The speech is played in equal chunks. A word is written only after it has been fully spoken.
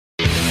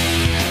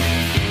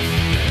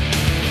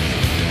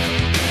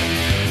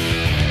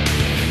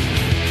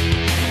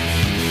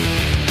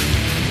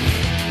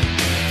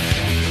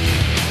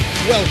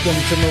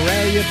Welcome to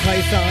Morelia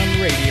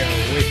Python Radio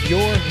with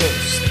your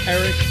hosts,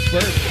 Eric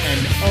Burke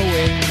and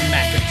Owen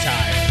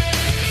McIntyre.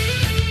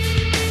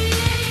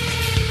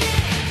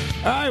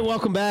 All right,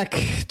 welcome back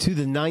to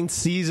the 9th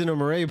season of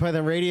Morelia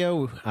Python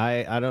Radio.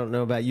 I don't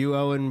know about you,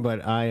 Owen,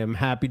 but I am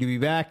happy to be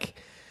back.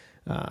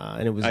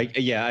 And it was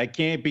I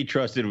can't be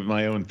trusted with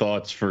my own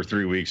thoughts for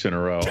 3 weeks in a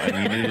row. I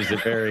mean, it is a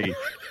very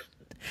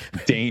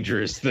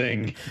dangerous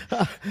thing.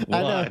 I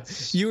know.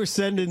 You were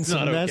sending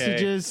some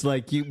messages,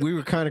 we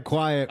were kind of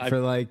quiet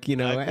for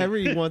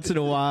every once in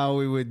a while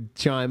we would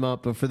chime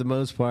up, but for the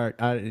most part,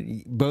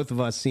 both of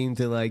us seemed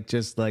to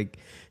just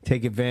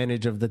take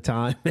advantage of the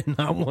time and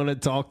not want to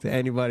talk to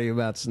anybody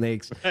about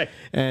snakes. Right.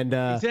 And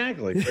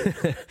exactly.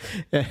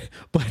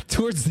 But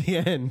towards the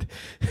end,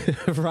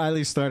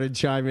 Riley started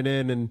chiming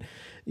in, and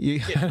I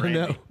don't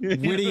know.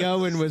 Witty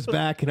Owen was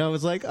back, and I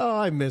was like, "Oh,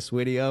 I miss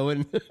Witty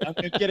Owen."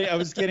 I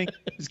was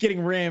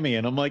getting rammy,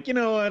 and I'm like, you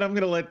know what? I'm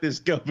going to let this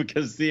go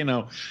because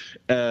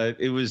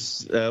it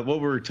was what we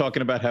were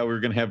talking about, how we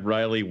were going to have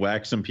Riley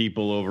whack some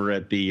people over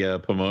at the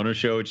Pomona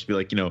show. Just be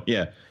like,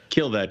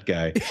 kill that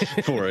guy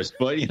for us.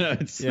 But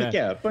it's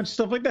a bunch of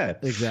stuff like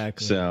that.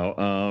 Exactly.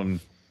 So,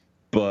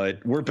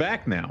 but we're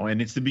back now,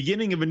 and it's the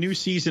beginning of a new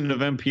season of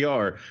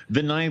NPR,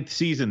 the 9th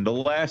season, the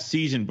last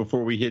season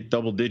before we hit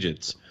double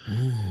digits.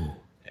 Ooh,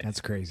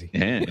 that's crazy.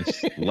 And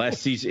it's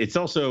last season.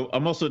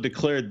 I'm also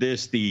declared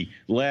this the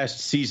last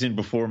season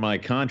before my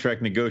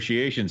contract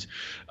negotiations.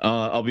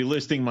 I'll be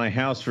listing my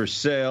house for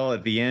sale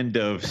at the end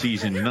of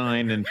season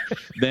 9, and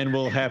then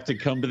we'll have to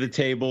come to the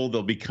table.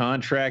 There'll be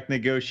contract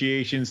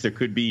negotiations. There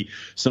could be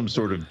some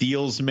sort of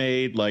deals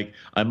made. Like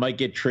I might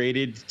get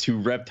traded to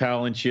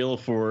Reptile and Chill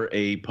for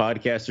a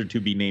podcaster to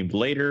be named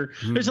later.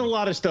 There's a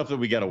lot of stuff that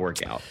we got to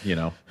work out,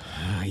 Yeah.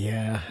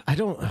 I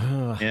don't.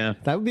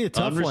 That would be a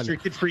tough one.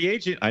 Unrestricted free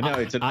agent. I know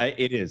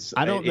it is.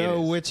 I don't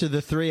know which of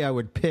the three I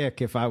would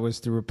pick if I was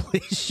to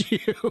replace you.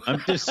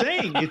 I'm just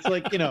saying, it's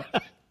like,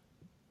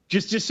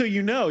 just so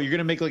you know, you're going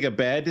to make a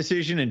bad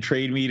decision and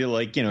trade me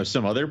to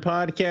some other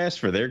podcast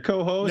for their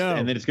co-host. No.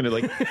 And then it's going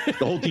to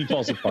the whole team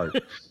falls apart.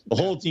 The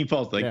whole team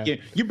falls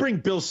you bring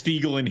Bill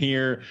Stiegel in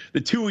here.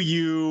 The two of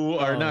you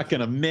are not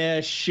going to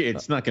mesh.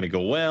 It's not going to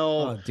go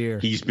well. Oh dear.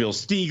 He's Bill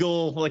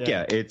Stiegel.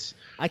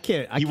 I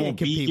can't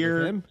compete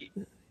with him.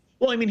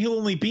 Well, I mean, he'll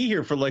only be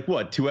here for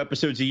 2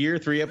 episodes a year,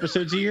 3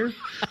 episodes a year.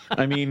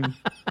 I mean,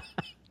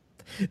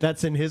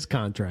 that's in his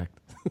contract.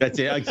 That's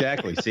it.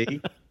 Exactly. See?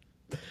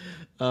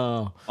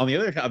 On the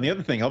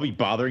other thing, I'll be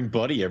bothering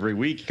Buddy every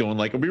week going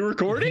are we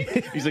recording?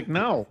 He's like,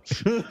 no.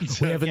 We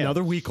have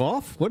another week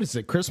off? What is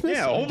it, Christmas?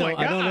 Yeah, my God.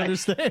 I don't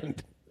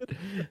understand.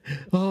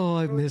 Oh,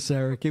 I miss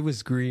Eric. It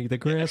was green. The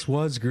grass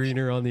was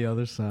greener on the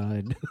other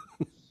side.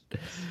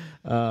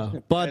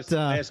 But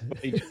ask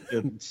Buddy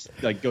just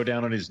to, go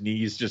down on his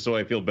knees just so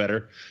I feel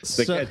better.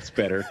 That's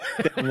better.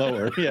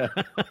 Lower, yeah.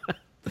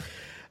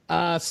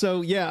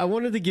 I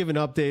wanted to give an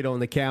update on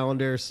the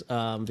calendars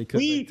because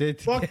we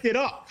fucked it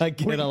up. I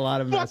get a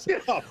lot of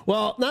messages.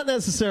 Well, not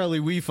necessarily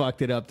we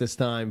fucked it up this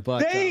time,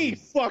 but they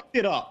fucked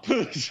it up.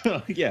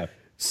 Yeah.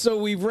 So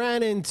we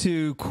ran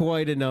into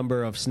quite a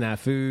number of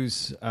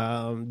snafus.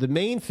 The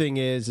main thing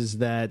is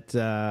that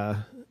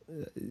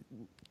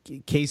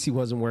Casey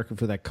wasn't working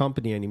for that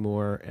company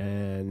anymore,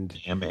 and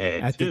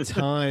at the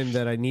time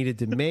that I needed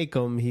to make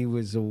him, he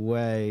was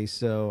away.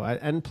 So,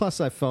 and plus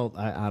I felt,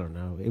 I don't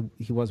know,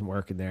 he wasn't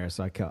working there,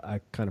 so I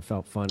kind of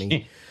felt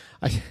funny.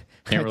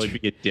 Can't really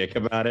be a dick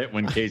about it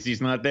when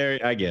Casey's not there.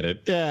 I get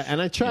it. Yeah,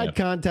 and I tried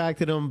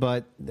contacting him,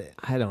 but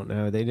I don't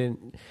know, they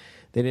didn't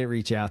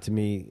reach out to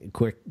me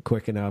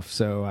quick enough.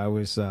 So I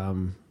was,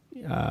 what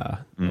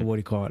do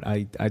you call it?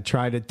 I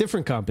tried a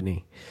different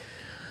company.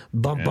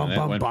 Bum.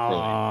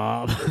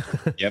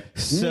 Yep.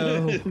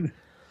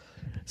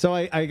 So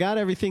I got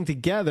everything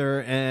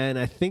together, and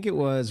I think it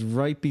was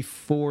right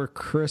before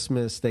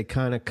Christmas they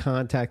kind of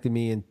contacted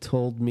me and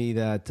told me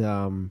that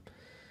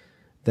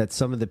that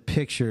some of the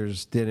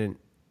pictures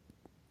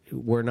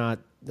were not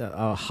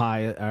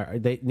high.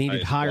 They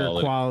needed higher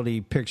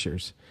quality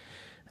pictures,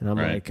 and I'm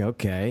like,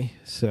 okay,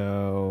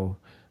 so.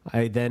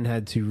 I then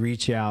had to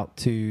reach out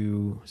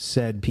to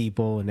said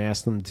people and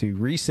ask them to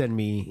resend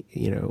me,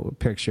 a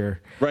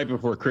picture. Right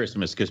before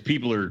Christmas, because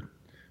people are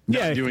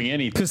not doing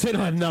anything. Because they don't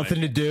have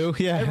nothing to do.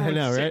 Yeah, everyone's I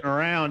know, right? Sitting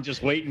around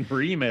just waiting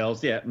for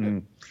emails. Yeah.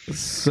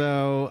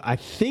 So I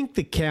think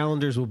the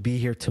calendars will be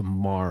here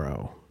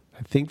tomorrow.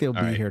 I think they'll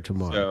be here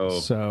tomorrow.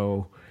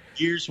 So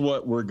here's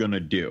what we're going to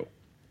do.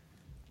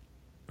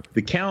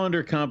 The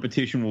calendar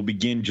competition will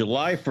begin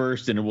July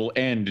 1st, and it will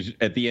end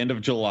at the end of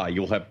July.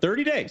 You'll have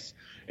 30 days.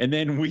 And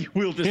then we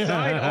will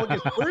decide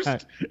August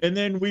 1st, and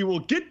then we will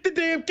get the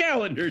damn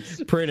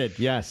calendars printed.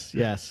 Yes.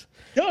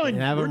 Done.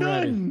 And have We're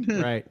them done.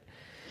 Ready. Right.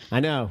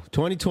 I know.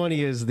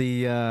 2020 is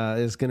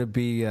is going to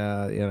be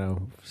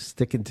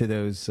sticking to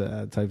those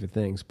type of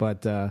things.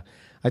 But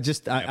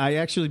I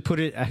actually put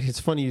it. It's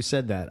funny you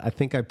said that. I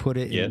think I put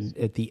it in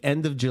at the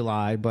end of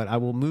July, but I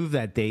will move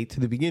that date to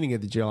the beginning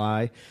of the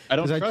July. I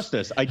don't trust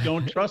us. I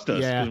don't trust us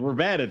because we're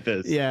bad at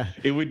this. Yeah,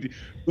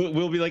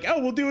 we'll be like,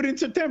 oh, we'll do it in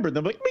September. And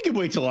they're like, we can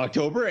wait till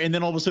October, and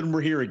then all of a sudden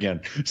we're here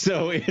again.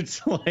 So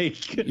it's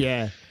like,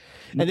 yeah.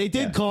 And they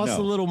did cost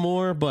a little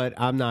more, but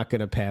I'm not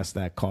going to pass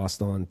that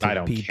cost on to I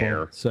don't people.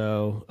 care.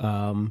 So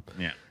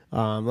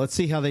let's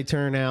see how they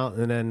turn out,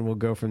 and then we'll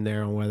go from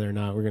there on whether or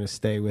not we're going to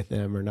stay with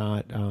them or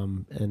not.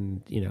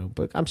 And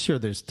but I'm sure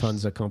there's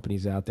tons of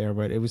companies out there.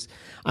 But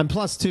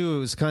plus too, it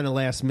was kind of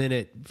last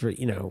minute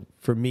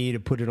for me to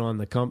put it on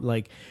the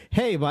like,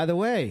 hey, by the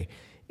way,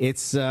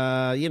 it's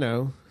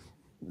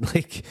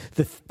like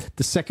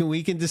the second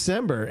week in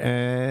December,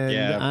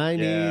 and I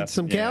need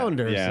some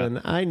calendars, and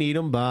I need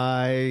them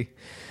by.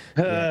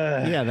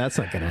 That's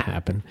not going to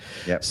happen.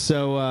 Yep.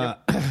 So,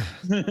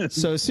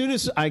 so as soon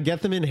as I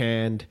get them in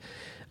hand,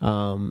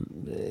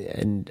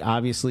 and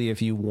obviously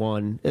if you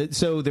won,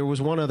 so there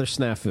was one other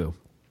snafu.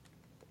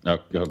 Oh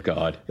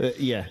God.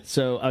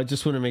 So I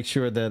just want to make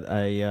sure that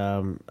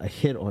I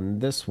hit on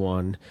this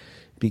one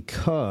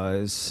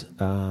because.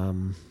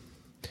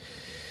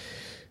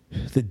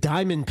 The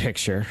diamond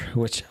picture,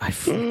 which I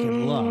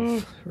freaking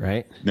love,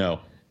 right? No.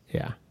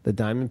 Yeah, the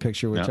diamond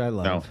picture, which I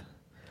love.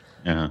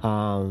 No.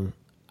 Uh-huh.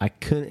 I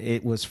couldn't.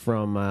 It was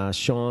from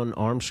Sean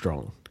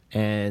Armstrong,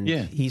 and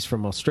he's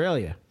from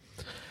Australia.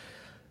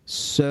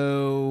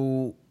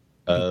 So,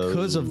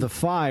 because of the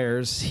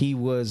fires, he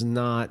was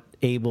not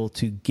able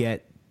to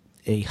get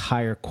a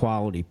higher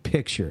quality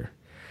picture.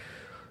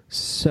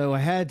 So I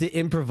had to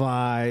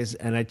improvise,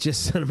 and I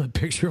just sent him a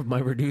picture of my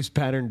reduced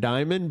pattern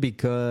diamond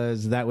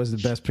because that was the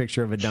best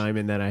picture of a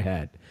diamond that I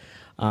had.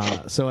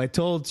 So I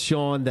told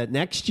Sean that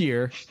next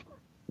year,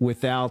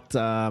 without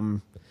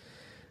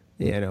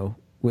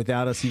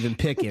without us even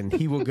picking,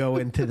 he will go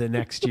into the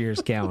next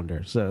year's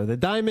calendar. So the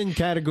diamond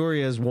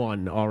category has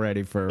won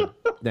already for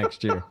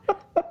next year.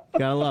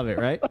 Gotta love it,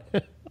 right?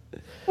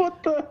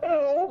 What the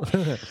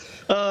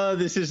hell?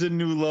 This is a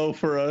new low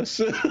for us.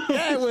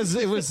 Yeah,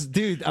 it was,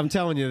 dude. I'm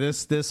telling you,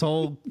 this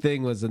whole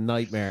thing was a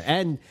nightmare.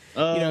 And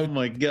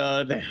my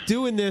God,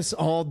 doing this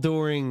all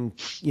during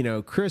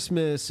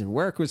Christmas and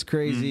work was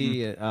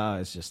crazy. It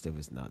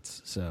was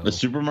nuts. So the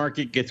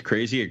supermarket gets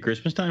crazy at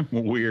Christmas time.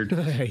 Weird.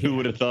 Who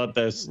would have thought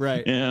this?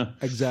 Right. Yeah.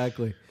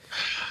 Exactly.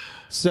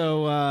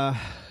 So.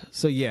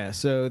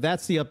 So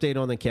that's the update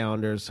on the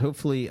calendars.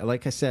 Hopefully,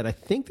 like I said, I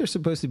think they're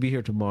supposed to be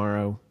here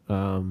tomorrow.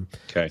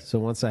 Okay. So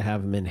once I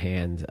have them in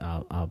hand,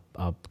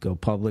 I'll go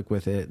public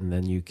with it, and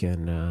then you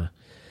can.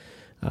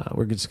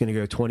 We're just going to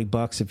go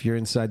 $20 if you're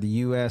inside the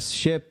U.S.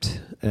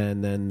 shipped,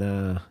 and then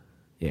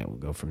we'll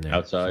go from there.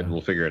 Outside, we'll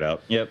figure it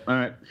out. Yep. All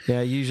right.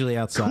 Yeah, usually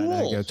outside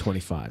I go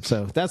 25.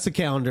 So that's the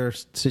calendar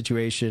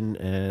situation,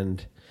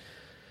 and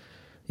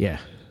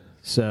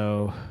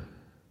so.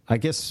 I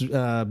guess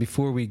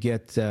before we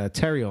get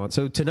Terry on,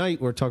 so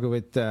tonight we're talking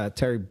with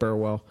Terry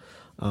Burwell,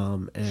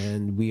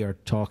 and we are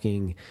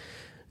talking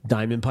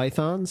diamond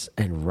pythons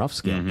and rough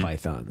scale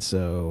pythons.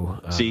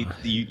 So see,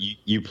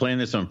 you planned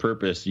this on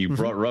purpose. You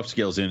brought rough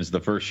scales in as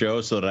the first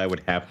show so that I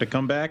would have to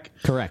come back.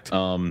 Correct.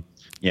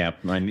 Yeah,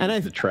 I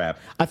need the trap.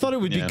 I thought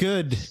it would be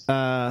good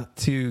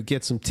to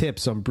get some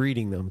tips on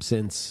breeding them,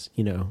 since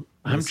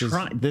I'm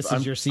trying. This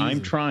is your season.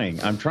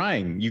 I'm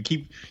trying. You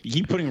keep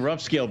putting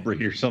rough scale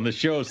breeders on the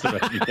show so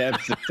that you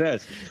have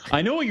success.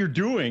 I know what you're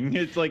doing.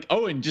 It's like,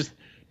 and just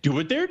do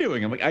what they're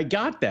doing. I'm like, I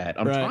got that.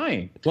 I'm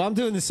trying. Well, I'm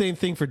doing the same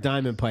thing for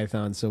diamond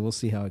python, so we'll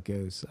see how it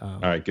goes. All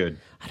right, good.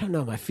 I don't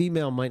know. My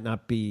female might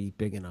not be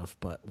big enough,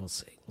 but we'll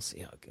see. We'll see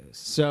how it goes.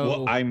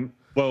 So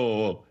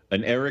whoa.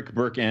 An Eric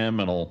Burke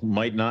Aminal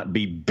might not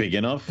be big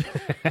enough.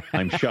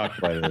 I'm shocked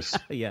by this.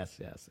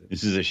 Yes.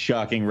 This is a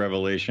shocking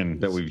revelation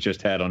that we've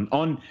just had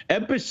on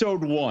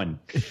episode 1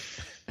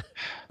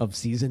 of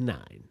season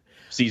 9.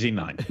 Season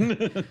 9.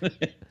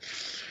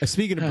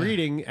 Speaking of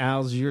breeding,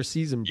 how's your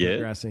season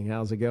progressing?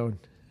 How's it going?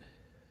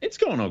 It's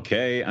going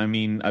okay. I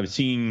mean, I've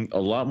seen a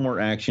lot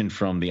more action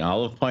from the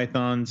olive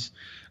pythons.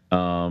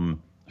 I'm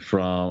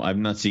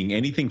not seeing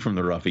anything from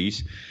the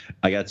roughies.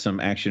 I got some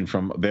action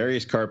from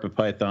various carpet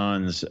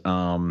pythons.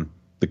 The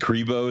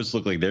Cribos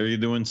look like they're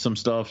doing some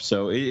stuff.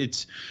 So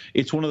it's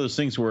one of those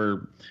things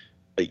where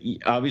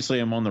obviously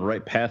I'm on the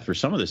right path for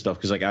some of this stuff,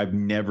 because I've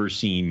never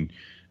seen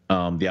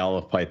the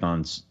olive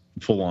pythons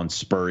full on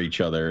spur each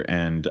other,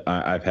 and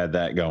I've had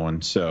that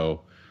going.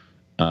 So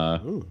I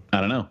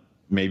don't know.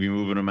 Maybe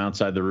moving them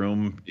outside the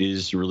room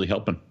is really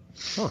helping.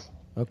 Huh.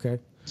 Okay.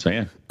 So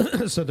yeah.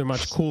 So they're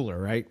much cooler,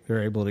 right?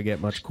 They're able to get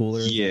much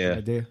cooler. Yeah.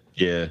 Idea?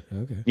 Yeah.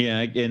 Okay.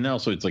 Yeah, and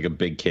also it's like a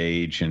big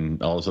cage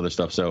and all this other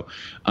stuff. So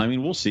I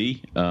mean, we'll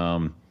see.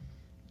 I'm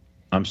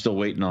still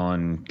waiting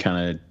on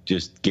kind of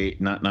just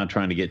not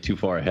trying to get too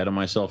far ahead of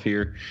myself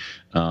here.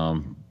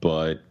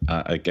 But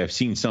I've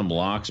seen some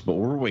locks, but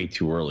we're way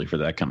too early for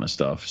that kind of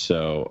stuff.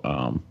 So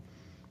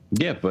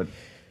but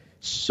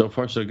so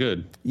far so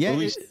good. Yeah. At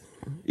least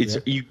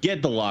you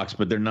get the locks,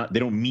 but they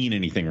don't mean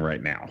anything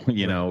right now.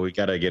 We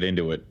got to get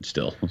into it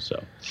still.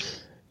 So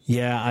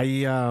yeah,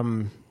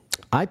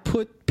 I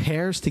put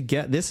pairs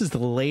together. This is the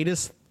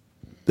latest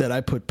that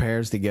I put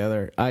pairs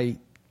together. I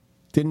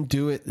didn't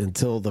do it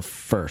until the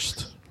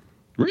 1st.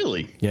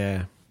 Really?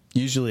 Yeah.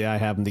 Usually I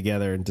have them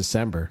together in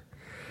December.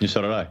 Yeah,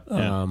 so did I.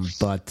 Yeah.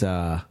 But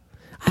I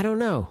don't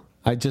know.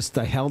 I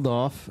held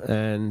off,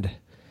 and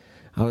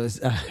I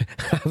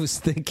was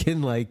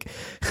thinking like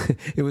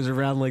it was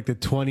around like the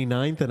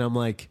 29th, and I'm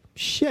like,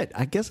 shit,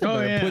 I guess I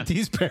better put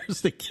these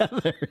pairs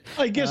together.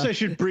 I guess I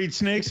should breed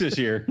snakes this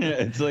year. Yeah,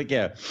 it's like,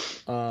 yeah.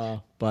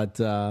 But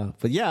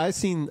yeah, I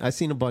seen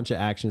a bunch of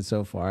action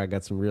so far. I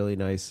got some really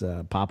nice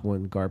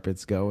Papuan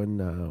carpets going,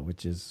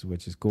 which is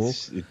cool.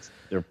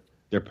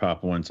 They're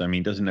Papuans. I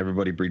mean, doesn't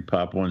everybody breed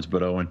Papuans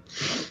but Owen?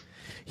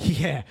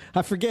 Yeah,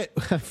 I forget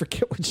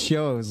what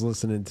show I was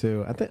listening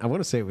to. I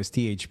want to say it was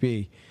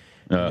THP.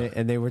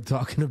 And they were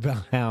talking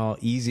about how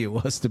easy it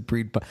was to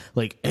breed,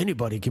 like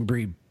anybody can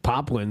breed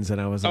Papuans,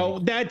 and I was like, "Oh,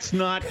 that's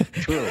not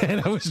true."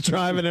 And I was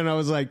driving, and I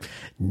was like,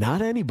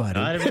 "Not anybody."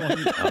 Not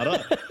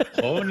everyone.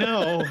 Oh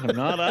no,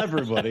 not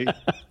everybody.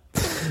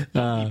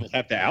 People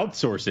have to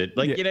outsource it.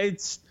 Like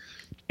it's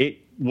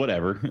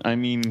whatever. I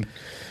mean,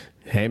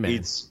 hey man,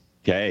 it's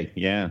okay.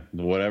 Yeah,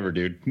 whatever,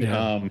 dude.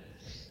 Yeah.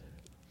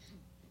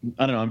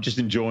 I don't know. I'm just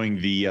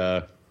enjoying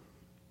the.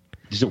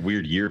 Just a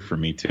weird year for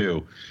me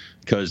too.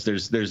 Because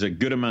there's a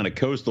good amount of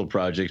coastal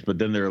projects, but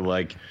then they're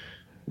like,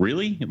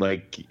 really?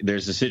 Like,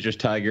 there's a citrus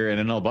tiger and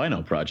an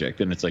albino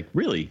project, and it's like,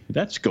 really?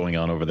 That's going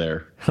on over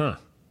there? Huh?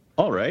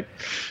 All right,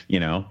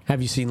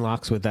 Have you seen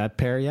Locks with that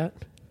pair yet?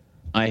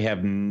 I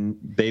have.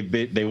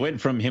 They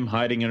went from him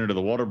hiding under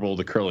the water bowl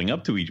to curling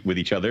up with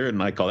each other,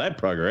 and I call that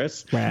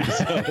progress. Wow.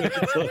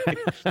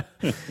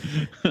 So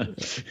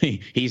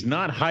he's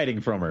not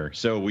hiding from her,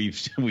 so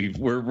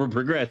we're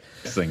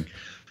progressing.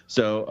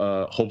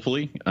 So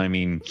hopefully, I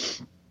mean.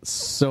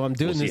 So I'm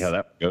doing we'll see how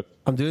that goes.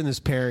 I'm doing this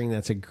pairing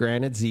that's a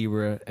granite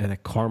zebra and a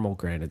caramel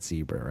granite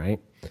zebra, right?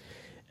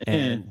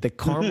 And the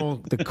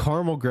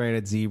caramel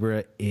granite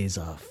zebra is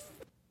a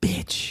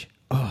bitch.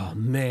 Oh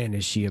man,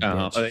 is she a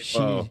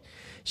bitch?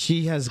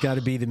 She has got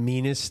to be the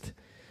meanest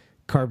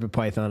carpet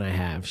python I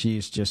have. She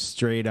is just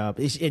straight up,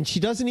 and she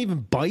doesn't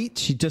even bite.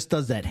 She just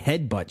does that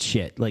headbutt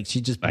shit. Like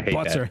she just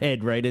butts her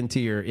head right into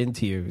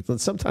you.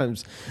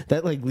 Sometimes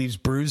that like leaves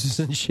bruises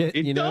and shit.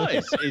 It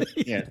does.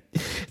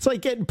 It's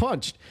like getting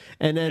punched.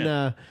 And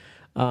then,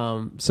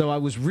 so I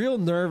was real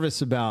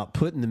nervous about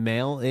putting the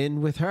male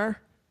in with her,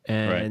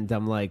 and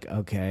I'm like,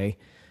 okay,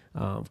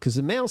 because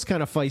the male's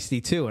kind of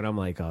feisty too, and I'm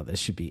like, oh, this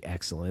should be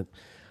excellent.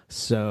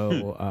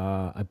 So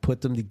I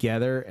put them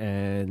together,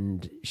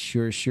 and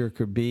sure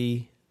could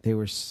be. They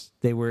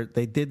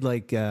did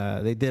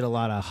a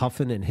lot of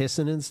huffing and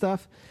hissing and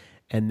stuff,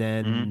 and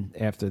then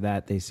after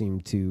that they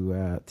seemed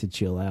to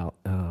chill out.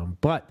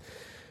 But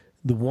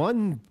the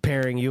one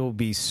pairing you'll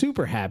be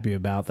super happy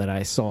about that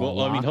I saw.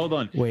 Well, I mean, hold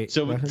on. Wait.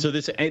 So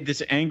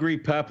this angry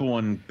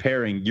Papuan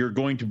pairing, you're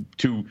going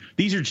to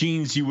these are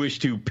genes you wish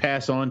to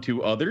pass on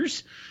to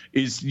others.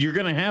 You're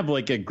going to have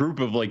like a group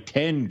of like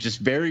 10 just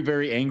very,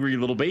 very angry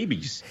little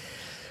babies.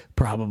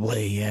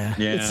 Probably, yeah.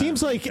 It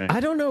seems like, I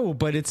don't know,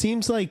 but it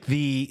seems like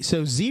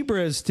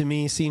zebras to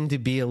me seem to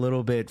be a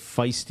little bit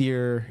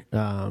feistier.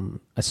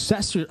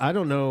 Assessor, I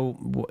don't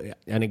know.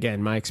 And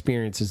again, my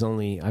experience is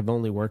I've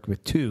only worked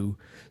with 2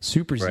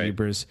 super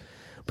zebras,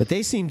 but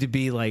they seem to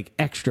be like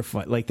extra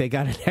like they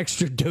got an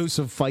extra dose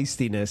of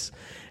feistiness.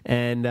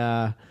 And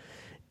I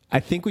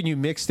think when you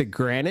mix the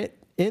granite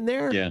in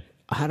there,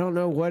 I don't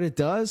know what it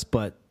does,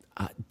 but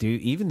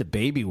dude, even the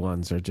baby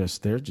ones they're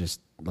just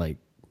like,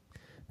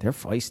 they're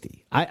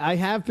feisty. I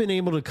have been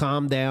able to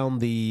calm down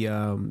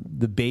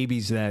the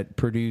babies that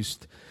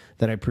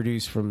I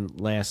produced from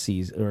last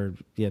season, or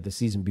the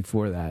season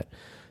before that.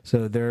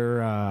 So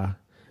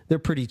they're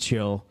pretty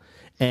chill.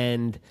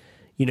 And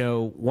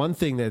one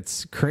thing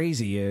that's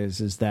crazy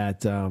is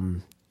that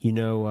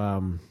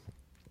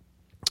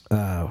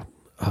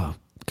oh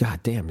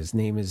god damn, his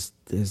name is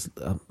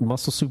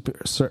Muscle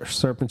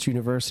Serpents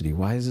University.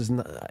 Why is his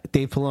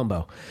Dave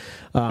Palumbo?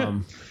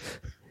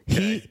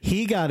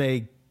 He got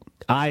a.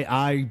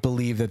 I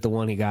believe that the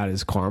one he got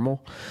is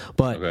caramel,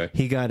 but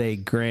he got a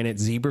granite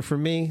zebra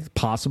from me,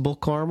 possible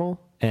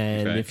caramel.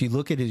 And if you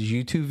look at his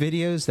YouTube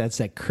videos, that's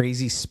that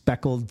crazy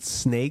speckled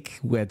snake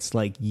that's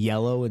like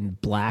yellow and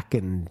black,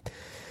 and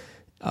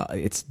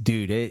that's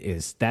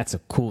a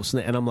cool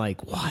snake. And I'm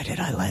like, why did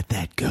I let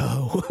that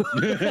go?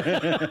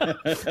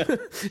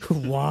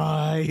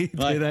 Why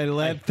did I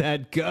let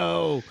that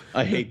go?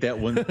 I hate that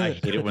one. I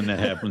hate it when that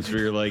happens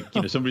where you're like,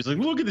 somebody's like,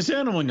 look at this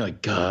animal, and you're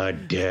like,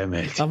 God damn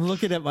it. I'm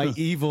looking at my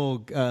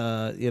evil,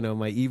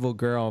 my evil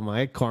girl,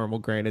 my caramel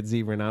granite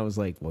zebra, and I was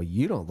like, well,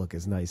 you don't look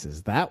as nice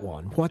as that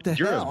one. What the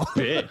hell?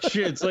 You're a bitch.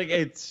 It's like,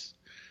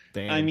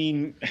 damn. I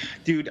mean,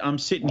 dude, I'm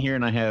sitting here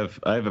and I have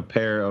a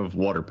pair of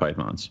water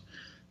pythons.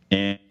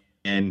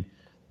 And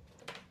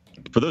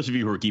for those of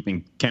you who are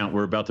keeping count,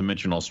 we're about to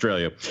mention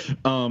Australia.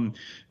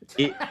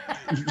 It,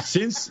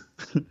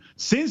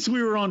 since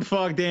we were on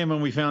Fog Dam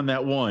and we found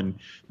that one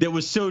that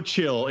was so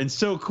chill and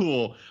so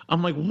cool,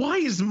 I'm like, why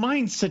is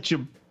mine such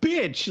a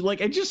bitch?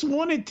 Like, I just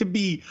want it to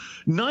be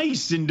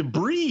nice and to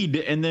breed.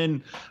 And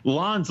then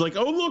Lon's like,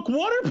 oh, look,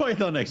 water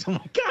python eggs. I'm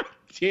like, God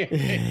damn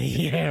it.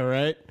 Yeah,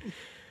 right.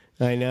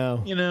 I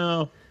know. You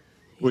know,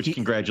 which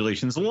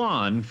congratulations,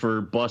 Lon, for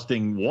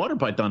busting water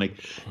python egg.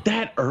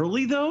 That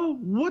early, though?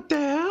 What the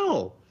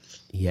hell?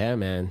 Yeah,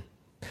 man.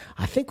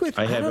 I think with,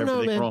 I have don't know,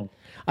 everything man. wrong.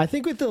 I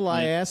think with the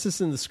Liasis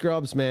and the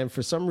Scrubs, man,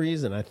 for some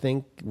reason, I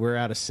think we're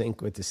out of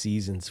sync with the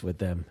seasons with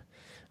them.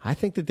 I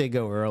think that they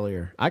go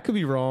earlier. I could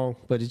be wrong,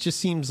 but it just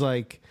seems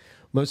like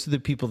most of the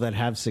people that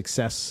have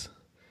success,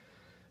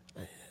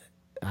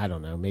 I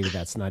don't know, maybe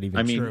that's not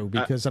even true,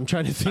 because I'm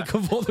trying to think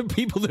of all the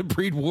people that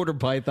breed water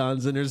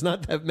pythons, and there's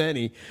not that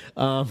many.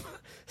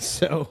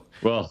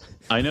 Well,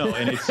 I know,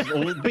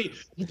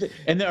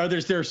 and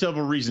there are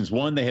several reasons.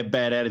 One, they have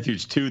bad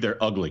attitudes. Two, they're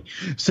ugly.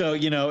 So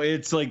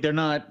it's like they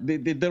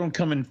don't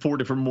come in 4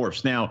 different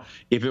morphs. Now,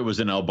 if it was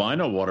an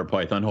albino water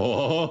python,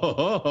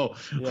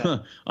 yeah.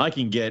 I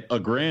can get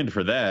 $1,000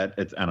 for that.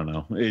 I don't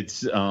know.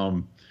 It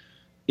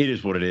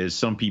is what it is.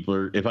 Some people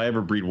are. If I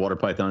ever breed water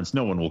pythons,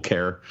 no one will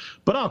care,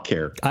 but I'll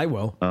care. I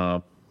will.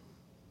 Of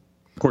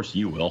course,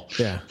 you will.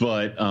 Yeah.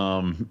 But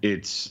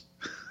it's.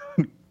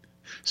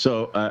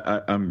 So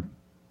I'm.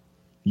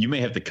 You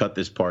may have to cut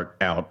this part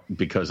out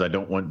because I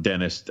don't want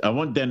Dennis. I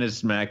want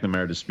Dennis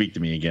McNamara to speak to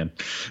me again.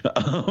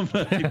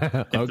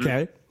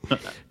 Okay.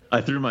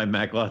 I threw my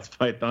Maclots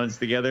pythons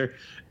together,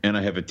 and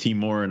I have a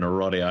Timor and a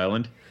Rhode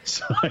Island,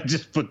 so I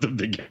just put them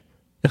together.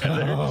 And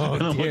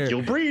I'm like,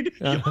 you'll breed.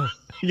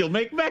 You'll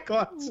make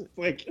Maclots.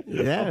 Like,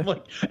 yeah.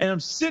 And I'm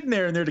sitting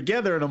there, and they're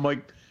together, and I'm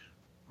like,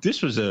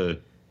 this is a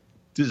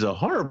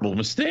horrible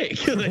mistake.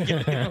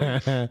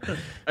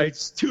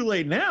 It's too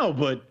late now,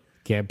 but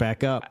can't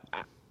back up.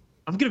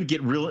 I'm gonna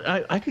get real.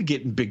 I could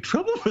get in big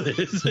trouble for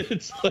this.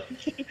 It's like,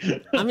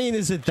 I mean,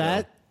 is it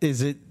that?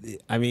 Is it?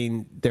 I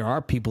mean, there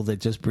are people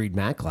that just breed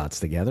Maclots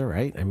together,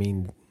 right? I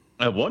mean,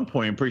 at one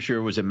point, I'm pretty sure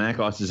it was a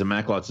Maclots is a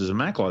Maclots is a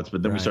Maclots,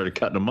 but then we started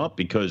cutting them up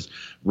because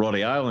Rhode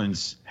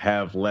Islands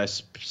have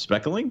less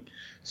speckling,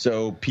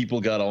 so people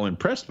got all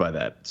impressed by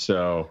that.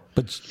 So,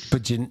 but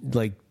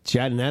like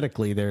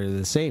genetically, they're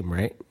the same,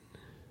 right?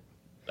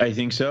 I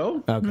think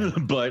so. Okay.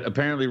 But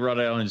apparently, Rhode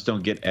Islands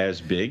don't get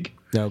as big.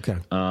 Okay.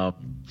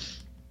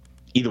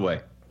 Either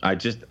way, I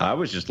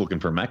was just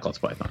looking for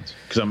Maclots pythons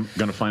because I'm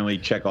going to finally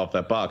check off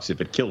that box if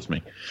it kills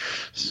me.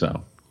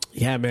 So.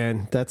 Yeah,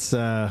 man, that's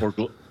or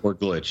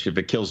glitch if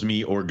it kills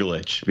me or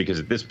glitch, because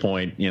at this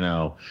point, he's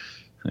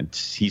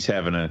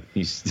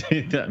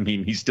I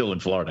mean, he's still in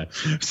Florida,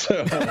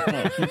 so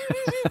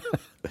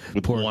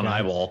with poor one guy.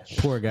 eyeball.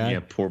 Poor guy.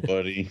 Yeah, poor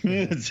buddy.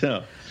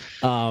 So,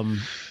 I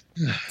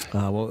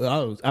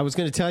was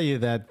going to tell you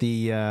that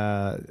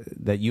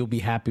that you'll be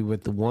happy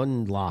with the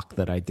one lock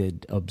that I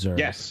did observe.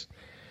 Yes,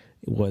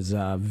 it was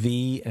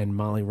V and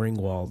Molly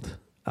Ringwald.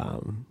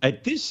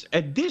 At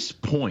this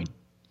point,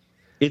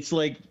 it's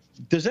like,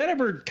 does that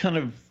ever kind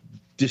of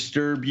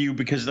disturb you?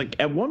 Because like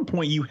at one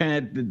point you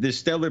had this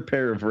stellar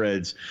pair of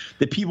reds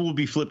that people would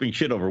be flipping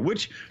shit over,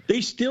 which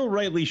they still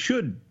rightly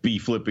should be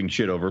flipping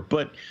shit over.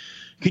 But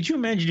could you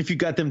imagine if you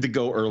got them to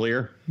go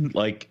earlier?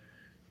 Like,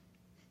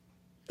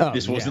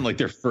 this wasn't like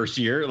their first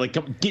year. Like,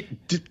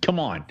 come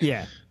on.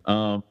 Yeah.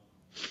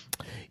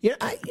 Yeah.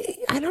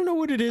 I don't know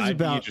what it is I'd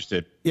about. Be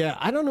interested. Yeah.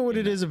 I don't know what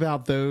it is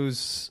about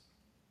those.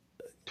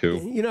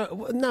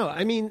 No,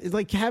 I mean,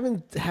 like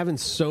having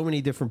so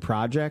many different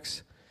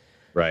projects,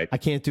 right? I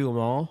can't do them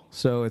all,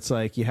 so it's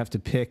like you have to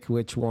pick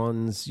which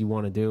ones you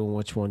want to do and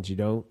which ones you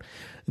don't.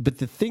 But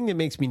the thing that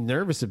makes me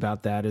nervous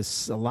about that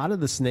is a lot of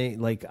the snake.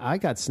 Like I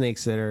got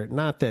snakes that are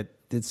not that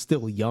it's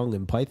still young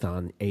in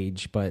python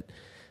age, but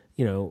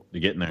they're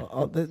getting there.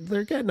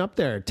 They're getting up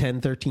there,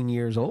 10, 13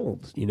 years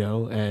old.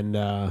 And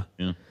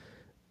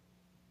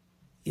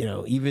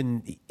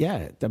even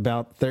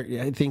about 30.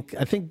 I think.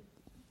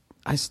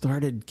 I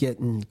started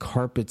getting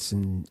carpets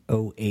in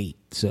 2008,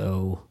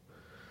 so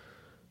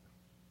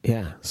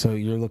yeah. So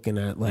you're looking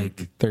at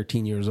like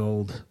 13 years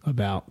old,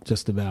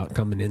 just about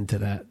coming into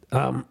that.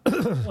 I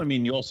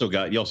mean, you also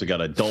got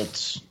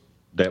adults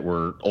that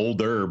were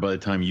older by the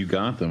time you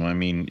got them. I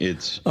mean,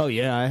 it's I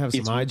have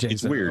some IJs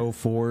it's weird.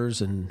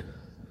 04s and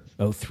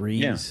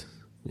 03s.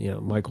 Yeah.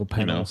 Michael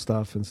Pennell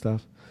stuff and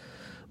stuff.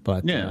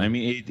 But yeah, I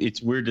mean, it's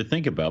weird to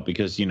think about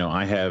because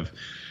I have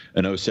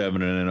an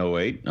 07 and an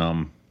 08.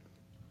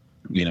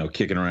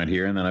 Kicking around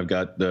here, and then I've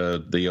got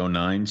the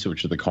 09s,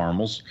 which are the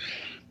caramels,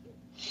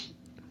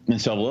 and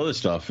several other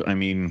stuff. I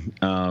mean,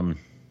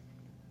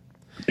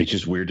 it's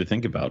just weird to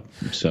think about.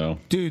 So,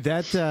 dude,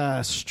 that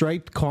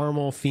striped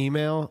caramel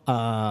female,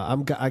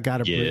 I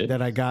got a breed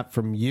that I got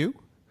from you.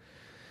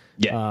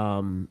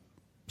 Yeah,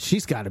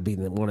 she's got to be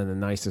one of the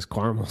nicest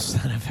caramels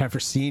that I've ever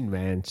seen,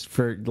 man.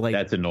 For like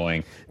that's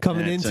annoying.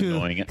 Coming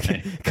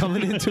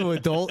into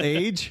adult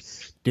age,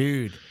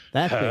 dude.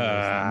 That thing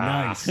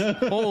was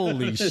nice.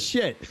 Holy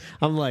shit!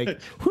 I'm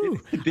like, whew.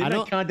 Didn't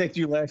I contact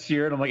you last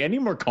year? And I'm like, I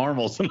need more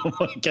caramels. And I'm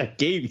like, I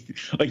gave you,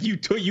 like,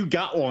 you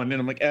got one,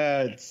 and I'm like,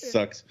 it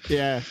sucks.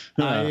 Yeah,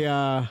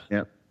 yeah.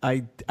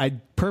 I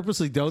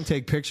purposely don't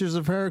take pictures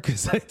of her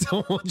because I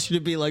don't want you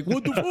to be like,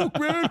 what the fuck,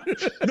 man?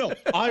 No,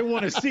 I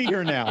want to see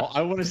her now.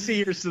 I want to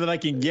see her so that I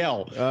can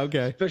yell.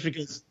 Okay. Especially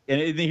because, and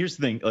here's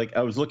the thing, like,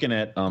 I was looking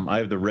at, I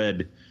have the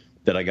red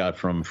that I got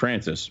from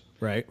Francis.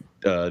 Right.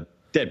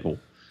 Deadpool.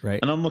 Right.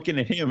 And I'm looking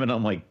at him and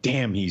I'm like,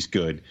 damn, he's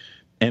good.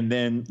 And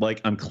then, like,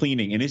 I'm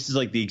cleaning, and this is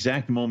like the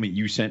exact moment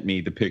you sent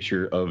me the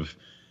picture of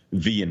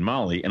V and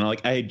Molly, and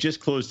I had just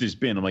closed his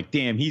bin. I'm like,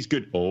 damn, he's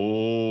good.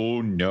 Oh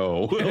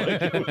no.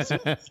 Like,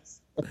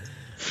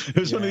 it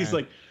was one of these,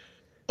 like,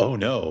 oh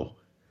no,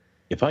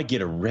 if I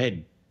get a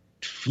red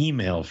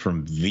female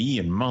from V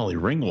and Molly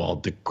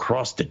Ringwald to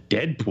cross to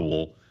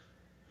Deadpool,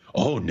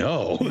 oh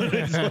no.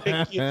 It's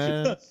like,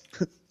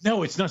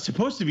 no, it's not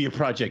supposed to be a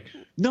project.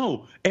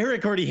 No,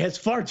 Eric already has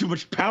far too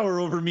much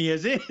power over me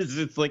as is.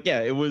 It's like,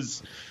 yeah, it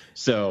was.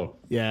 So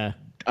yeah.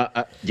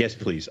 Yes,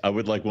 please. I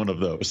would like one of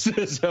those.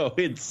 So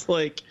it's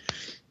like,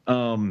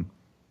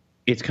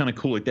 it's kind of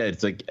cool like that.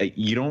 It's like,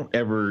 you don't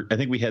ever, I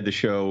think we had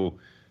the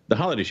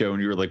holiday show,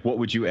 and you were like, what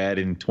would you add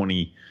in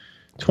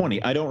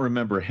 2020? I don't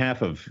remember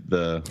half of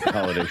the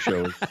holiday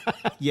shows.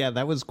 Yeah,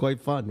 that was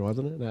quite fun,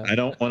 wasn't it? I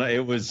don't want to,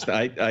 it was,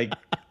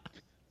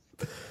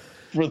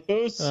 for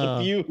those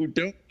of you who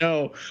don't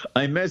know,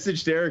 I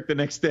messaged Eric the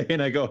next day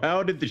and I go,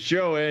 how did the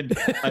show end?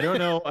 I don't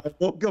know. I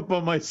woke up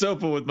on my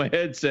sofa with my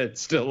headset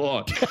still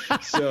on.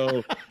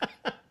 So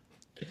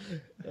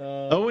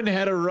Owen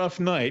had a rough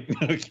night.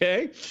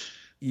 Okay.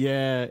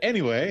 Yeah.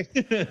 Anyway.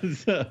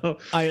 So,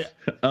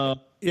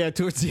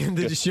 towards the end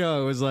of the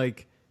show, I was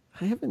like,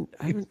 I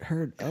haven't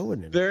heard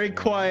Owen in very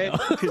quiet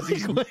because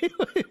he's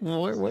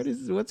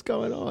what's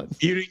going on?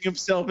 Muting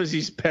himself as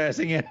he's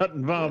passing out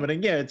and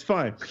vomiting. Yeah, it's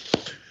fine.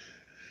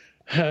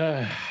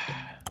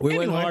 We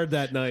went hard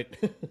that night.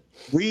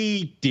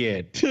 We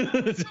did.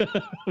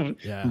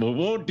 Yeah. We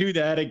won't do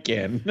that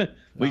again. At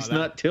least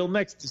not till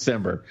next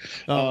December.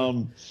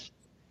 Go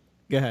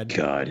ahead.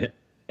 God.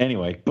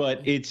 Anyway,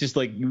 but it's just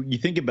like you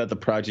think about the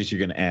projects you're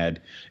going to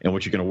add and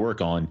what you're going to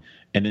work on,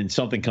 and then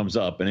something comes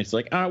up, and it's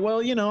like,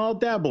 well, I'll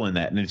dabble in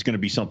that, and it's going to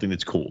be something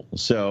that's cool.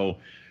 So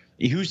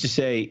who's to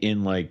say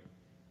in like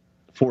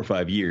 4 or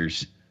 5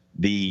 years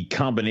the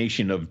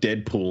combination of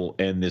Deadpool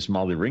and this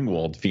Molly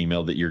Ringwald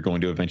female that you're going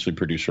to eventually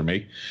produce for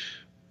me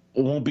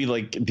won't be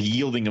like the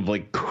yielding of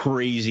like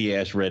crazy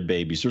ass red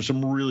babies. There's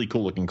some really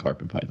cool looking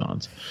carpet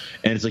pythons,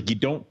 and it's like you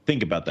don't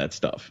think about that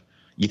stuff.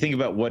 You think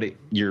about what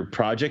your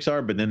projects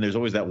are, but then there's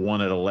always that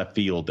one at a left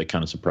field that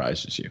kind of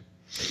surprises you.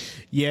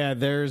 Yeah,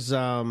 there's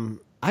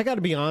I got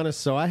to be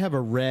honest. So I have a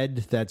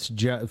red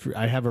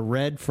I have a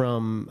red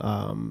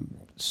from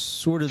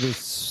sort of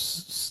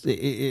this.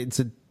 It's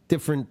a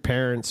different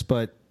parents,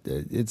 but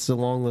it's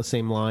along the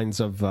same lines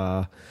of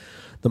the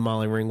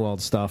Molly Ringwald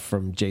stuff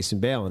from Jason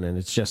Balin, and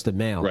it's just a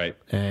male, right?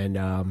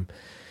 And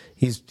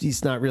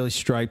he's not really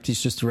striped;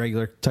 he's just a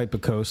regular type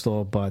of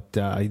coastal, but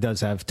he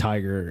does have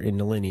tiger in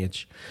the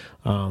lineage.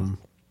 And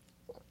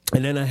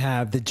then I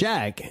have the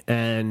Jag,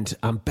 and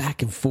I'm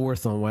back and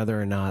forth on whether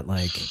or not,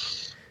 like,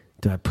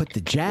 do I put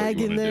the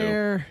Jag in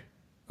there,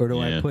 or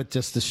do I put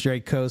just the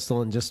straight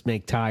coastal and just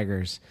make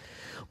tigers?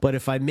 But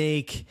if I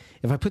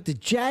put the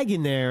Jag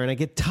in there and I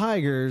get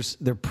tigers,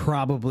 they're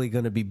probably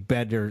going to be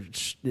better.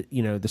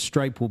 The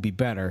stripe will be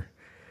better.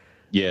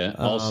 Yeah.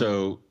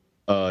 Also,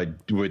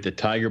 with the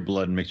tiger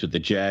blood mixed with the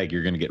Jag,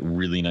 you're going to get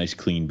really nice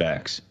clean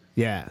backs.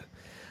 Yeah.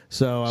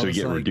 So you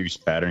get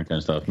reduced pattern kind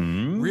of stuff.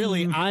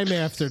 Really, I'm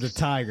after the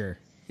tiger,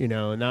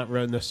 not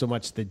running so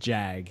much the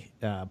Jag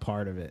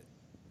part of it.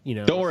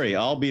 Don't worry,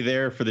 I'll be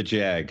there for the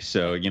Jag.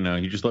 So,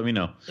 you just let me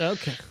know.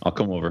 Okay. I'll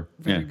come over.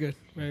 Very good.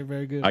 Very,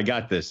 very good. I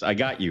got this. I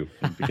got you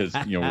because,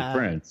 we're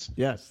friends.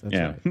 Yes, that's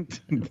right.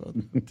 We'll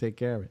take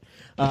care of it.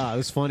 It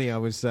was funny. I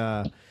was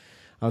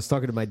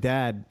talking to my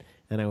dad,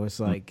 and I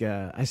was like,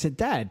 I said,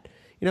 Dad,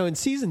 in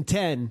season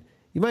 10,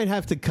 you might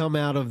have to come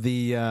out of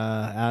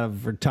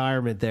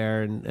retirement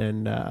there,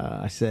 and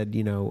I said,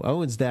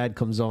 Owen's dad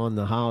comes on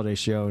the holiday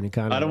show, and he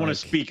kind of. I don't want to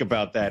speak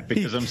about that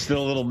because I'm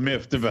still a little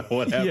miffed about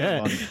what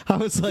happened. Yeah, I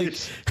was like,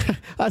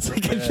 I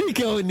think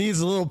Owen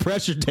needs a little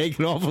pressure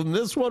taken off him.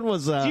 This one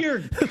was, dear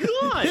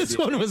God, this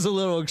one was a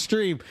little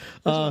extreme.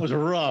 This one was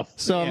rough.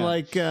 So I'm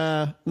like,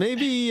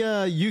 maybe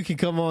you can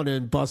come on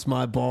and bust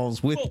my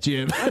balls with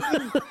Jim.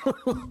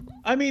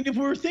 I mean, if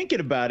we were thinking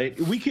about it,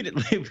 we could,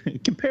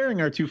 comparing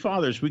our two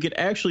fathers, we could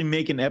actually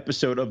make an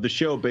episode of the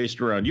show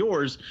based around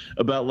yours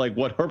about like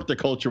what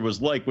herpetoculture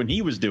was like when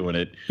he was doing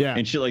it,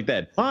 and shit like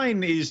that.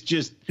 Mine is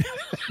just,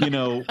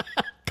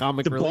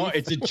 comic relief.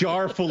 It's a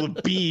jar full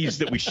of bees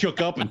that we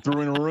shook up and threw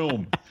in a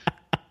room.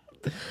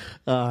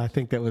 I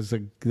think that was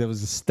a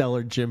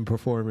stellar Jim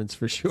performance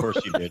for sure. Of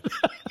course you did.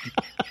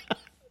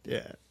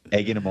 Yeah,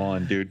 egging him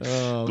on, dude.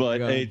 Oh, but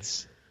God.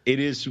 it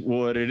is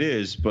what it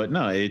is. But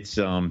no, it's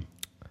we'll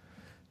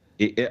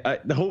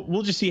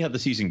just see how the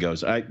season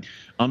goes.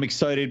 I'm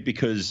excited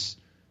because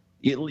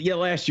yeah,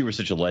 last year was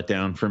such a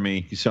letdown for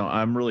me. So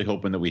I'm really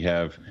hoping that we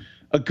have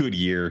a good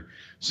year,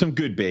 some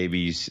good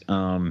babies,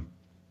 some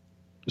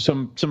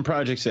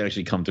projects that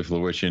actually come to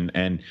fruition,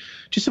 and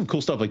just some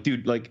cool stuff. Like,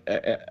 dude, like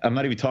I'm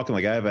not even talking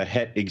like I have a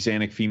het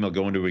Exanic female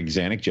going to an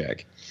Exanic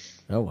Jag.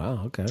 Oh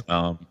wow, okay.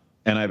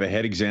 And I have a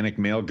het Exanic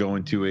male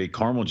going to a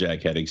Caramel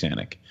Jag het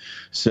Exanic.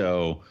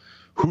 So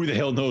who the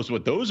hell knows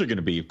what those are going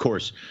to be? Of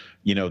course,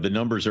 the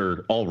numbers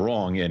are all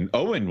wrong, and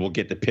Owen will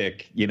get to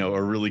pick,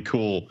 a really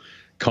cool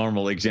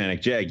Caramel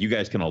Exanic Jag. You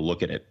guys can all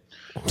look at it.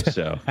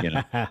 So,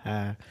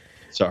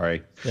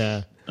 sorry.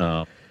 Yeah.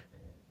 But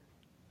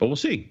we'll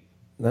see.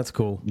 That's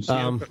cool.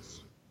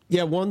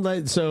 Yeah,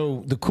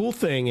 so the cool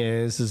thing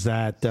is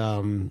that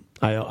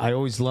I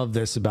always love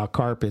this about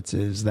carpets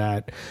is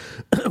that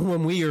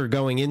when we are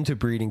going into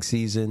breeding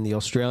season, the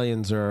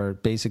Australians are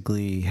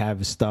basically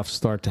have stuff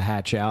start to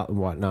hatch out and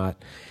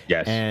whatnot.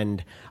 Yes.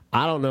 And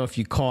I don't know if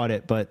you caught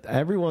it, but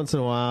every once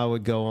in a while I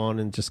would go on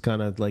and just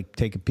kind of like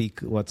take a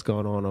peek at what's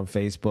going on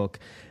Facebook.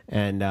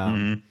 And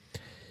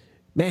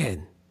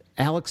man,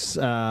 Alex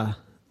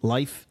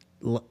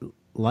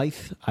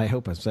Leith, I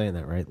hope I'm saying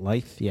that right.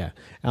 Leith, yeah,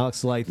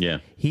 Alex Leith. Yeah,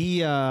 he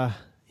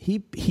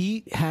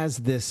has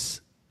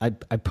this. I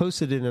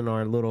posted it in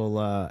our little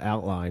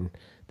outline,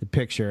 the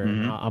picture.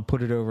 And I'll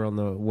put it over on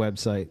the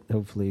website.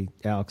 Hopefully,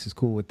 Alex is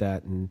cool with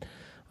that, and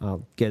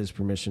I'll get his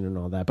permission and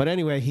all that. But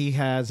anyway, he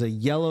has a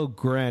yellow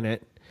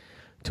granite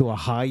to a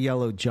high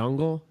yellow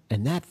jungle,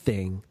 and that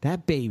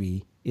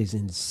baby is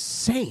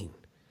insane.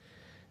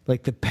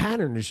 Like the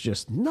pattern is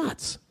just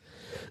nuts.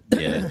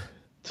 Yeah,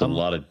 it's a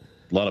lot of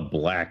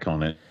black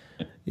on it.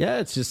 Yeah,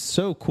 it's just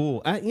so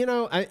cool.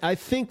 I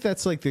think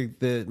that's like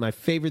my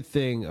favorite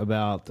thing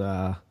about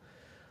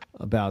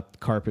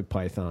carpet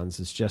pythons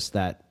is just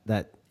that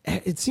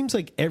it seems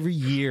like every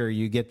year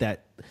you get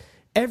that.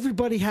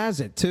 Everybody has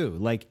it too.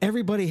 Like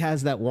everybody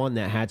has that one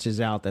that hatches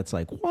out. That's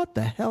like, what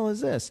the hell is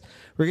this?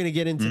 We're gonna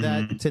get into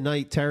that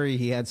tonight. Terry,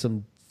 he had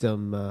some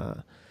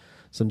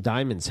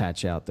diamonds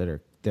hatch out that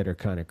are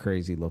kind of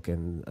crazy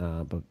looking.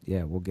 But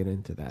yeah, we'll get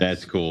into that.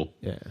 That's cool.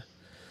 Yeah.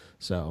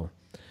 So,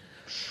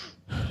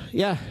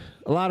 yeah,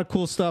 a lot of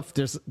cool stuff.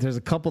 There's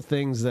a couple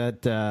things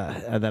that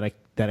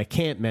I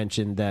can't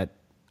mention that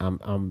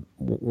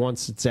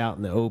once it's out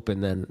in the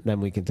open, then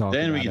we can talk.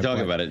 Then we can talk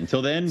about it.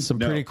 Until then, some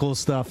pretty cool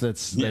stuff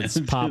that's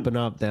popping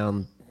up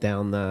down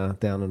in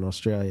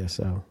Australia.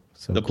 So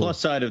the cool. Plus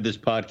side of this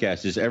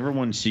podcast is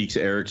everyone seeks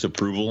Eric's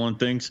approval on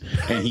things,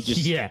 and he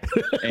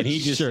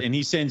just and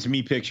he sends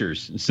me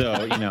pictures.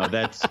 So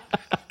that's.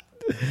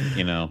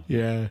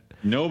 Yeah.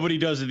 Nobody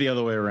does it the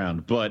other way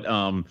around, but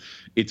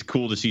it's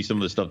cool to see some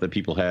of the stuff that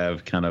people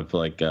have, kind of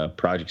like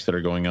projects that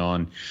are going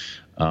on.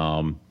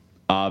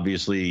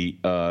 Obviously,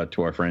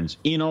 to our friends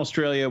in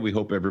Australia, we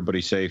hope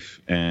everybody's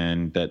safe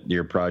and that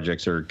your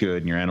projects are good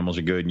and your animals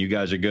are good and you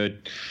guys are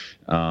good.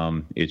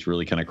 It's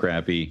really kind of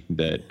crappy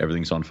that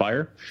everything's on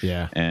fire.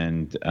 Yeah.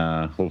 And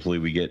hopefully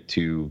we get back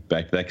to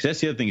that. Because that's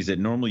the other thing is that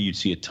normally you'd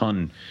see a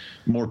ton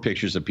more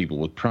pictures of people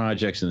with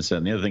projects and this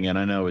and the other thing. And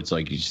I know it's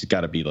like you just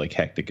got to be like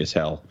hectic as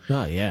hell.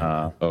 Oh,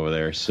 yeah. Over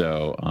there.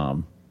 So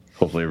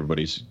hopefully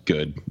everybody's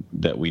good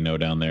that we know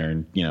down there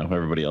and,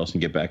 everybody else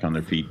can get back on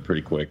their feet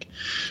pretty quick.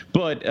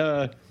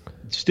 But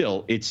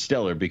still, it's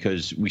stellar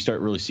because we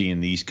start really seeing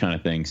these kind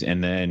of things.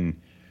 And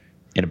then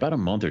in about a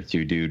month or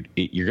two, dude,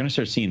 you're going to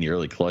start seeing the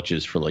early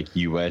clutches for like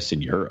U.S.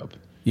 and Europe.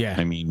 Yeah.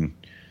 I mean,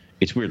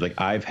 it's weird. Like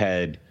I've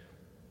had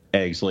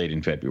eggs laid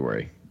in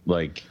February,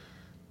 like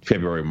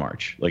February,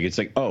 March. Like it's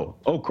like, oh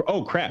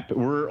crap,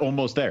 we're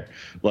almost there.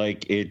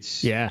 Like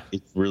it's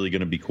really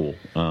going to be cool.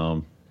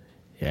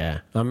 Yeah,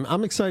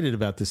 I'm excited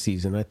about this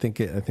season. I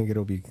think it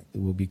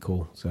will be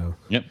cool. So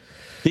yep,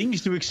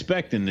 things to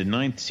expect in the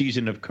 9th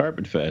season of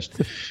Carpet Fest.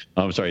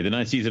 I'm sorry, the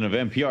 9th season of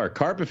NPR.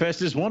 Carpet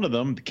Fest is one of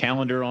them. The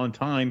calendar on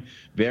time,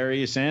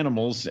 various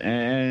animals,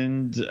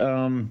 and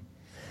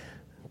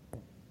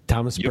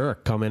Thomas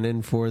Burke coming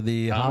in for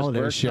the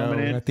holiday show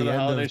at the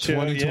end of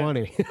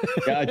 2020.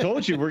 Yeah, I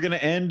told you we're going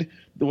to end.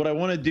 What I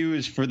want to do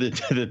is for the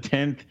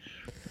 10th.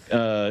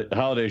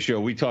 Holiday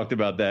show. We talked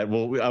about that.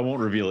 Well, I won't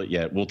reveal it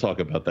yet. We'll talk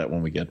about that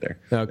when we get there.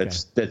 Okay.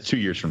 That's 2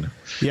 years from now.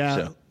 Yeah.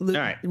 So, all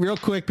right. Real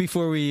quick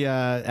before we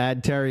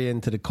add Terry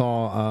into the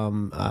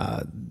call,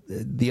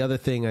 the other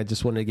thing I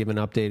just wanted to give an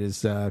update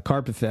is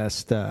Carpet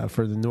Fest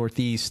for the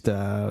Northeast.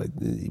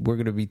 We're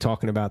going to be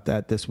talking about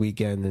that this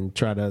weekend and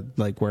try to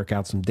like work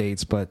out some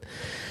dates, but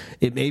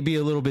it may be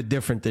a little bit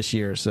different this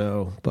year.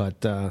 So,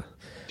 but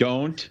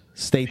don't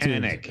stay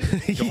tuned. Panic.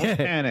 Don't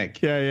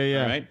panic.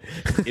 Yeah. All right.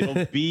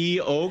 It'll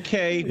be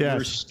okay. Yes.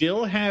 We're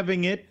still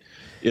having it.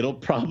 It'll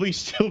probably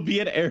still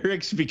be at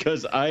Eric's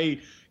because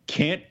I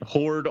can't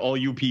hoard all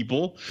you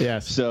people.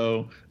 Yes.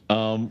 So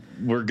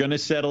we're going to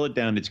settle it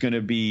down. It's going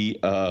to be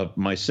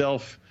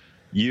myself,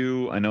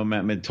 you. I know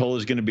Matt Mintola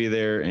is going to be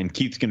there, and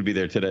Keith's going to be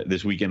there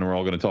this weekend. We're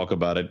all going to talk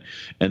about it.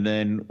 And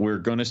then we're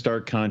going to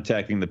start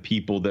contacting the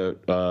people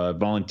that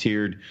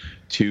volunteered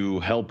to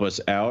help us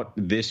out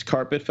this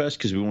Carpet Fest,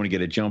 because we want to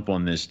get a jump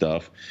on this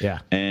stuff. Yeah.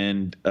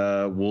 And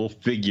we'll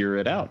figure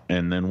it out,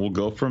 and then we'll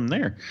go from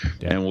there.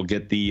 Yeah. And we'll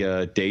get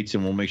the dates,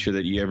 and we'll make sure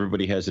that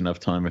everybody has enough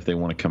time if they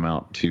want to come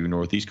out to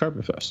Northeast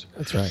Carpet Fest.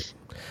 That's right.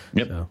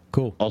 Yep. So,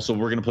 cool. Also,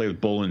 we're going to play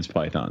with Bolin's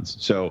Pythons.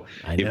 So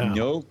if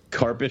no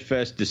Carpet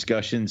Fest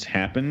discussions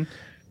happen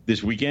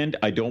this weekend,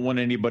 I don't want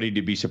anybody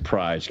to be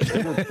surprised, because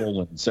they were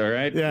Bolin's, all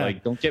right? Yeah.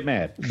 Like, don't get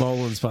mad.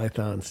 Bolin's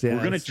Pythons. Yeah,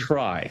 we're going to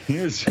try.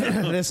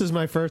 This is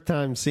my first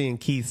time seeing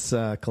Keith's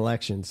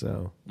collection.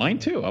 So mine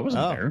too. I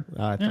wasn't there.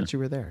 I thought you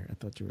were there. I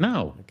thought you were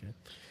No. there. Okay.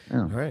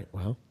 No. All right.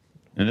 Well.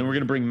 And then we're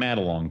going to bring Matt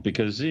along,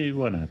 because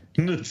why not?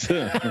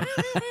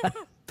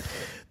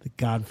 The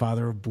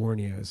Godfather of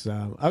Borneo.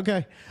 So,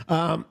 okay.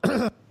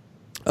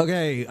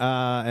 Okay.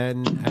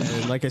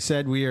 And like I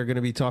said, we are going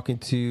to be talking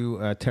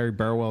to Terry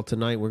Burwell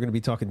tonight. We're going to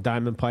be talking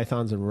diamond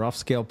pythons and rough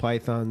scale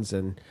pythons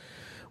and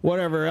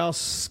whatever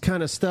else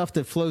kind of stuff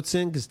that floats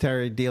in, because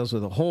Terry deals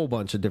with a whole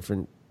bunch of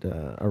different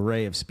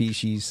array of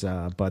species.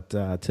 But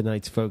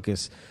tonight's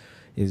focus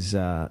is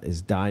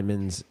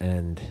diamonds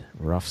and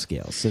rough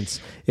scales.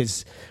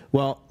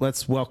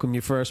 Let's welcome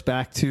you first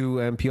back to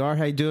NPR.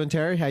 How you doing,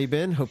 Terry? How you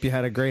been? Hope you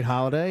had a great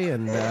holiday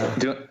and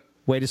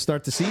way to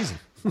start the season.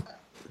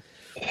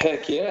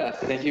 Heck yeah!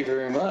 Thank you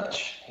very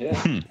much. Yeah,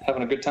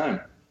 having a good time.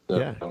 So,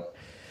 yeah,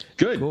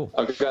 good. Cool.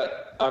 I've got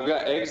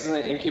eggs in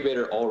the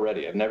incubator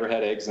already. I've never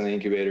had eggs in the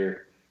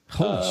incubator.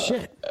 Holy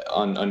shit!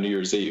 On New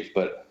Year's Eve,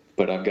 but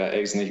I've got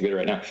eggs in the incubator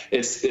right now.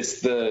 It's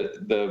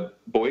the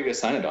Boiga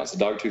cynodons,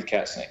 the dogtooth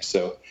cat snake.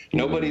 So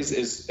nobody's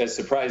as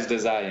surprised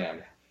as I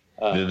am.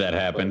 Did that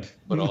happen?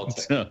 But I'll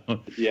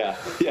yeah.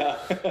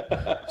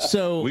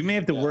 So we may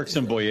have to work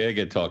some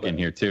Boyega talk in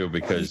here too,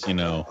 because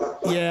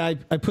Yeah,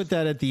 I put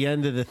that at the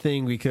end of the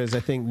thing because I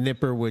think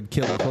Nipper would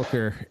kill a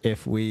hooker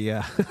if we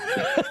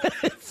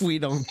if we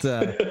don't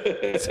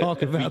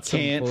talk about some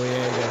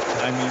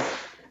Boyega. I mean,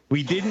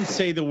 we didn't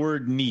say the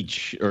word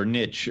niche or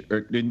niche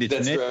or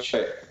That's niche.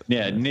 Right.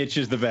 Yeah, niche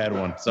is the bad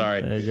one.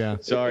 Sorry. There you go.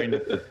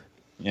 Sorry.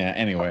 Yeah.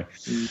 Anyway,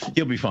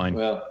 he'll be fine.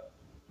 Well,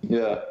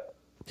 yeah.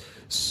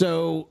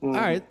 So, all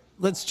right,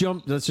 let's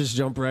just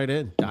jump right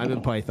in.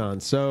 Diamond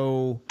python.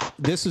 So,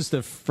 this is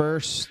the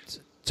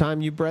first time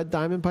you bred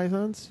diamond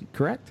pythons,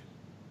 correct?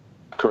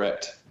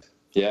 Correct.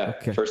 Yeah.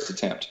 Okay. First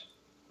attempt.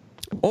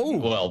 Oh,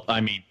 well,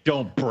 I mean,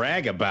 don't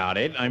brag about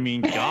it. I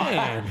mean,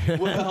 God.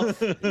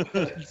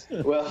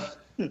 well,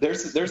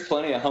 there's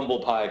plenty of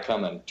humble pie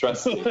coming.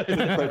 Trust me.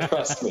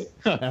 Trust me.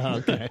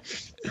 Okay.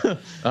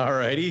 All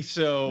righty.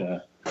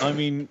 So, I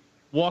mean,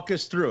 walk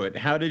us through it.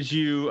 How did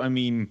you? I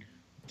mean.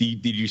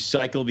 Did you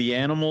cycle the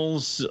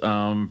animals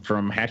from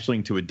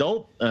hatchling to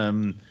adult?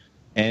 And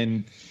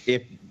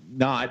if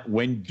not,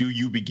 when do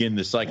you begin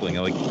the cycling?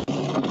 Like,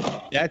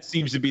 that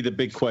seems to be the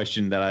big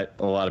question that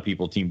a lot of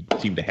people seem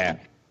to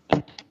have.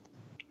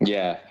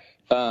 Yeah.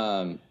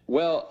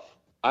 Well,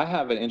 I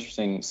have an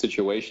interesting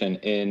situation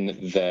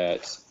in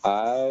that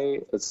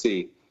I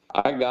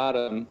got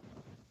them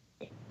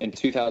in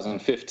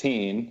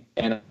 2015,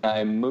 and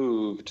I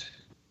moved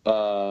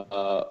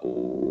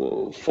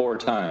 4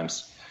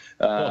 times.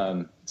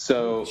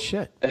 So in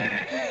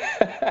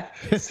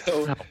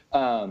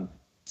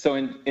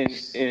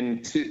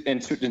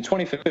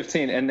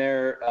 2015, and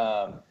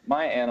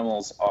my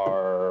animals they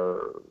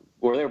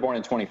were born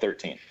in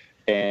 2013,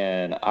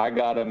 and I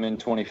got them in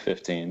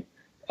 2015.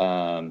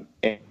 And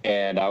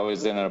I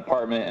was in an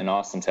apartment in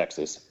Austin,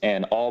 Texas,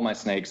 and all my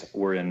snakes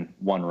were in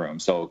one room.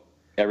 So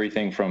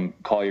everything from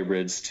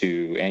colubrids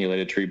to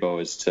annulated tree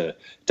boas to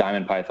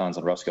diamond pythons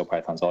and rough scale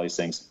pythons, all these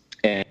things.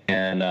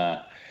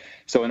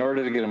 So in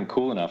order to get them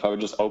cool enough, I would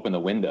just open the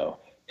window,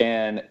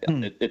 and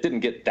it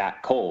didn't get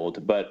that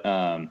cold, but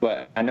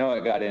I know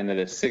it got into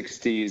the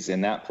 60s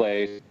in that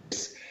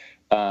place.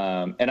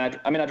 And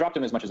I dropped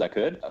them as much as I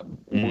could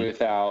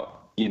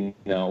without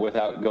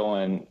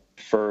going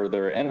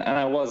further. And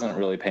I wasn't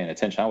really paying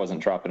attention. I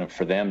wasn't dropping them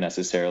for them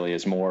necessarily,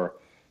 as more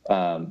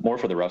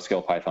for the rough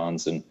scale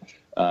pythons and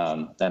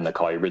the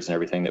colubrids and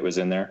everything that was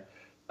in there.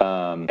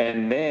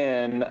 And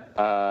then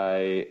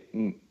I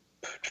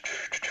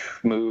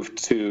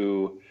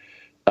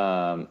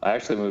I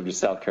actually moved to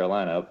South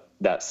Carolina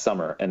that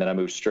summer, and then I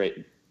moved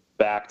straight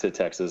back to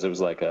Texas. It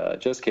was like,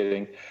 just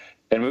kidding,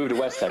 and moved to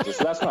West Texas.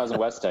 So that's when I was in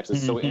West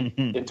Texas. So in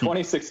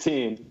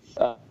 2016,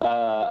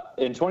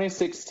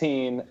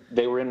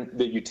 they were in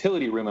the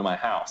utility room in my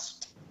house,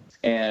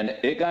 and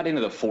it got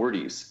into the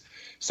 40s.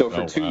 So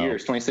for 2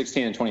 years,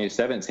 2016 and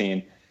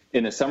 2017,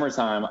 in the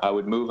summertime, I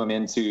would move them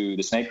into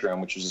the snake room,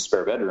 which was a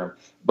spare bedroom.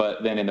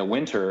 But then in the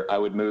winter, I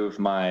would move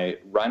my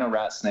rhino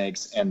rat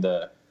snakes and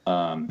the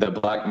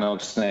black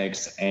milk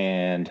snakes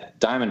and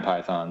diamond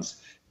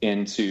pythons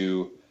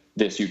into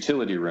this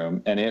utility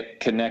room, and it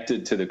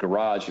connected to the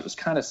garage. It was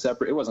kind of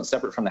separate. It wasn't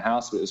separate from the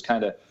house, but it was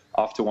kind of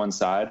off to one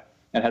side.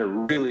 and had a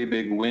really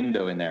big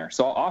window in there.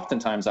 So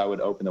oftentimes I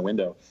would open the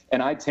window,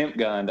 and I temp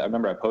gunned. I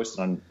remember I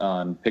posted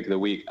on Pick of the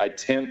Week. I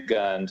temp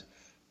gunned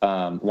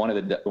one of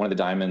the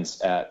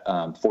diamonds at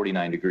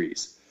 49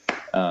 degrees.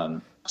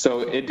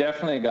 So it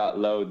definitely got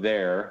low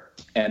there.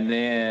 And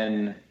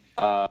then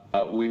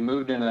we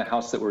moved into the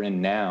house that we're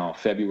in now,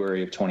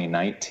 February of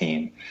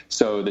 2019.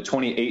 So the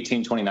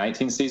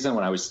 2018-2019 season,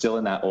 when I was still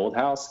in that old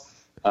house,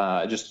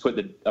 I put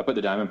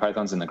the diamond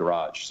pythons in the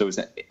garage. So it was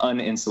an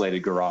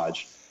uninsulated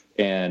garage.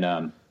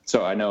 And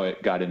so I know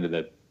it got into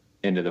the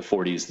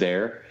 40s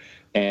there.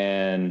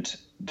 And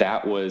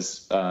that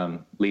was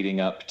leading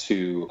up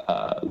to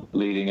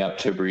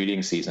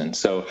breeding season.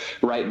 So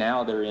right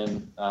now they're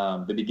in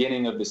the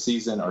beginning of the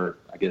season, or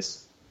I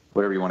guess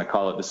whatever you want to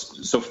call it.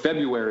 So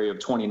February of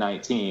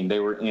 2019, they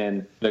were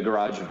in the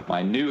garage of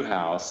my new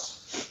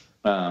house,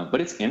 but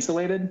it's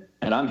insulated,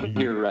 and I'm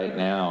here right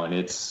now, and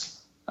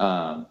it's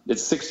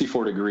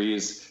 64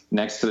 degrees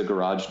next to the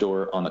garage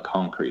door on the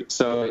concrete.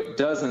 So it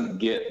doesn't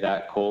get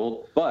that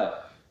cold,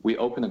 but we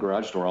open the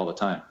garage door all the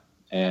time.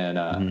 And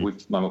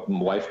my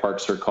wife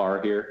parks her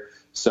car here.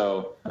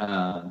 So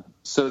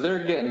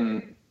they're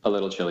getting a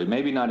little chilly,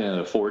 maybe not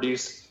into the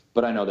 40s,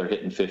 but I know they're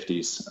hitting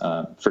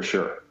 50s for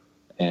sure.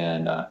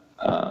 And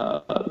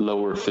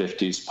lower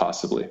 50s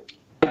possibly.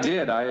 I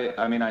did.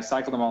 I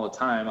cycle them all the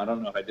time. I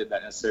don't know if I did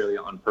that necessarily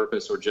on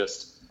purpose or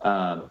just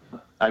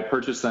I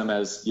purchased them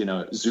as,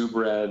 zoo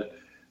bred,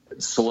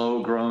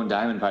 slow grown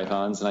diamond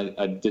pythons. And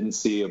I didn't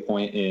see a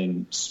point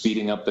in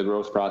speeding up the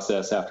growth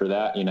process after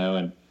that,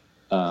 and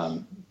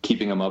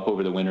keeping them up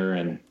over the winter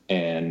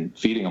and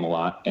feeding them a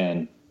lot.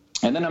 And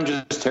then I'm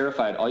just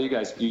terrified.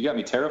 You got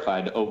me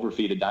terrified to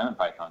overfeed a diamond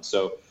python.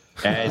 So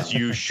as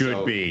you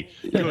should be.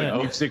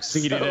 Good. You've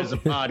succeeded as a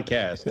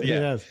podcast. Yeah.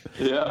 Yes.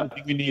 Yeah. I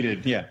think we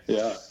needed. Yeah.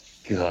 Yeah.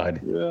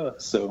 God. Yeah.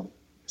 So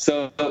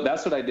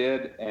that's what I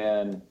did.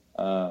 And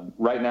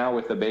right now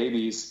with the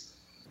babies,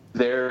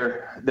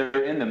 they're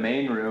in the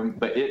main room,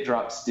 but it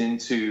drops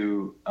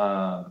into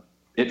the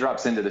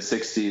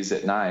 60s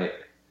at night,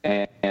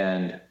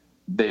 and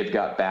they've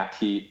got back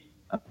heat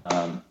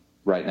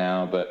right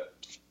now, but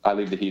I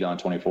leave the heat on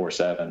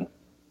 24/7.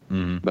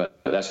 Mm-hmm. But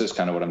that's just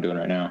kind of what I'm doing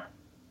right now.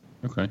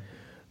 Okay.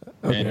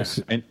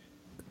 And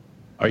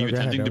are you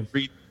attempting to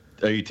breed?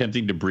 Are you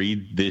attempting to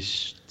breed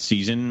this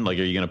season? Like,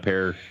 are you going to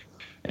pair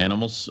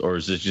animals, or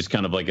is this just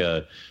kind of like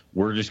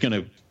we're just going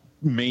to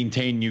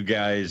maintain you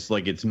guys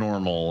like it's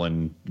normal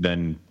and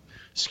then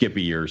skip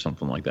a year or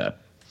something like that?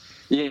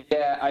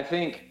 Yeah, I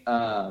think.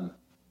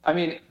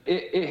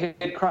 It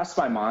had crossed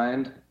my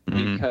mind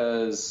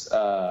because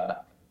I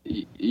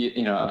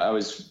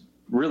was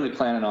really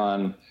planning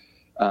on.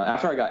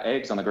 After I got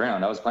eggs on the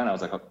ground, I was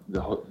like,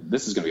 oh,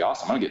 this is going to be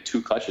awesome. I'm going to get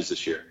 2 clutches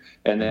this year.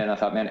 And then I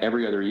thought, man,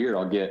 every other year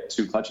I'll get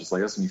 2 clutches. Like,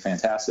 that's going to be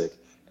fantastic.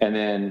 And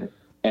then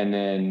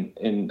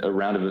in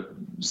a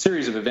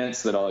series of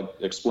events that I'll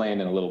explain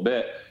in a little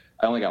bit,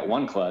 I only got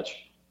 1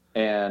 clutch.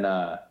 And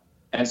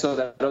so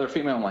that other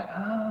female, I'm like,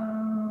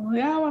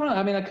 yeah, why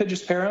not? I could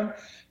just pair them.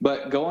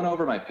 But going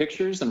over my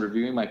pictures and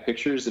reviewing my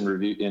pictures in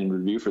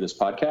review for this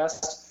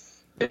podcast,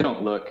 they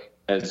don't look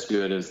as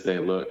good as they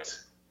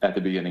looked at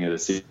the beginning of the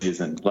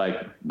season.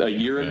 Like a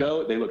year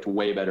ago, they looked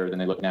way better than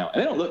they look now. And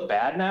they don't look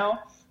bad now,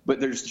 but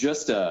there's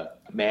just a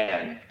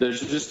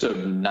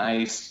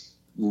nice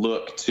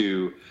look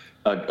to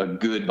a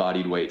good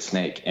bodied weight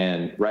snake.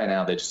 And right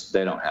now they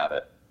don't have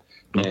it.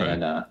 Okay.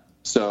 And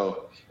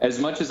so as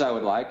much as I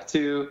would like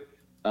to,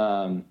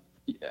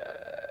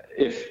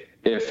 if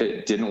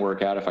it didn't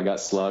work out, if I got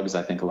slugs,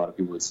 I think a lot of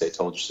people would say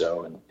told you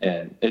so,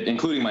 and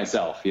including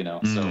myself,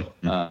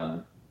 Mm-hmm.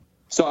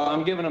 So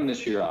I'm giving them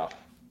this year off.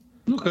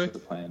 Okay. That's the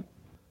plan.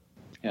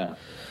 Yeah.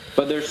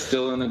 But they're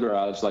still in the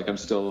garage. Like, I'm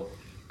still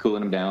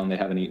cooling them down. They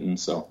haven't eaten,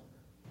 so.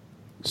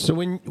 So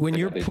when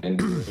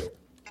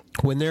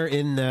they're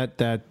in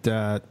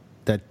that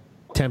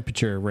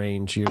temperature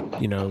range,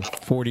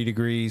 40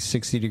 degrees,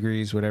 60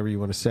 degrees, whatever you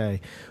want to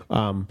say,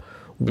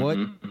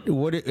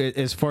 what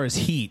as far as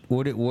heat,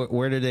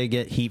 where do they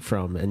get heat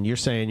from? And you're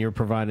saying you're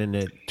providing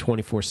it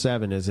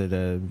 24/7. Is it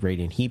a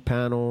radiant heat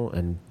panel?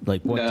 And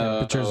like what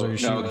temperatures are you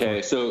shooting?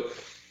 Okay, so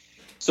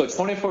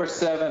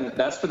 24/7.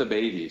 That's for the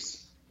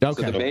babies.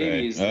 Okay. So the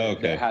babies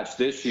that hatched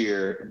this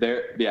year,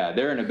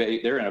 they're in a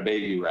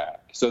baby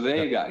rack, so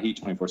they got heat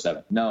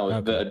 24/7.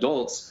 No, the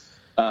adults,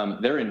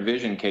 they're in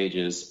vision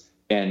cages,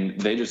 and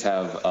they just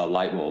have a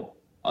light bulb,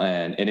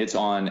 and it's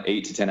on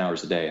 8 to 10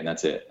 hours a day, and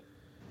that's it.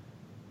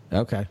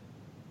 Okay.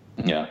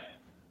 Yeah.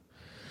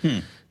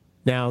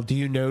 Now, do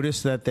you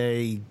notice that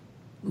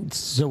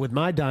so with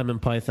my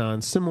diamond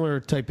python, similar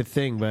type of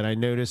thing, but I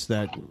noticed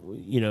that,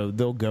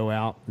 they'll go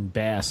out and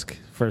bask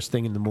first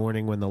thing in the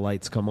morning when the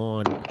lights come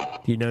on.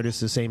 Do you notice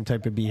the same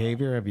type of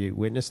behavior? Have you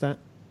witnessed that?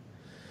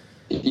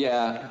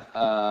 Yeah.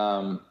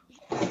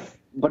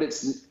 But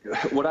it's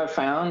what I've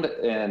found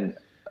in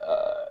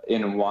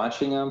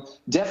watching them,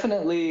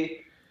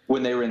 definitely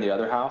when they were in the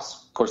other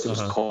house. Of course, it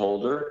was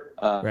colder.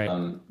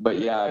 Right. But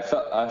yeah,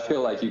 I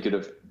feel like you could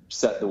have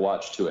set the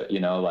watch to it,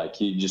 like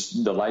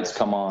the lights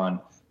come on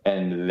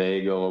and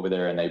they go over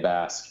there and they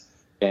bask.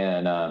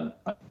 and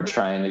we're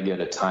trying to get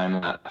a time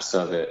lapse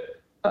of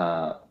it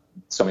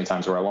so many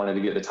times where I wanted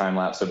to get the time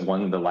lapse of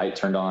when the light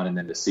turned on and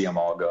then to see them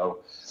all go.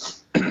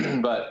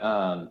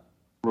 But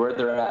where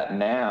they're at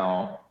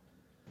now,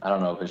 I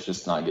don't know if it's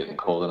just not getting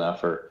cold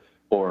enough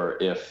or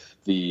if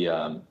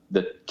the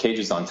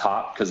cages on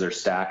top, because they're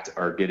stacked,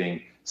 are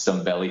getting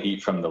some belly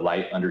heat from the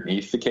light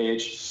underneath the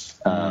cage.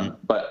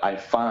 But I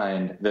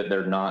find that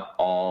they're not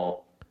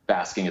all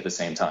basking at the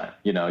same time.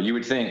 You know, you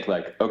would think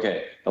like,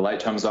 okay, the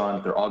light comes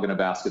on, they're all going to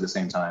bask at the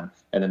same time,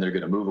 and then they're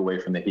going to move away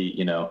from the heat,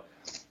 you know,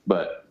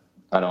 but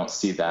I don't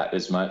see that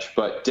as much.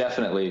 But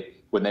definitely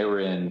when they were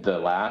in the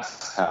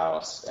last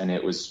house and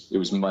it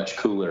was much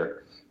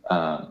cooler,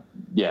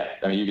 yeah,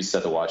 I mean, you could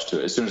set the watch to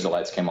it. As soon as the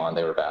lights came on,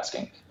 they were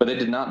basking. But they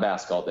did not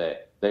bask all day.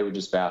 They would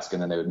just bask,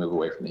 and then they would move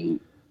away from the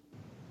heat.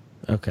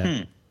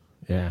 Okay.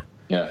 Yeah.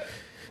 Yeah.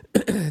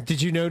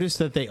 Did you notice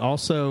that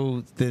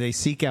do they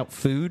seek out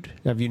food?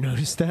 Have you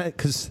noticed that?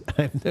 Because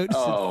I've noticed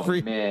Oh,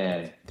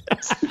 man.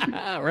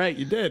 Right,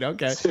 you did.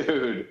 Okay.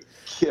 Dude,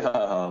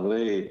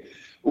 golly.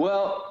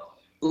 Well,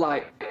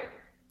 like,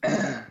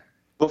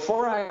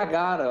 before I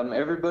got them,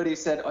 everybody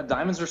said, oh,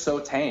 diamonds are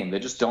so tame. They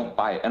just don't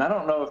bite. And I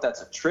don't know if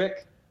that's a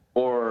trick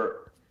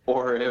or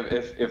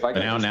if I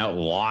can now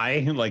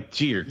lie, like,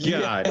 dear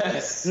God.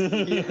 Yes,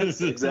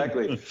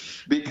 exactly.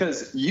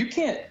 Because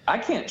I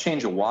can't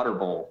change a water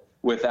bowl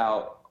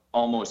without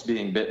almost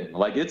being bitten.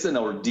 Like, it's an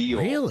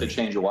ordeal to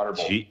change a water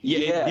bowl.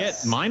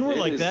 Yes, mine were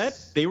like that.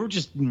 They were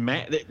just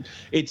mad.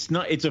 It's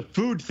a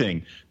food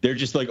thing. They're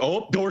just like,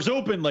 oh, doors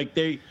open. Like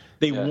they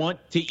want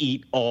to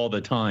eat all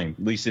the time,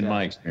 at least in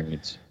my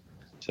experience.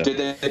 So.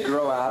 Did they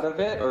grow out of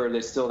it, or are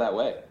they still that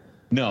way?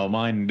 No,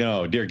 mine,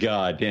 no, dear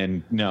God.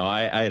 And no,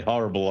 I had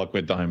horrible luck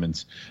with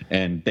diamonds,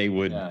 and they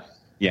would,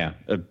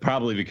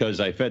 probably because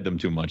I fed them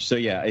too much. So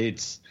yeah,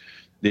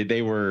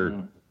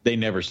 they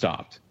never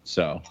stopped.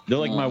 So they're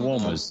like my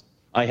womas.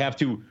 I have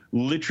to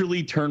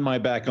literally turn my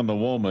back on the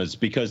womas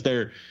because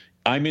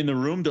I'm in the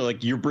room. They're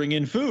like, you're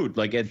bringing food.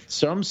 Like at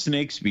some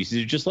snake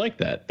species are just like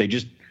that. They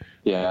just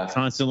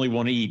constantly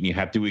want to eat, and you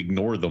have to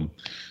ignore them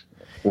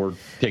or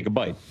take a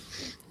bite.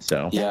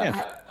 So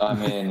I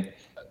mean,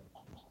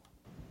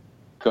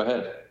 go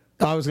ahead.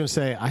 I was going to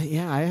say,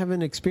 I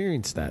haven't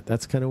experienced that.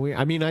 That's kind of weird.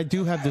 I mean, I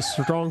do have this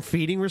strong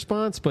feeding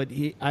response, but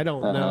I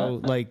don't know.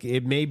 Like,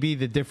 it may be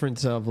the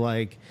difference of,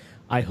 like,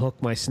 I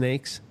hook my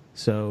snakes.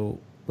 So,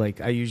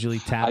 like, I usually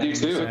tap. I do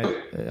too.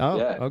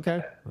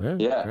 Okay.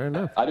 Yeah, fair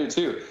enough. I do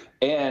too.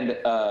 And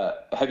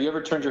have you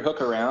ever turned your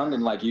hook around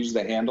and, like, used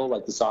the handle,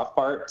 like the soft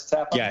part to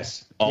tap on?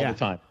 Yes, all the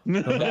time.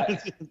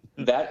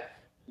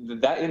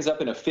 That ends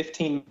up in a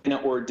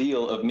 15-minute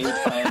ordeal of me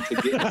trying to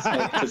get the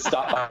snake to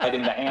stop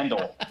biting the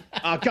handle.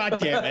 Oh, God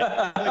damn it.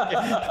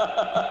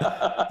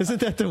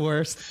 Isn't that the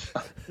worst?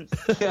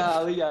 Yeah.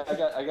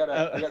 I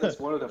got this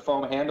one with a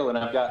foam handle, and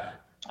I got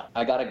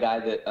a guy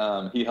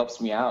that he helps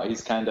me out.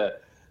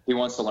 He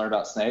wants to learn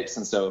about snakes,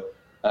 and so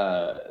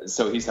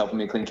he's helping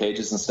me clean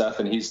cages and stuff,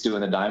 and he's doing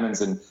the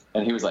diamonds, and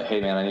he was like,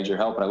 hey man, I need your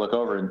help. And I look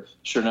over, and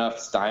sure enough,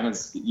 it's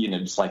diamonds,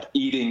 just like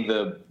eating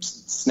the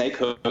snake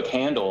hook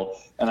handle.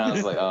 And I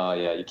was like, oh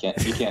yeah, you can't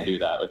do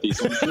that with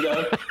these ones,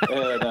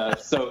 And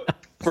so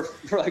for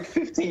like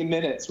 15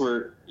 minutes,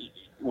 we're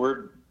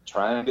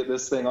trying to get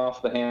this thing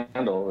off the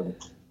handle,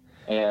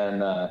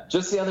 and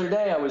just the other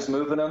day I was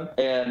moving them,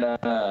 and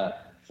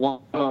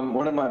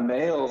one of my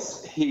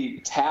males, he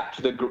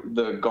tapped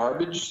the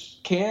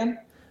garbage can.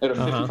 At a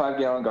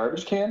 55-gallon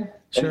garbage can,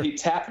 and he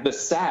tapped the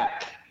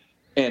sack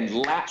and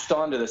latched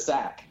onto the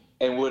sack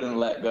and wouldn't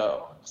let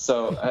go.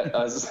 So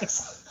I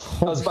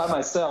was by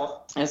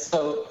myself, and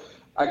so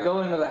I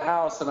go into the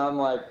house, and I'm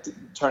like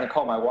trying to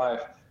call my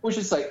wife, which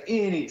is like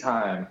any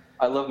time.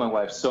 I love my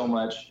wife so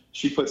much.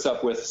 She puts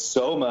up with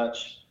so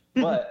much,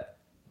 but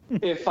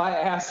if I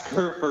ask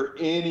her for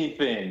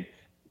anything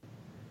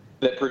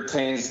that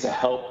pertains to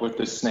help with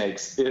the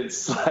snakes,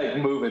 it's like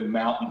moving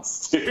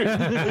mountains, dude.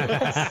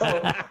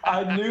 So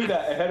I knew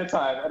that ahead of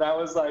time, and I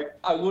was like,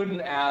 I wouldn't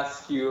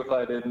ask you if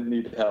I didn't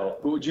need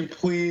help. But would you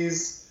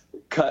please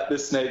cut the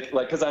snake?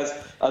 Like, because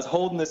I was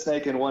holding the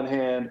snake in one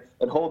hand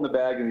and holding the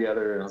bag in the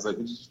other, and I was like,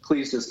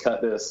 please just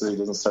cut this so he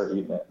doesn't start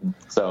eating it.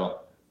 So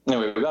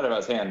anyway, we got it out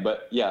of his hand.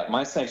 But yeah,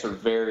 my snakes are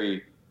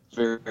very,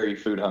 very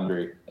food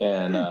hungry,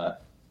 and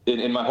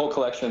in my whole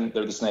collection,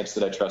 they're the snakes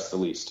that I trust the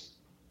least.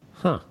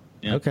 Huh.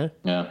 Yeah. Okay.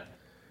 Yeah.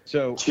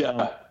 So,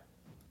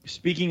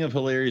 speaking of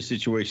hilarious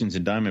situations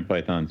in diamond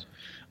pythons,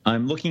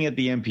 I'm looking at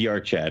the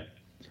NPR chat.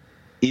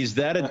 Is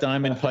that a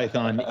diamond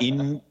python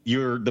in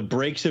the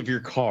brakes of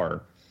your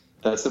car?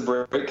 That's the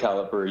brake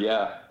caliper.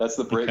 Yeah, that's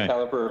the brake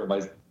caliper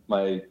of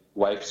my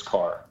wife's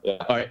car.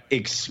 Yeah. All right.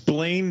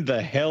 Explain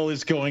the hell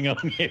is going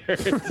on here.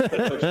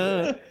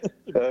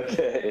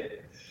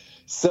 Okay.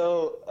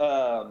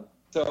 So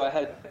I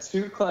had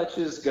 2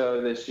 clutches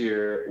go this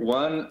year.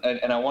 One,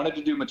 and I wanted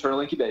to do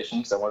maternal incubation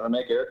because I wanted to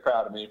make Eric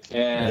proud of me.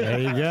 And there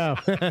you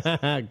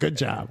go. Good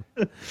job.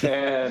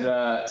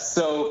 And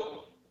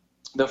so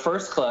the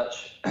first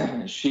clutch,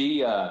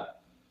 she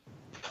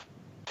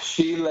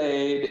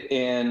laid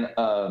in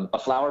a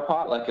flower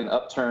pot, like an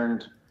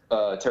upturned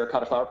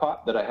terracotta flower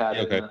pot that I had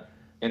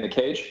in the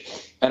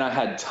cage, and I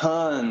had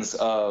tons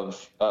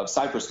of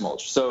cypress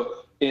mulch.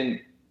 So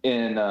in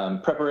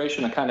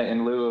preparation, kind of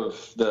in lieu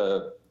of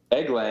the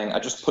egg laying, I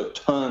just put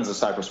tons of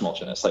cypress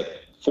mulch in it. It's like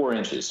 4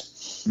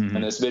 inches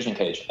in this vision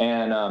cage.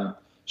 And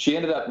she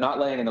ended up not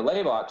laying in the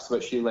lay box,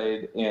 but she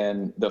laid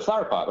in the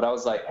flower pot. But I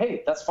was like,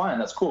 hey, that's fine.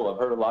 That's cool. I've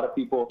heard a lot of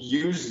people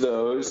use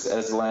those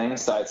as laying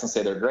sites and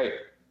say they're great.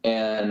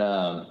 And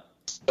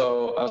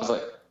so I was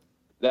like,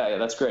 yeah,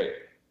 that's great.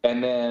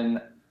 And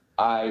then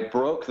I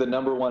broke the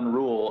number 1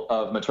 rule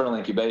of maternal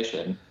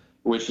incubation,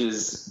 which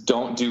is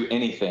don't do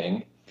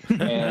anything.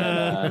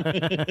 And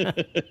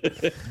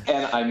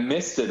I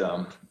misted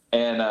them.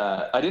 And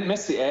I didn't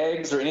miss the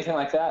eggs or anything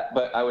like that,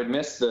 but I would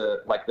miss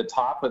the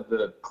top of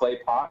the clay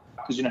pot,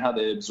 because you know how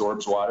it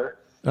absorbs water.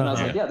 And I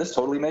was like, yeah, this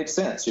totally makes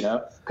sense,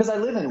 because I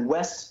live in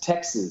West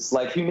Texas.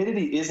 Like,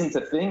 humidity isn't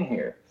a thing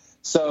here.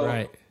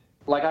 So,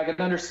 like, I can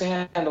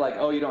understand, like,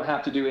 oh, you don't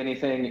have to do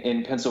anything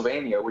in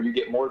Pennsylvania where you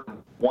get more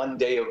than 1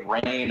 day of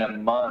rain a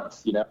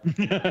month, but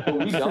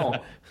we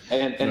don't.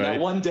 And that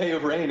 1 day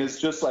of rain is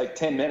just like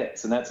 10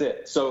 minutes, and that's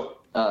it. So,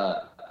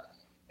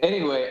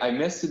 anyway, I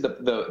missed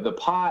the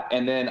pot,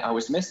 and then I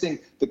was missing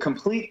the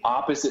complete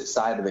opposite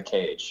side of the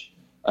cage.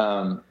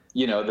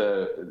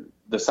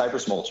 The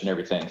cypress mulch and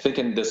everything,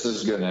 thinking this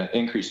is going to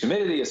increase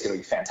humidity, it's going to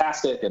be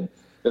fantastic, and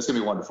it's going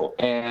to be wonderful.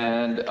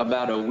 And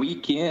about a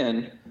week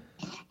in,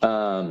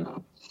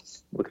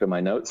 look at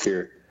my notes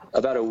here.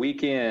 About a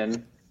week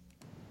in,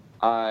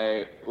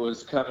 I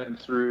was coming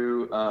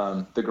through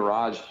the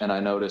garage, and I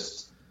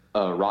noticed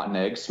a rotten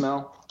egg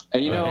smell.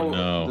 And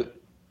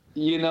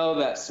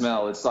that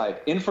smell. It's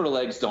like infertile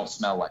eggs don't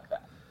smell like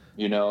that.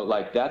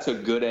 Like that's a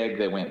good egg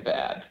that went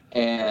bad.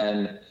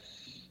 And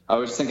I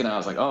was thinking, I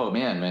was like, oh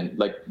man,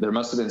 like there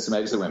must have been some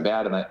eggs that went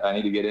bad, and I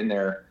need to get in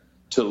there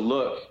to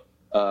look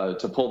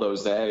to pull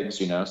those eggs,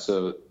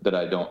 so that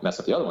I don't mess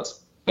up the other ones.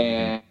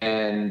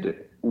 And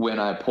when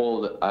I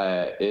pulled,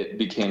 it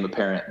became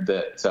apparent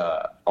that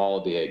all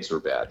of the eggs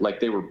were bad. Like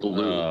they were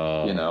blue,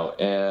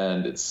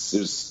 and it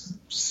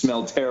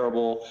smelled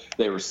terrible.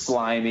 They were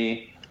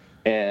slimy.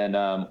 And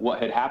what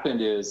had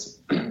happened is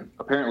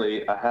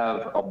apparently I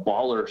have a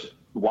Baller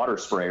water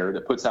sprayer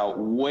that puts out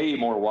way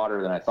more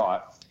water than I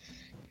thought.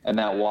 And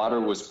that water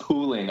was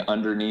pooling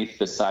underneath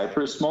the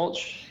cypress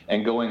mulch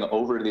and going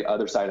over to the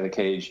other side of the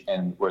cage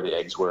and where the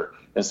eggs were.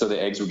 And so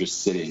the eggs were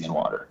just sitting in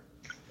water.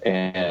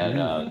 And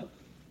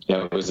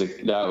that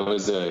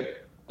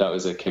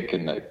was a kick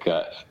in the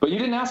gut. But you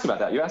didn't ask about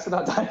that. You asked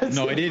about diets.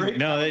 No, I didn't.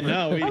 No.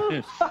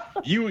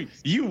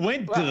 You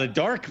went to the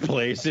dark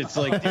place. It's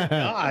like,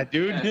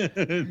 dude.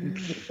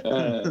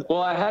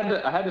 Well, I had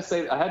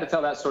to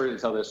tell that story to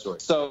tell this story.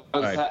 So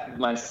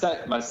my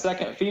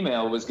second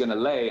female was going to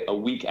lay a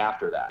week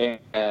after that,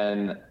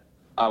 and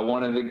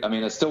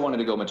I still wanted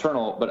to go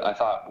maternal, but I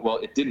thought, well,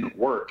 it didn't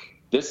work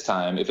this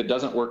time. If it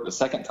doesn't work the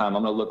second time,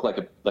 I'm going to look like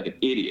an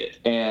idiot.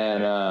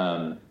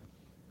 And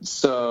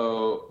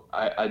so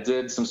I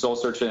did some soul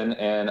searching,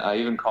 and I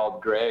even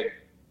called Greg,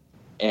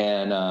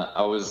 and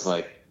I was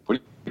like,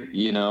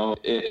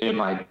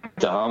 am I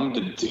dumb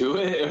to do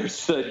it, or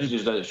should I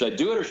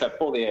do it, or should I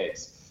pull the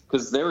eggs?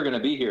 Because they were going to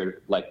be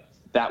here like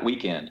that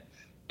weekend.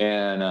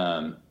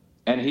 And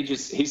he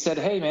said,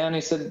 hey man,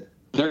 he said,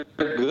 they're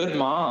good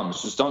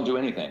moms, just don't do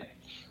anything.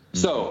 Mm-hmm.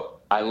 So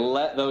I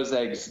let those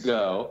eggs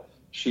go.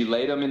 She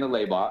laid them in the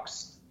lay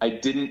box. I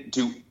didn't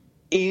do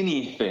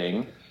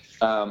anything.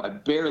 I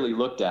barely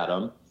looked at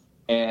them.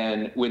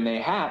 And when they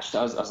hatched,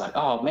 I was like,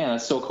 oh man,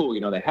 that's so cool.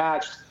 They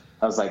hatched.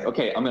 I was like,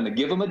 okay, I'm going to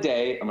give them a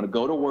day. I'm going to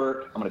go to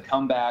work. I'm going to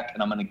come back,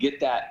 and I'm going to get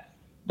that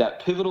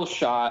pivotal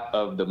shot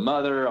of the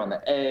mother on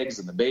the eggs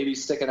and the baby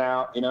sticking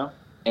out,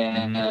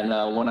 And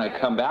when I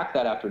come back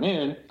that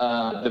afternoon,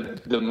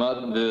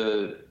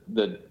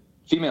 the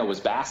female was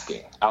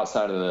basking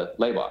outside of the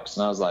lay box.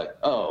 And I was like,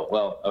 oh,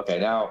 well, okay,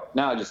 now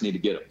I just need to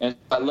get them. And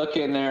I look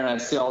in there, and I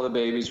see all the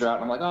babies are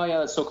out, and I'm like, oh yeah,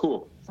 that's so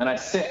cool. And I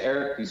sent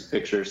Eric these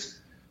pictures.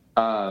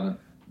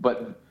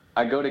 But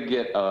I go to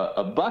get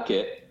a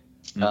bucket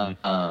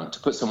to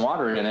put some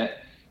water in it,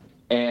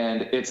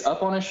 and it's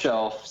up on a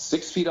shelf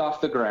 6 feet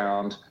off the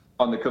ground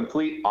on the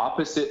complete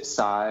opposite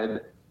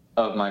side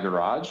of my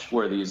garage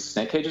where these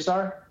snake cages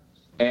are.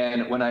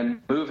 And when I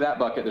move that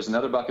bucket, there's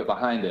another bucket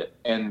behind it,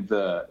 and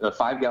the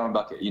 5-gallon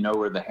bucket,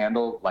 where the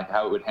handle, like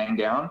how it would hang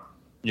down,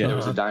 there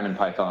was a diamond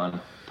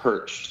python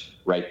perched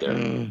right there.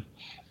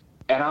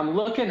 And I'm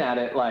looking at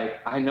it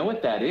like, I know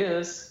what that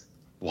is.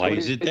 Why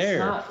is it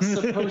there? It's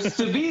not supposed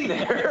to be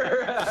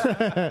there.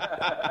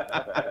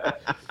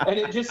 And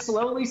it just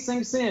slowly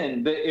sinks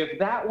in that if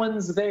that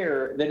one's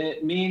there, then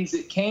it means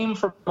it came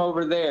from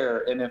over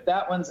there. And if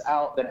that one's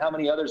out, then how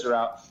many others are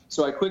out?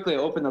 So I quickly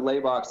open the lay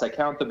box, I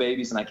count the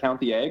babies, and I count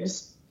the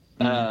eggs.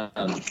 I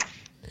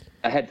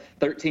had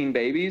 13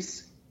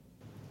 babies,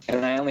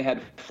 and I only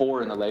had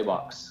 4 in the lay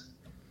box.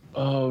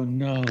 Oh,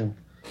 no.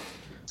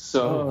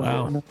 So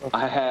wow.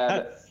 I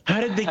had... How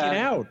did they get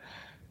out?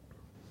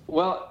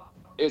 Well...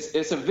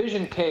 It's a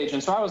vision cage,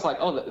 and so I was like,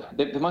 oh,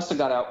 they must have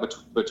got out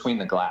between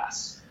the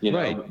glass,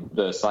 right.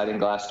 The sliding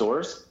glass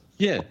doors.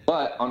 Yeah.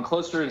 But on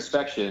closer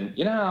inspection,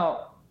 you know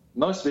how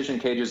most vision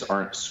cages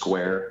aren't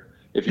square?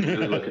 If you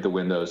really look at the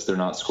windows, they're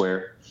not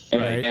square.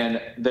 Right.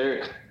 And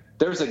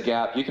there's a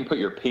gap you can put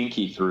your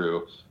pinky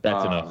through.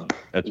 That's enough.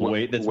 That's more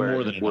than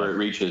enough. Where it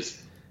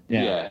reaches.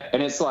 Yeah.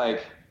 And it's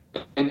like,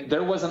 and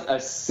there wasn't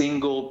a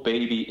single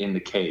baby in the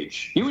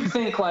cage. You would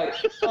think like,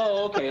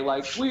 oh, okay,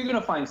 like we're going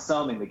to find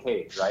some in the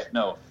cage, right?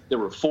 No, there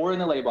were 4 in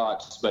the lay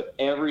box, but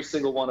every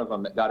single one of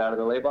them that got out of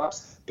the lay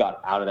box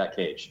got out of that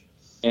cage.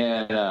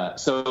 And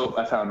so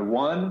I found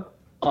 1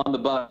 on the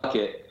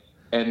bucket,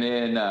 and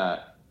then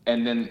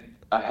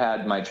I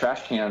had my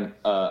trash can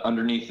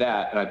underneath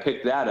that, and I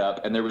picked that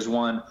up, and there was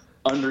 1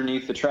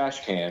 underneath the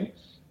trash can.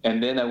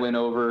 And then I went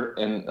over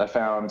and I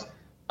found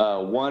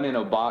 1 in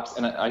a box,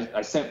 and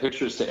I sent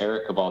pictures to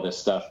Eric of all this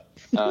stuff.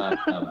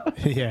 And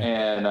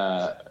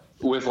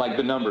with like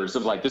the numbers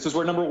of like, this is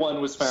where number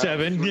 1 was found.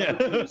 7, yeah.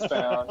 Was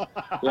found.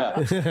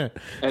 Yeah.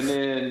 And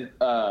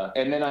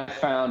then I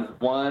found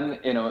 1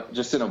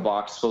 just in a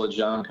box full of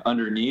junk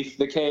underneath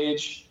the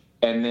cage.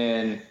 And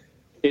then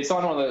it's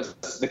on one of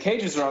those, the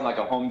cages are on like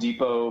a Home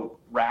Depot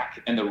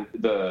rack and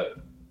the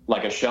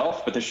like a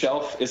shelf, but the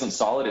shelf isn't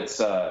solid. It's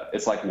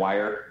like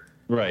wire.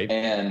 Right.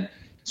 And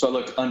so I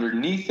looked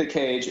underneath the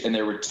cage, and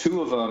there were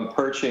 2 of them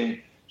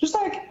perching, just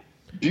like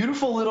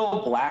beautiful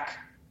little black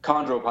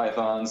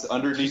chondropythons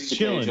underneath the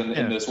cage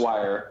in this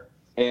wire.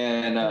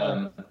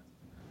 And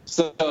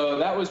so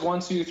that was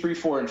 1, 2, 3,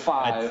 4, and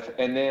 5.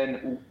 And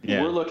then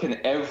we're looking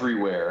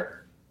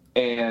everywhere.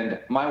 And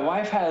my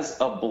wife has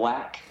a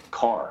black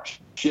car.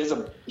 She has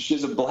a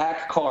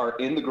black car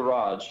in the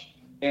garage,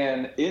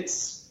 and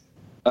it's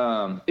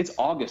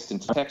August in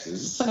Texas.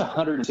 It's like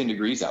 110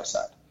 degrees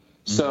outside.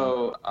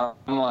 So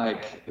I'm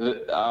like,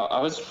 I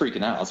was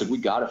freaking out. I was like, we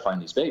got to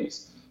find these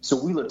babies.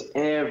 So we looked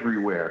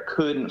everywhere,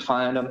 couldn't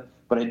find them.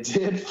 But I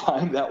did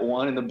find that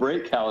 1 in the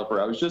brake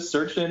caliper. I was just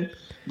searching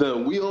the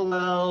wheel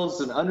wells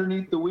and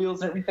underneath the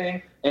wheels and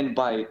everything. And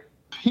by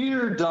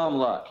pure dumb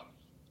luck,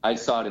 I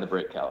saw it in the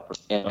brake caliper.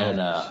 And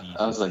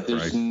I was like,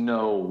 there's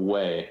no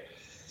way.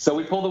 So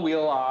we pull the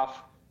wheel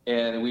off,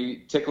 and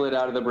we tickle it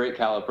out of the brake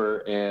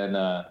caliper.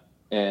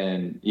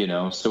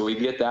 And so we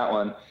get that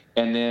one.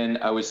 And then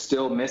I was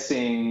still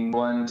missing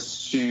 1,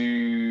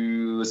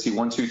 2,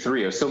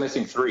 3. I was still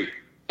missing 3.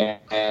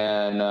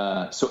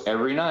 And so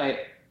every night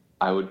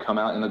I would come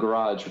out in the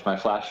garage with my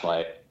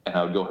flashlight, and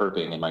I would go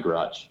herping in my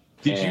garage.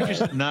 Did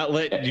you not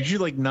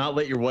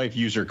let your wife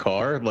use her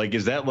car? Like,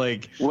 is that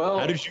like,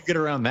 how did you get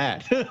around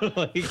that?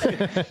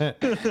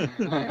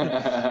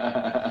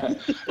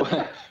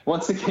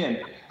 Once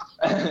again,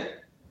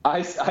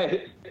 I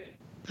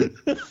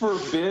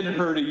forbid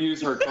her to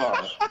use her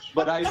car.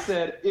 But I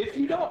said, if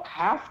you don't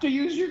have to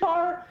use your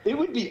car, it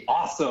would be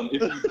awesome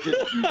if you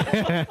did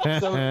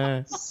use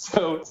it.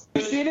 So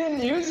she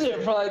didn't use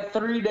it for like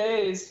 3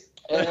 days.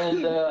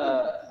 And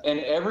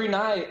every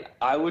night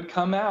I would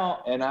come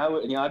out, and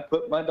I'd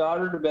put my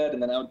daughter to bed,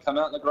 and then I would come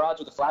out in the garage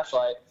with a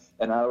flashlight,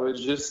 and I would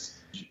just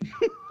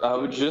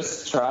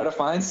try to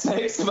find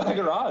snakes in my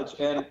garage.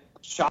 And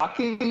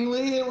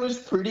shockingly, it was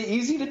pretty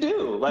easy to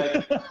do.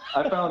 Like,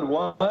 I found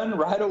 1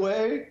 right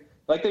away.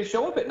 Like, they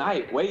show up at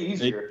night way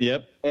easier.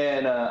 Yep.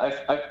 And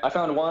I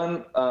found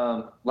 1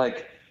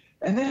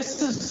 and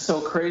this is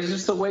so crazy.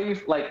 Just the way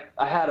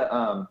I had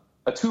a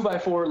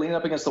 2x4 leaning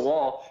up against the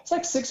wall. It's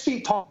like 6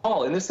 feet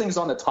tall, and this thing's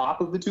on the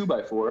top of the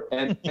 2x4.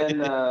 And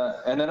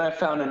then I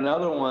found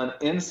another one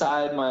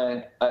inside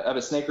I have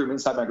a snake room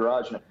inside my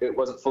garage, and it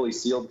wasn't fully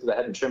sealed because I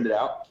hadn't trimmed it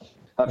out.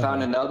 I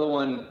found another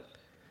one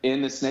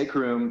in the snake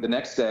room the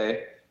next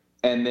day,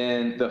 and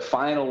then the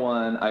final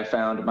one I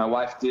found, my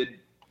wife did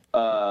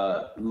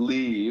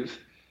leave,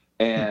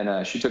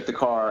 and she took the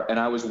car, and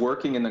I was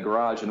working in the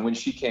garage, and when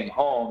she came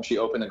home, she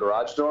opened the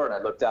garage door, and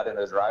I looked out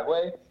into the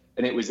driveway,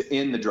 and it was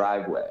in the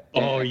driveway.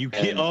 You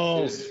can't.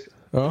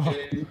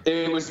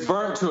 It was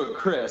burnt to a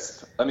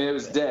crisp. I mean, it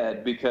was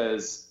dead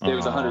because it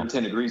was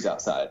 110 degrees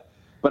outside.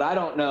 But I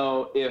don't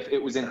know if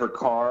it was in her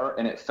car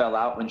and it fell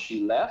out when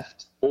she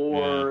left,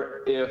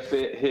 or if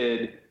it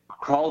had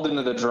crawled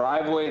into the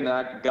driveway and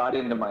I got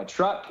into my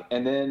truck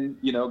and then,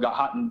 got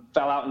hot and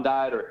fell out and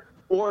died,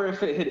 or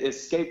if it had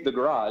escaped the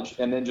garage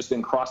and then just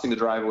been crossing the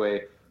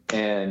driveway,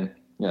 and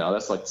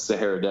that's like the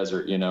Sahara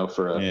Desert,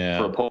 for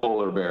a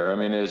polar bear. I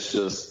mean, it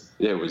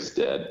was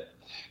dead.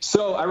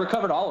 So I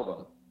recovered all of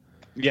them.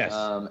 Yes.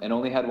 And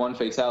only had 1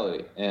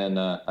 fatality. And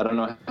I don't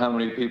know how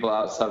many people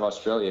outside of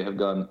Australia have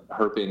gone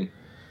herping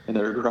in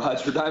their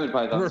garage for diamond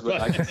pythons, but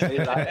I can say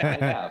that I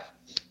have.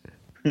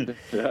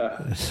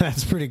 Yeah.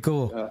 That's pretty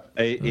cool.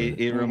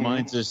 It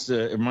reminds us.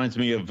 It reminds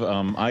me of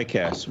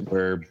ICAST,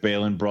 where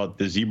Balin brought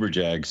the zebra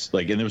jags,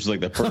 and there was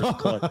like the first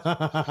clutch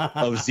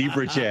of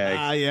zebra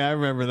jags. Yeah, I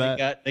remember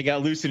that. They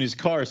got loose in his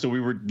car, so we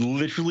were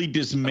literally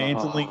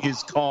dismantling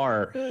his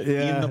car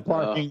in the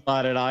parking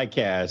lot at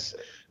ICAST,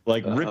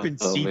 ripping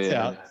seats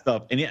out and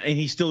stuff. And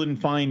he still didn't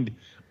find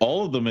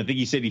all of them. I think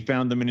he said he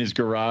found them in his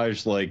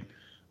garage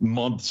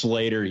months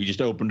later. He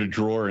just opened a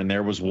drawer and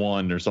there was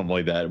one or something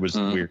like that. It was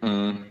weird.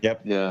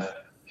 Yep. Yeah.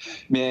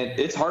 Man,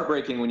 it's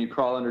heartbreaking when you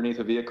crawl underneath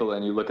a vehicle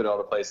and you look at all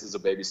the places a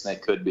baby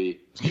snake could be.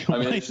 I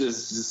mean, it's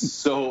just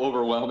so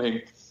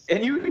overwhelming.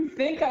 And you would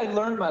think I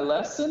learned my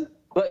lesson,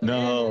 but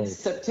in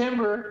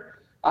September,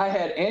 I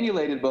had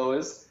annulated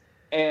boas,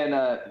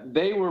 and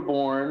they were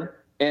born,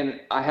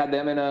 and I had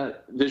them in a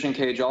vision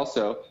cage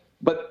also.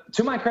 But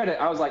to my credit,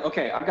 I was like,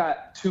 okay, I've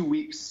got 2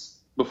 weeks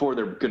before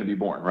they're going to be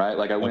born, right?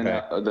 Like I went,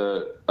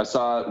 I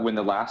saw when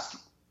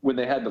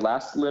they had the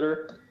last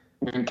litter,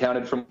 and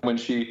counted from when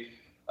she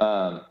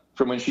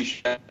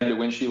shed to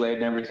when she laid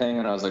and everything,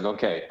 and I was like,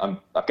 okay,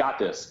 I've got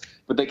this.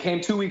 But they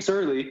came 2 weeks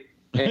early,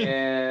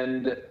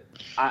 and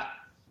I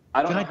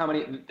don't know how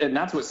many, and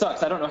that's what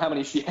sucks. I don't know how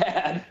many she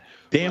had.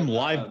 Damn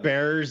live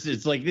bears!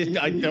 It's like this.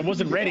 I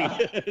wasn't ready.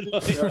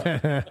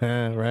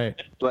 Right.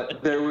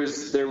 But there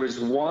was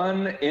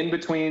one in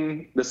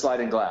between the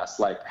sliding glass,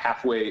 like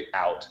halfway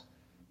out,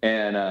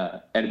 and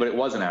but it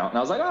wasn't out. And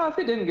I was like, oh, if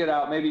it didn't get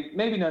out, maybe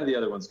none of the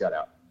other ones got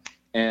out.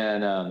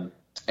 And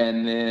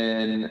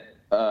then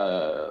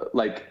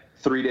like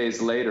 3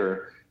 days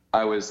later,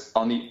 I was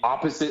on the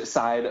opposite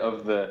side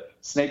of the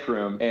snake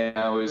room, and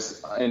I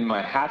was in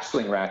my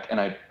hatchling rack, and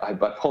I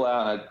pull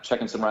out and I'm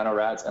checking some rhino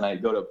rats, and I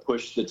go to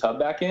push the tub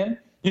back in.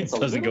 It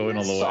doesn't go in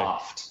all the way.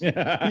 Soft. You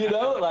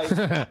know, like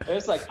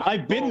it's like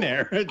I've been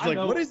there. It's like,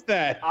 what is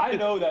that? I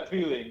know that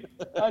feeling.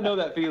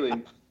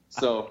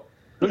 So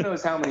who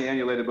knows how many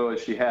annulated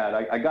boas she had?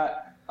 I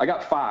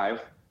got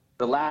 5.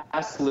 The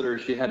last litter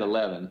she had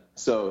 11.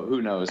 So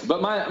who knows?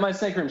 But my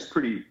snake room's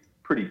pretty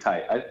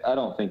tight. I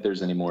don't think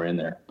there's any more in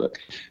there.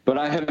 But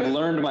I have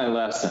learned my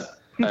lesson.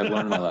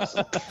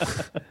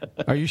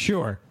 Are you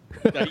sure?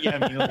 Yeah,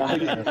 I mean,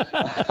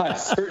 I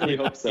certainly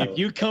hope so. If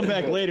you come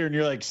back later and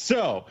you're like,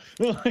 so,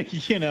 we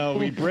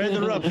bred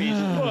the ruppies,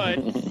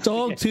 but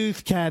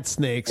dog-toothed cat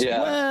snakes.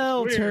 Yeah.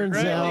 Well, Weird, turns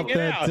right? out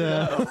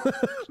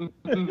that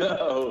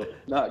No,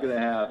 not gonna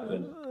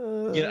happen.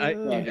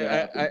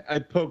 I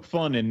poke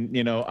fun,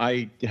 and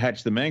I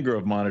hatched the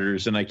mangrove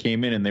monitors, and I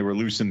came in and they were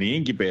loose in the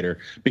incubator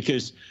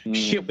because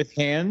shit with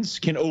hands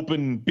can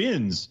open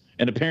bins.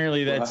 And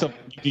apparently that's something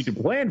you need to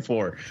plan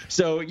for.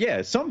 So,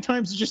 yeah,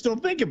 sometimes you just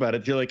don't think about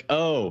it. You're like,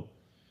 oh,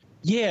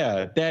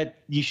 yeah,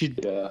 that you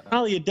should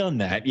probably have done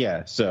that.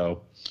 Yeah,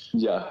 so.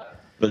 Yeah.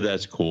 But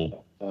that's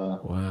cool.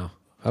 Wow.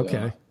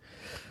 Okay.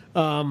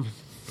 Wow,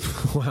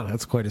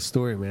 that's quite a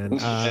story, man.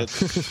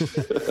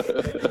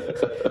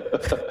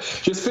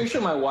 Just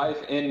picture my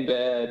wife in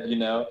bed,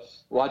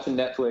 watching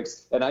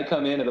Netflix, and I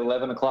come in at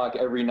 11 o'clock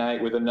every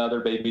night with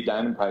another baby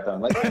diamond python.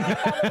 Like,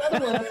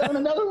 I found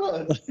another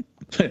one.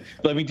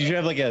 I mean, did you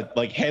have like a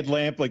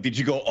headlamp? Like, did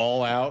you go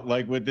all out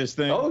with this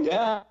thing? Oh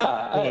yeah,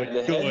 I had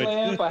the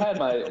headlamp. I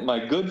had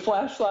my good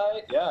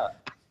flashlight. Yeah,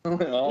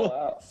 all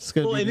out. It's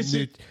gonna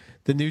be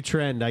the new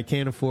trend. I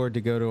can't afford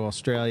to go to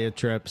Australia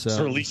trip,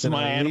 so release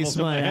my animals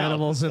in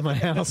my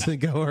house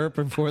and go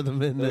herping for them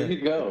in there.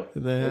 You go.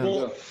 There you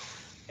go.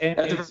 And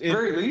at the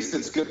very least,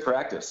 it's good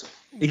practice.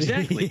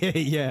 Exactly.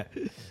 Yeah.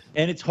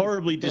 And it's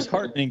horribly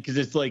disheartening because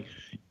it's like,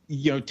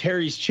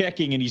 Terry's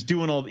checking and he's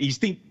doing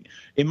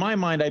in my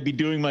mind, I'd be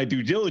doing my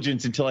due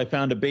diligence until I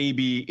found a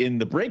baby in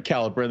the brake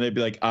caliper, and they'd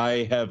be like,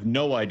 I have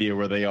no idea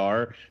where they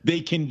are. They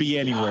can be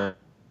anywhere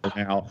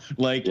now.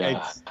 Like,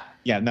 it's,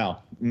 no.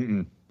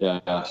 Mm-mm.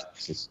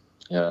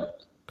 Yeah.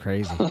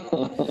 Crazy.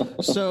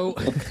 So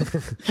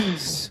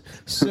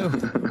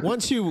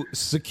once you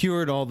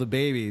secured all the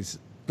babies,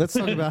 let's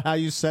talk about how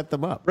you set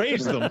them up.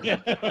 Raise them.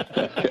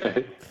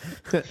 Okay.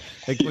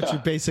 What's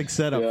your basic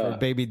setup for a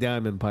baby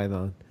diamond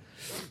python?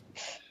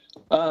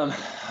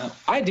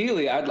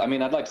 Ideally, I'd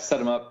like to set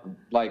them up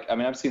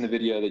I've seen the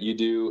video that you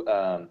do.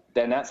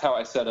 Then that's how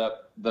I set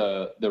up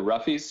the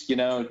roughies.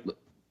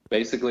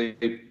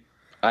 Basically,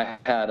 I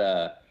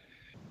had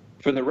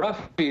for the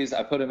roughies,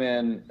 I put them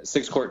in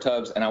 6-quart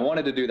tubs, and I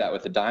wanted to do that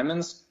with the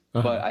diamonds,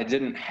 but I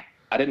didn't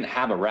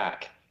have a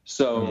rack,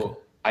 so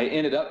I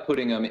ended up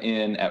putting them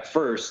in at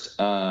first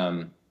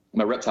my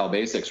Reptile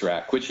Basics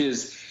rack, which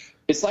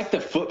it's like the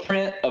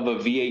footprint of a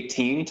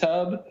V18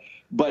 tub.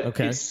 But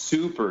it's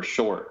super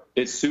short.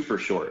 It's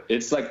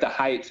like the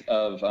height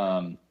of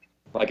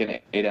like an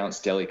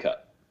 8-ounce deli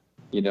cup.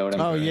 You know what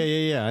I mean?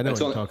 Yeah. I know what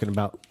you're talking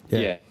about.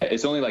 Yeah,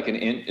 it's only like an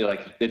inch.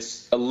 Like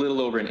it's a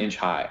little over an inch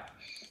high.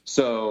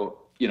 So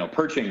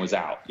perching was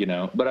out.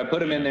 But I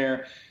put them in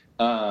there,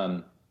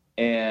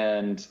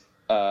 and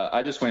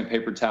I just went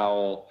paper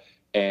towel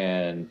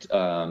and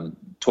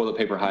toilet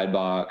paper hide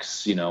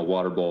box.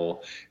 Water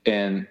bowl.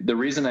 And the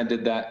reason I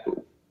did that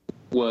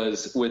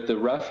was with the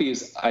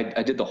roughies,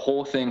 I did the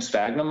whole thing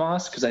sphagnum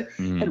moss because I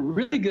had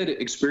really good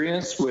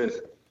experience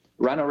with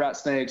rhino rat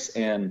snakes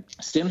and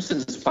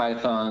Stimson's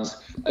pythons.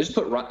 I just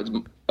put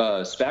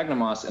sphagnum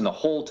moss in the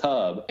whole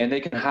tub, and they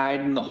can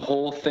hide in the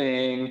whole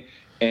thing,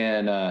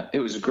 and it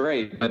was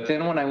great. But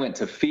then when I went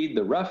to feed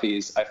the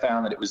roughies, I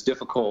found that it was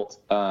difficult.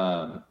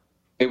 To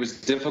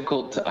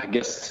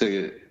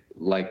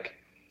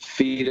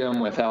feed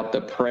them without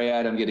the prey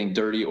item getting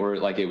dirty, or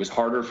it was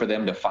harder for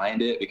them to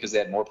find it because they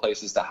had more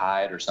places to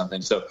hide or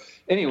something. So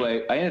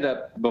anyway, I ended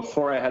up,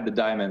 before I had the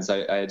diamonds,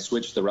 I had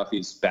switched the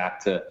roughies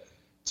back to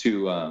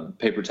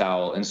paper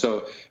towel. And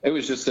so it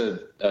was just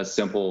a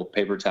simple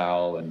paper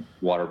towel and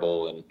water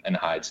bowl and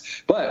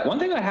hides. But one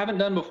thing I haven't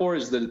done before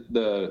is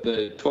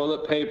the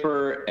toilet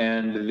paper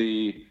and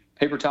the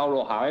paper towel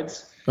roll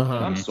hides. Uh-huh.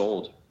 And I'm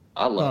sold.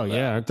 I love that.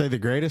 Yeah. Aren't they the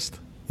greatest?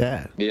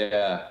 Yeah.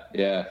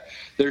 Yeah.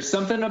 There's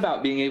something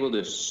about being able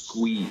to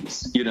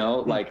squeeze,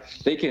 like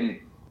they can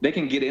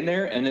get in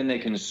there and then they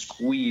can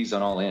squeeze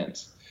on all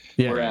ends.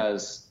 Yeah.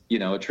 Whereas,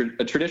 a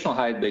traditional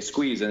hide, they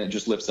squeeze and it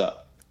just lifts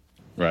up.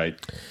 Right.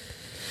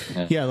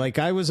 Yeah, like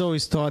I was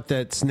always taught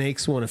that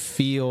snakes want to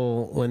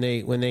feel when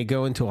they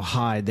go into a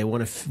hide, they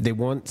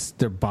want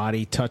their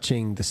body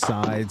touching the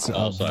sides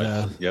of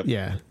sides.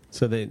 the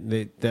so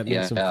that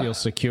makes them feel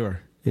secure.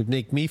 It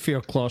make me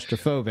feel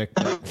claustrophobic,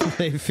 but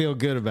they feel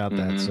good about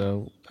that.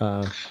 So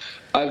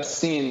I've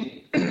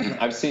seen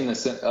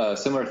this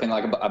similar thing.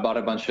 Like I bought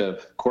a bunch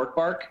of cork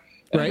bark,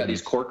 and I got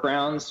these cork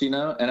rounds, and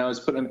I was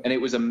putting them, and it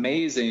was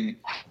amazing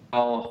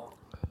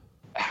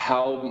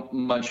how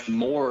much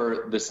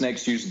more the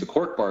snakes used the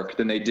cork bark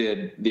than they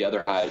did the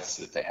other hides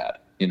that they had,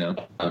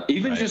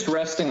 even just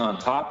resting on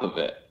top of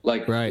it.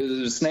 Like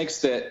there's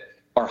snakes that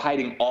are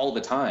hiding all the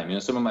time.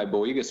 Some of my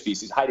Boiga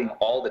species hiding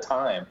all the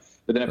time,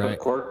 but then I put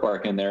cork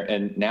bark in there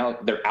and now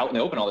they're out in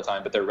the open all the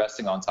time, but they're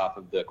resting on top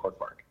of the cork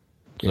bark.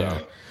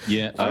 Yeah.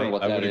 I don't know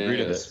what that would agree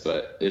to this,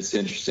 but it's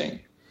interesting.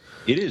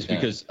 It is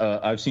because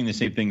I've seen the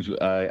same things.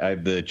 I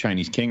have the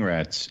Chinese king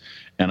rats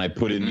and I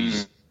put in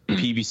these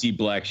PVC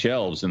black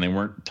shelves and they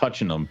weren't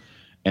touching them.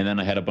 And then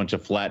I had a bunch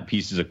of flat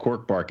pieces of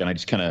cork bark and I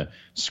just kind of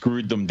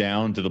screwed them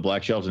down to the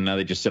black shelves and now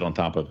they just sit on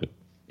top of it.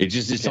 It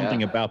just is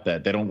something about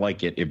that. They don't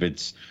like it if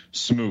it's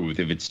smooth.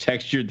 If it's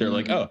textured, they're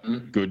like, oh,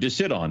 good to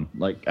sit on.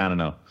 Like, I don't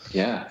know.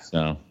 Yeah.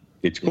 So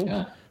it's cool.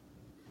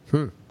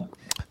 Yeah.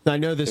 I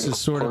know this is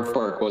sort of...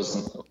 Cork bark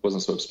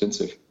wasn't so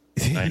expensive.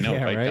 I know,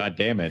 Yeah, right? God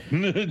damn it.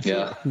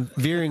 Yeah.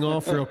 Veering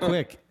off real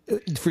quick.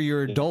 For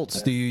your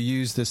adults, do you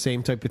use the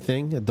same type of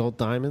thing, adult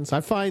diamonds?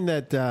 I find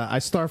that I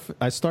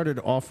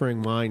started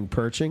offering mine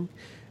perching,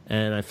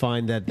 and I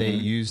find that they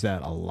use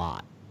that a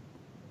lot.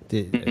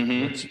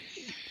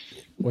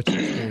 What's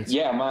your experience?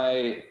 Yeah,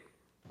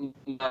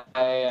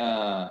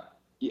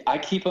 I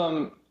keep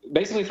them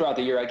basically throughout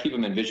the year. I keep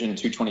them in Vision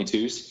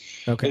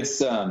 222s. Okay.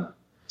 It's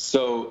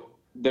so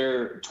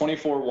they're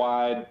 24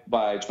 wide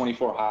by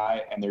 24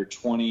 high, and they're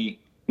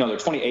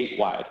 28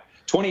 wide,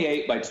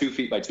 28 by 2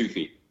 feet by 2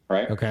 feet.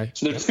 Right. Okay.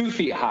 So they're 2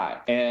 feet high,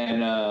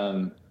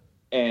 and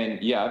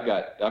yeah,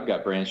 I've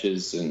got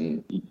branches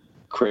and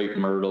crepe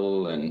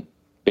myrtle and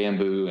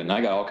bamboo, and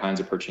I got all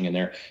kinds of perching in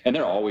there, and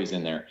they're always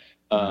in there,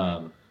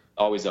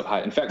 always up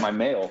high. In fact, my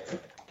male,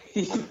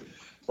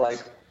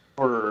 like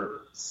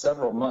for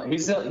several months,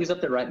 he's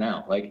up there right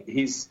now. Like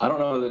I don't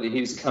know that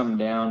he's come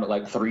down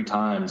like 3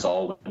 times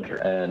all winter,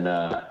 and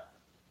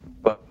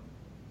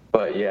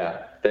but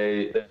yeah,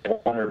 they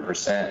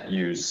 100%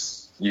 use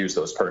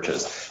those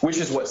perches, which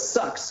is what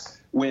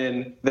sucks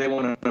when they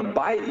want to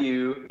bite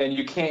you and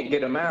you can't get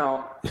them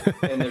out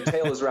and their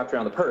tail is wrapped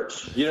around the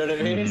perch. You know what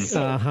I mean?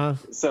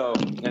 So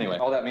anyway,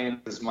 all that means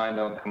is mine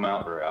don't come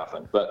out very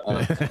often, but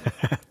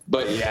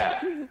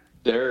yeah,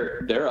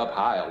 they're up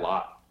high a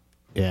lot.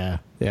 Yeah,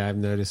 I've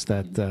noticed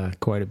that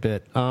quite a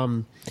bit.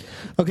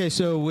 Okay,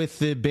 so with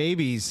the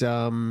babies,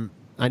 I know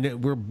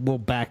we'll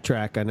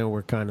backtrack. I know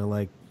we're kind of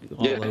like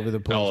all over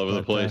the place. All over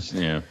the place,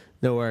 yeah.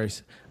 No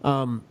worries.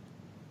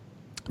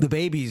 The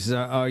babies,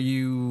 are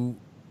you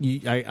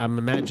I'm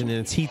imagining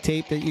it's heat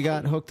tape that you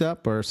got hooked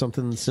up or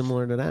something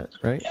similar to that,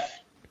 right?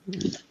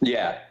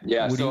 Yeah.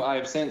 So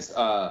I've since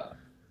I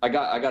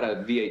got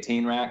a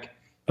V18 rack,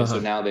 and so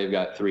now they've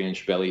got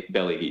 3-inch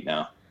belly heat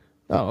now.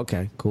 Oh,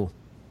 okay, cool.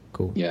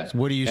 Yeah. So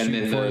what are you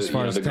shooting for as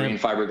far as the green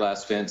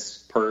fiberglass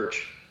fence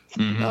perch?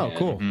 Oh,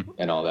 cool.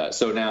 And all that.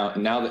 So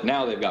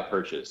now they've got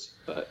perches,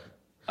 but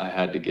I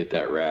had to get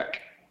that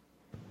rack.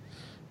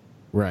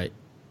 Right.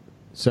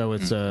 So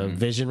it's a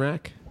Vision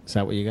rack? Is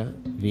that what you got?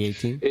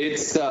 V18?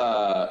 It's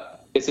a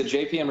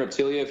JPM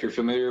Reptilia, if you're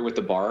familiar with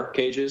the bar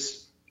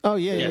cages. Oh,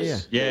 yeah.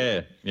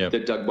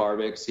 The Doug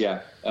Barbics,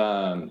 yeah.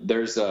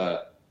 There's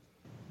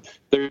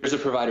a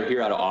provider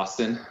here out of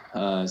Austin.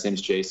 His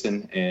name's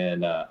Jason,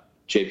 and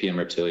JPM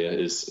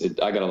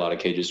Reptilia I got a lot of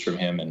cages from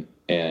him,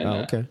 and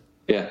okay.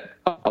 Yeah,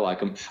 I like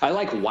them. I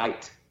like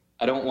white.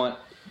 I don't want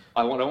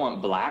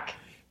black,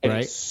 and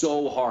it's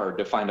so hard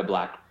to find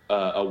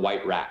a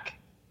white rack.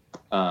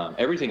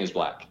 Everything is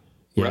black.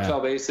 Yeah.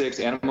 Reptile Basics,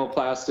 Animal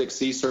Plastics,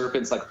 Sea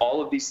Serpents, like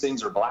all of these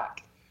things are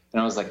black.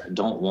 And I was like, I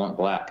don't want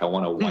black. I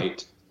want a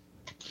white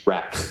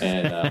rack.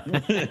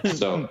 And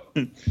so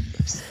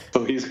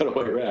he's got a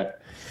white rack.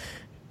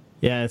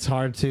 Yeah, it's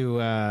hard to.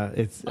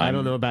 I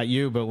don't know about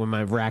you, but when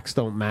my racks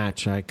don't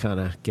match, I kind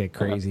of get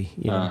crazy.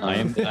 You know? I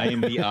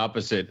am the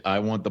opposite. I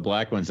want the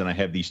black ones, and I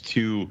have these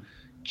 2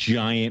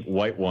 giant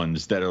white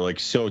ones that are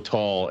like so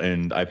tall,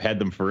 and I've had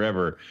them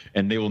forever,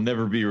 and they will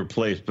never be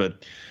replaced.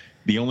 But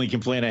the only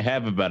complaint I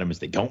have about them is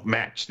they don't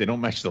match. They don't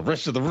match the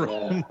rest of the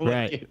room.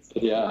 Right.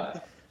 Yeah.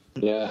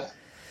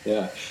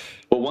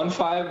 Well,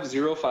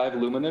 1505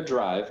 Lumina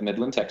Drive,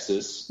 Midland,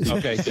 Texas.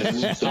 Okay.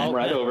 Send them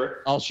right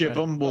over. I'll ship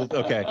them.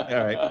 Okay.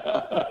 All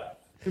right.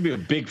 It'll be a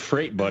big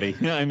freight, buddy.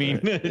 I mean,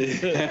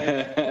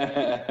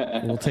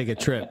 We'll take a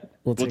trip.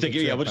 We'll we'll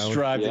just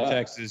drive to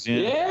Texas.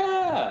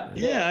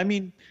 Yeah. I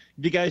mean,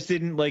 you guys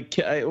didn't like.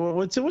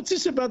 What's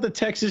this about the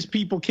Texas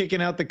people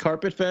kicking out the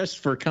Carpet Fest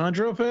for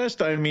Chondro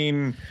Fest? I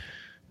mean,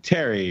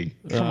 Terry,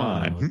 come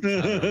on.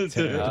 Terry.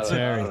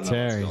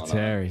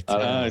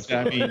 I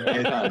mean,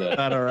 it's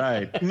not all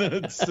right.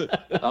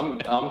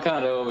 I'm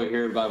kind of over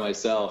here by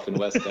myself in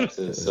West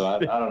Texas, so I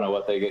don't know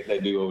what they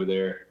do over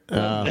there.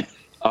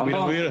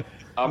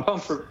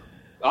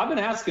 I've been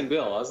asking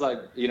Bill. I was like,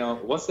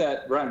 once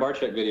that Brian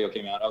Barczyk video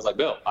came out, I was like,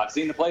 Bill, I've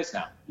seen the place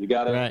now. You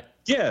got it. Right.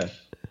 Yeah.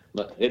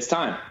 Look, it's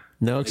time.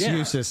 No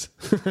excuses.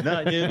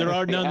 No, there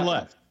are none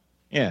left.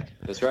 Yeah.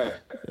 That's right.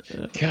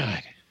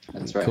 God.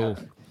 That's right. Cool.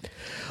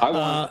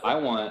 I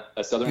want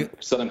a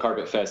Southern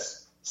Carpet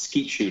Fest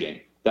skeet shooting.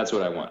 That's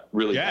what I want.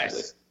 Really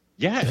badly.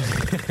 Yes.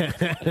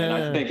 And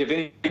I think if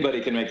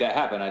anybody can make that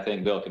happen, I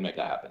think Bill can make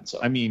that happen. So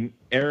I mean,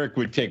 Eric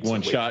would take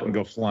one shot and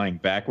go flying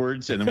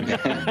backwards, and then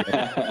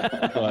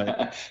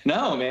but,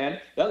 no, man,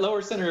 that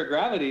lower center of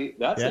gravity.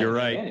 That's you're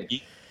right.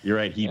 You're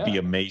right. He'd be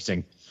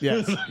amazing.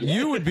 Yes,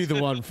 you would be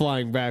the one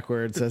flying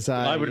backwards. As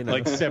I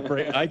would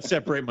separate. I'd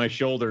separate my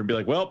shoulder and be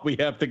like, "Well, we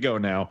have to go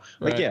now."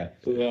 Like, right.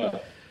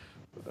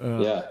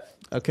 Yeah.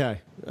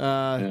 Okay.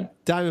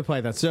 Diamond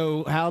Python.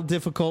 So, how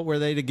difficult were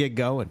they to get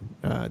going?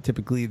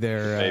 Typically,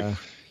 they're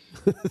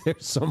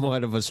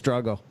somewhat of a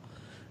strugh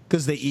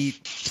because they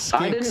eat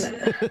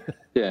skinks.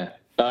 Yeah.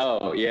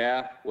 Oh,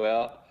 yeah.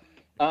 Well,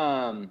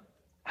 I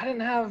didn't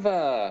have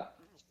a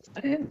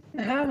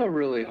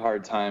really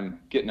hard time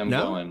getting them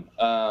going.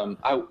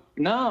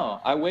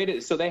 I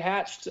waited. So they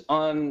hatched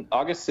on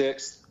August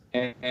 6th,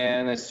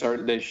 and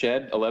they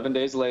shed 11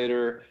 days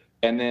later.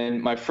 And then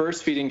my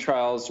first feeding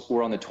trials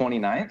were on the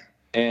 29th.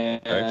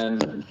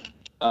 And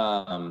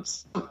not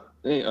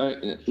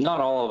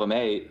all of them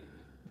ate,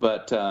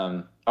 but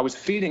I was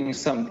feeding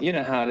some. You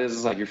know how it is.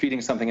 It's like you're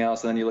feeding something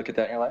else, and then you look at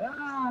that and you're like,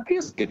 I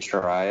guess I could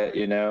try it,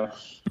 And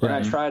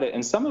I tried it,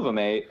 and some of them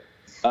ate,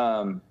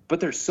 but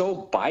they're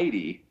so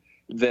bitey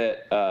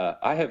that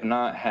I have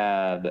not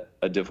had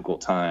a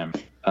difficult time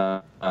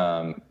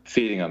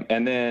feeding them.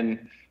 And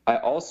then I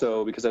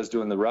also, because I was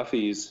doing the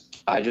roughies,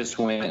 I just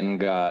went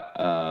and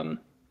got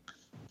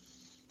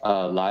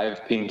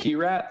live pinky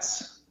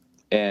rats,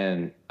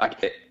 and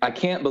I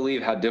can't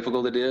believe how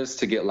difficult it is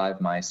to get live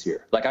mice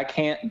here. Like, I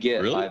can't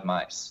get live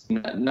mice,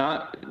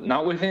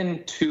 not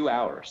within 2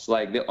 hours.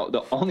 Like,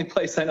 the only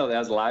place I know that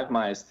has live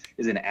mice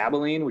is in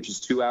Abilene, which is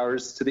 2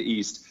 hours to the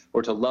east,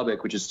 or to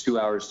Lubbock, which is 2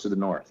 hours to the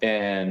north.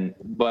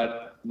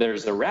 But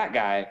there's a rat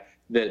guy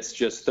that's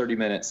just 30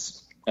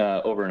 minutes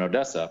over in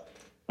Odessa,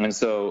 and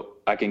so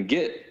I can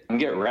get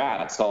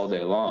rats all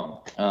day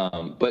long.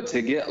 But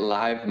to get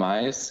live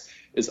mice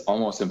is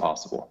almost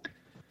impossible.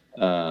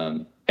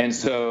 And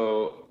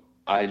so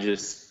I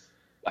just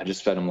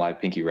fed them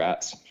live pinky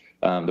rats,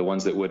 the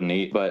ones that wouldn't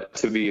eat. But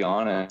to be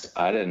honest,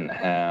 I didn't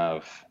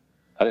have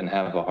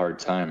a hard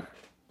time.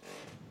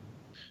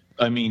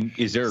 I mean,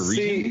 is there a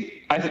reason?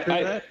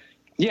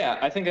 Yeah,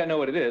 I think I know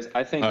what it is.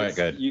 I think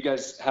you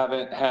guys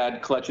haven't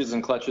had clutches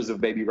and clutches of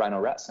baby rhino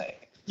rat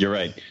snake. You're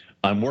right.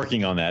 I'm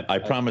working on that. I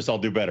promise I'll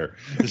do better.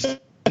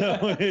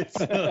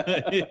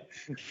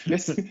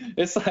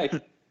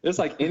 It's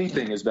like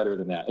anything is better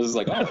than that. It's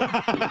like,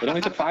 it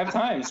only took 5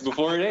 times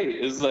before it ate.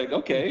 It's like,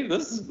 okay,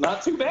 this is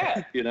not too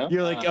bad,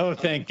 You're like, oh,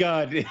 thank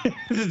God.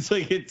 It's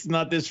like, it's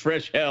not this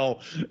fresh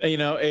hell.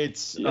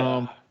 It's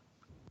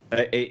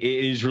it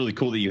is really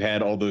cool that you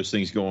had all those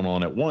things going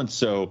on at once.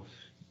 So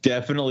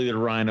definitely the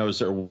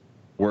rhinos are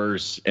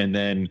worse. And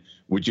then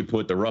would you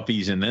put the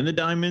roughies and then the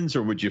diamonds,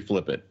 or would you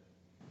flip it?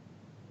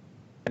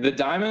 The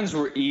diamonds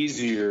were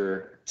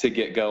easier to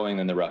get going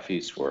than the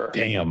roughies were.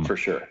 Damn. For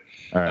sure.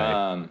 All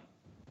right.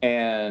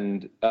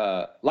 And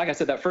like I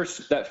said, that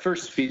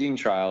first feeding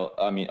trial,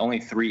 I mean, only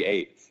 3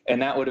 ate,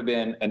 and that would have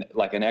been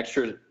an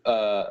extra.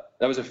 That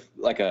was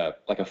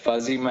a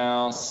fuzzy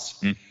mouse,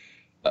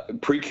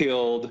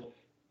 pre-killed,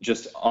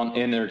 just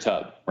in their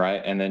tub,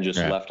 right, and then just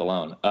left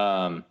alone.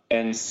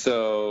 And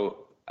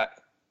so,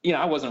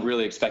 I wasn't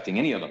really expecting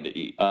any of them to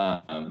eat.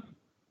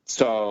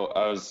 So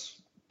I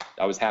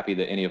was happy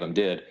that any of them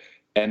did,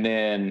 and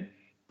then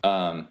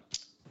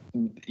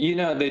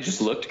they just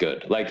looked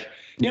good, like.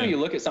 You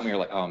look at something, you're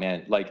like, oh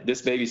man, like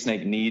this baby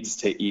snake needs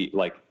to eat,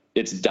 like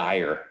it's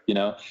dire,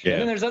 Yeah. And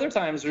then there's other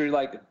times where you're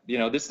like,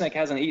 this snake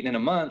hasn't eaten in a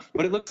month,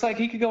 but it looks like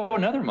he could go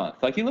another month.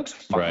 Like he looks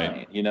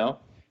fine, And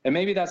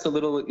maybe that's a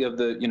little of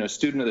the,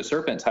 student of the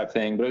serpent type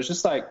thing, but it was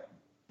just like,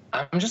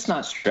 I'm just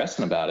not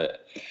stressing about it.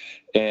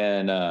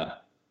 And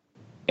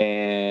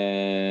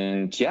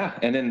then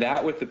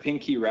that with the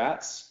pinky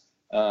rats,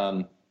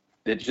 it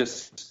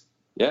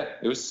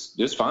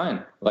was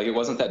fine. Like it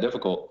wasn't that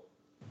difficult.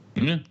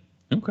 Mm-hmm.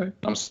 Okay.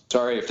 I'm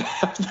sorry if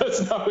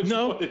that's not what you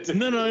wanted to do.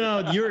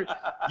 No.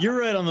 You're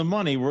right on the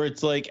money. Where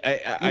it's like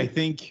I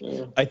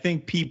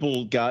think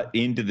people got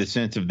into the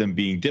sense of them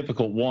being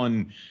difficult.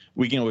 One,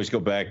 we can always go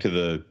back to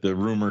the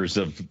rumors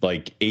of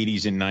like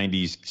 80s and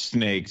 90s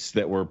snakes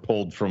that were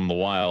pulled from the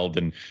wild,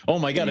 and oh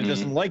my God, it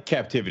doesn't like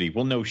captivity.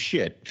 Well, no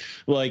shit.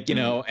 Like, you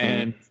know,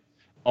 and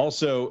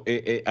also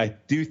I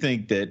do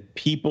think that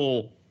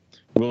people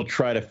will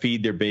try to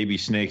feed their baby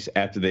snakes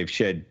after they've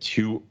shed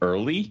too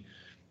early.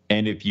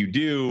 And if you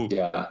do,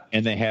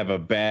 and they have a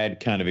bad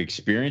kind of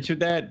experience with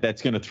that,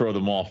 that's going to throw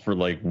them off for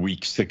like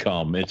weeks to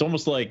come. It's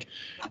almost like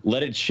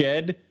let it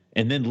shed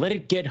and then let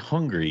it get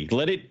hungry.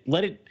 Let it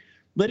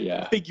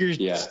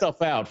figure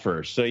stuff out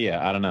first. So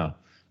yeah, I don't know.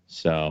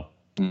 So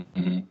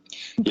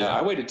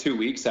I waited 2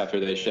 weeks after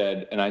they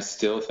shed, and I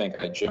still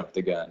think I jumped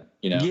the gun.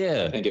 You know,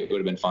 I think it would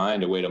have been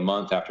fine to wait a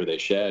month after they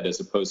shed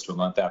as opposed to a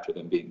month after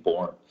them being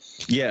born.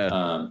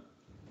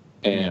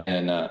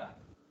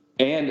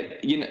 And,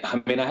 you know,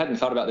 I mean, I hadn't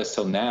thought about this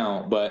till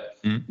now, but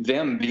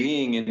them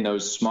being in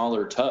those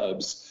smaller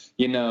tubs,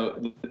 you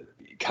know,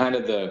 kind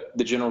of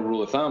the general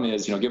rule of thumb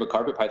is, you know, give a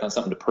carpet python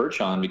something to perch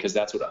on because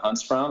that's what it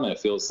hunts from and it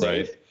feels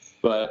safe. Right.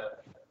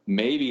 But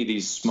maybe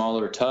these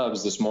smaller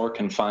tubs, this more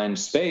confined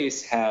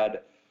space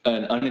had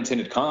an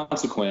unintended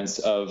consequence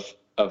of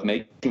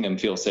making them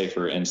feel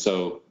safer. And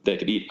so they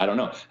could eat. I don't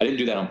know. I didn't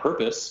do that on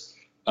purpose,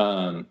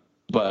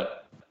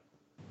 but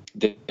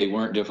they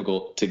weren't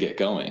difficult to get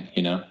going,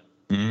 you know?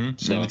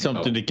 So it's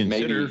something to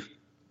consider.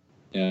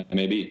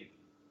 Maybe.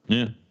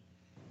 Yeah.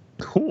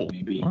 Cool.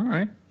 Maybe. All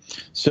right.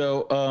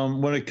 So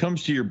when it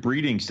comes to your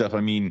breeding stuff, I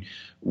mean,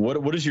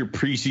 what does your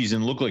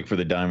preseason look like for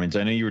the diamonds?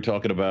 I know you were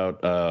talking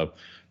about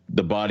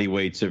the body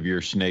weights of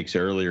your snakes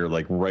earlier,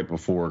 like right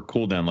before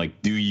cool down.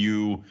 Like, do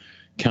you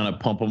kind of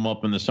pump them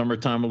up in the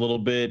summertime a little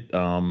bit?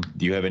 Do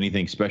you have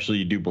anything special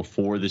you do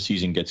before the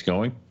season gets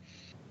going?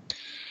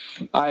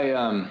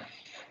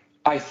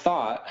 I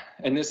thought,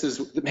 and this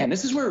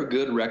is where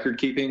good record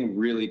keeping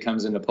really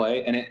comes into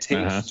play. And it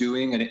takes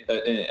doing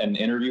an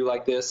interview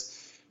like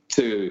this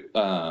to,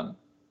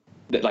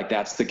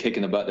 that's the kick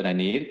in the butt that I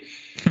need.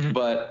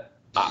 But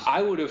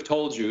I would have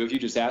told you if you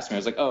just asked me. I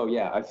was like, oh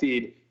yeah, I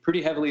feed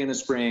pretty heavily in the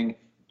spring,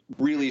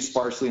 really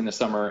sparsely in the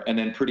summer, and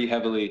then pretty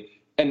heavily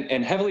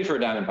and heavily for a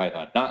diamond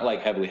python, not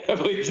like heavily,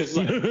 just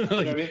like, you know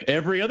what I mean?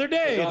 Every other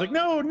day. It's like,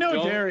 no,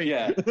 Jerry.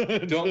 Yeah,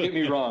 don't get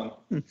me wrong.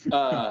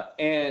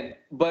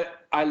 But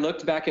I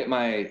looked back at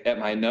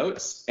my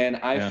notes, and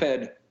I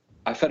fed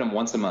them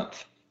once a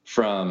month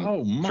from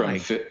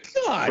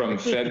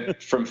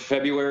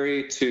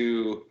February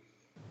to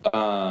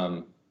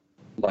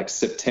like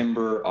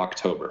September,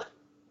 October.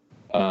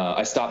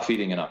 I stopped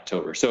feeding in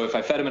October. So if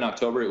I fed them in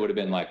October, it would have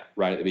been like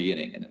right at the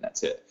beginning, and then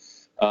that's it.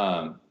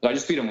 I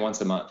just feed them once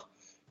a month.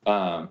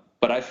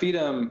 But I feed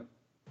them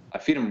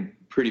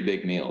pretty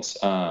big meals.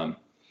 And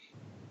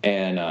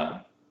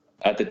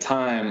at the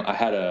time I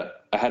had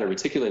a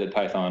reticulated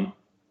python,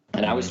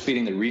 and I was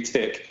feeding the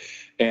retic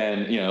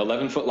and,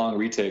 11-foot long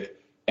retic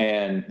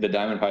and the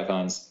diamond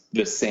pythons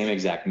the same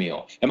exact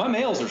meal. And my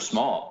males are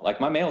small. Like,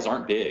 my males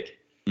aren't big.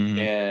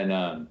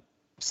 And,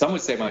 some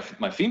would say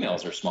my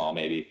females are small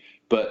maybe,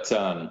 but,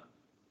 and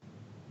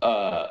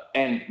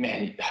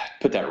man,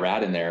 put that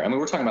rat in there. I mean,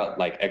 we're talking about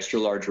like extra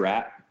large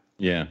rat.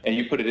 Yeah. And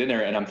you put it in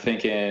there, and I'm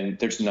thinking,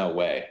 there's no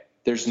way.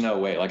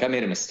 Like, I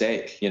made a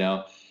mistake,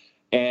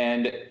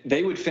 and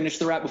they would finish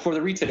the rat before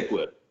the retic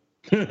would.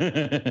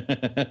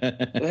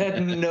 They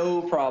had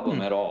no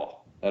problem at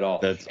all.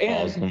 That's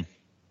awesome.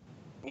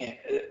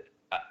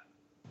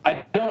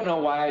 I don't know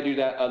why I do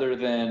that other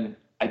than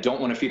I don't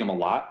want to feed them a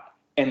lot,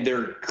 and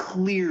they're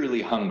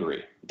clearly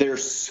hungry. They're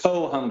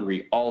so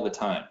hungry all the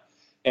time.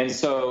 And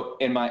so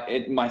in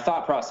my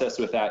thought process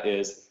with that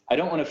is I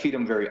don't want to feed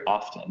them very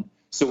often.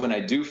 So when I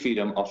do feed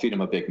them, I'll feed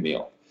them a big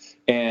meal.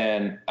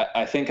 And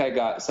I think I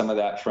got some of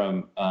that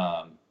from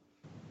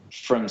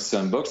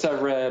some books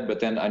I've read,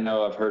 but then I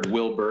know I've heard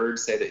Will Bird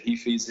say that he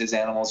feeds his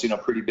animals,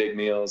 pretty big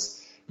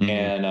meals.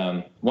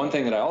 And one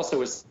thing that I also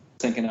was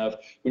thinking of,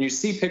 when you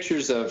see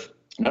pictures of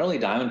not only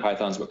diamond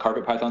pythons, but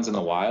carpet pythons in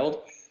the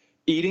wild,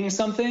 eating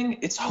something,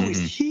 it's always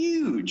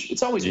huge.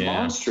 It's always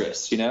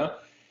monstrous,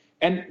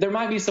 And there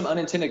might be some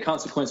unintended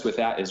consequence with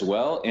that as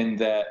well, in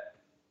that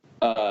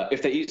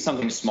if they eat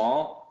something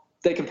small,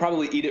 they can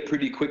probably eat it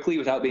pretty quickly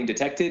without being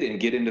detected and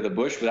get into the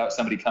bush without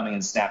somebody coming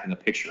and snapping a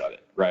picture of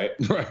it, right?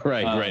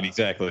 Right,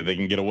 exactly. They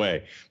can get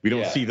away. We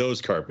don't see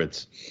those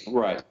carpets.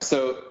 Right.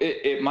 So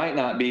it might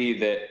not be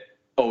that,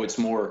 it's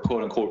more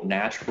quote-unquote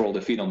natural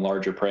to feed them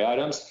larger prey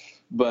items,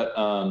 but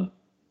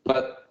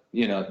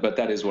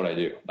that is what I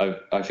do.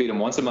 I feed them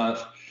once a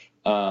month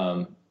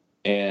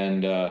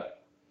and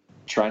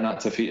try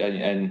not to feed,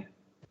 and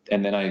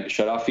then I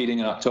shut off feeding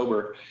in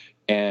October,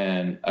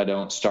 and I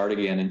don't start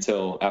again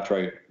until after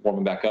I warm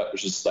them back up,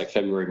 which is like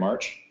February,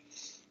 March.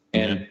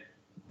 And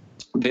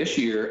this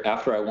year,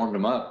 after I warmed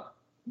them up,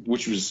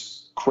 which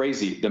was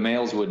crazy, the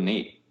males wouldn't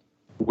eat,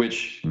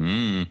 which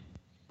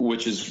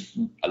is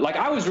like,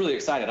 I was really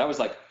excited. I was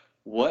like,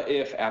 what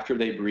if after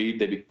they breed,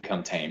 they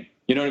become tame?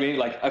 You know what I mean?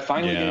 Like, I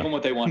finally gave them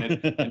what they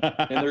wanted, and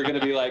they're going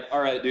to be like, all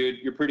right, dude,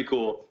 you're pretty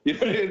cool. You know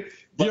what I mean?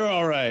 But, you're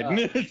all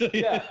right.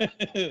 Yeah.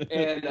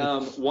 And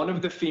one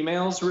of the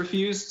females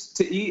refused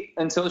to eat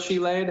until she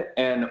laid,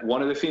 and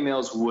one of the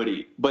females would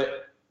eat.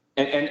 But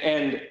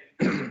and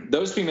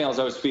those females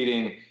I was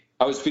feeding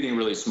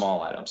really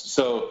small items.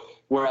 So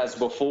whereas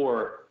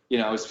before,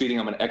 I was feeding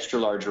them an extra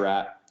large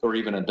rat or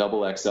even a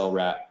double XL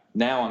rat,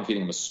 now I'm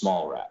feeding them a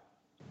small rat,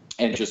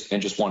 and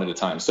just one at a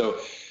time. So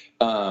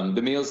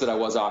the meals that I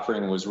was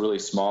offering was really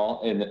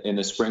small in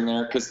the spring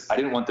there, because I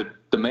didn't want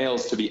the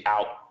males to be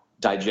out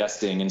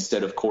digesting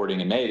instead of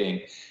courting and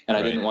mating, and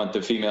I didn't want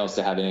the females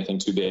to have anything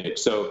too big.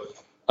 So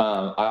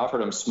I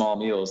offered them small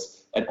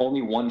meals, and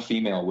only one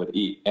female would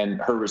eat, and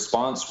her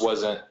response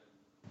wasn't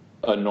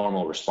a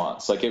normal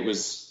response. Like, I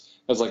was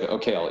like,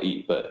 okay, I'll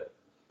eat, but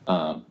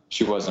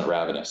she wasn't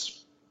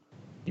ravenous.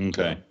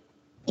 Okay.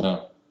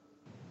 So,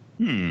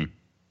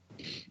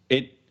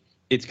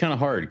 It's kind of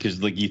hard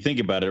because, like, you think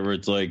about it, where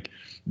it's like,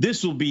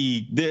 this will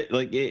be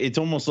like, it's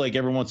almost like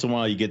every once in a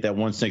while you get that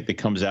one snake that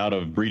comes out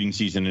of breeding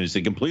season and it's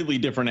a completely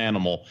different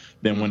animal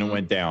than when it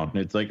went down.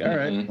 It's like, all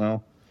right,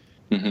 well,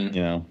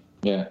 yeah.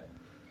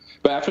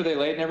 But after they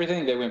laid and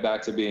everything, they went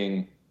back to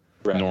being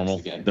normal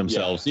again.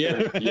 themselves.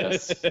 Yeah.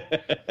 Yes.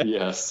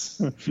 Yeah.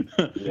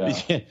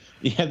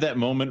 You have that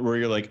moment where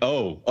you're like,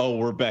 oh,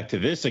 we're back to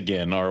this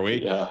again, are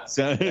we? Yeah.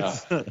 So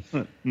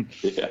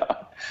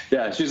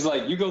Yeah. She's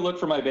like, you go look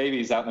for my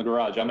babies out in the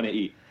garage. I'm going to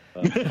eat.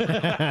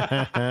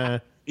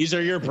 These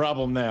are your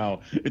problem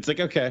now. It's like,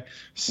 okay.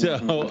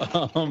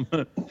 So,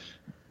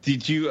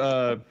 could you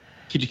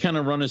kind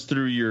of run us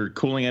through your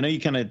cooling? I know you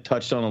kind of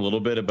touched on a little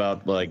bit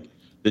about, like,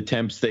 the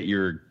temps that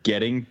you're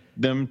getting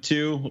them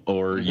to,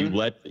 or you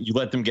let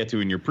them get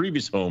to in your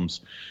previous homes.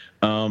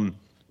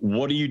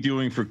 What are you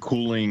doing for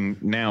cooling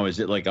now? Is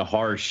it like a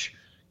harsh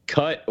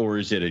cut, or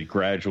is it a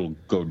gradual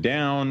go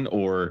down,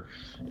 or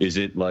is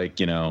it like,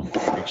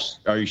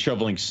 are you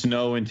shoveling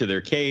snow into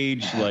their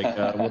cage? Like,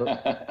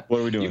 what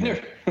are we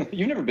doing?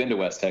 You've never been to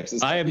West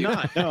Texas. I have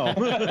not. No.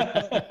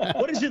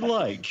 What is it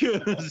like?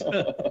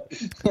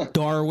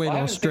 Darwin,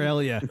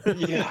 Australia.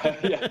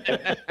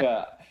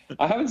 Yeah.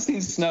 I haven't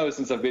seen snow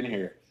since I've been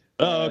here.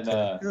 Oh,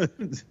 okay.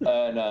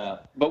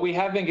 But we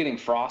have been getting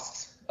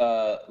frosts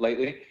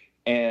lately,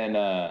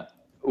 and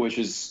which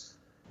is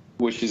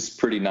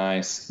pretty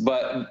nice.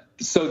 But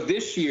so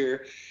this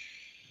year,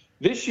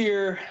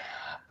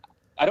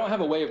 I don't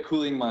have a way of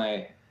cooling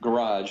my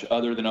garage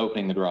other than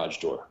opening the garage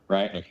door,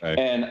 right? Okay.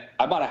 And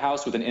I bought a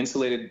house with an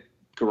insulated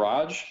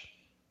garage,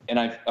 and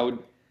I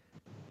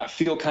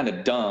feel kind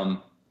of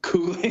dumb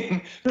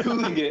cooling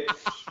it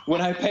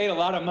when I paid a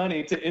lot of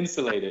money to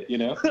insulate it,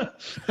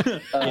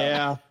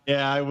 Yeah,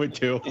 I would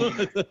too.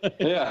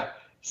 Yeah.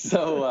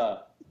 So,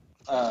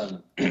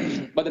 but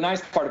the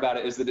nice part about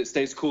it is that it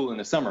stays cool in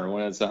the summer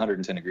when it's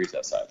 110 degrees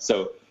outside.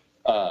 So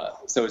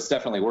it's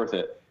definitely worth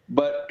it.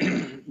 But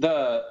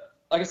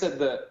like I said,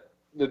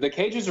 the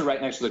cages are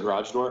right next to the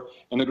garage door,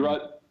 and the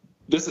garage,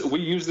 we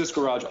use this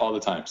garage all the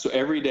time. So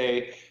every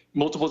day,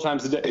 multiple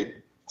times a day,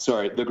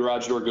 the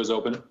garage door goes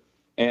open,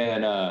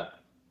 and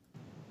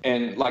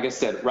like I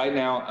said, right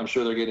now, I'm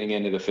sure they're getting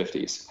into the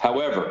 50s.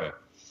 However,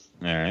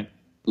 all right,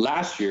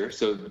 last year,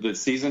 so the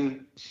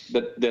season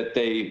that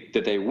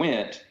they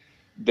went,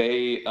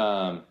 they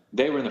were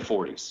in the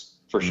 40s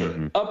for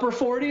sure, upper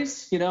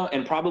 40s,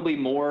 and probably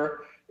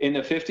more in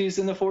the 50s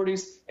than the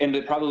 40s, and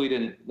they probably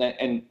didn't,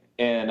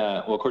 and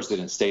well, of course they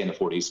didn't stay in the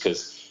 40s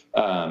because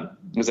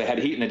they had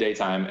heat in the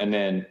daytime, and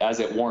then as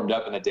it warmed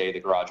up in the day, the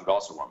garage would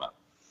also warm up.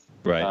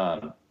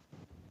 Right.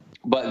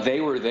 But they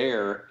were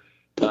there.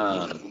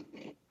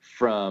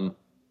 From,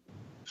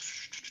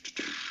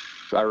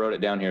 I wrote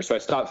it down here. So I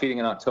stopped feeding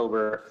in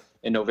October.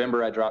 In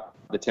November, I dropped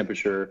the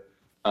temperature,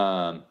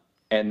 and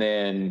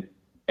then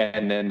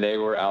they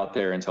were out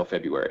there until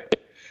February,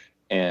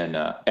 and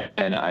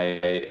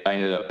I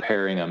ended up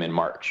pairing them in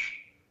March.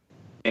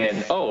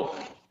 And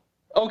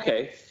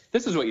okay,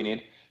 this is what you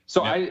need.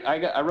 So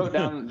I wrote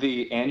down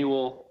the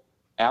annual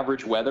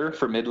average weather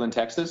for Midland,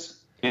 Texas.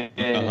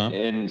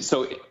 And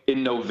so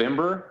in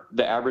November,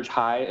 the average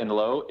high and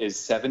low is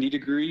 70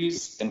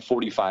 degrees and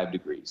 45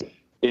 degrees.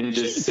 In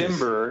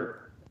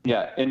December,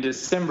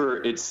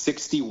 it's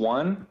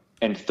 61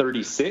 and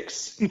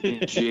 36.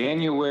 In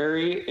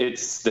January,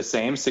 it's the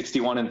same,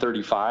 61 and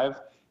 35.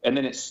 And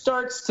then it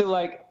starts to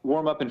like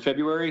warm up in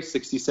February,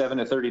 67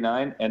 to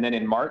 39. And then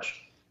in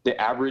March, the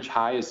average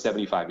high is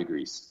 75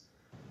 degrees.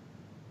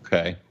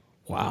 Okay.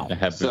 Wow. That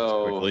happens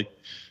quickly.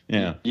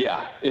 Yeah.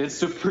 Yeah.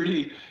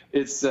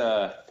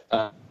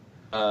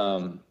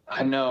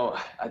 I know.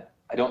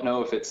 I don't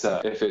know if it's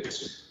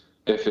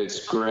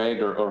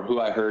Greg or who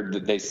I heard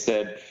that they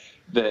said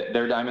that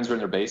their diamonds were in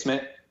their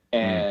basement,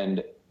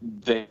 and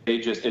they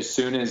just, as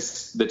soon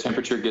as the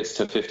temperature gets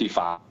to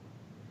 55.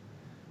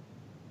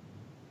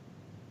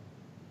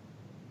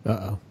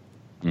 Uh-oh.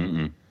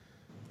 Mm-mm.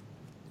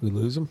 We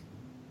lose him?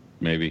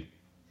 Maybe.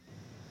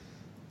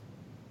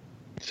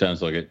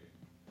 Sounds like it.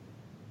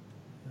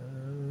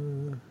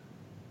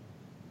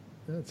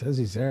 It says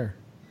he's there.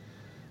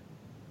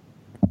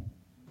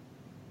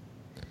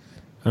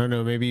 don't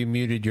know. Maybe you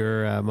muted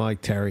your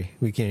mic, Terry.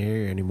 We can't hear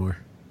you anymore.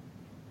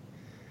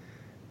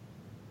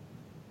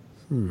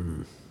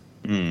 Me.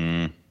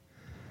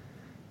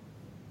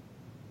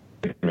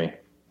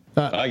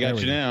 I got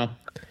you now.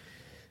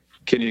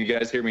 Can you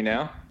guys hear me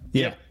now?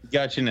 Yeah. Yep,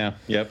 got you now.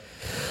 Yep.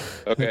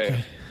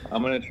 Okay.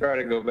 I'm going to try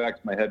to go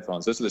back to my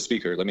headphones. This is the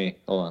speaker. Hold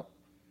on.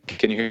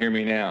 Can you hear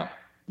me now?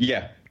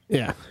 Yeah.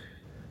 Yeah.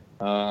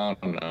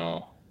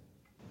 No.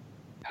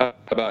 How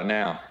about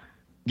now?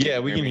 Yeah,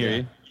 we can hear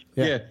you.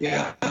 Yeah.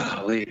 Yeah.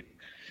 Golly.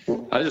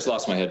 I just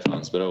lost my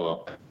headphones, but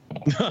oh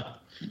well.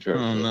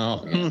 Oh,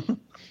 no.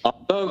 I'm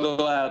so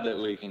glad that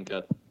we can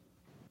cut.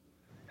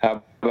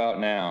 How about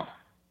now?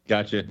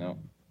 Gotcha. No.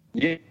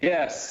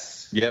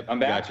 Yes. Yep. I'm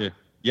back. Gotcha.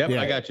 Yep,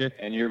 Yeah. I got you.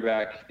 And you're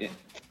back.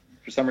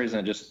 For some reason,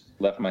 I just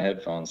left my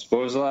headphones.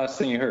 What was the last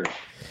thing you heard?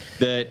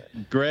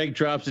 That Greg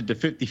drops it to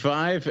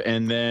 55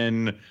 and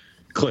then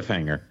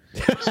cliffhanger.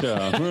 So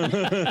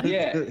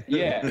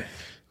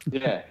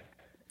Yeah.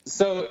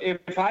 So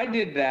if I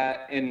did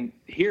that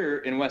here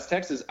in West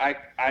Texas,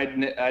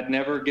 I'd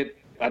never be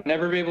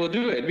able to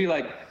do it. It'd be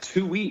like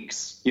 2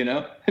 weeks,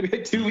 It'd be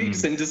like 2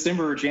 weeks in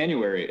December or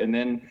January, and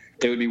then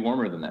it would be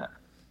warmer than that.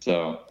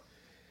 So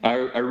I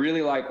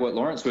really like what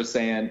Lawrence was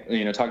saying,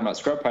 talking about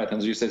scrub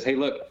pythons. He says, hey,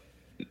 look,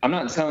 I'm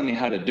not telling you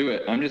how to do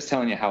it. I'm just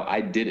telling you how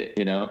I did it,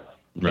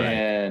 Right.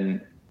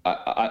 And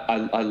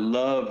I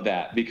love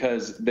that,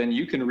 because then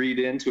you can read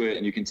into it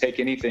and you can take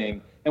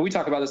anything. And we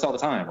talk about this all the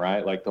time,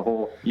 right? Like the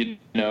whole,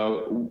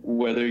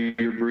 whether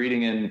you're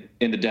breeding in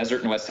the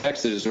desert in West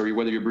Texas or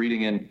whether you're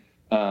breeding in,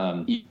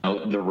 the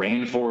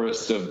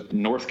rainforests of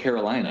North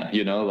Carolina,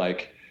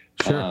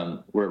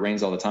 Sure. where it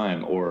rains all the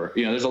time, or,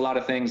 there's a lot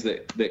of things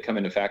that come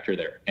into factor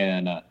there.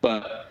 And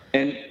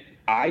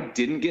I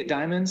didn't get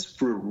diamonds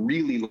for a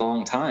really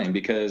long time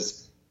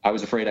because I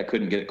was afraid I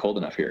couldn't get it cold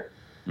enough here.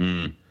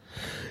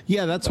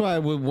 Yeah, that's why I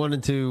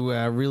wanted to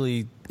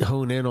really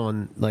hone in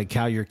on like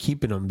how you're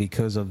keeping them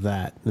because of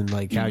that, and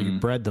like how you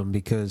bred them,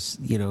 because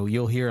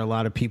you'll hear a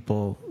lot of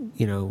people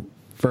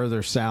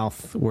further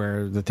south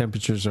where the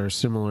temperatures are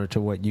similar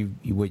to what you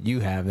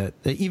have. It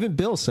even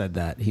Bill said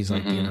that he's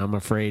like, I'm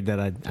afraid that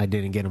I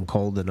didn't get them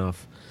cold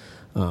enough.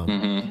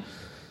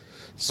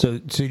 So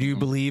do you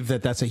believe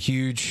that that's a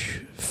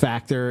huge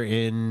factor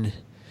in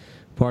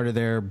part of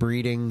their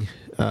breeding?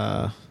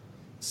 Getting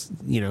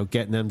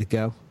them to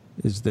go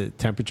is the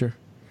temperature,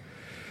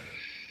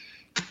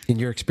 in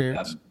your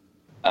experience?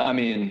 I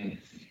mean,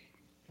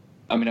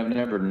 I've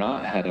never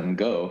not had them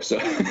go. So,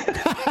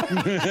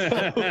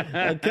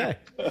 Okay.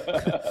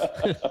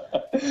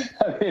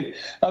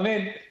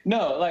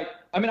 No,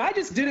 I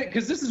just did it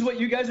because this is what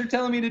you guys are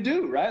telling me to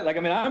do, right?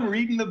 I'm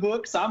reading the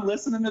books, I'm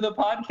listening to the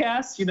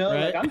podcast,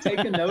 Right. I'm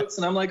taking notes,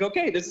 and I'm like,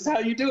 okay, this is how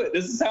you do it.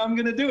 This is how I'm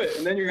going to do it.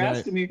 And then you're Right.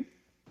 asking me,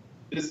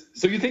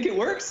 so you think it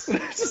works?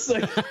 It's just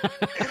like,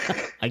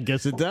 I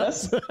guess it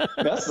does.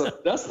 that's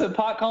the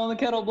pot calling the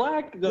kettle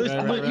black.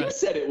 Right. You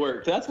said it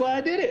worked. That's why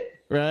I did it.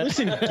 Right.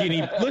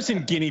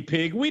 Listen, guinea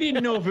pig. We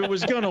didn't know if it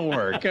was gonna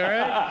work. All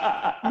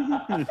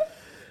right.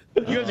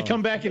 You have to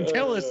come back and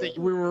tell us that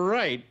we were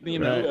right.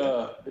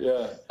 Yeah.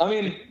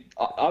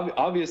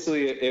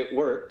 Obviously it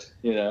worked.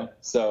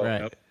 So.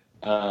 Right.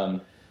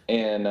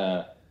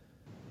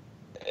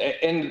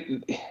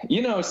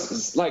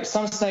 Like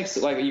some snakes,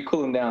 like you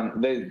cool them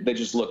down, they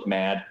just look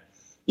mad.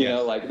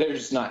 Like they're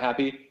just not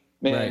happy.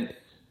 Man, Right.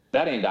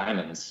 That ain't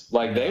diamonds.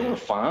 Like they were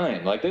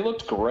fine. Like they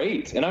looked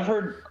great. And I've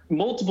heard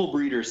multiple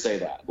breeders say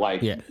that.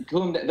 Like cool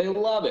them down, they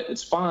love it.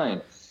 It's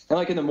fine. And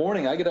like in the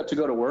morning, I get up to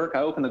go to work. I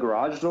open the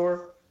garage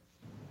door.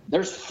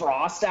 There's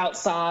frost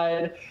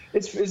outside.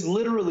 It's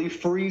literally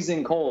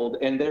freezing cold,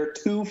 and they're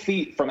 2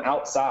 feet from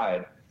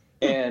outside,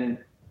 and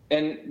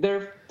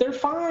they're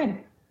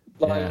fine.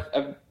 Like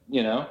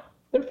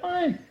they're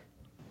fine.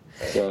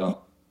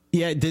 So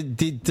Yeah.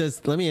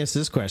 Let me ask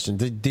this question.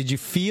 Did you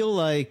feel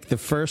like the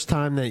first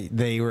time that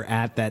they were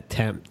at that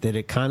temp, did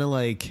you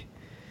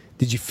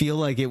feel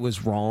like it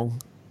was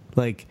wrong?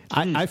 Like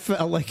I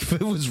felt like if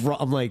it was wrong,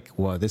 I'm like,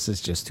 whoa, this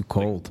is just too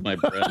cold. My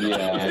breath.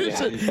 Yeah.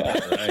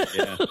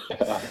 Yeah.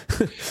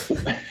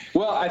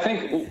 Well, I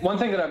think one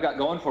thing that I've got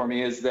going for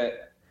me is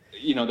that,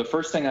 the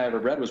first thing I ever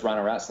bred was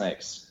rhino rat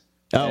snakes.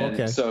 Oh, And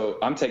okay. So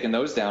I'm taking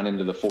those down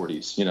into the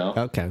 40s,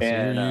 Okay, so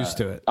you're used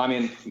to it.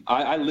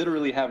 I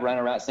literally have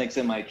rhino rat snakes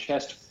in my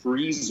chest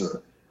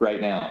freezer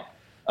right now,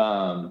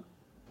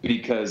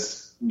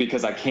 because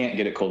I can't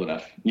get it cold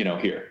enough,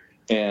 here.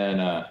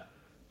 And I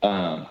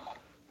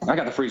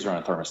got the freezer on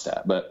a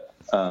thermostat, but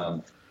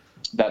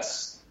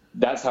that's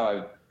how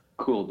I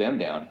cooled them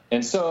down.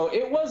 And so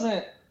it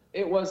wasn't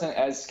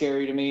as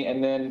scary to me.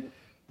 And then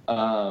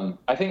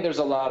I think there's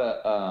a lot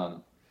of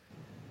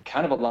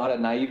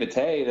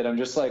naivete that I'm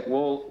just like,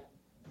 well,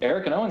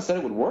 Eric and Owen said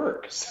it would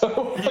work,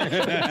 so I'm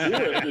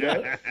gonna do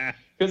it,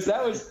 because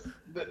that was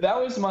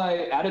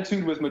my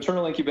attitude with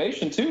maternal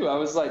incubation too. I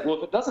was like, well,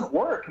 if it doesn't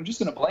work, I'm just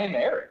going to blame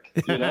Eric.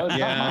 It's not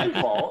my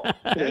fault.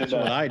 That's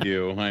what I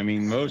do.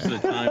 Most of the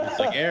time it's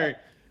like,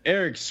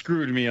 Eric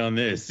screwed me on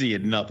this. He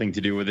had nothing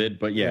to do with it,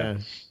 but yeah.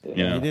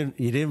 You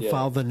didn't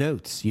follow the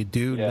notes. You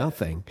do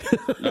nothing.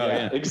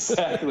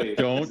 Exactly.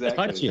 Don't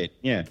touch it.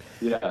 Yeah.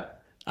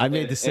 I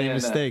made the same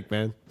mistake,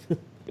 man.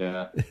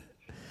 Yeah.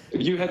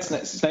 You had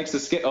snakes to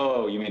skip.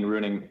 Oh, you mean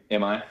ruining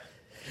MI?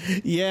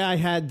 Yeah, I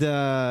had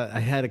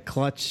a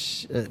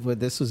clutch.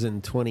 This was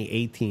in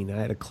 2018. I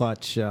had a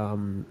clutch,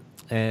 and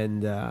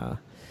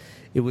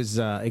it was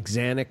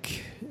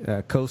Exanic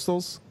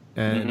Coastals,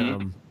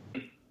 and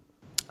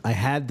I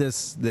had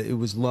this. It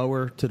was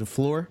lower to the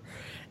floor,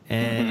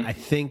 and I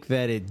think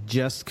that it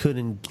just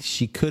couldn't.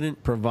 She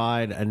couldn't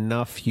provide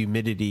enough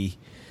humidity.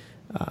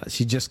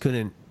 She just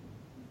couldn't,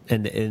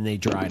 and they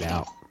dried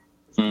out.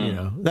 You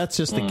know, that's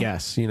just a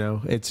guess. You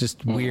know, it's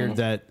just weird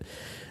that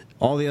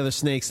all the other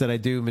snakes that I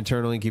do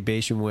maternal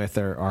incubation with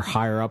are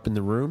higher up in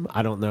the room.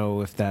 I don't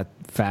know if that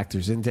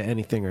factors into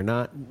anything or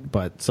not,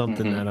 but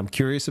something that I'm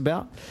curious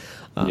about.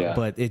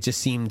 But it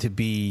just seemed to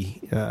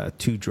be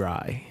too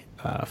dry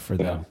for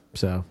them.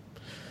 So,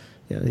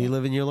 yeah, you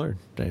live and you learn.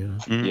 You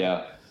know?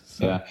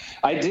 Yeah.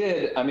 I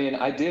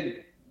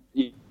did.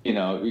 You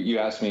know, you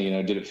asked me, you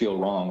know, did it feel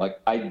wrong? Like,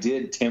 I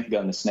did temp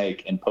gun the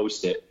snake and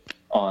post it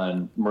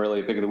on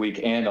Morelia Pick of the Week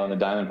and on the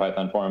Diamond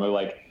Python forum. They're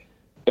like,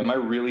 am I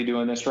really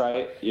doing this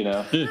right? You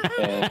know,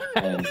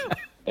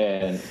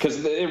 and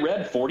because it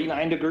read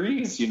 49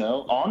 degrees, you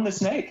know, on the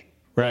snake.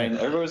 Right. And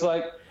everybody was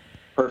like,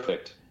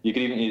 perfect. You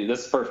could even,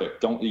 this is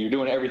perfect. You're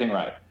doing everything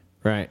right.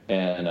 Right.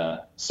 And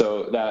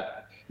so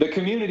that the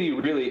community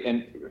really,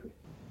 and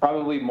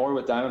probably more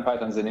with Diamond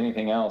Pythons than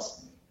anything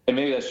else, and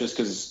maybe that's just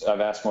because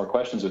I've asked more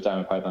questions with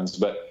Diamond Pythons,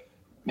 but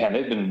man,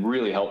 they've been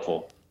really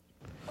helpful.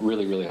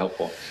 Really, really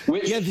helpful.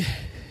 Which,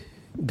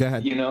 go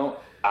ahead. You know,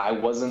 I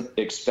wasn't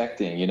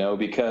expecting, you know,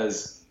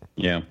 because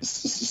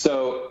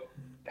so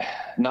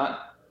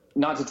not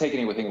to take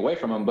anything away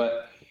from them,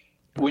 but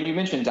when you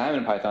mention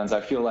Diamond Pythons,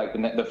 I feel like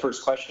the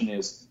first question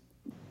is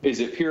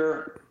it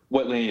pure?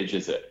 What lineage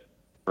is it?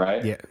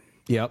 Right? Yeah.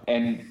 Yep.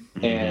 And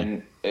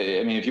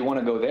I mean, if you want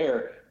to go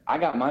there, I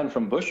got mine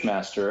from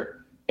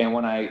Bushmaster. And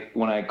when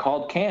I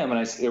called Cam and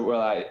I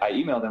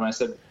emailed him, I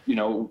said, you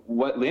know,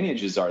 what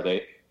lineages are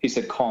they? He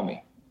said, call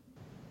me.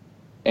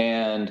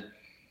 And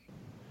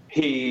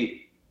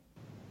he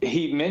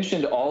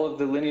mentioned all of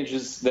the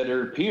lineages that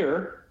are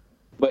pure,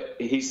 but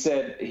he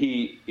said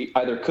he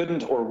either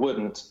couldn't or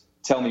wouldn't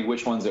tell me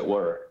which ones it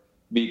were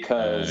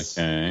because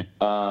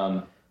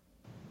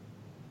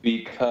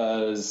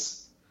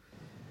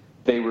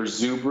they were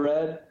zoo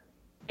bred,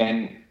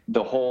 and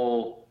the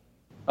whole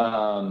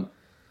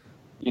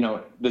you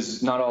know,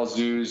 not all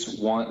zoos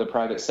want the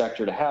private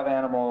sector to have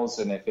animals,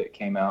 and if it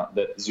came out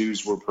that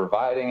zoos were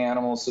providing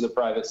animals to the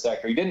private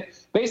sector, he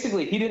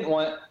didn't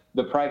want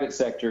the private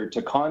sector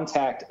to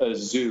contact a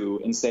zoo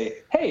and say,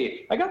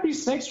 hey, I got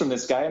these snakes from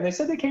this guy, and they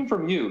said they came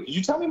from you. Could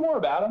you tell me more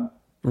about them?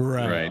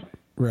 Right.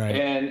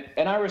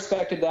 And I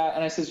respected that,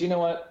 and I says, you know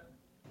what?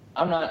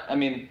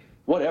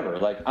 Whatever.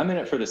 Like, I'm in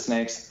it for the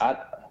snakes.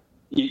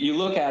 You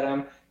look at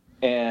them,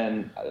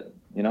 and,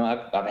 you know,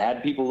 I've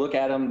had people look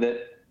at them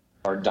that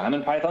are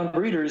Diamond Python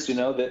breeders, you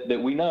know,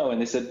 that we know, and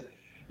they said,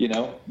 you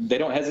know, they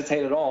don't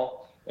hesitate at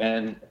all,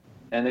 and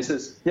they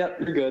says, yeah,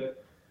 you're good,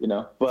 you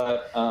know,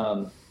 but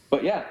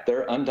yeah,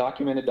 they're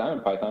undocumented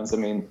Diamond Pythons. I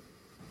mean,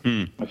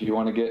 if you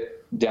want to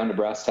get down to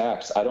brass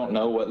tacks, I don't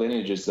know what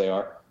lineages they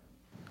are,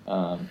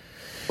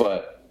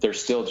 but they're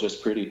still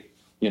just pretty,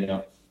 you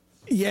know.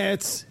 Yeah,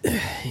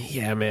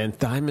 man.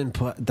 Diamond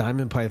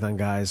Python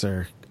guys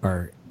are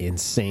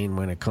insane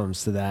when it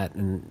comes to that,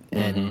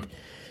 and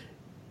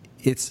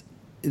it's.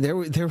 There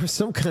was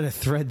some kind of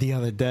thread the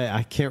other day.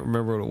 I can't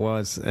remember what it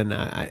was, and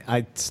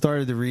I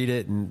started to read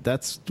it, and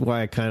that's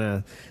why I kind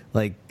of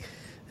like.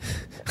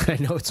 I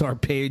know it's our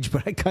page,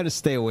 but I kind of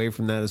stay away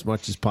from that as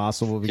much as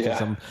possible because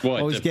I'm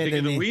always getting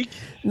in the week.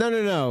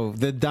 No,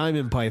 the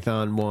Diamond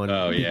Python one.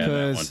 Oh yeah,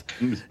 because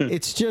that one.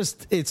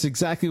 it's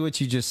exactly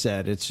what you just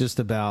said. It's just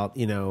about,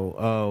 you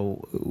know,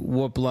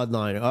 what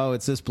bloodline? Oh,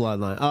 it's this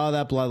bloodline. Oh,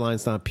 that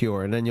bloodline's not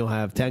pure. And then you'll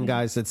have 10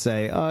 guys that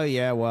say, oh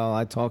yeah, well,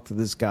 I talked to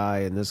this guy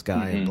and this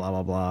guy and blah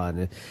blah blah,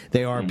 and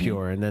they are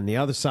pure. And then the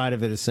other side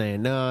of it is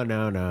saying,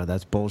 no,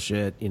 that's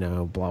bullshit. You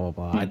know, blah blah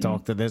blah. I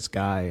talked to this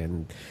guy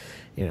and.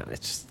 You know, it's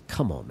just,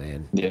 come on,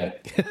 man. Yeah.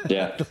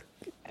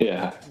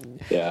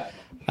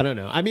 I don't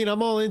know. I mean,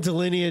 I'm all into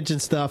lineage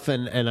and stuff,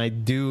 and I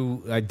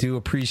do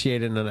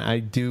appreciate it, and I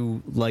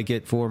do like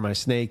it for my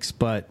snakes,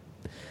 but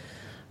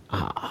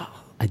I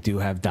do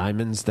have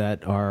diamonds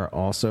that are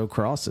also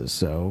crosses,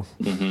 so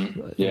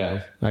you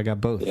know, I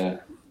got both. Yeah,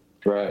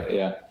 right.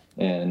 Yeah,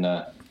 and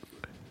I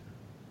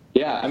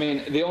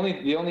mean, the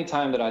only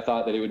time that I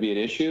thought that it would be an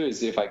issue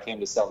is if I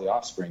came to sell the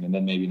offspring, and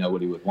then maybe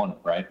nobody would want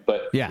them, right?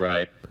 But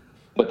right.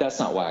 But that's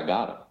not why I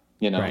got them,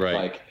 you know,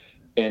 like,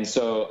 and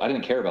so I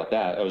didn't care about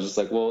that. I was just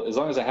like, well, as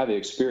long as I have the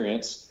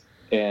experience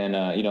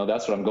and, you know,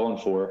 that's what I'm going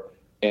for.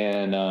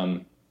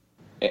 And,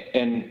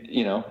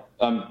 you know,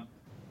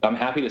 I'm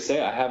happy to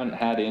say I haven't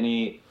had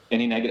any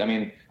negative,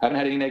 I haven't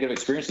had any negative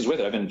experiences with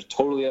it. I've been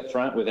totally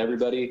upfront with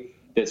everybody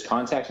that's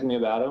contacted me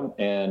about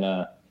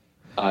them.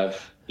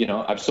 I've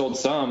sold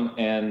some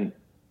and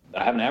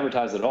I haven't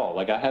advertised at all.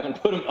 Like I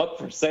haven't put them up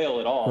for sale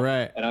at all.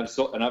 Right. And I've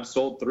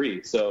sold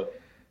 3. So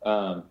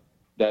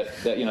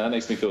that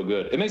makes me feel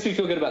good. It makes me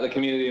feel good about the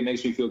community. It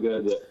makes me feel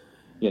good that,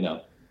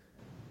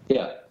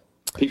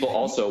 people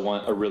also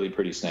want a really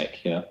pretty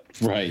snake,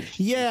 Right.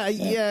 Yeah.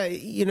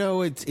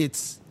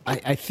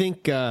 I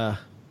think, I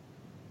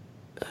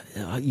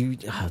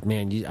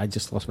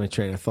just lost my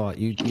train of thought.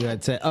 You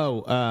had said,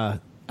 I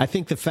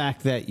think the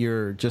fact that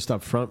you're just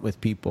upfront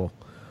with people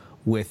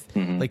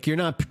like you're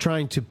not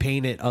trying to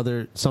paint it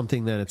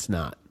something that it's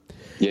not.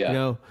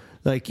 Yeah.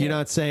 You're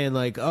not saying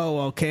like, oh,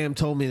 well, Cam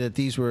told me that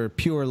these were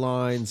pure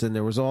lines and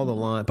there was all the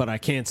line, but I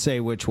can't say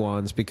which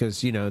ones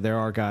because, there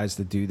are guys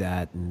that do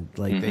that. And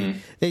like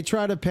they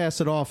try to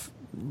pass it off,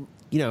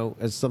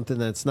 as something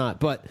that's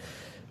not. But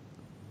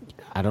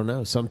I don't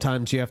know.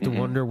 Sometimes you have to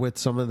wonder with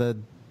some of the,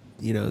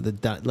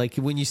 like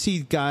when you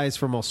see guys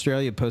from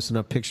Australia posting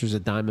up pictures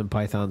of diamond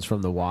pythons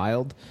from the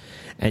wild,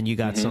 and you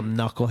got some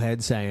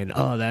knucklehead saying,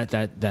 "Oh,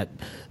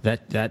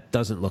 that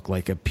doesn't look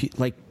like a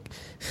like."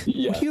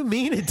 Yeah. What do you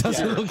mean it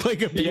doesn't look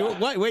like a pure?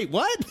 Yeah. Wait,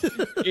 what?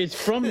 It's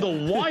from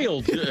the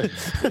wild.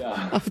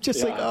 I'm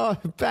just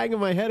banging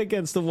my head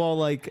against the wall.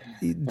 Like,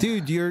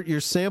 dude, your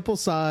sample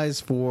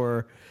size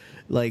for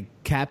like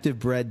captive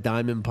bred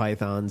diamond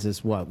pythons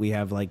is what? We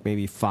have like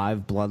maybe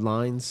 5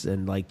 bloodlines,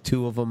 and like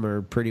 2 of them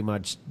are pretty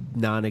much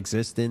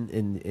non-existent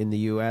in the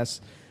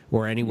U.S.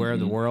 or anywhere in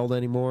the world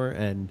anymore.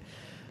 And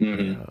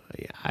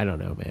I don't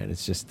know, man.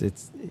 It's just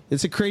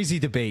it's a crazy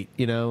debate.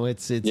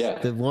 It's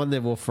the one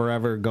that will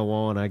forever go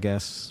on, I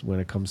guess, when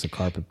it comes to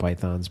carpet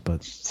pythons.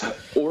 But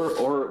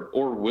or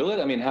will it?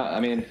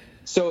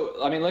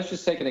 Let's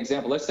just take an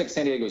example. Let's take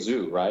San Diego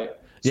Zoo, right?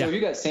 So if you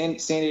got San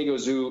Diego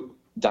Zoo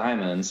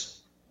diamonds.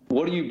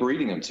 What are you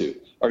breeding them to?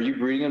 Are you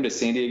breeding them to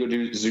San Diego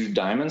Zoo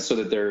diamonds so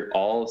that they're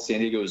all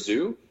San Diego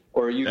Zoo?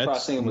 Or are you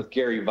crossing them with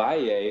Gary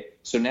Valle?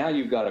 So now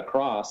you've got a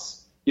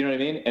cross, you know what I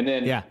mean? And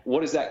then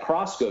what does that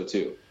cross go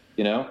to,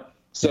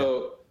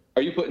 So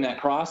are you putting that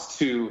cross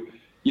to,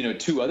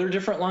 2 other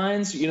different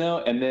lines,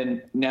 and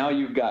then now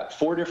you've got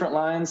 4 different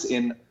lines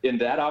in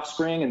that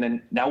offspring. And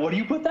then now what do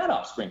you put that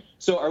offspring?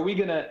 So are we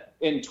going to,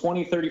 in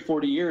 20, 30,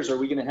 40 years, are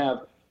we going to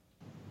have,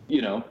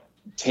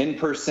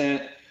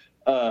 10%,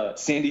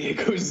 San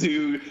Diego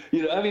Zoo,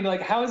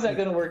 how is that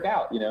going to work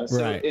out?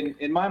 So right.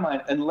 in my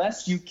mind,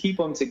 unless you keep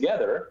them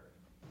together,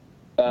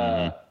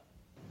 and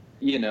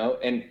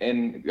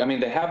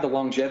they have the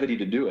longevity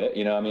to do it,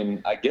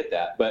 I get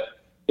that.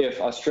 But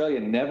if Australia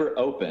never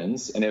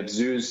opens and if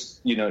zoos,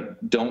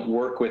 don't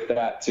work with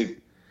that to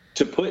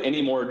put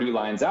any more new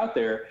lines out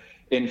there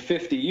in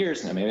 50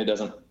 years, that's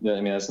not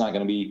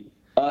going to be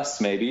us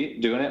maybe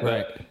doing it,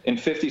 right. But in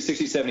 50,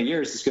 60, 70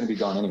 years, it's going to be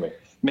gone anyway.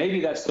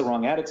 Maybe that's the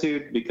wrong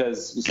attitude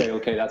because you say,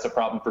 okay, that's a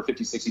problem for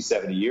 50, 60,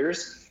 70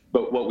 years.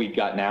 But what we've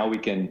got now, we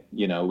can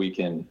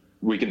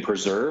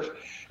preserve.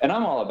 And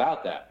I'm all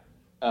about that.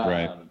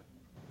 Right.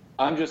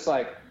 I'm just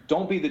like,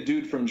 don't be the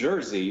dude from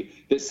Jersey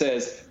that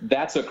says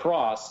that's a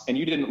cross. And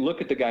you didn't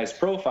look at the guy's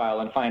profile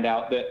and find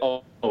out that,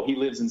 oh, he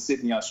lives in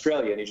Sydney,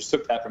 Australia. And he just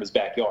took that from his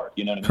backyard.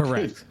 You know what I mean?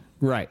 Correct.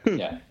 Right.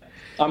 Yeah.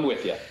 I'm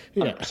with you.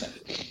 100%.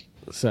 Yeah.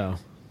 So.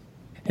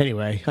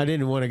 Anyway, I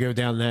didn't want to go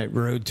down that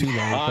road too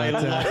long.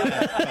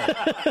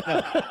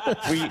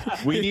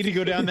 But, we need to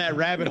go down that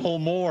rabbit hole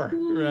more.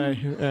 Right.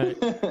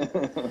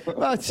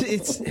 Well,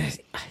 it's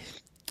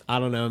I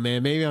don't know,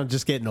 man. Maybe I'm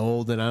just getting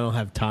old and I don't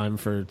have time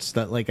for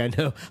stuff. Like I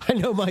know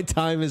my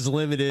time is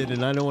limited,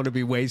 and I don't want to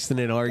be wasting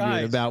it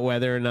arguing about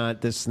whether or not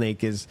this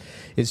snake is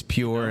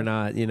pure or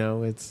not.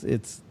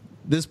 It's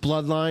this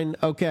bloodline.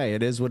 Okay,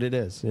 it is what it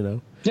is.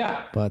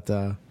 Yeah. But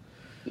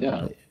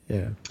yeah.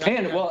 Yeah.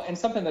 And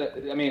something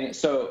that,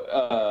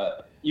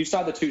 so you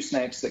saw the 2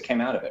 snakes that came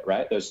out of it,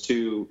 right? Those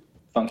 2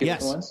 funky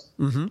ones?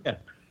 Mm-hmm.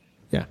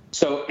 Yeah.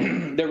 So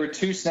there were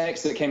 2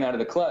 snakes that came out of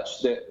the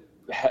clutch that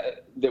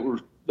were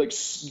like,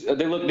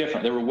 they looked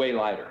different. They were way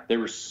lighter. They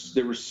were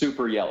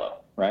super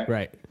yellow, right?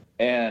 Right.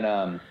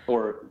 And,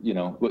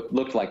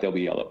 looked like they'll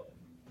be yellow.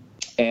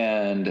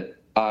 And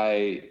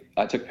I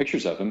took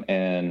pictures of them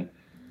and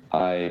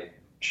I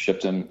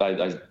shipped them.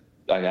 I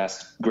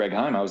asked Greg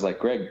Heim, I was like,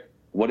 Greg,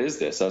 what is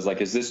this? I was like,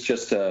 is this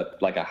just a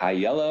high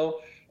yellow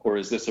or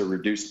is this a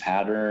reduced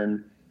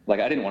pattern? Like,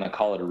 I didn't want to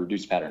call it a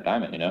reduced pattern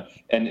diamond,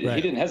 And right.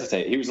 He didn't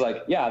hesitate. He was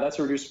like, yeah, that's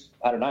a reduced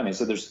pattern diamond.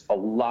 So there's a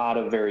lot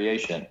of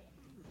variation.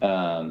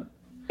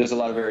 There's a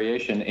lot of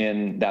variation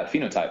in that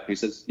phenotype. He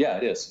says, yeah,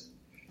 it is.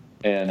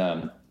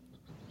 And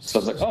so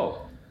I was like,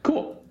 oh,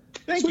 cool.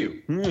 Thank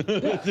you.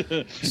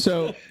 Yeah.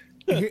 So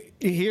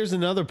here's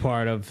another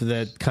part of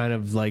that kind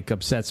of like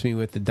upsets me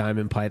with the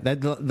diamond pipe.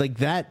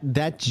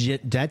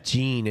 That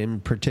gene in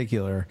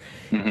particular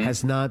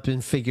has not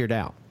been figured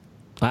out.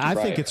 I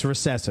think it's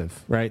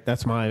recessive, right?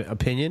 That's my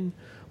opinion.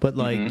 But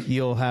like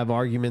you'll have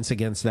arguments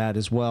against that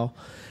as well.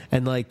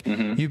 And like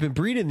you've been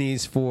breeding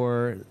these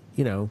for,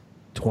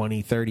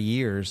 20, 30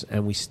 years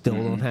and we still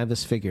don't have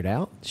this figured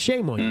out.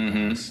 Shame on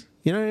you guys.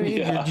 You know what I mean?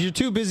 Yeah. You're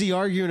too busy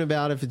arguing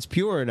about if it's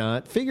pure or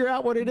not. Figure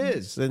out what it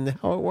is and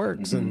how it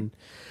works. And,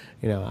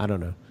 I don't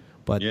know.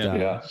 But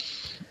Yeah.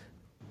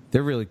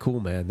 they're really cool,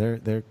 man.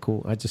 They're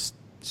cool. I just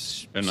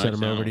They're sent nice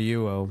them over animals. to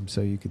you,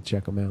 so you could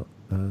check them out.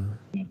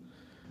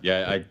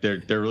 Yeah,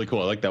 they're really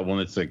cool. I like that one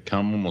that's like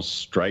kind of almost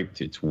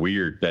striped. It's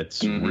weird.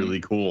 That's really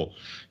cool.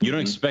 You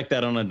don't expect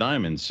that on a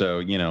diamond,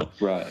 so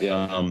Right.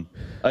 Yeah.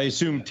 I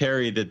assume,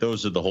 Terry, that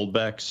those are the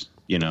holdbacks.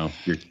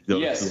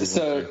 Yes.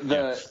 So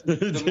the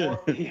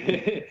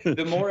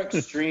more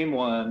extreme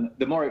one,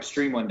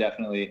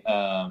 definitely.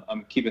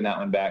 I'm keeping that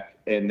one back,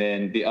 and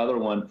then the other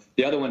one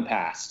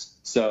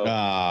passed. So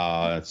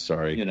that's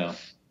sorry.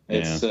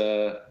 It's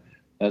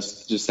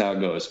that's just how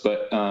it goes.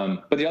 But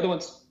the other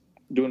one's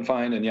doing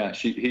fine, and yeah,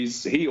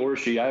 he or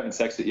she. I haven't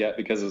sexed it yet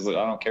because I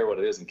don't care what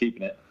it is. I'm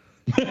keeping it.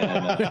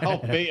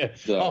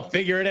 And, I'll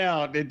figure it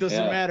out. It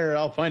doesn't matter.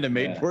 I'll find a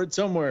mate for it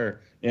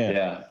somewhere.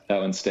 Yeah, that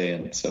one's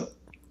staying. So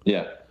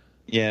yeah.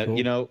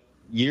 Cool.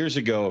 Years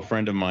ago, a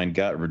friend of mine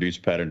got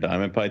reduced pattern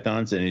diamond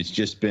pythons, and it's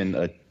just been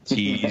a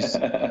tease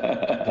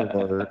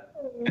for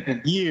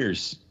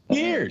years.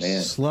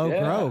 Slow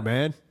grow,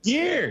 man.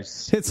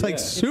 Years. It's like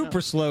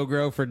super slow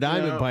grow for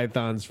diamond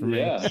pythons for me.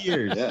 Yeah.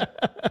 Years.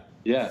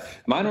 Yeah.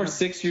 Mine were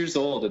 6 years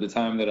old at the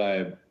time that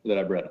I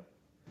bred them.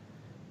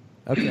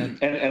 Okay.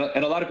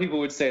 And a lot of people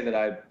would say that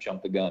I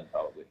jumped the gun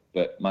probably,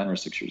 but mine were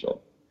 6 years old.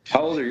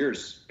 How old are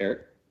yours,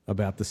 Eric?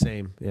 About the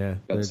same. Yeah.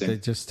 About the same. They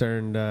just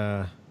turned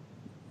the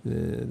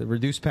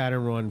reduced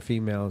pattern one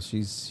female.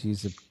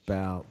 She's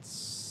about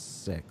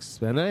 6,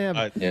 and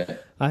I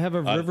have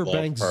a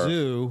Riverbank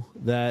Zoo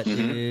that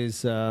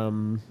is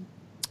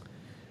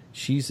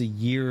she's a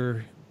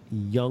year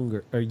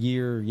younger,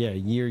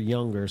 year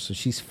younger, so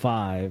she's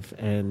 5,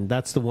 and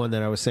that's the one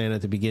that I was saying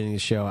at the beginning of the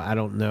show. I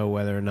don't know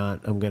whether or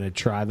not I'm going to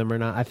try them or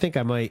not. I think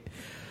I might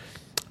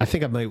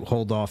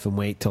hold off and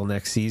wait till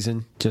next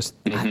season, just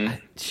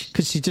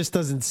because she just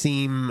doesn't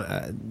seem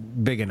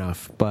big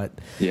enough. But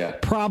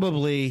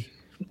probably,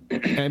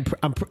 and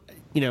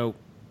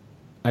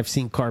I've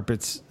seen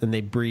carpets and they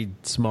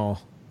breed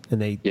small,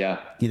 and they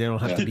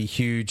don't have to be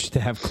huge to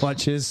have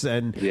clutches.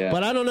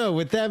 But I don't know,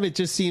 with them it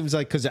just seems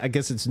like, because I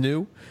guess it's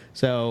new,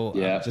 so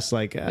I'm just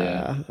like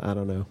I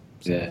don't know.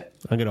 So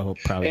I'm gonna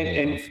probably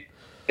hold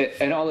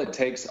off. And all it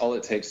takes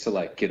to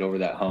like get over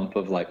that hump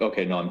of like,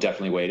 okay, no, I'm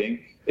definitely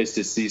waiting, is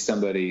to see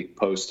somebody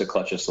post a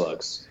clutch of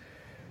slugs.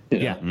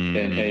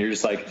 And you're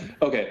just like,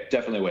 okay,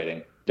 definitely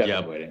waiting.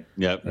 Waiting.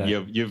 Yep.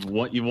 You've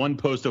one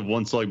post of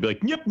one slug, be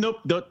like, yep, nope,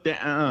 don't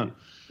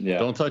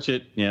touch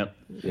it. Yep.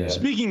 Yeah.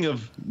 Speaking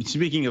of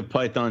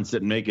pythons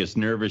that make us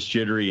nervous,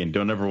 jittery, and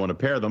don't ever want to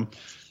pair them,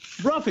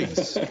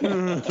 roughies.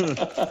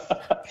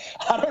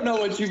 I don't know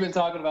what you've been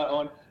talking about,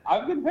 Owen.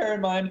 I've been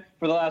pairing mine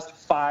for the last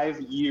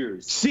 5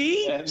 years.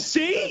 See?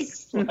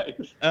 Like,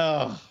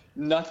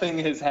 nothing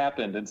has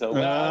happened until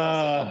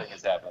now. Nothing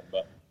has happened.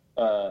 But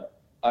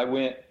I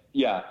went,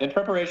 in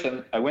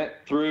preparation, I went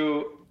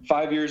through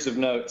 5 years of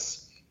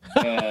notes,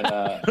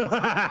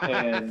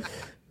 and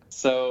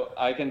so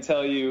I can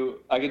tell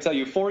you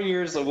 4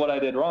 years of what I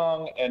did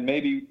wrong, and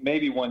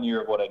maybe 1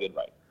 year of what I did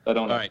right. I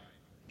don't know. All right.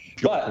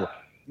 But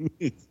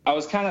I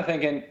was kind of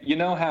thinking,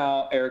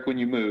 how, Eric, when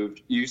you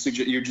moved, you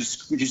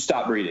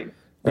stop breeding,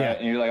 right? Yeah.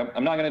 And you're like,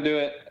 I'm not going to do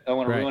it. I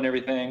want to ruin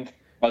everything.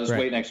 I'll just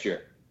wait next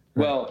year.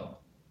 Right. Well,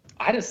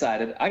 I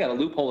decided I got a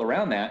loophole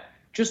around that.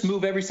 Just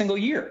move every single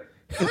year.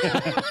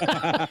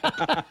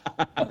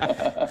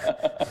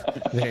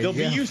 They'll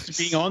be used to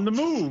being on the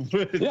move.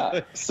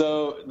 Yeah.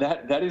 So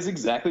that is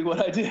exactly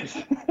what I did.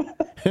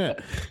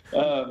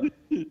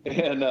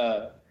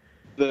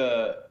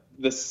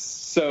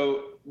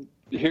 So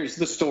here's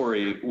the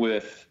story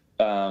with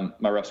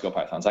my rough scale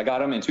pythons. I got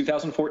them in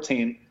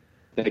 2014.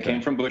 They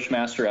came from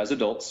Bushmaster as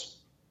adults.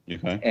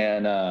 Okay.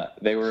 And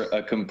they were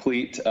a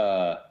complete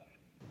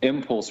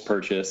impulse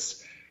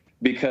purchase,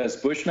 because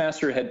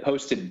Bushmaster had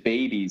posted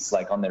babies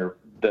like on the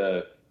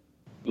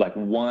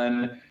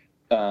one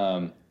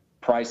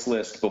price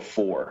list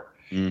before.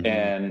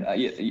 And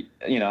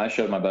I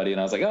showed my buddy, and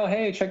I was like, oh,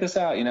 hey, check this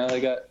out,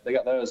 they got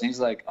those, and he's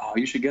like, oh,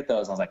 you should get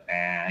those. And I was like,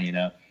 nah,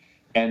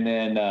 and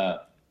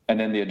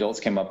then the adults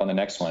came up on the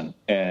next one,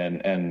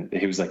 and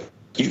he was like,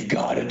 you've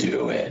got to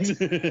do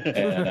it.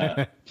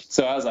 And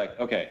so I was like,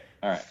 okay,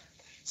 all right.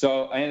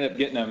 So I ended up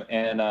getting them,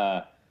 and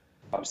I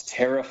was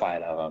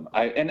terrified of them.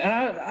 I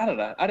don't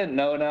know. I didn't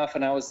know enough,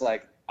 and I was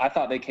like, I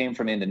thought they came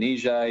from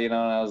Indonesia, and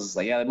I was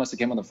like, yeah, they must have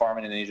came on the farm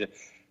in Indonesia.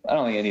 I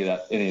don't think any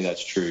of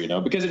that's true,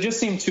 because it just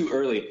seemed too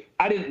early.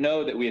 I didn't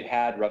know that we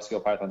had rough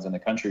scale pythons in the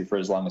country for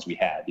as long as we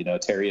had.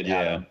 Terry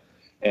had them,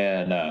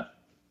 and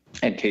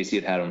Casey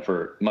had them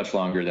for much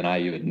longer than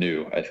I even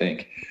knew, I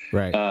think.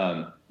 Right.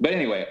 But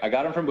anyway, I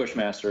got them from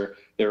Bushmaster.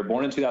 They were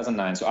born in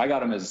 2009, so I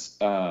got them as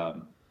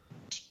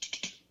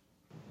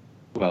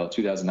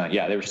 2009.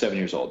 Yeah, they were 7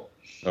 years old.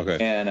 Okay.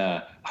 And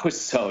I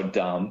was so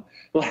dumb.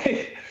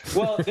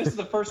 This is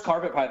the first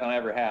carpet python I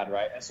ever had,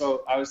 right? And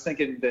so I was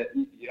thinking that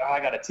I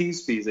got to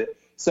tease feed it.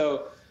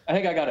 So I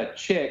think I got a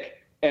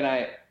chick, and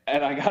I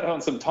got it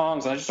on some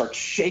tongs, and I just started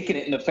shaking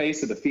it in the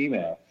face of the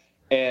female.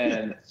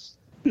 And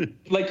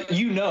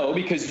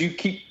because you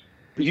keep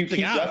you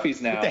keep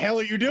guppies now. What the hell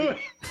are you doing?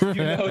 You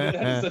know that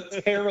is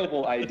a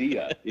terrible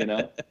idea, you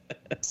know?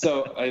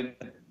 So I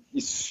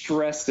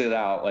stressed it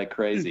out like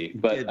crazy.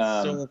 But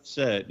so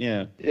upset,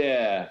 yeah.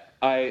 Yeah.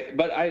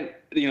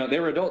 You know, they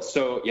were adults.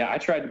 So yeah, I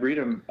tried to breed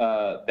them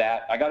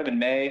I got them in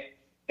May,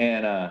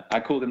 and I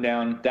cooled them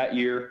down that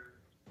year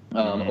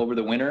over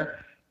the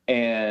winter.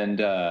 And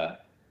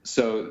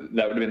so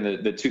that would have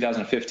been the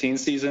 2015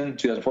 season,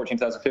 2014,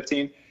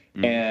 2015.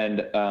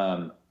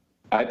 And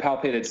I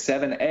palpated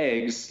 7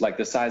 eggs, like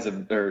the size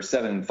of, or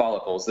 7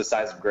 follicles, the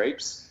size of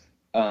grapes,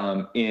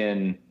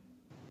 in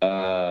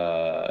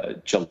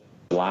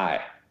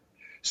July.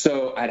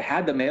 So I'd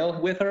had the male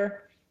with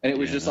her, and it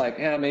was just like,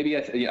 yeah, maybe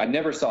I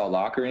never saw a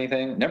lock or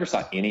anything, never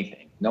saw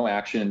anything, no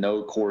action,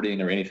 no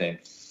courting or anything.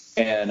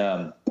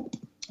 And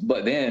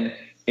but then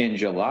in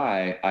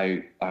July,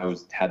 I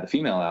had the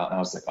female out, and I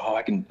was like, oh,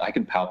 I can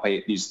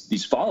palpate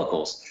these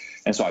follicles.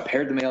 And so I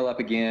paired the male up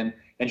again.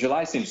 And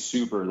July seems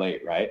super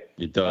late, right?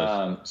 It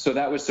does. So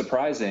that was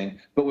surprising.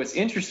 But what's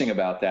interesting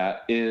about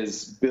that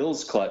is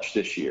Bill's clutch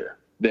this year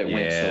that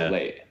went so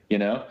late, you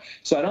know?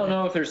 So I don't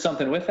know if there's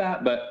something with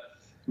that, but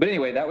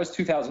anyway, that was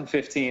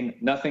 2015.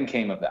 Nothing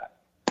came of that.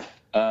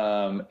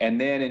 And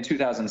then in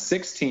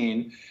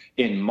 2016,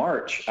 in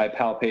March, I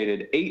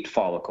palpated 8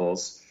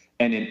 follicles.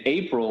 And in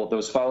April,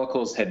 those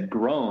follicles had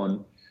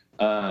grown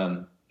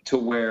to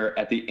where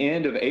at the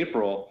end of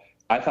April,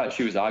 I thought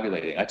she was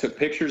ovulating. I took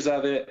pictures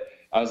of it.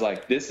 I was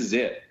like, this is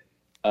it.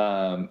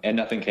 And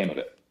nothing came of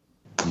it.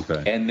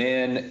 Okay. And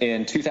then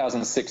in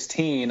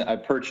 2016, I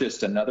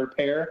purchased another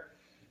pair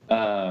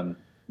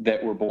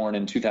that were born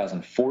in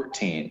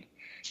 2014.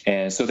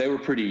 And so they were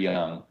pretty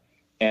young.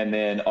 And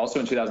then also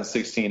in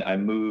 2016, I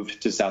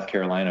moved to South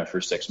Carolina for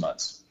 6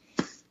 months.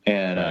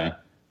 And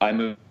I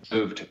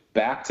moved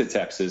back to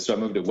Texas. So I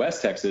moved to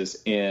West Texas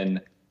in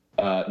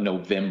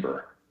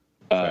November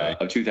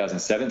of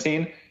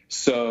 2017.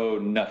 So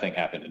nothing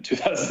happened in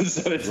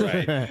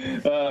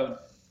 2017. Right.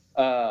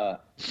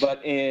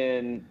 But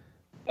in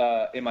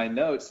my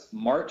notes,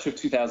 March of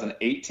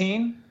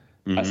 2018,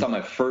 I saw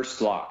my first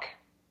lock.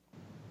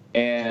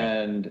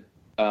 And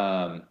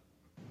I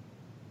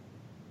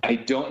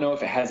don't know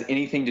if it has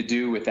anything to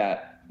do with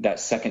that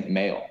second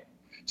male.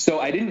 So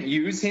I didn't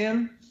use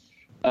him,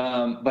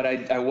 but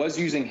I was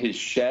using his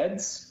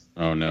sheds.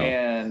 Oh, no.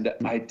 And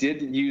I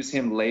did use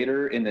him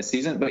later in the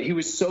season, but he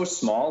was so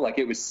small, like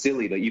it was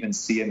silly to even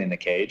see him in the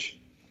cage.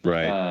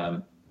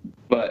 Right.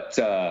 But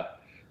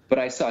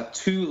I saw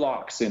 2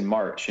 locks in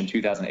March in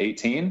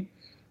 2018,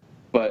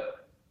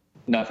 but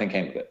nothing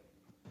came of it.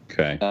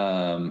 Okay.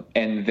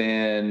 And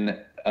then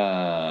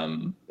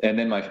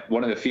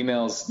one of the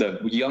females,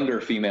 the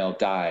younger female,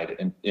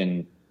 died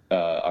in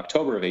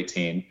October of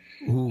 18.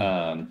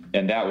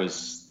 And that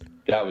was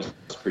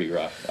pretty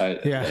rough.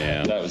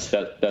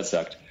 That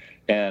sucked.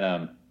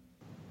 And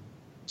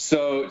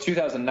so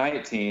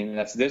 2019,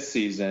 that's this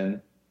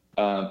season,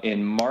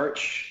 in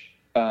March,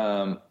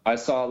 I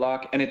saw a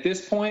lock. And at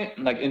this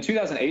point, like in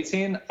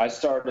 2018, I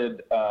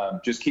started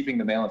just keeping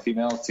the male and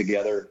female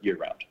together year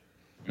round.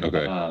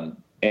 Okay.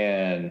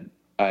 And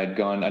I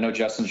know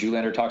Justin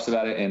Zoolander talks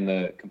about it in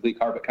the Complete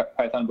Carpet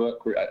Python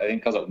book, where I think he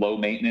calls it low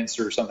maintenance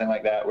or something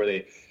like that, where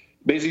they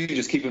basically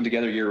just keep them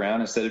together year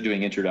round instead of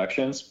doing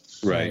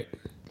introductions. Right.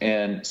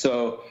 And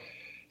so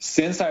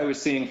since I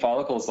was seeing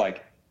follicles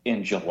like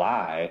in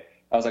July,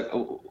 I was like,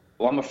 oh,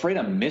 well, I'm afraid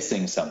I'm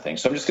missing something.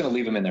 So I'm just going to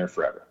leave them in there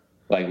forever.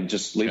 Like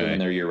just leave them in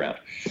there year round.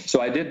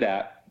 So I did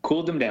that,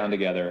 cooled them down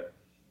together.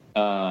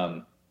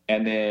 And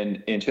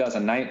then in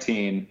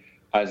 2019,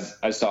 I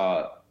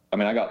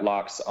got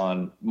locks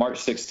on March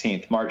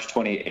 16th, March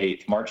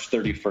 28th, March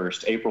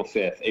 31st, April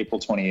 5th,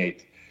 April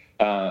 28th.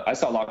 I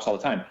saw locks all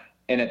the time.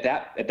 And at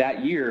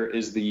that year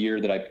is the year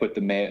that I put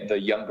the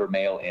younger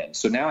male in.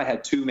 So now I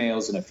had 2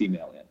 males and a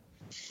female in.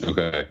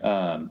 Okay.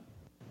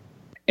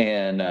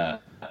 And I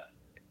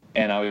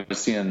was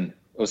seeing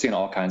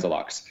all kinds of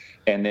locks.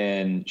 And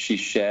then she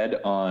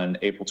shed on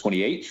April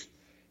 28th,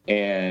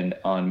 and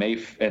on May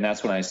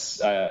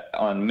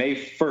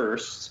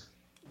 1st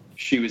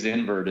she was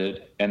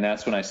inverted, and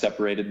that's when I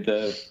separated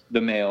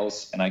the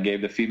males, and I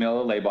gave the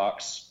female a lay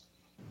box.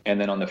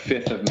 And then on the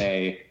 5th of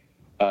May,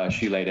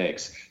 she laid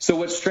eggs. So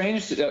what's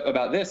strange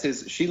about this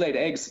is she laid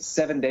eggs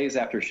 7 days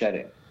after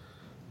shedding,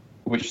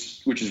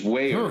 which is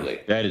way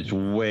early. That is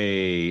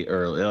way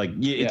early. Like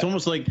it's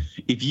almost like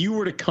if you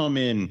were to come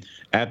in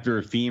after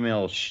a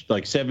female,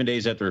 like 7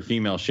 days after a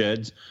female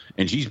sheds,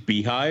 and she's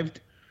beehived,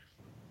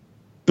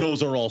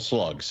 those are all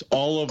slugs.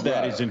 All of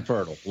that is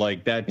infertile.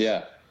 Like that's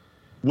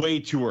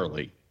way too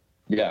early.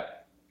 Yeah.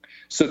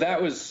 So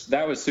that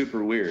was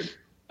super weird.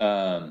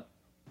 And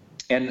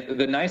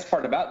the nice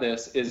part about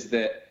this is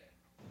that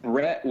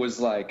Brett was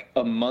like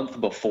a month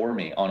before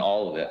me on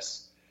all of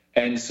this.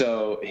 And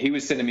so he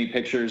was sending me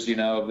pictures,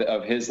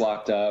 of his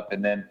locked up,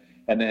 and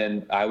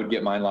then I would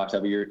get mine locked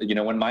up.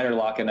 When mine are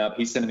locking up,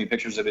 he's sending me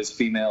pictures of his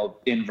female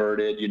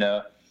inverted,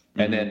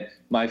 and then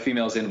my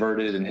female's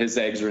inverted and his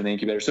eggs are in the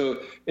incubator.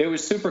 So it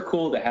was super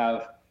cool to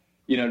have,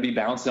 to be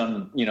bouncing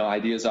on,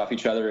 ideas off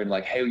each other and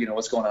like, hey,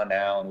 what's going on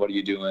now and what are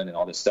you doing and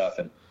all this stuff.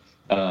 And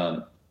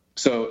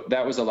so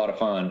that was a lot of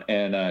fun.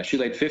 And she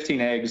laid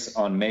 15 eggs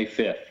on May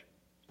 5th.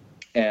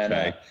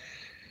 And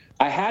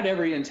I had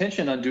every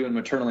intention on doing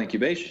maternal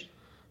incubation.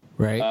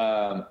 Right.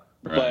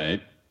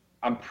 But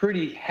I'm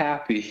pretty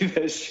happy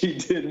that she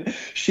didn't.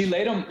 She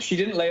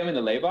didn't lay them in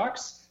the lay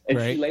box, and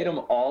she laid them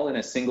all in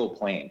a single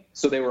plane.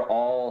 So they were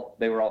all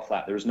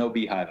flat. There was no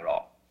beehive at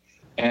all.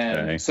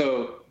 And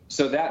so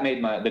that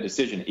made the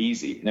decision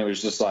easy. And it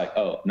was just like,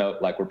 oh no,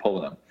 like we're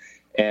pulling them.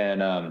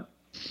 And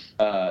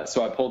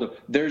so I pulled them.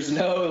 There's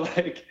no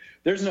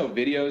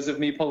videos of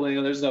me pulling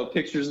them. There's no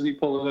pictures of me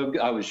pulling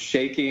them. I was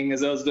shaking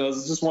as I was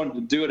just wanted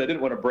to do it. I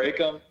didn't want to break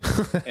them.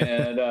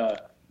 And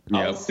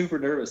I was super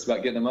nervous about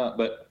getting them up,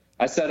 but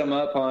I set them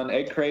up on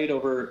egg crate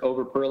over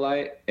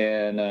perlite,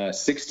 and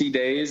 60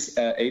 days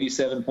at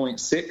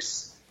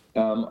 87.6.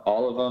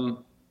 All of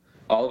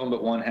them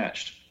but one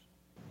hatched.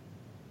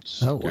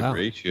 Oh, good wow.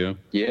 ratio.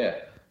 Yeah.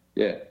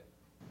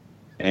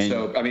 And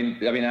so I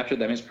mean after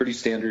that, it's pretty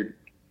standard.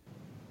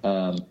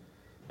 I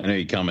know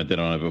you commented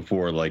on it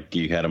before, like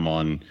you had them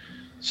on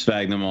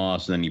sphagnum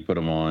moss, and then you put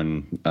them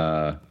on.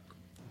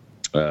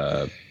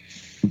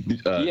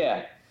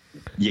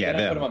 Yeah, I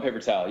put them on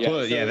paper towel. Yeah,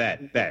 well,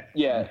 that.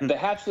 Yeah, the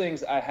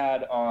hatchlings I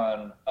had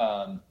on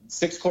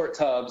 6-quart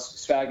tubs,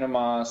 sphagnum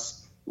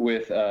moss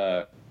with,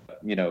 I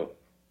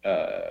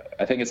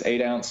think it's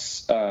 8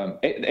 ounce,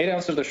 8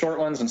 ounce of the short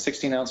ones and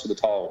 16 ounce of the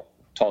tall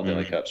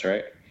deli cups,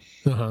 right?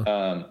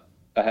 Uh-huh.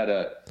 I had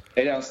a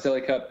 8 ounce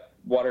deli cup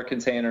water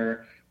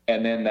container,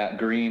 and then that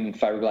green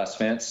fiberglass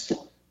fence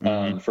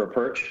for a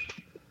perch,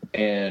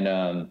 and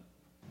and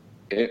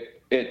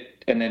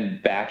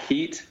then back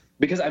heat.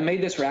 Because I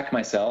made this rack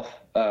myself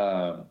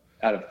out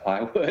of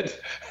plywood.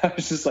 I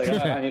was just like,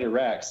 I need a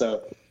rack.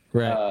 So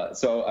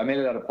so I made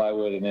it out of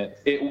plywood, and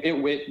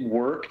it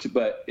worked,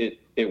 but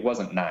it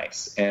wasn't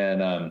nice.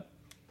 And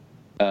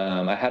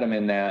I had them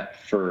in that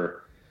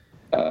for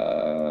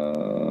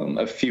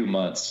a few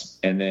months.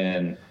 And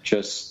then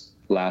just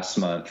last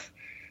month,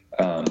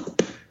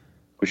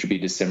 which should be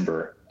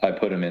December, I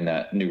put them in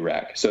that new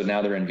rack. So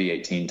now they're in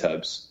V18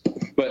 tubs.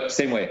 But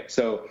same way.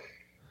 So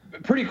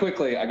pretty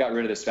quickly, I got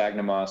rid of the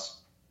sphagnum moss,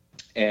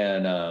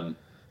 and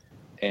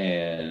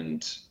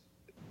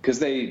because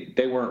they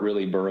weren't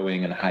really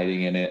burrowing and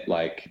hiding in it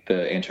like the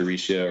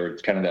Antaretia or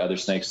kind of the other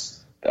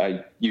snakes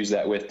I use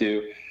that with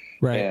do,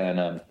 right?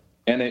 And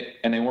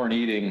they weren't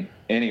eating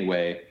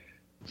anyway,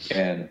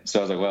 and so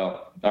I was like,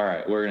 well, all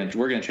right, we're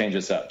gonna change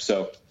this up.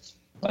 So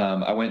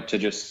I went to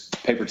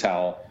just paper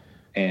towel,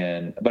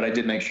 but I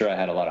did make sure I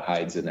had a lot of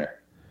hides in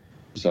there,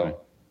 so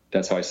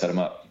that's how I set them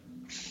up.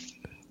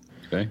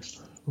 Okay.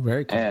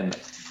 Very cool. And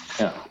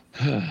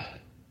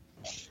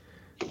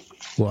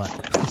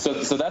what?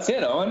 So that's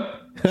it,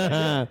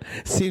 Owen.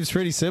 Seems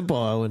pretty simple,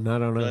 Owen. I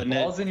don't know.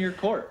 Ball's in your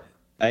court.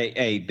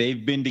 Hey,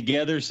 they've been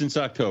together since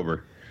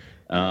October.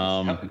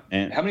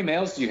 And how many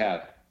males do you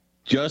have?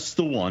 Just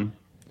the one.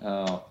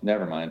 Oh,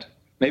 never mind.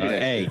 Maybe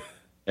next year.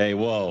 Hey,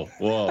 whoa.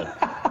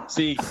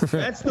 See,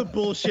 that's the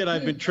bullshit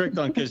I've been tricked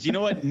on, because you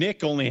know what?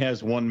 Nick only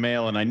has one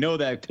male, and I know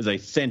that because I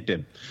sent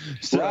him.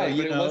 So, right,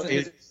 but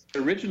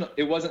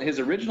it wasn't his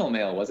original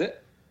male, was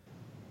it?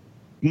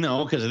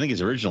 No, because I think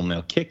his original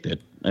male kicked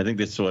it. I think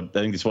that's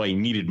why he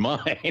needed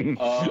mine.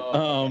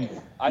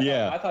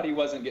 I thought he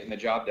wasn't getting the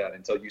job done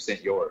until you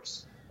sent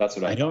yours. That's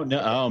what I don't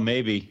know. Oh,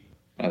 maybe.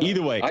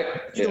 Either way,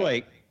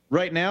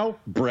 right now,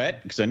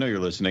 Brett, because I know you're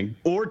listening,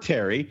 or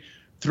Terry,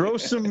 throw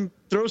some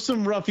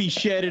roughy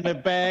shed in a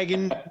bag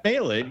and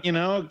mail it.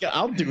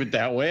 I'll do it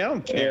that way. I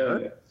don't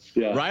care.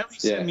 Yeah. Riley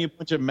sent me a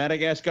bunch of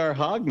Madagascar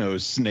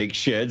hognose snake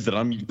sheds that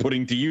I'm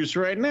putting to use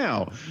right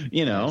now.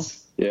 Yeah,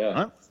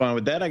 I'm fine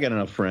with that. I got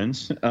enough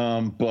friends.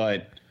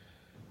 But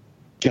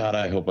God,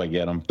 I hope I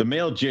get them. The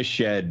male just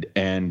shed,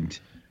 and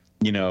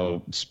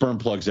sperm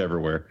plugs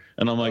everywhere.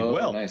 And I'm like,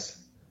 nice.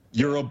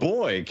 You're a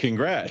boy.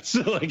 Congrats.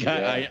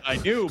 I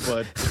knew,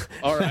 but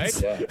all right.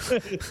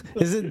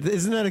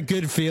 Isn't that a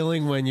good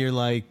feeling when you're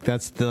like,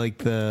 that's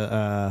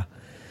the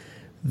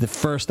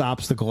first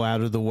obstacle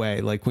out of the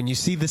way? Like when you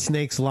see the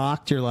snakes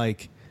locked, you're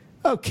like,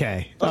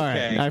 okay, all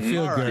right, I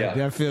feel good.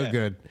 Yeah. I feel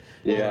good.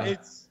 Yeah. Well,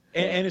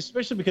 and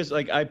especially because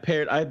I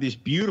have this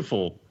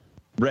beautiful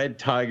red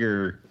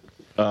tiger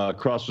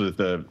crossed with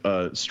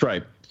a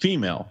stripe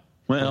female.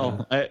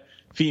 Well,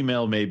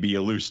 female may be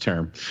a loose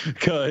term,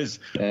 because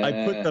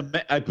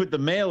I put the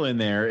male in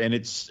there,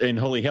 and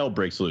holy hell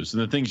breaks loose,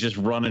 and the thing's just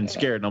running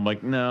scared, and I'm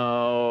like,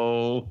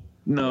 no,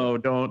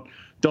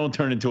 don't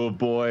turn into a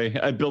boy.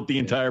 I built the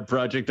entire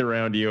project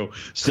around you,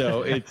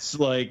 so it's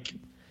like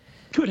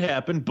could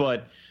happen,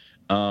 but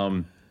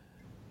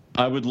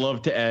I would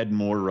love to add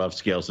more rough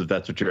scales if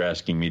that's what you're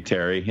asking me,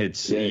 Terry.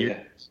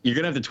 You're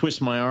gonna have to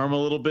twist my arm a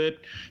little bit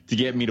to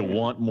get me to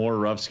want more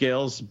rough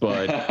scales,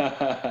 but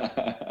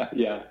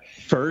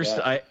First,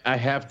 I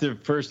have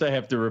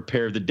to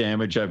repair the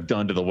damage I've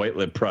done to the white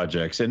lip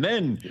projects, and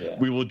then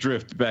we will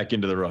drift back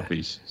into the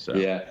roughies. So.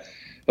 Yeah.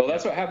 Well,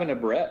 that's what happened to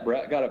Brett.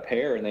 Brett got a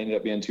pair, and they ended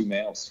up being 2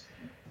 males.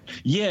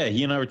 Yeah,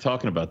 he and I were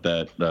talking about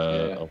that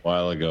a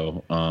while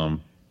ago.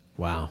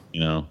 Wow.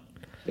 You know.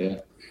 Yeah.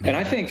 And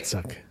I think,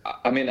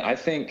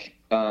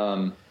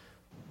 I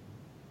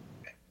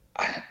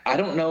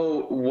don't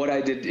know what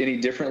I did any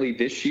differently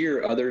this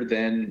year other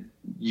than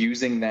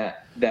using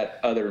that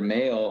other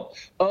male.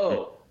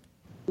 Oh,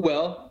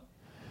 well,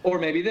 or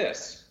maybe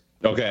this.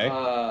 Okay.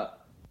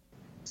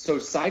 So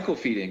cycle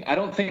feeding. I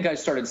don't think I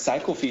started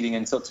cycle feeding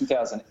until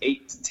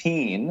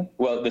 2018.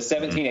 Well, the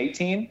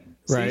 17-18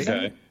 Right. season.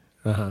 Okay.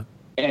 Uh-huh.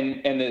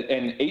 And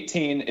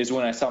 18 is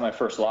when I saw my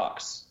first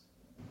locks.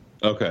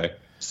 Okay.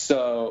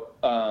 So,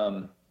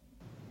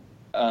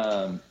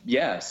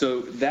 yeah,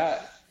 so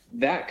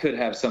that could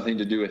have something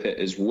to do with it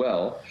as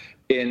well,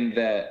 in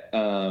that,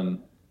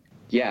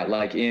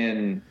 like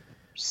in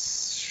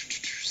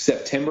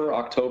September,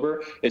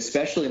 October,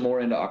 especially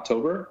more into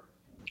October,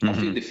 I'll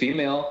feed the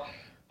female.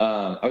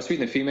 I was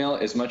feeding the female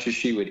as much as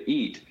she would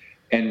eat.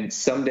 And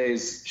some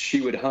days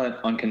she would hunt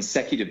on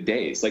consecutive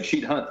days. Like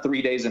she'd hunt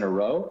 3 days in a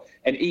row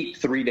and eat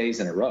 3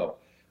 days in a row.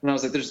 And I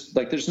was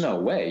like, there's no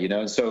way, you know?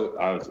 And so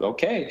I was,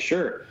 okay,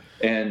 sure.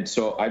 And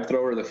so I'd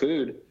throw her the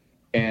food,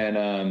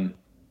 and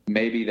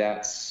maybe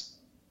that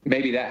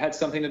had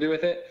something to do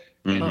with it.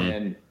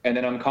 And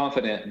then I'm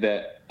confident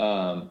that,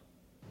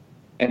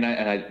 and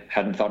I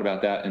hadn't thought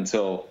about that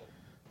until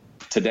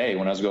today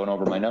when I was going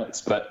over my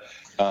notes, but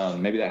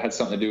maybe that had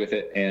something to do with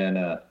it. And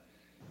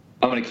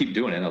I'm going to keep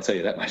doing it. I'll tell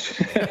you that much.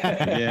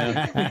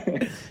 Yeah.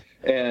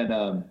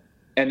 And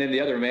then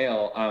the other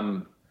male,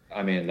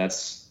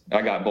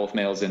 I got both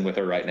males in with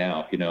her right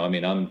now. You know, I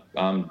mean,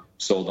 I'm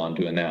sold on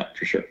doing that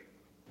for sure.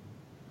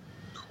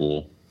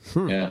 Cool.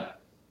 Yeah.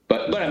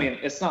 But I mean,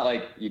 it's not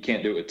like you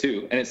can't do it with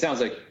two. And it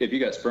sounds like if you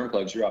got sperm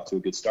plugs, you're off to a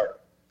good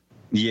start.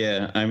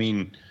 Yeah. I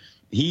mean,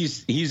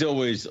 he's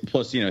always,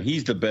 plus, you know,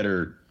 he's the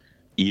better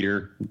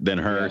eater than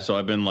her. Yeah. So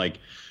I've been like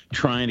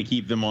trying to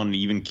keep them on an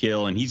even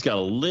kill, and he's got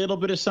a little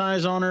bit of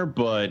size on her,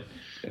 but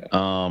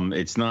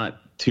it's not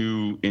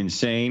too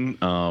insane.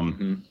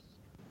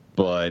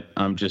 But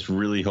I'm just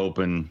really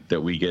hoping that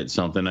we get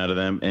something out of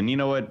them. And you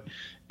know what?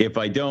 If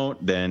I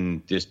don't,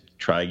 then just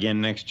try again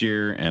next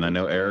year. And I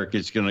know Eric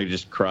is going to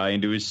just cry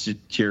into his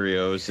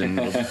Cheerios, and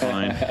it'll be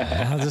fine.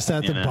 I'll just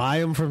have to buy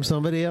them from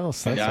somebody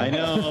else. That's I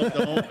know.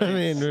 I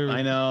mean,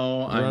 I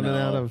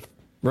know.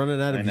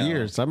 Running out of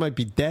years. I might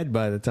be dead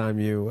by the time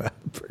you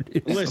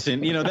produce.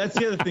 Listen, you know, that's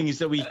the other thing is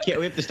that we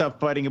have to stop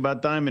fighting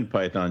about diamond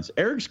pythons.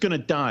 Eric's going to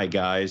die,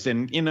 guys.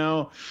 And, you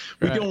know,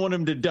 we don't want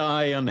him to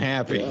die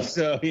unhappy. Yeah.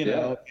 So, you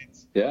know.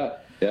 Yeah,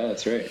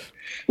 that's right.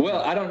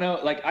 Well, I don't know.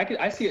 Like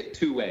I see it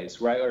two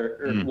ways, right?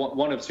 Or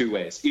one of two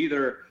ways.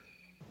 Either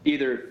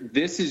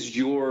this is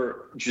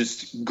your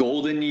just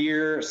golden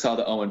year, saw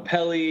the Owen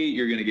Pelly,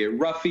 you're going to get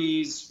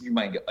roughies, you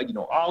might get, you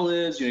know,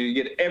 olives, you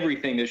get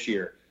everything this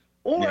year.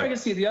 Or I can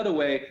see it the other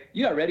way.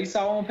 You already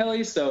saw Owen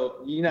Pelly, so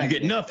you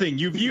get nothing.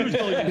 You've used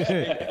all your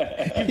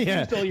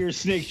used all your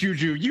snake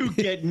juju. You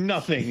get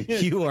nothing.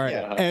 You are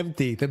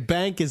empty. The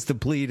bank is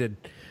depleted.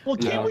 Well,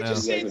 can't we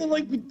just say that,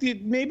 like,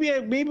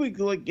 maybe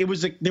like it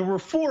was like there were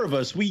four of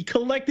us. We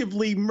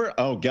collectively,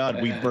 oh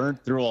God, we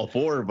burned through all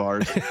four of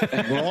ours.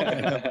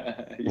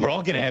 We're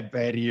all gonna have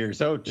bad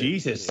years. Oh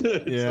Jesus.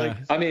 Yeah.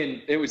 I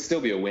mean, it would still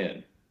be a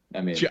win.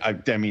 I mean, I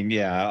can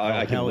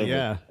live with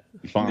it.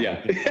 Fine. Yeah.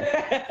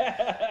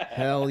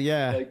 Hell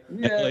yeah.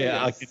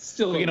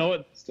 Still, you know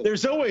what?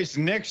 There's always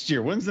next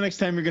year. When's the next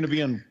time you're going to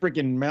be on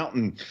freaking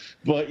mountain?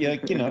 But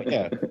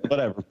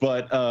whatever.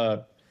 But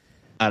I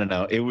don't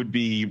know. It would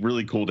be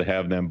really cool to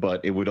have them,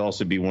 but it would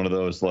also be one of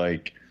those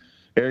like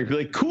Eric would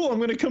be like, "Cool, I'm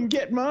going to come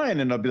get mine,"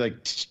 and I'll be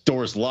like,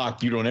 "Door's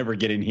locked. You don't ever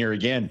get in here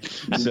again."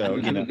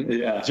 So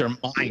they're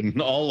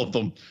mine, all of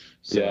them.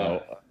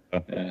 So,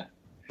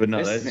 but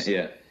no, that's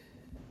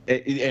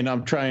And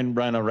I'm trying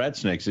rhino rat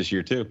snakes this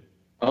year too.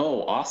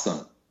 Oh,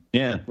 awesome!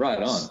 Yeah,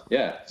 right on.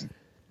 Yeah.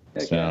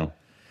 So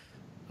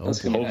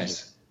that's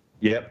nice.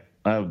 Yep,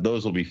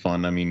 those will be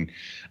fun. I mean,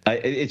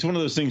 it's one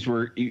of those things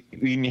where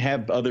when you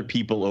have other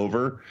people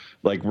over,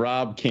 like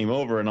Rob came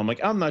over, and I'm like,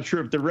 I'm not sure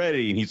if they're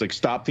ready, and he's like,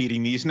 stop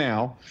feeding these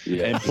now,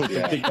 and put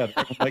them together.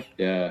 I'm like,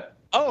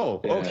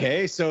 oh,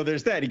 okay, so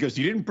there's that. He goes,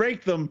 you didn't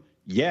break them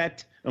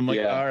yet. I'm like,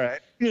 all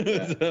right.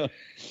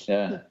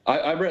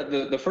 I read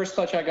the first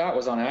clutch I got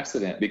was on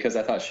accident because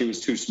I thought she was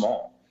too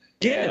small.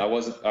 Yeah. And I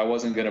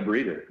wasn't going to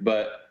breed her,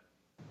 but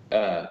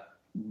I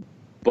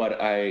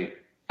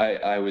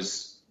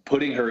was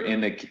putting her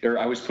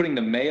I was putting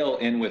the male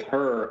in with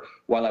her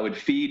while I would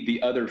feed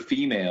the other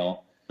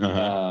female.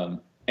 And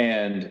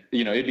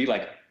you know, it'd be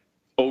like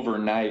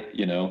overnight,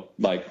 you know,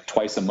 like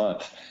twice a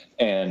month.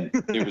 And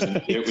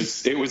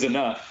it was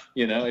enough,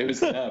 you know, it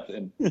was enough.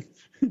 And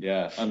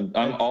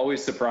I'm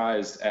always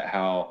surprised at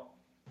how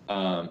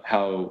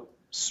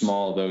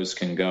small those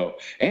can go.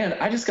 And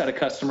I just got a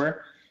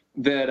customer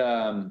that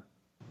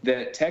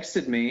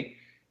texted me,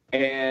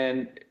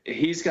 and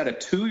he's got a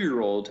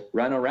 2-year-old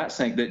rhino rat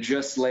snake that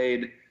just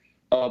laid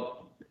a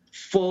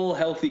full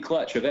healthy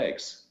clutch of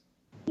eggs.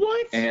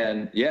 What?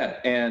 And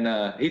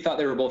he thought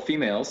they were both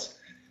females.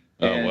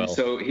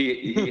 So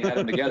he had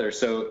them together.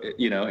 So,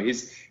 you know,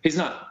 he's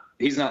not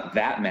he's not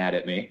that mad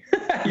at me.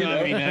 You know?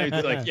 I mean,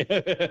 it's like,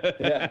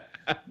 Yeah.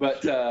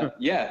 But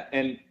yeah,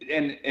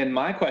 and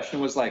my question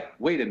was like,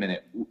 wait a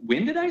minute,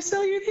 when did I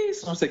sell you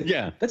these? And I was like,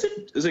 yeah, I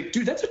was like,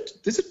 dude, that's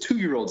a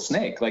 2-year-old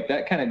snake. Like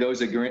that kind of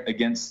goes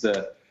against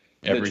the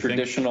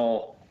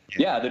traditional,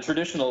 the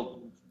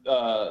traditional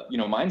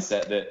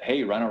mindset that,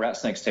 hey, rhino rat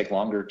snakes take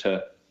longer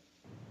to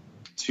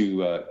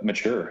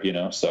mature,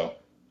 so.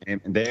 And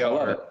they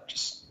are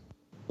just,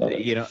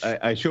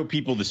 I show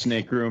people the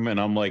snake room and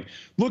I'm like,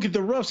 look at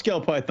the rough scale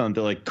python.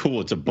 They're like,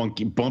 cool, it's a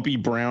bumpy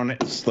brown,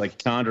 it's like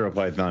chondro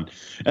python.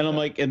 And I'm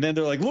like, and then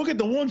they're like, look at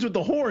the ones with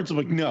the horns. I'm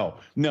like, no,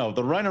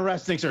 the rhino rat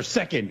snakes are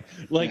second.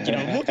 Like,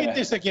 look at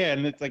this again.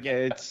 And it's like,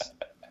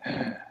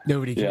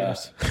 nobody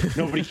cares.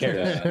 Nobody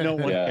cares. No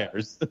one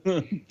cares.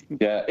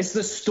 Yeah, it's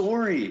the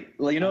story.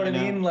 You know what I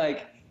mean?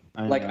 Like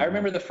I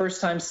remember the first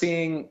time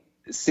seeing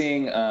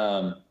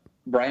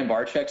Brian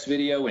Barczyk's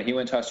video when he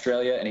went to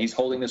Australia, and he's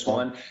holding this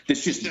one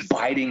that's just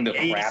biting the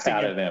crap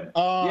out of him.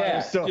 Oh,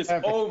 yeah, so just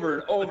over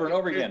and over and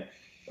over again.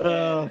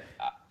 I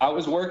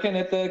was working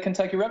at the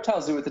Kentucky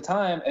Reptile Zoo at the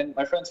time, and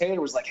my friend Taylor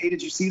was like, "Hey,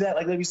 did you see that?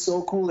 Like, that'd be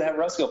so cool to have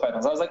rough scale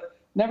pythons." I was like,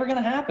 "Never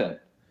gonna happen,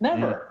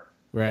 never."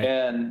 Yeah. Right.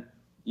 And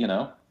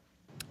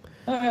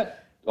I had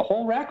a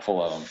whole rack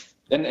full of them,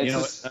 and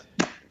it's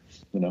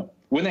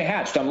when they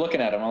hatched, I'm looking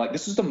at them. I'm like,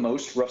 this is the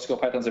most rough scale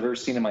pythons I've ever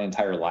seen in my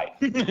entire life.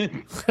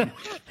 Good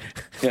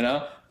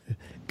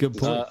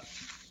point.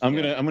 I'm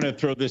gonna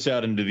throw this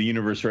out into the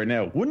universe right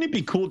now. Wouldn't it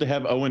be cool to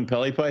have Owen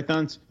Pelly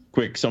pythons?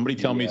 Quick, somebody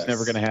tell me it's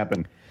never gonna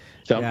happen.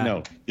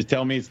 No, just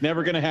tell me it's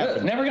never gonna happen.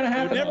 It's never gonna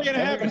happen.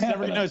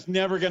 It's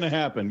never gonna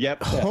happen.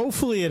 Yep.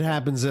 Hopefully, it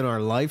happens in our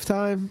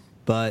lifetime.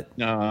 But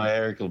no,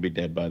 Eric will be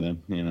dead by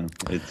then.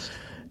 It's.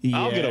 Yeah.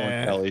 I'll get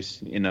Owen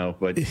Pelly's,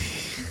 but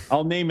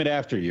I'll name it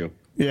after you.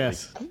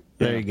 Yes.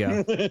 There you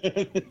go.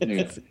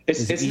 It's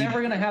never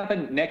going to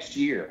happen next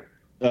year.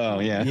 Oh,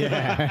 yeah.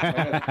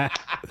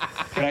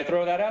 Can I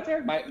throw that out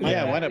there?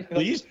 Why not?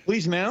 Please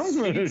now.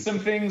 Speed some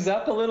things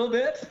up a little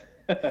bit.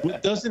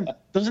 Doesn't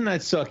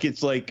that suck?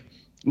 It's like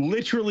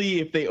literally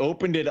if they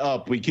opened it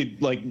up, we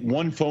could like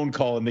one phone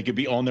call and they could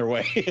be on their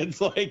way. It's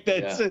like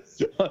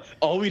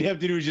all we'd have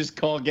to do is just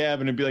call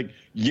Gavin and be like,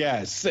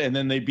 yes, and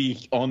then they'd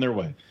be on their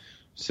way.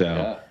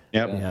 So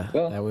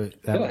well, that would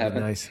be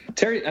nice.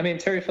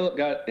 Terry Phillip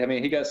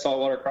he got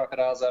saltwater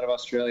crocodiles out of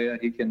Australia.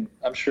 He can,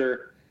 I'm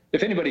sure,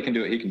 if anybody can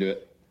do it, he can do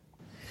it.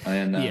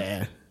 And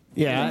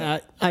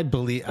I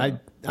believe. I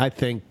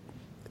think.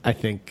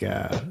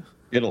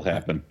 It'll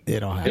happen.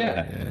 It'll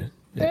happen.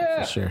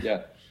 Yeah, for sure.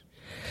 Yeah.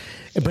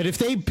 But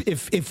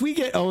if we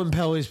get Owen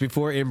Pelly's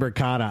before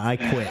Imbricata, I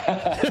quit.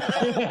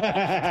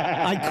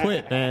 I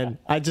quit, man.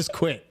 I just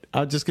quit.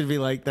 I'm just gonna be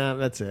like, nah,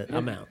 that's it.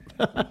 I'm out.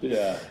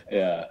 Yeah.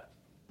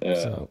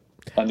 So,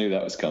 I knew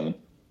that was coming.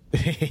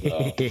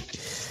 Yeah,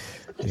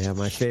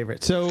 my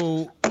favorite.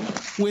 So,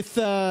 with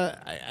I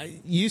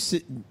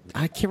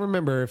can't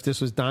remember if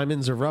this was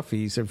diamonds or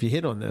roughies, or if you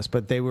hit on this,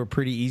 but they were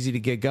pretty easy to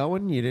get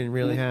going. You didn't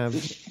really have.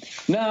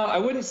 No, I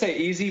wouldn't say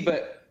easy,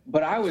 but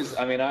I was.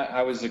 I mean,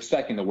 I was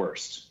expecting the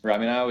worst. I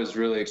mean, I was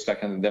really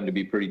expecting them to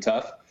be pretty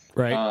tough.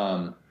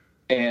 Right.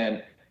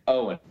 And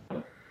Owen.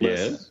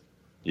 Yes.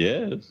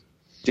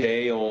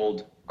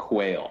 Day-old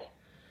quail.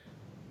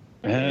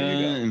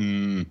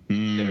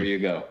 There you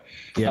go.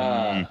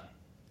 Yeah.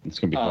 It's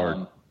gonna be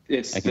hard. I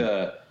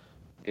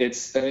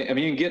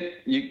mean,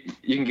 you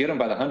can get them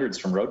by the hundreds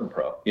from Rodent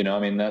Pro. I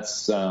mean,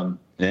 that's where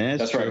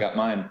I got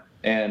mine.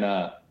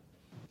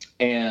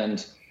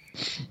 And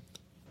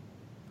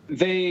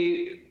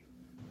they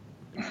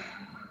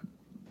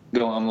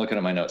go. I'm looking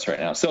at my notes right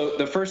now. So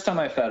the first time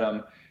I fed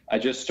them, I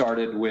just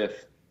started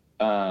with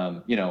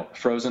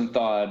frozen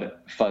thawed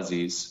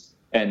fuzzies,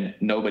 and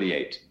nobody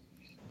ate.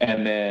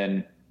 And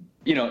then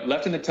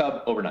left in the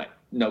tub overnight,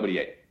 nobody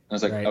ate. I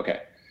was like,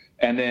 okay.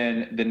 And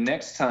then the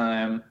next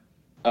time,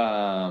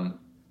 and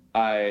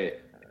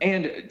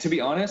to be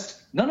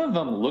honest, none of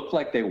them looked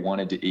like they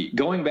wanted to eat.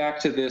 Going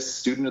back to this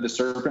student of the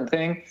serpent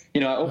thing,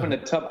 I opened the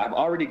tub. I've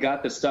already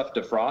got the stuff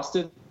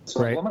defrosted,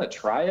 so I'm going to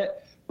try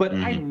it. But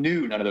I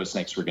knew none of those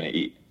snakes were going to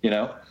eat, and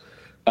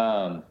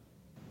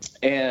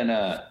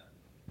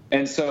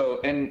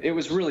it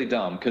was really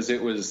dumb because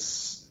it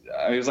was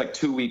like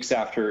 2 weeks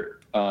after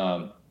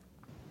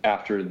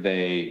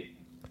they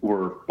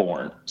were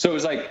born. So it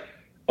was like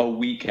a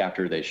week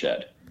after they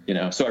shed,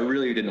 so I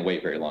really didn't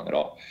wait very long at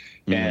all.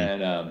 Mm-hmm.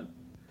 And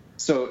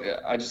so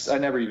I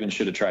never even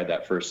should have tried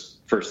that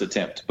first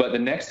attempt. But the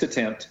next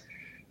attempt,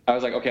 I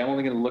was like, okay, I'm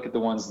only going to look at the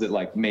ones that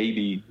like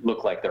maybe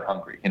look like they're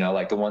hungry,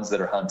 like the ones that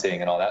are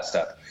hunting and all that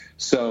stuff.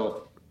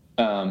 So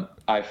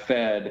I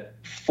fed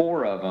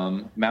 4 of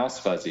them mouse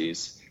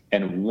fuzzies,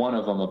 and 1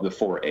 of them of the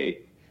 4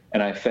 ate.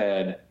 And I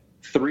fed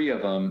 3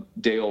 of them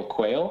day-old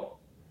quail,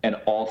 and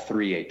all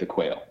 3 ate the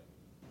quail.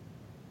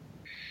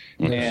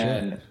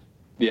 And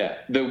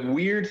the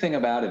weird thing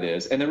about it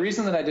is, and the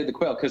reason that I did the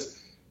quail,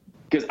 because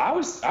I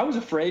was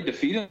afraid to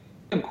feed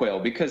them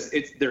quail because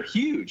they're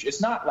huge. It's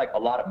not like a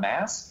lot of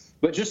mass,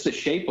 but just the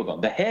shape of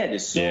them. The head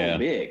is so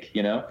big,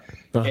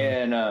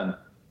 And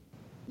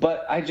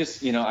but I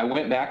just, I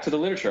went back to the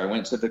literature. I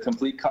went to the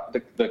complete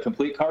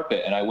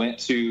carpet, and I went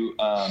to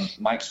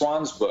Mike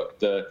Swan's book,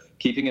 The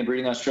Keeping and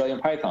Breeding Australian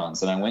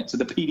Pythons, and I went to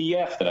the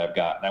PDF that I've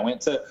got, and I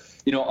went to,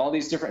 all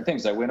these different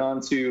things. I went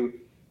on to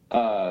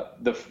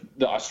the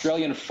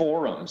Australian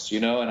forums,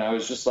 and I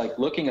was just like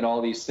looking at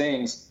all these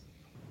things,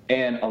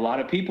 and a lot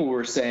of people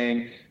were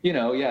saying,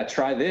 yeah,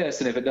 try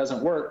this, and if it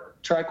doesn't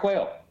work, try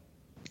quail.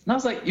 And I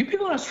was like, you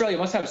people in Australia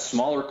must have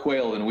smaller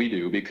quail than we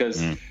do,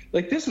 because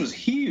this was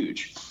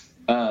huge.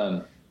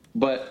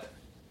 But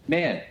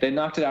man, they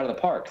knocked it out of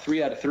the park.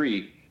 3 out of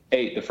 3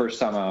 ate the first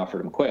time I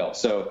offered them quail.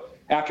 So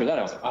after that,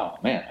 I was like, oh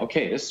man,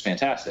 okay, this is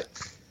fantastic.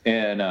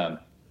 And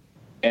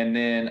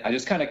then I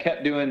just kind of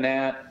kept doing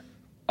that.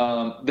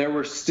 There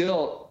were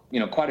still,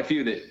 quite a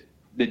few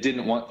that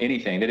didn't want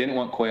anything. They didn't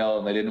want quail,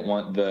 and they didn't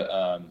want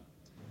the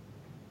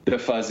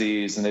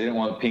fuzzies, and they didn't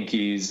want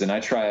pinkies. And I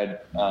tried,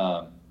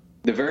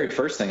 the very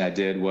first thing I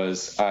did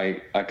was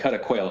I cut a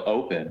quail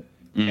open,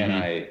 and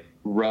I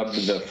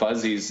rubbed the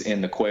fuzzies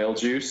in the quail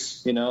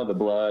juice, the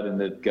blood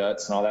and the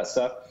guts and all that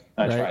stuff.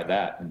 And I tried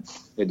that, and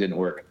it didn't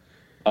work.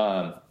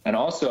 And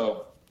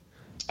also,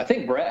 I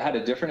think Brett had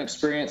a different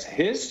experience.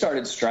 His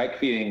started strike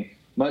feeding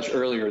much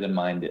earlier than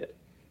mine did.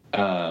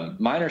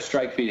 Mine are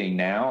strike feeding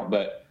now,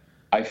 but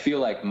I feel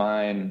like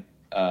mine,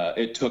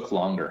 it took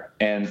longer.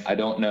 And I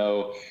don't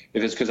know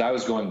if it's because I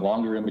was going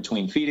longer in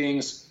between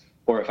feedings,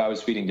 or if I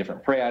was feeding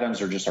different prey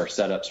items, or just our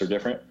setups are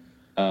different.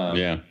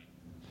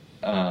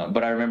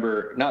 But I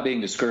remember not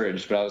being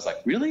discouraged, but I was like,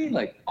 really?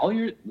 Like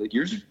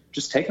yours are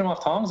just taking them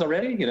off tongs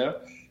already,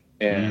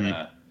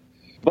 And,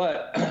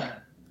 but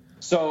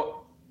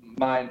so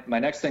my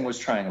next thing was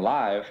trying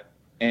live,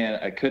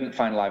 and I couldn't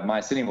find live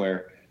mice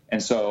anywhere.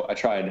 And so I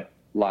tried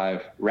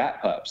live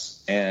rat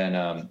pups,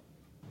 and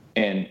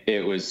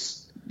it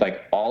was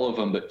like all of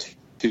them but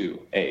 2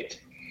 ate.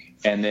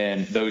 And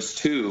then those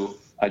 2,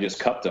 I just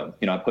cupped them.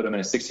 I put them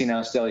in a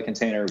 16-ounce deli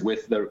container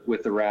with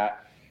the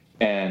rat,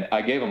 and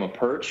I gave them a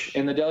perch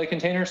in the deli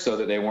container so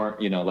that they weren't,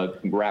 the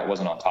rat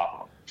wasn't on top of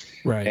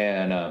them. Right.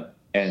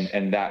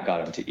 And that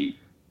got them to eat.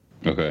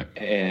 Okay.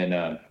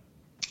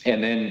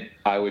 And then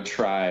I would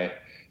try.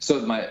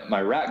 So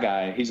my rat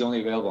guy, he's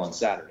only available on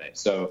Saturday.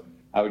 So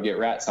I would get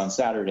rats on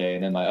Saturday,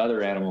 and then my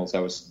other animals, I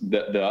was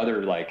the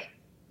other, like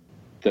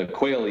the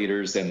quail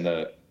eaters and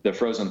the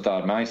frozen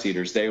thawed mice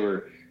eaters, they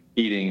were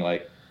eating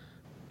like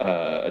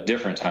a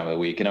different time of the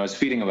week, and I was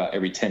feeding about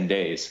every 10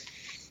 days.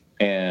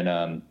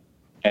 And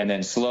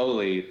then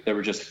slowly there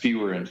were just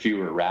fewer and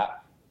fewer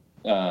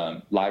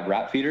live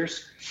rat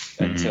feeders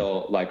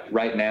until like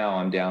right now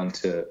I'm down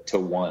to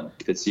 1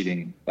 that's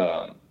eating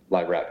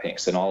live rat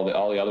pinks, and all the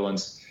other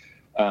ones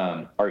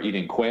are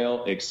eating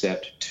quail,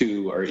 except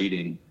 2 are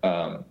eating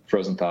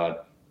frozen thawed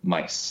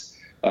mice,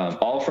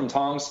 all from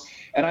tongs.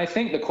 And I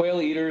think the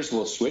quail eaters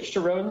will switch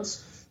to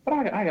rodents, but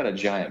I got a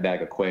giant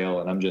bag of quail,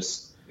 and I'm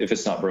just, if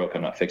it's not broke,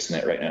 I'm not fixing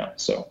it right now.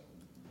 So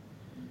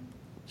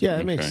yeah,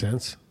 that makes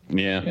sense.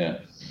 Yeah.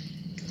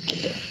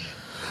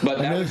 But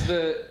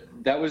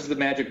that was the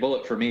magic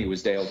bullet for me,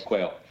 was day-old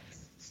quail.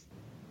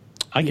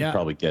 I could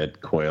probably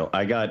get quail.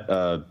 I got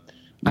my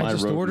I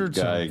just ordered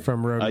guy some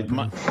from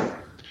Rodent.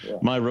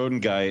 My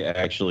rodent guy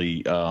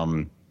actually,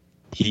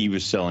 he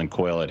was selling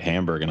quail at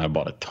Hamburg, and I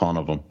bought a ton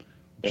of them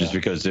just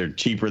because they're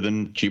cheaper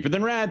than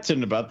rats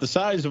and about the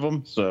size of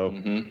them. So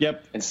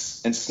yep. And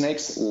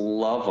snakes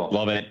love them.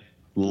 Love it.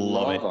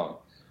 Love them.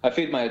 I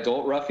feed my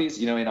adult roughies,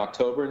 in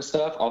October and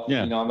stuff.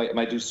 I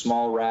might do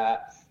small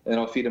rat, and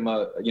I'll feed them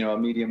a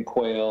medium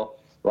quail.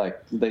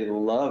 Like, they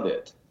love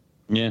it.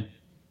 Yeah.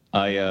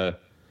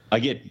 I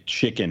get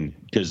chicken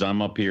because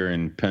I'm up here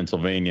in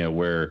Pennsylvania,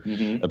 where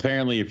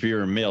apparently if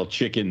you're a male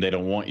chicken, they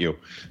don't want you.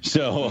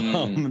 So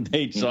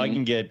I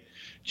can get,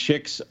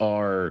 chicks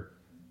are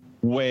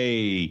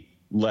way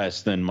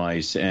less than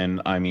mice.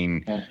 And I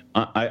mean,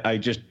 I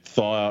just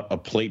thaw out a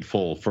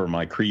plateful for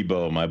my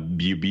Crebo, my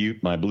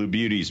blue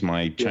beauties,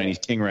 my Chinese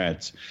king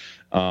rats.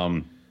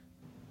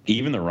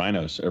 Even the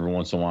rhinos, every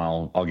once in a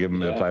while, I'll give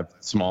them if I have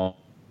small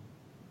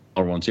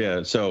ones.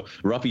 Yeah. So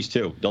roughies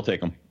too, they'll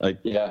take them.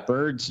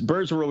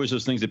 Birds were always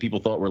those things that people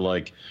thought were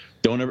like,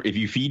 don't ever, if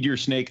you feed your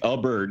snake a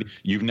bird,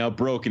 you've now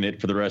broken it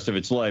for the rest of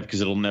its life,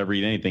 because it'll never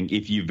eat anything.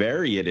 If you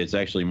vary it, it's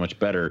actually much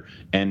better.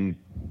 And,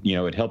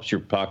 it helps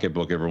your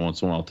pocketbook every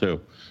once in a while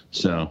too.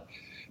 So.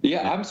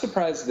 Yeah. I'm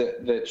surprised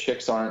that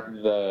chicks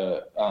aren't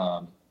that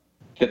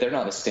they're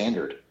not the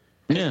standard.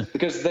 Yeah.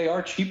 Because they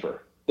are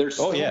cheaper. They're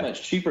so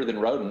much cheaper than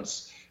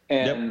rodents.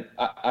 And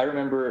I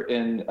remember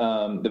in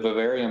the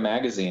Bavarian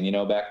magazine,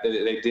 back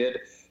they did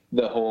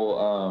the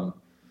whole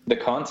the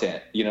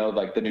content,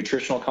 like the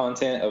nutritional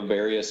content of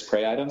various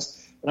prey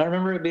items. And I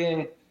remember it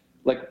being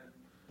like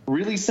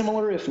really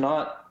similar, if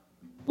not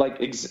like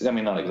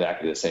not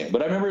exactly the same,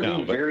 but I remember it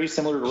being very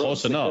similar to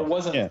rodents. Close enough. There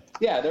wasn't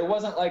there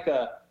wasn't like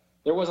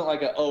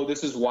a oh,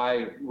 this is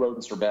why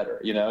rodents are better.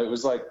 It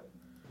was like,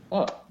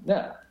 oh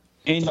yeah.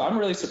 And so I'm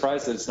really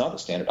surprised that it's not the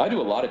standard. I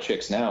do a lot of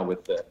chicks now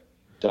with the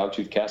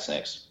dog-tooth cat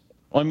snakes.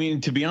 I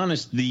mean, to be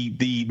honest,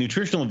 the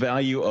nutritional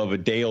value of a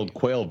day-old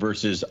quail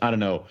versus, I don't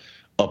know,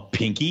 a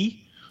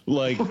pinky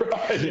Like,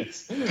 Right.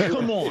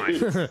 come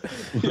on.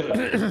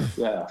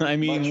 Yeah. I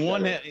mean,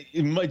 Much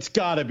better. it's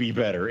got to be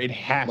better. It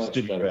has Much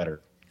to be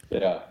better.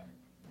 Yeah.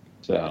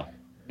 So,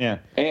 Yeah.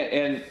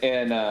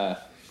 and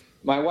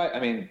my wife, I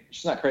mean,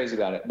 she's not crazy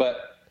about it,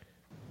 but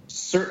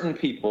certain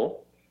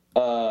people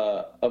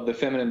of the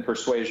feminine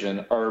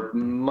persuasion are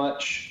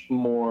much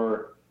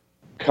more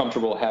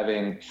comfortable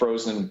having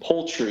frozen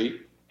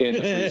poultry in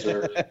the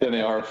freezer than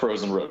they are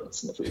frozen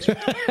rodents in the freezer.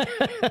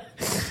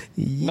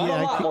 Not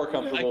a lot more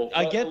comfortable.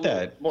 I but get a little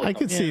that. more I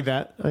could see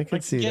that. I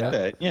could see Get that.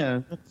 that.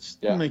 Yeah.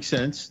 That makes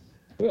sense.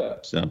 Yeah.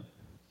 So,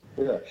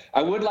 Yeah.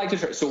 I would like to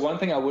try. So one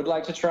thing I would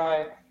like to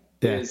try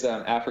Yeah. is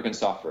African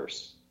soft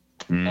furs.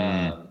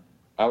 I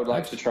would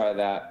like to try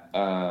that.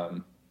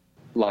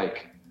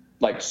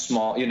 Like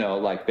small,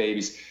 like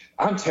babies.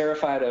 I'm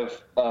terrified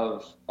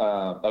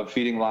of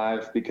feeding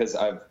live because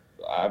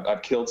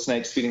I've killed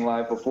snakes feeding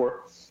live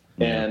before,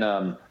 and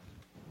a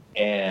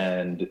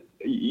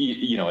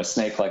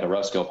snake like a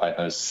Roscoe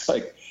python is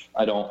like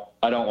I don't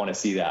want to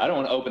see that. I don't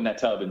want to open that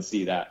tub and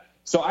see that.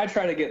 So I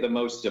try to get the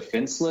most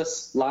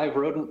defenseless live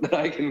rodent that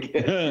I can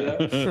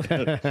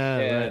get.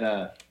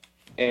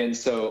 And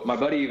so my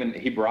buddy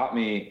he brought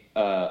me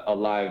a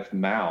live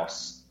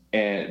mouse,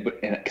 and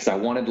because I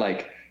wanted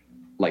like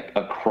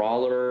a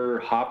crawler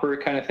hopper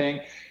kind of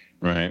thing.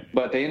 right.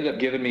 But they ended up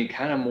giving me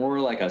kind of more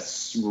like a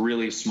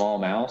really small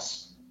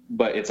mouse,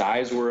 but its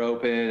eyes were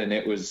open, and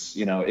it was,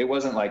 it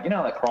wasn't like,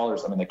 like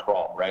crawlers. I mean, they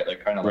crawl, right?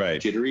 Like kind of like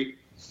Right. jittery.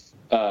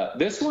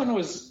 This one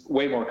was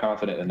way more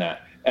confident than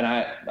that. And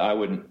I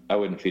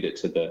wouldn't feed it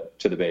to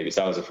the babies.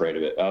 I was afraid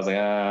of it. I was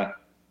like,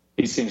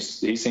 he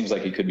seems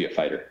like he could be a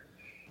fighter.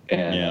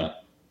 And,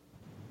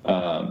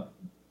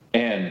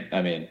 and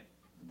I mean,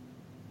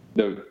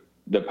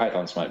 the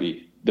pythons might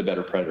be the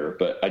better predator,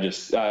 but I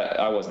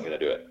wasn't going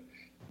to do it.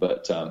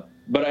 But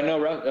I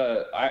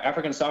know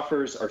African soft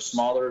furs are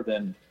smaller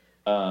than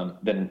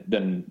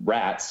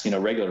rats,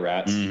 regular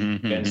rats.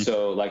 And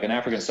so like an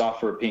African soft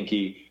fur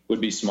pinky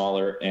would be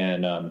smaller,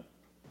 and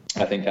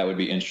I think that would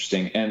be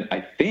interesting. And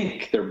I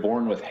think they're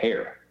born with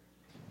hair.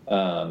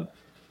 And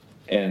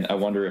I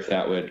wonder if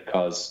that would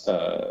cause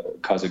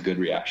a good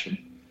reaction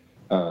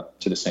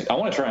to the snake. I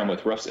want to try them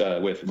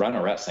with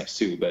rhino rat snakes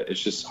too, but it's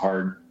just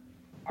hard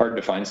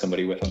to find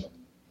somebody with them.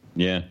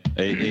 Yeah.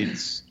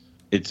 It's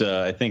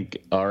I think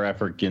our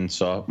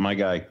my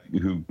guy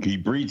he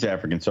breeds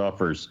African soft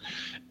furs,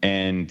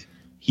 and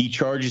he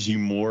charges you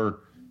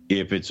more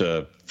if it's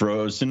a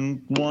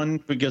frozen one,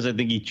 because I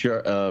think he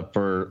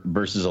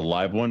versus a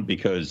live one,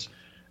 because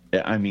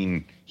I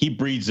mean he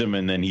breeds them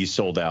and then he's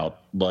sold out.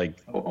 Like,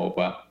 oh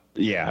wow.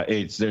 Yeah,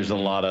 there's a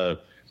lot of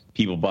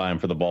people buy them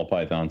for the ball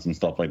pythons and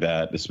stuff like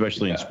that,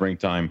 especially in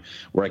springtime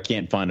where I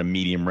can't find a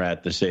medium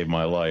rat to save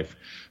my life.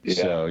 Yeah.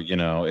 So,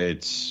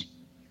 it's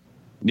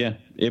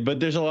but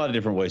there's a lot of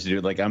different ways to do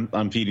it. Like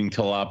I'm feeding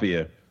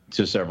tilapia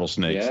to several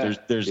snakes. Yeah.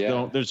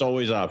 There's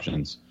always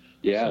options.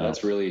 Yeah, so.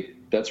 That's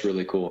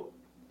really cool.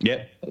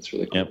 Yeah. That's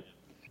really cool. Yep.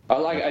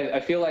 I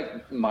feel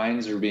like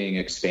minds are being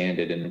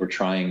expanded and we're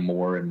trying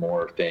more and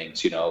more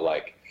things,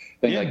 like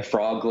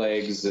frog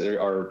legs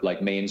are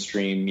like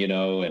mainstream,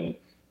 and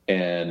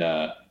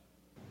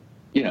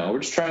we're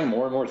just trying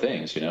more and more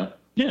things, Yeah.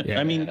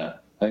 I mean, I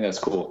think that's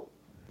cool.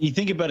 You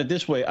think about it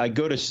this way: I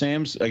go to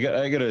Sam's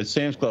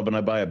Club and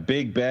I buy a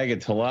big bag of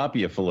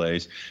tilapia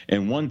fillets,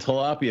 and one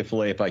tilapia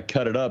fillet, if I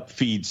cut it up,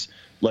 feeds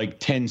like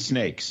 10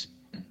 snakes.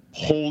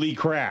 Holy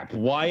crap!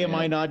 Why am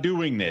I not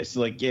doing this?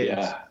 Like,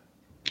 Have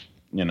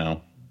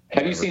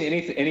you seen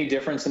any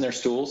difference in their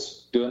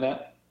stools doing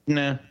that?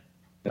 Nah.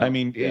 I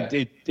mean,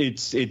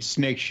 it's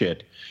snake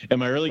shit.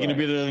 Am I really going to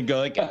be there and go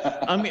like,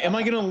 am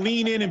I going to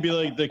lean in and be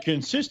like, the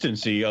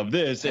consistency of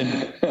this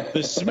and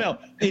the smell?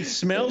 It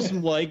smells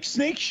like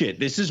snake shit.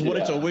 This is what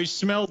it's always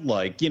smelled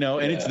like, and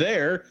it's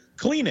there.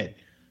 Clean it.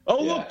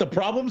 Oh, look, the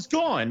problem's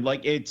gone.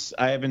 Like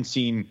I haven't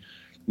seen,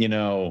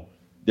 they're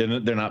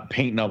not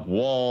painting up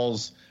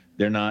walls.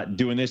 They're not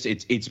doing this.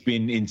 It's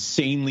been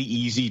insanely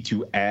easy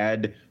to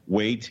add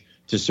weight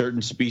to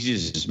certain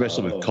species,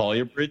 especially with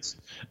colubrids.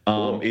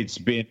 It's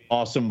been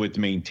awesome with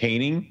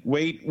maintaining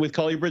weight with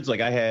colubrids.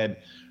 Like I had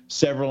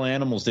several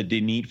animals that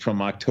didn't eat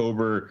from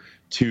October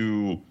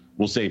to,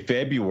 we'll say,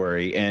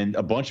 February, and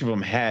a bunch of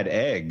them had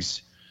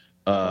eggs.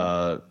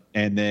 And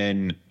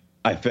then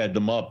I fed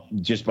them up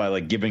just by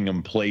like giving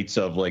them plates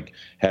of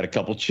had a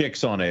couple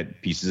chicks on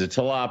it, pieces of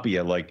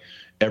tilapia, like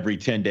every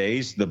 10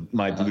 days.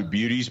 My Blue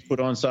Beauties put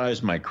on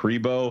size, my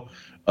Crebo.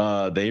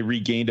 They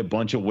regained a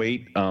bunch of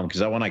weight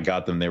because when I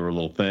got them, they were a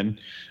little thin.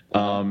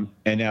 And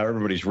now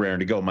everybody's raring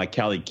to go. My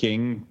Cali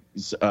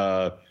Kings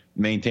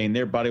maintained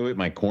their body weight.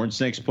 My corn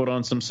snakes put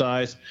on some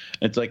size.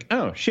 It's like,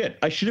 oh, shit,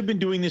 I should have been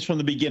doing this from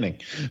the beginning.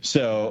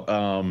 So,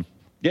 and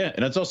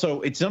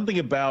it's something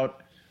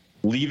about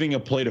leaving a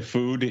plate of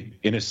food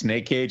in a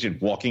snake cage and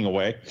walking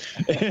away.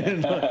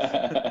 And,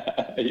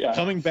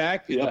 coming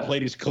back, the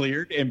plate is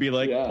cleared, and be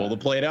like, pull the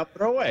plate out,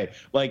 throw away.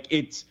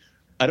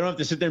 I don't have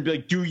to sit there and be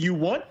like, do you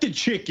want the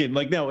chicken?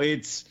 Like, no,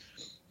 it's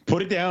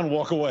put it down,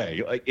 walk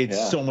away. Like,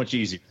 it's so much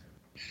easier.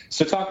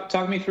 So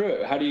talk me through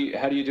it. How do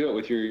you do it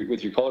with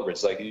your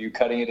colubrids? Like, are you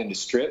cutting it into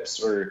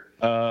strips, or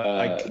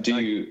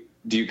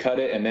do you cut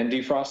it and then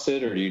defrost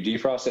it, or do you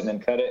defrost it and then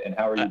cut it? And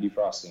how are you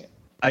defrosting it?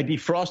 I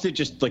defrost it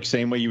just like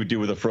same way you would do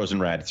with a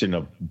frozen rat. It's in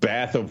a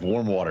bath of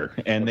warm water,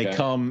 and they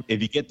come.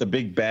 If you get the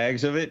big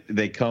bags of it,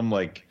 they come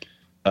like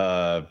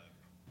they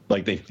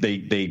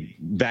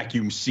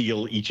vacuum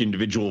seal each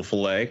individual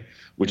fillet,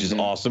 which is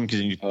awesome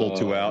because you pull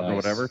two out or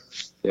whatever.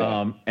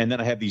 Yeah. And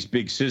then I have these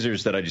big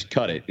scissors that I just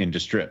cut it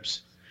into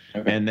strips.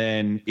 Okay. And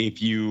then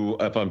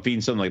if I'm feeding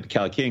something like the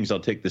Cali Kings,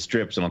 I'll take the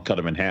strips and I'll cut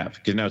them in half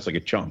because now it's like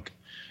a chunk.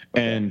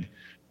 Okay. And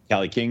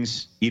Cali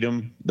Kings eat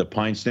them, the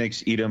Pine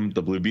Snakes eat them,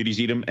 the Blue Beauties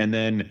eat them, and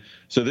then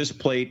so this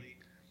plate,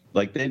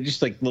 like they're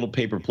just like little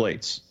paper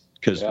plates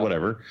because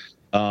whatever.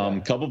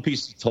 Couple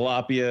pieces of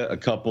tilapia, a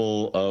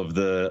couple of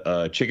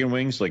the chicken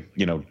wings, like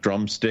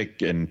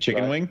drumstick and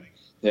chicken wing.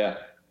 Yeah,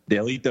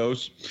 they'll eat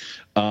those.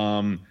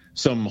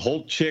 Some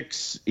whole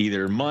chicks,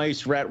 either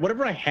mice, rat,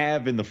 whatever I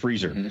have in the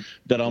freezer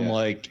that I'm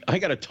like, I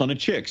got a ton of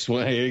chicks.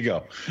 Well, here you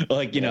go.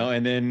 Like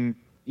and then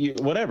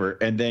whatever,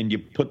 and then you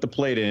put the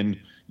plate in.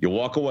 You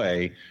walk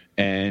away,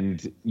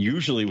 and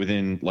usually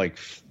within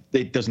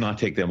it does not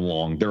take them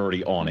long. They're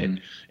already on it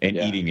and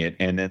eating it,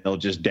 and then they'll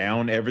just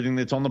down everything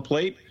that's on the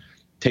plate,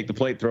 take the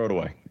plate, throw it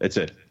away. That's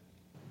it.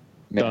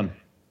 Done.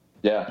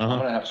 Yeah, I'm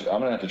gonna have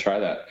to try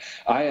that.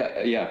 I'm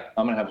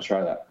gonna have to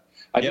try that.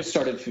 I just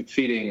started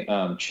feeding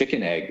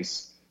chicken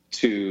eggs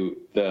to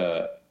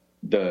the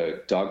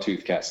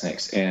dogtooth cat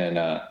snakes, and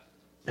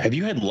have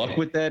you had luck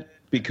with that?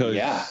 Because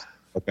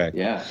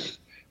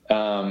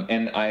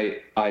and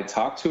I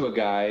talked to a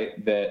guy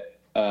that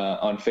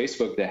on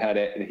Facebook that had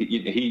it.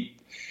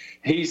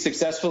 He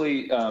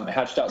successfully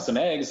hatched out some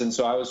eggs, and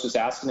so I was just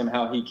asking him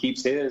how he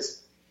keeps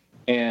his,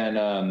 and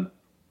I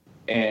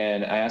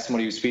asked him what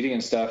he was feeding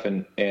and stuff,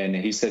 and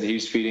he said he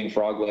was feeding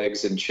frog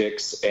legs and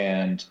chicks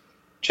and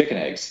chicken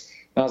eggs.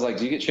 And I was like,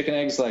 do you get chicken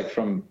eggs like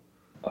from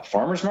a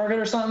farmer's market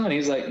or something? And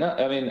he's like, no.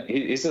 I mean,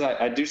 he said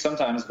I do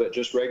sometimes, but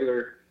just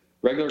regular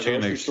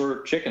grocery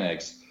store chicken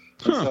eggs.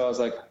 And so I was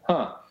like,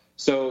 huh.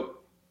 So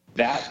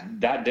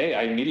that day,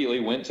 I immediately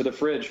went to the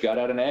fridge, got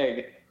out an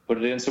egg, put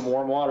it in some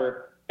warm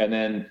water, and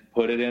then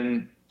put it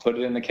in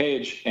the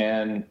cage,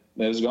 and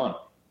it was gone.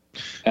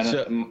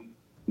 And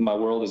my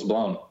world is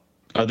blown.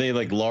 Are they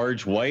like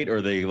large white, or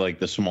are they like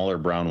the smaller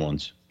brown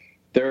ones?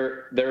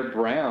 They're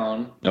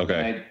brown.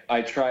 Okay.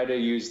 I try to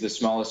use the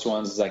smallest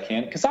ones as I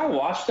can because I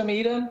watched them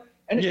eat them,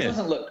 and it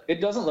doesn't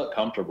look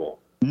comfortable.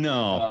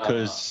 No,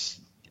 because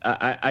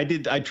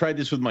I tried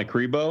this with my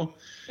Crebo,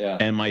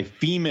 and my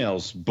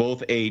females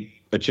both ate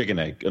a chicken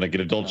egg, like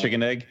an adult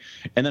chicken egg,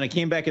 and then I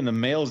came back and the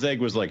male's egg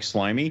was like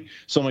slimy.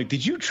 So I'm like,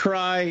 did you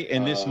try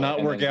and this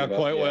not work out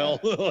quite well?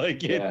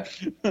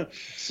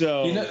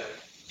 So.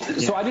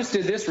 So I just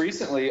did this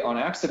recently on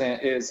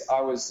accident.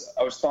 I was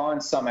thawing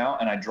some out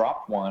and I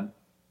dropped one,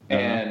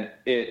 and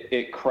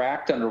it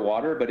cracked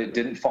underwater, but it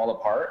didn't fall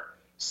apart.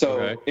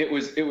 So it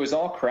was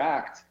all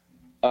cracked,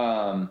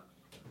 but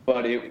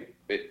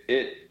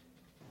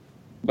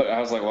but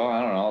I was like, well,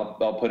 I don't know,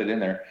 I'll put it in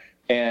there,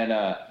 and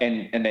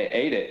they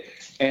ate it.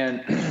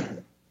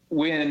 And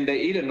when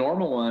they eat a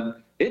normal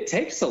one, it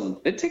takes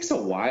a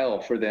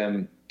while for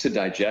them to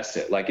digest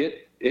it. Like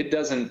it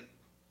doesn't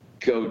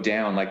go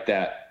down like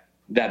that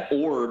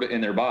orb in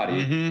their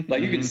body.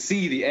 You can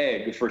see the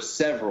egg for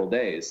several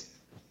days.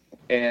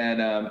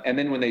 And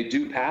then when they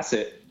do pass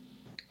it,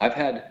 I've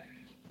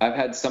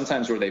had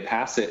sometimes where they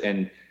pass it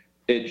and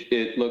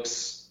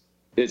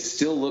it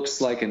still looks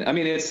like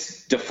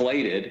it's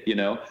deflated,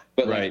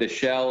 but like the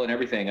shell and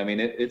everything,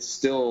 it's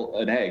still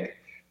an egg.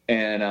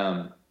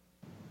 And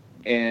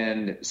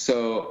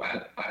so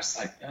I was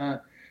like,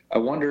 I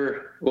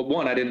wonder, well,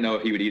 one, I didn't know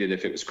if he would eat it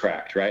if it was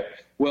cracked. Right.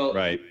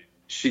 Well,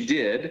 she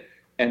did.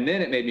 And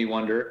then it made me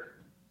wonder,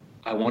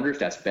 I wonder if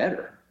that's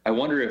better. I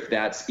wonder if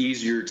that's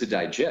easier to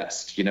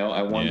digest.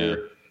 I wonder. Yeah.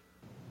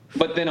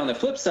 But then on the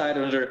flip side,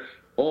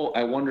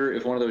 I wonder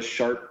if one of those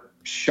sharp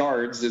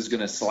shards is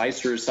going to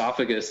slice her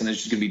esophagus and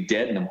it's just going to be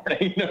dead in the morning.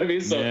 You know what I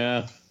mean?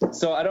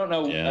 So I don't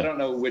know. Yeah. I don't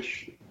know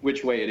which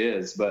way it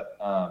is, but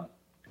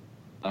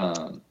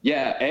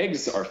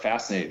eggs are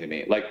fascinating to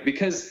me. Like,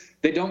 because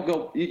they don't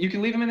go. You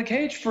can leave them in the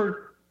cage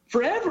for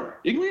forever.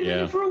 You can leave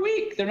them for a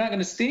week. They're not going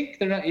to stink.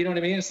 They're not. You know what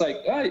I mean? It's like,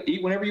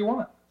 eat whenever you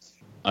want.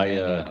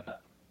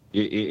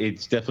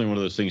 It's definitely one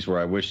of those things where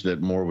I wish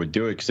that more would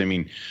do it. Because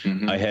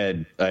I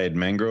had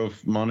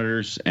mangrove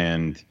monitors,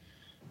 and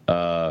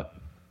I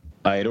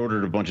had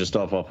ordered a bunch of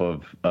stuff off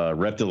of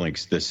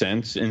Reptilinks, the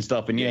scents and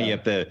stuff. And you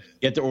have to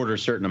order a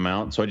certain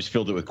amount. So I just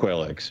filled it with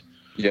quail eggs.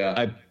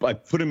 Yeah, I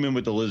put him in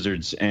with the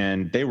lizards,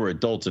 and they were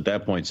adults at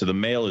that point. So the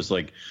male is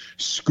like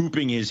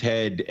scooping his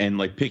head and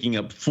like picking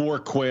up 4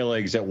 quail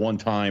eggs at one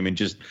time and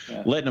just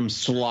letting them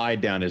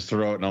slide down his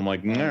throat. And I'm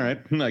like, all right,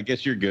 I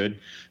guess you're good.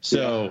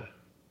 So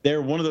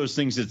they're one of those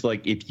things that's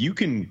like, if you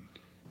can,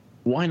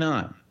 why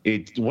not?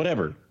 It's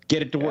whatever.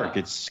 Get it to work.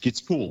 It's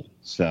cool.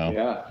 So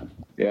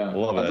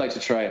I'd like to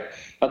try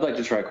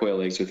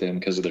quail eggs with him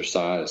because of their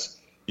size.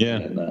 Yeah,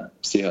 and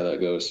see how that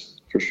goes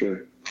for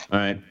sure. All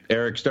right,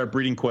 Eric, start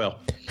breeding quail.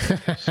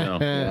 So,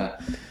 Yeah.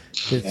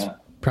 It's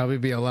probably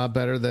be a lot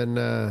better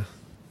than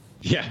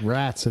yeah.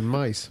 rats and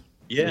mice.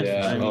 Yeah.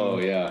 Yeah. I mean, Oh,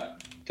 yeah.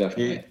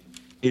 Definitely.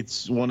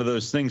 it's one of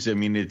those things. I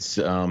mean, it's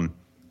I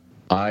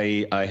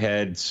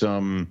had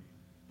some,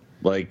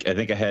 like, I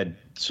think I had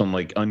some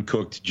like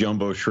uncooked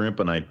jumbo shrimp,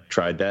 and I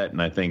tried that,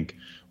 and I think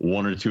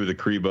one or two of the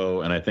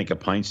Crebo, and I think a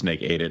pine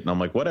snake ate it, and I'm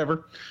like,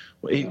 whatever.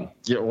 You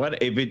know,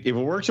 what if it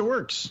works, it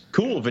works.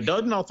 Cool. If it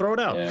doesn't, I'll throw it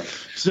out. Yeah.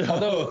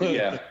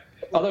 So,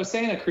 Although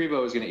saying a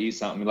Crebo is going to eat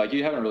something, like,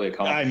 you haven't really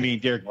accomplished. I mean,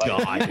 dear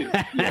God,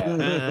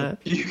 Yeah.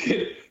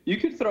 you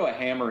could throw a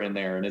hammer in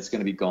there and it's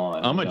going to be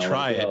gone. I'm gonna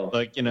try it.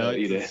 Like, you know,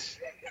 eat it.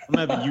 I'm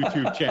gonna have a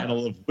YouTube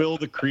channel of Will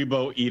the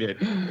Crebo Eat It.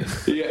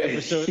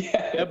 Yeah.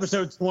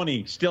 Episode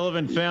 20. Still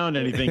haven't found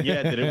anything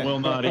yet that it will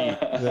not eat.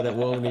 That it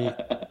won't eat.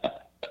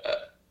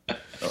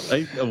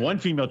 One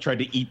female tried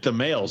to eat the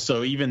male,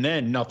 so even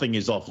then, nothing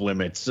is off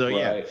limits. So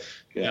Right.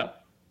 yeah.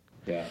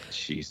 Yeah.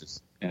 Jesus.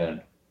 Yeah.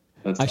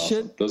 That's I awesome.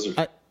 should. Those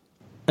are.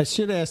 I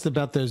should have asked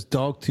about those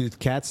dog-toothed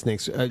cat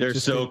snakes. They're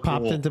so it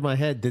popped cool. into my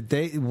head. Are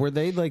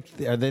they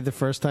the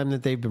first time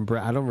that they've been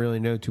bred? I don't really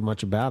know too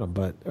much about them,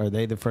 but are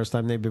they the first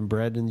time they've been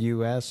bred in the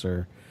U.S.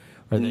 or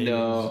are they?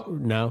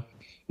 No,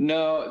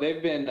 they've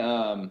been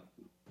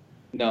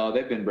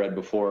they've been bred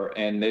before,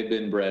 and they've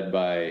been bred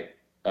by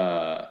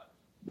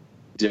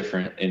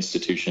different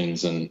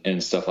institutions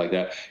and stuff like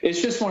that.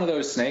 It's just one of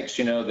those snakes,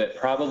 you know, that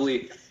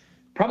probably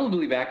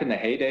back in the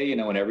heyday, you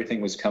know, when everything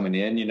was coming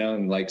in, you know,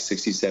 in like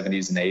 60s,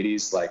 70s, and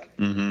 80s, like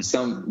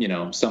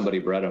somebody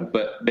bred them,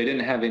 but they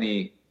didn't have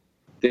any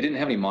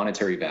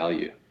monetary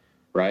value,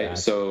 right?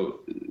 Gotcha. So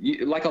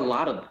like a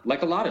lot of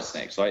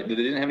snakes, right? They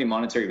didn't have any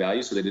monetary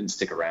value, so they didn't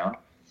stick around.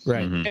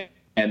 Right. Mm-hmm.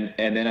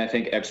 And then I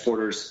think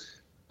exporters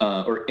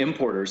or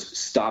importers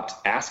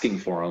stopped asking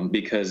for them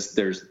because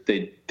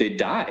they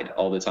died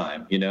all the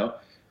time, you know?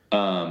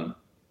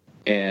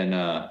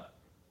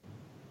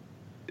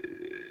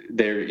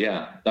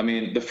 I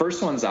mean, the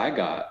first ones I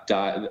got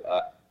died.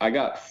 I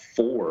got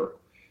 4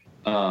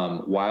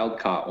 wild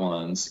caught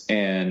ones,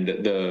 and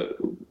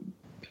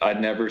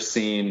I'd never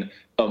seen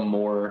a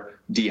more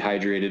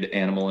dehydrated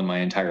animal in my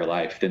entire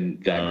life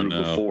than that group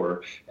of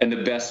 4. And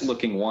the best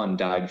looking one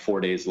died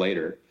 4 days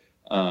later.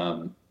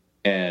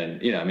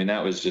 And you know, I mean,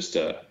 that was just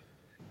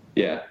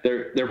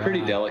they're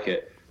pretty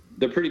delicate.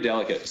 They're pretty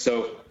delicate.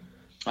 So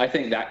I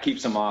think that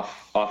keeps them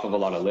off of a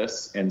lot of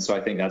lists, and so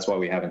I think that's why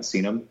we haven't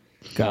seen them.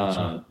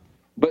 Gotcha.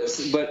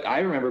 But I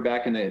remember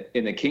back in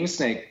the king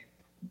snake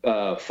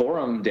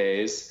forum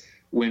days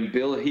when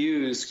Bill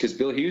Hughes, because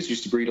Bill Hughes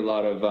used to breed a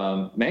lot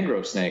of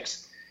mangrove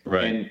snakes,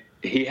 right? And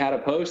he had a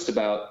post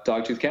about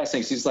dog-tooth cat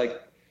snakes. He's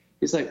like,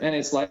 man,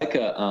 it's like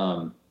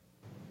a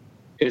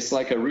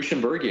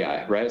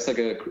Ruschenbergii, right? It's like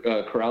a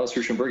Corallus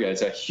Ruschenbergii.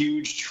 It's a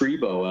huge tree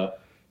boa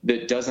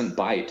that doesn't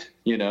bite,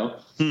 you know?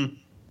 And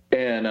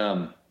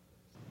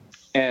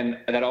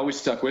that always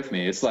stuck with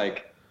me. It's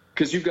like,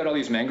 because you've got all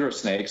these mangrove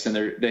snakes,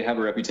 and they have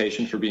a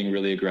reputation for being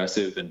really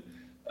aggressive and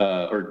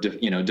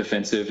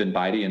defensive and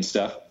bitey and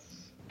stuff.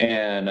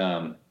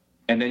 And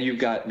then you've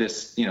got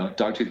this, you know,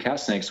 dog-tooth cat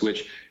snakes,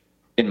 which,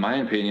 in my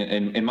opinion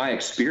and in my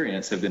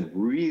experience, have been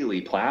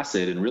really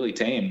placid and really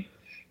tame.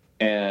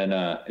 And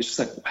it's just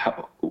like,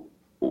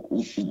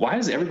 why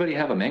does everybody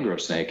have a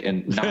mangrove snake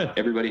and not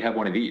everybody have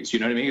one of these? You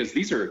know what I mean? Because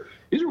these are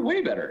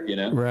way better, you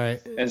know?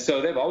 Right. And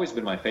so they've always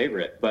been my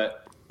favorite,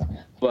 but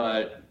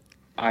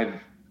I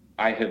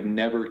have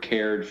never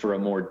cared for a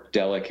more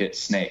delicate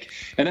snake.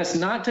 And that's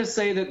not to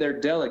say that they're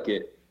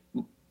delicate.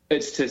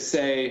 It's to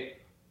say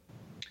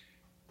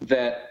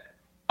that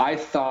I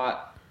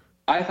thought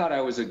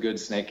I was a good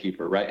snake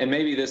keeper, right? And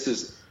maybe this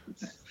is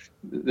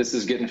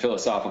getting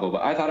philosophical,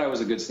 but I thought I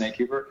was a good snake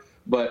keeper,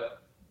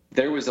 but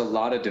there was a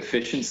lot of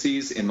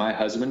deficiencies in my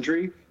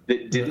husbandry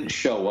that didn't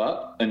show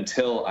up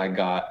until I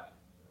got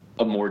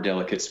a more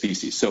delicate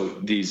species. So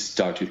these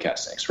dog-tooth cat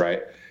snakes,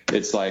 right?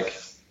 It's like,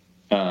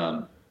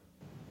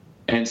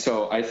 and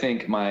so I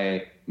think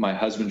my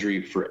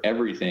husbandry for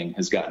everything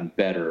has gotten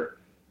better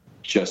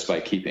just by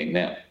keeping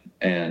them.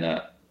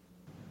 And,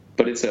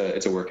 but it's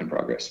a work in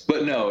progress.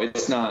 But no,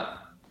 it's not.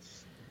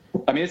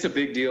 I mean, it's a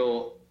big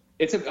deal.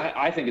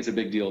 I think it's a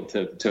big deal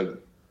to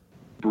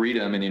breed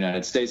them in the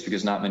United States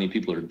because not many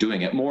people are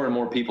doing it. More and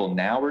more people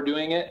now are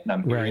doing it, and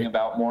I'm hearing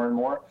about more and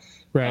more.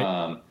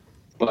 Right.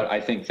 But I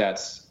think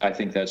that's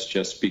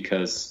just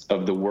because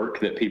of the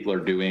work that people are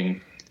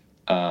doing.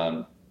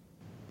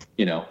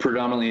 You know,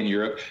 predominantly in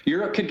Europe.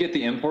 Europe could get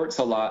the imports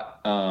a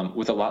lot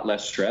with a lot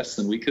less stress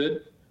than we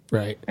could.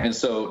 Right. And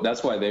so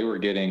that's why they were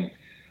getting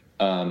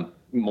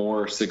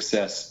more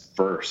success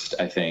first,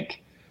 I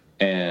think.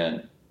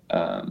 And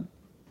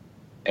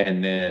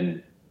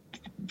then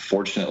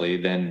fortunately,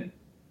 then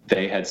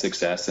they had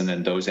success, and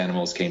then those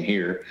animals came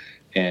here,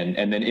 and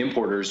then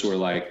importers were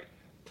like,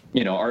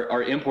 you know,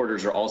 our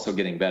importers are also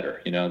getting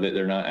better. You know,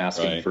 they're not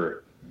asking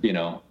for, you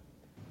know,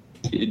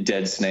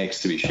 dead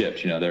snakes to be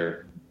shipped. You know,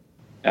 they're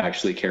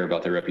actually care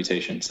about their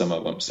reputation, some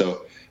of them.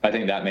 So I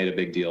think that made a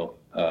big deal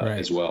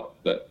as well.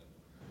 But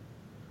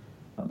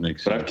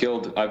Makes but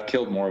sense. I've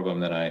killed more of them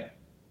than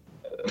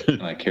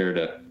I care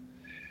to,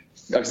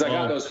 because I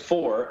got those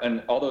 4,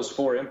 and all those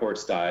 4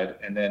 imports died,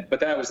 and then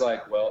but that was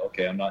like, well,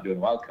 okay, I'm not doing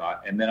wild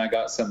caught, and then I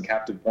got some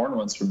captive born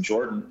ones from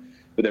Jordan,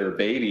 but they were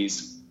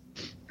babies,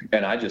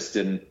 and I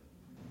didn't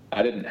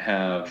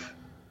have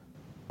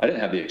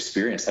the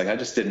experience. Like I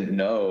just didn't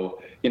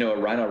know, a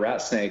rhino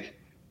rat snake,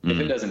 if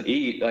it doesn't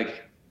eat,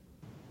 like,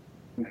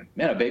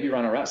 man, a baby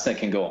rhino rat snake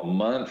can go a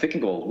month. It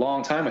can go a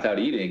long time without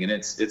eating, and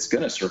it's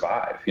going to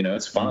survive.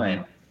 It's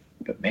fine.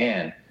 But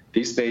man,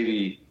 these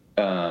baby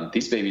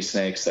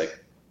snakes,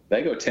 like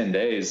they go 10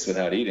 days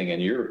without eating,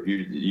 and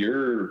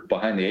you're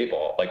behind the 8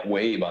 ball, like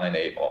way behind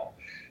the 8 ball.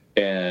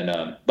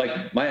 And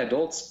like my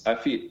adults, I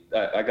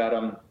got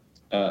them.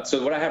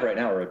 So what I have right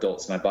now are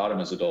adults, and I bought them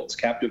as adults,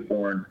 captive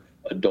born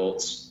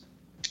adults,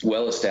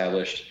 well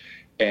established.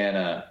 And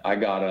I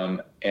got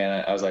them,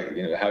 and I was like,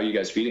 how are you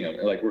guys feeding them?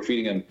 Like, we're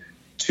feeding them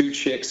 2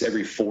 chicks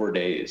every 4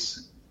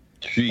 days.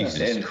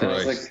 Jesus Christ! I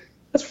was like,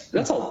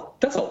 that's a lot.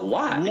 That's a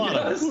lot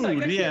of food.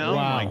 Like, Yeah, oh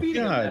my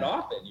God. That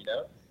often,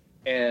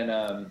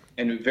 and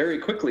very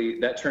quickly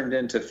that turned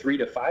into 3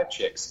 to 5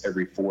 chicks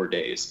every 4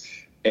 days,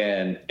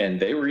 and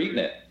they were eating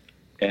it,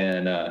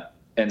 and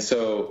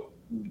so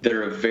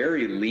they're a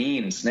very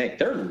lean snake.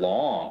 They're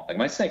long. Like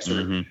my snakes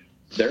are,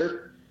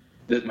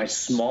 my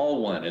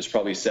small one is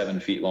probably 7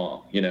 feet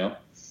long,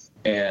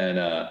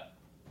 and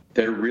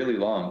they're really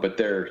long, but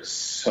they're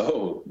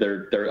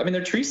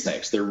tree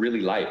snakes. They're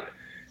really light.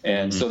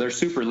 And so they're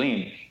super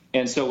lean.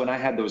 And so when I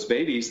had those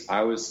babies,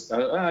 I was, you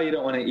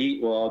don't want to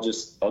eat. Well, I'll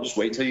just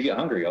wait until you get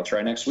hungry. I'll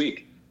try next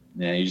week.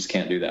 Yeah, you just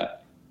can't do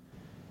that.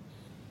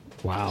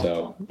 Wow.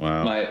 So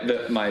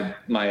my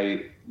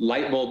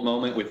light bulb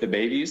moment with the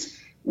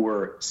babies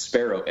were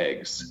sparrow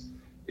eggs.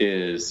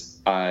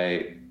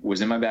 I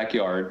was in my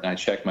backyard and I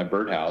checked my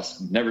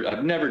birdhouse.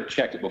 I've never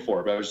checked it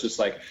before, but I was just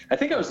like, I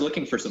think I was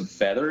looking for some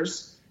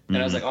feathers, and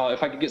I was like,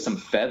 if I could get some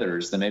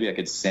feathers, then maybe I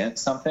could scent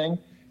something.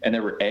 And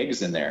there were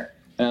eggs in there,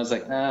 and I was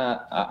like,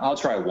 I'll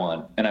try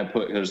one. And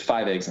there was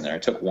 5 eggs in there. I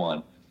took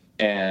one,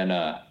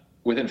 and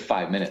within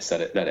 5 minutes,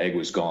 that egg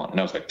was gone. And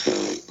I was like,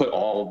 put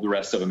all the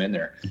rest of them in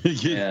there,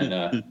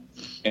 and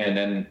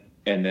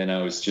then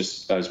I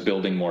was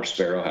building more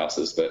sparrow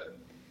houses, but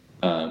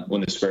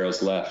when the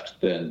sparrows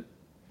left, then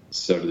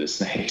so did the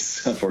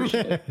snakes,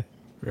 unfortunately.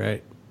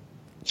 Right.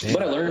 Damn.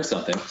 But I learned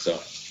something, so.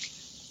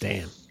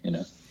 Damn.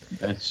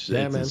 That's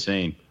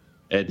insane.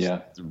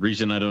 The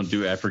reason I don't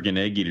do African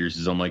egg eaters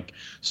is I'm like,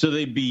 so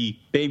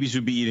babies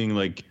would be eating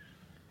like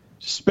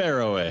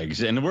sparrow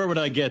eggs, and where would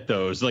I get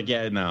those? Like,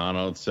 I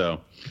don't.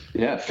 So.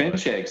 Yeah,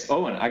 finch eggs.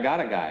 Owen, I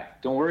got a guy.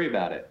 Don't worry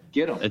about it.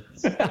 Get them.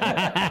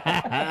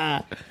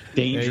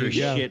 Dangerous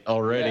shit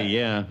already.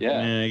 Yeah.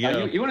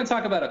 You want to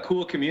talk about a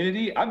cool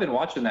community? I've been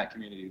watching that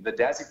community, the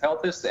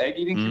Dasypeltis, the egg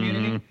eating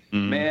community.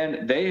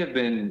 Man, they've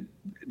been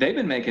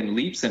making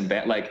leaps and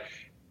like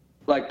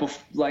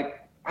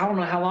I don't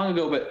know how long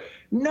ago, but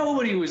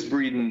nobody was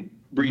breeding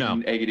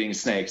egg eating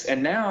snakes,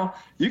 and now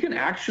you can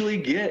actually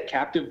get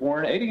captive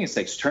born egg eating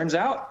snakes. Turns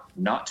out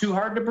not too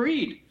hard to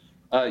breed.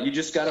 You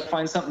just got to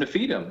find something to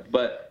feed them.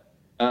 But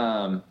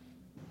now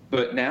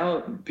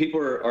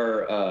people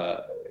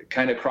are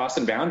kind of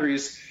crossing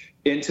boundaries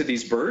into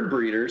these bird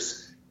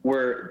breeders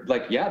where,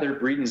 they're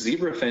breeding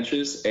zebra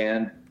finches,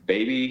 and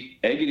baby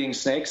egg eating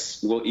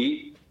snakes will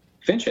eat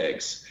finch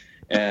eggs.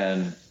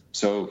 And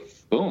so,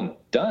 boom,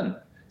 done.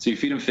 So you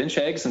feed them finch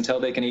eggs until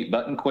they can eat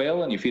button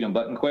quail, and you feed them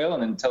button quail,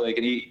 and then until they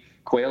can eat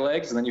quail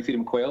eggs, and then you feed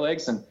them quail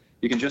eggs, and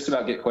you can just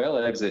about get quail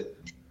eggs at,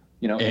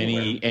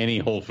 any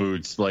Whole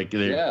Foods, or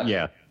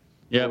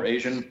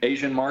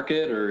Asian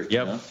market, or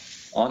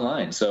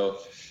online. So,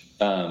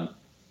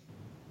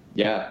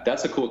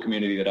 that's a cool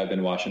community that I've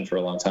been watching for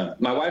a long time.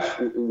 My wife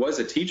was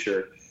a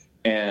teacher,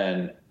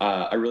 and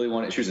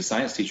she was a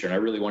science teacher, and I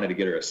really wanted to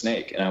get her a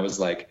snake, and I was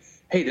like,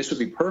 hey, this would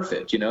be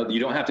perfect. You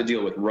don't have to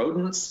deal with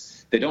rodents.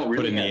 They don't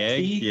really have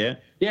teeth.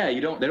 They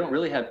don't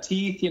really have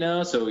teeth,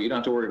 so you don't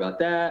have to worry about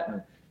that.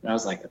 And I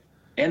was like,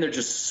 and they're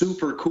just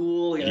super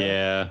cool.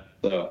 Yeah.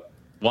 So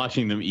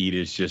watching them eat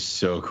is just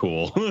so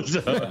cool.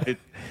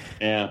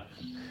 Yeah.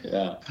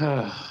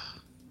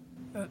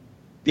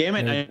 Damn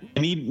it! I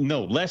need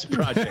less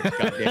projects.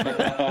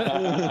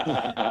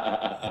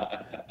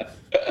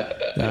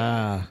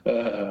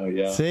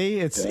 Goddammit. See,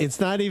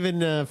 it's not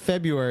even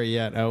February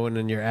yet, Owen,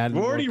 and you're adding.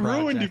 You've already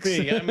ruined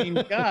me. I mean,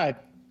 God.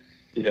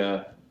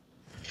 Yeah.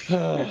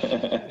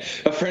 A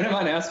friend of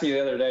mine asked me the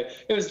other day,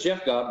 it was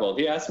Jeff Godbold.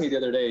 He asked me the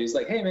other day, he's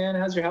like, hey man,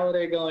 how's your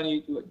holiday going?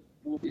 You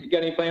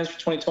got any plans for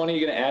 2020?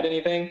 You going to add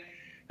anything? And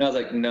I was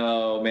like,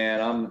 no,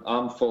 man,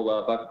 I'm full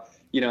up.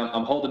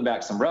 I'm holding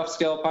back some rough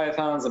scale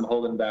pythons. I'm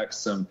holding back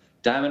some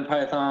diamond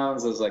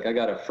pythons. I was like, I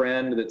got a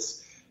friend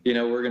that's,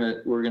 we're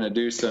going to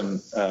do some,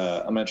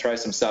 I'm going to try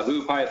some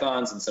Sabu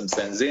pythons and some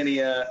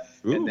Sanzinia.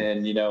 Ooh. And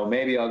then,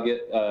 maybe I'll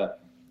get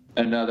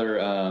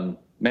another,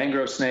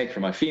 mangrove snake for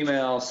my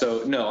female.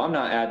 So no, I'm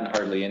not adding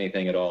hardly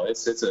anything at all.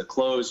 It's a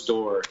closed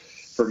door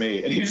for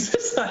me. And he's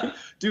just like,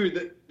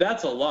 dude,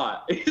 that's a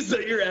lot. He's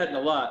like, you're adding a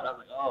lot. And I'm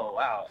like, oh,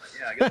 wow.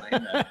 Yeah, I guess I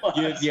am adding a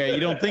lot. You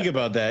don't think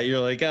about that. You're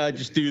like,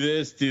 just do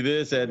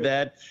this, add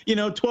that.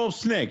 12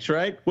 snakes,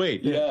 right?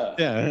 Wait. Yeah.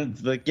 Yeah.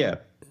 It's like, yeah.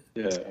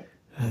 Yeah.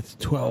 That's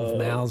 12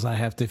 mouths I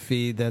have to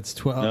feed. That's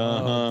 12.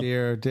 Oh,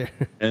 dear.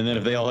 And then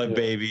if they all have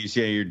babies,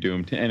 you're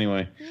doomed.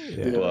 Anyway.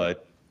 Yeah.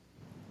 But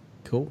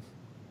cool.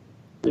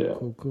 Yeah.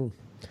 Cool.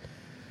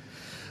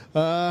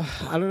 I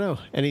don't know.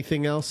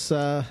 Anything else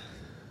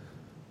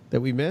that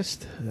we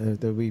missed?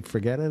 Did we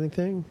forget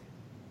anything?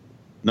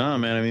 no,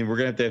 man. I mean, we're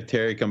gonna have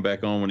Terry come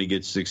back on when he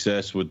gets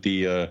success with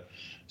the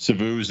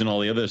Savus and all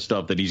the other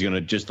stuff that he's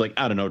gonna just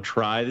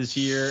try this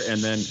year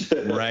and then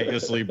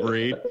miraculously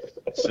breed.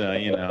 So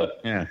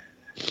yeah.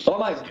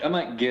 Well, I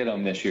might get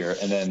them this year,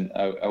 and then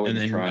I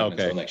wouldn't try them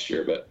until next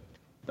year. But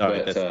all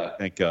right,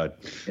 thank God.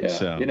 Yeah,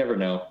 so. You never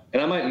know.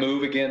 And I might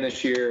move again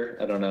this year.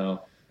 I don't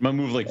know. I might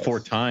move 4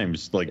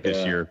 times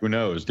this year. Who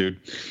knows, dude?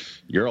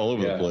 You're all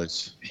over the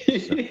place. So.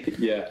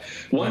 Yeah.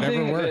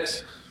 Whatever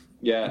works.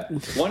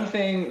 One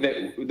thing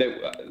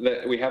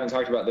that we haven't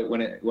talked about that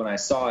when I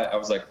saw it, I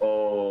was like,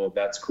 oh,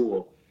 that's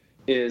cool.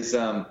 Is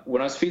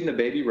when I was feeding the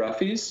baby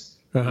roughies,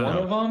 one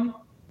of them.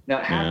 Now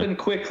it happened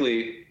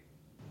quickly.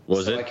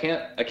 Was it? I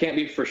can't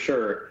be for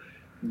sure,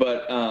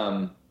 but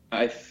I'm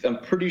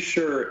pretty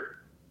sure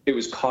it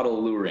was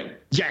caudal luring.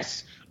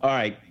 Yes. All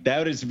right.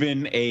 That has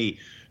been a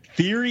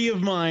theory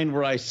of mine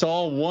where I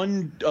saw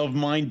one of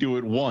mine do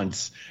it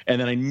once, and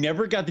then I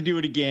never got to do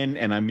it again,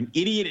 and I'm an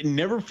idiot and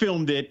never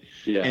filmed it,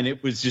 and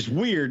it was just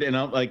weird, and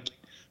I'm like,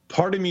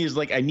 part of me is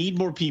like, I need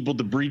more people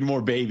to breed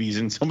more babies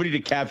and somebody to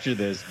capture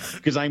this,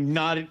 because I'm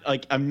not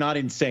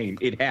insane.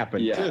 It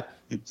happened. Yeah.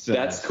 So,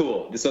 that's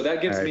cool. So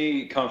that gives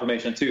me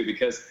confirmation too,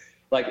 because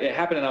it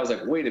happened and I was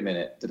like, wait a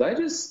minute,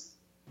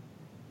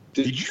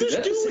 did you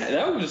just do it?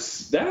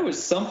 That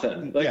was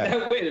something. Wait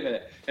a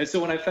minute. And so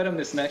when I fed him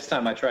this next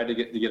time, I tried to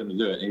get him to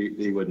do it.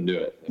 He wouldn't do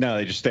it. No,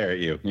 they just stare at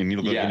you and you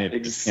look like an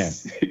idiot.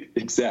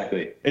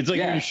 Exactly. It's like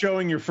you're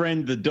showing your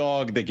friend the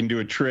dog that can do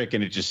a trick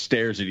and it just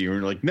stares at you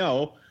and you're like,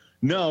 no,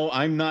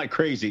 I'm not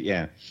crazy.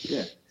 Yeah.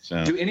 Yeah.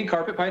 So. Do any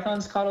carpet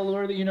pythons caudal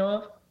lure that you know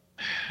of?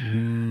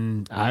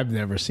 I've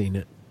never seen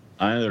it.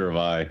 Either have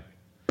I.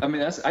 I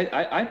mean,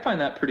 I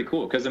find that pretty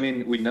cool because, I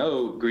mean, we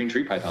know green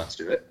tree pythons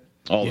do it.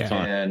 All the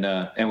time.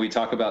 And we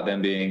talk about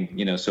them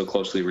being, so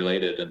closely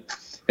related. And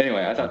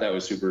anyway, I thought that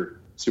was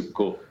super, super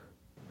cool.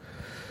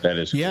 That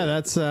is cool. Yeah,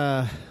 that's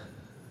that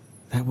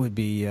would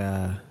be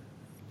I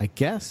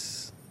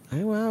guess.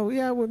 It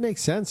would make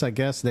sense. I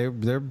guess they're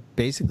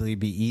basically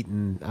be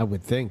eating, I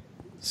would think,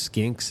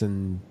 skinks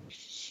and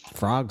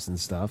frogs and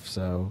stuff.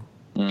 So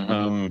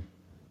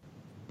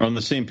on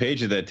the same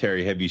page of that,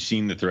 Terry, have you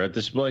seen the threat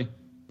display?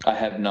 I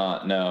have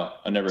not. No,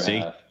 I never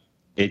have.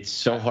 It's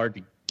so hard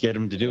to get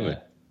them to do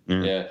it.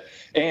 Mm. Yeah,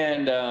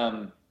 and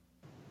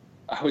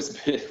I was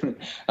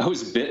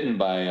bitten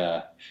by.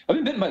 I've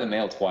been bitten by the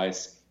male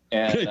twice,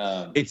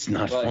 and it's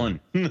not fun.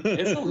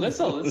 it's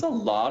a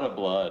lot of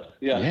blood.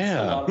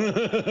 Yeah.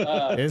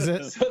 Is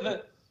it?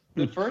 So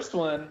the first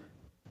one,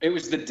 it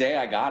was the day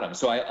I got them,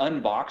 so I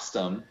unboxed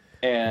them.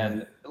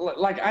 And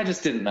I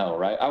just didn't know,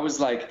 right? I was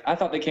like, I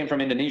thought they came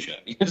from Indonesia.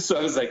 So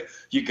I was like,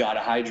 you got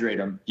to hydrate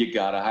them.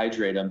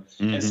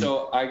 Mm-hmm. And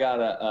so I got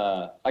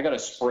a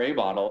spray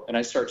bottle and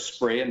I start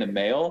spraying the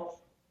male.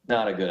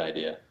 Not a good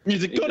idea.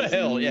 He's like, go to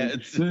hell. Yeah.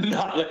 It's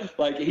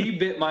not he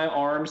bit my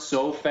arm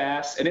so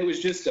fast and it was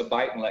just a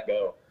bite and let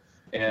go.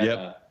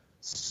 And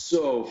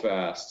so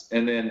fast.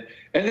 And then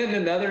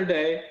another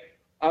day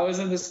I was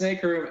in the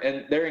snake room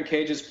and they're in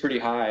cages pretty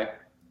high.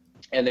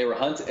 And they were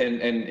hunting,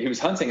 and he was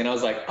hunting, and I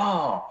was like,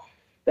 oh,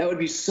 that would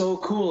be so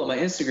cool on my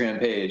Instagram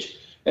page.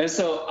 And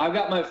so I've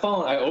got my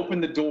phone. I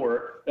opened the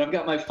door, and I've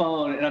got my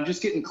phone, and I'm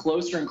just getting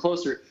closer and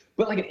closer.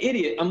 But like an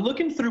idiot, I'm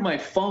looking through my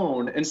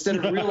phone instead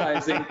of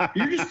realizing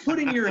you're just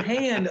putting your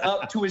hand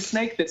up to a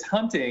snake that's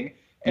hunting,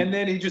 and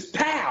then he just,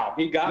 pow,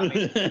 he got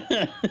me.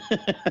 And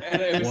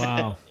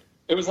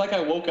it was like I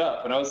woke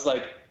up, and I was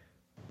like,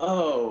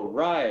 oh,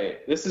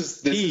 right, this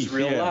is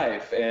real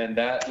life, and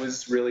that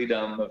was really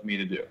dumb of me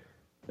to do.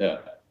 Yeah,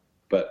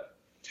 but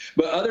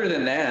other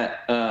than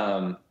that,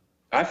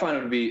 I find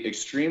them to be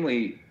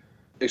extremely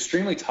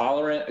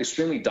tolerant,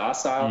 extremely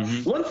docile.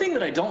 Mm-hmm. One thing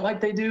that I don't like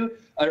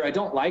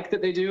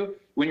that they do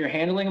when you're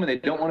handling them and they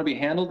don't want to be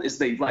handled is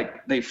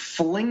they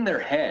fling their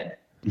head.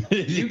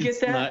 You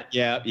get that?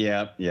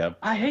 Yeah.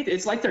 I hate it.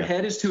 It's like their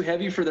head is too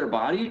heavy for their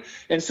body,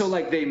 and so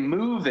they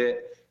move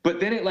it, but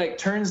then it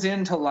turns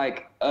into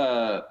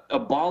a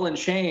ball and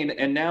chain,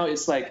 and now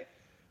it's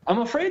I'm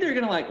afraid they're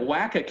gonna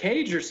whack a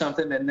cage or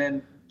something and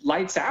then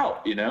lights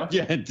out,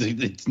 Yeah,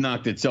 it's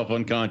knocked itself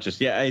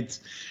unconscious. Yeah,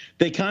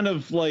 they kind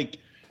of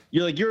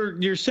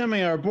you're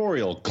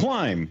semi-arboreal.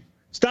 Climb.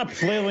 Stop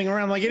flailing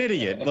around like an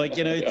idiot.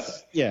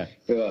 Yeah.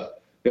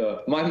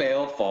 My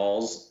male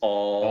falls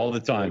all the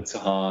time.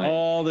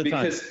 All the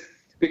time.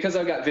 Because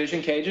I've got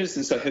vision cages,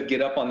 and so he'll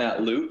get up on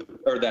that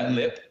loop or that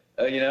lip,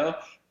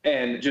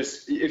 and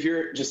just if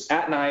you're just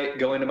at night,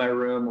 go into my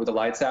room with the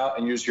lights out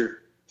and use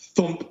your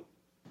thump.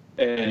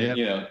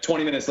 And,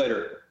 20 minutes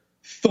later,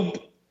 thump.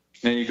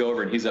 And you go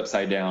over and he's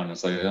upside down.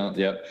 It's like, oh,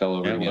 yep, fell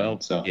over again. Well,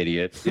 so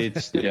idiot.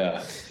 It's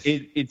yeah.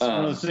 It's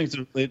one of those things.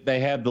 They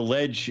have the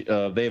ledge.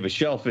 They have a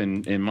shelf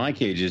in my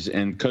cages,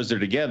 and because they're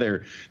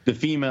together, the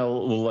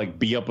female will like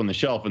be up on the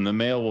shelf, and the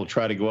male will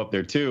try to go up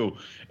there too.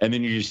 And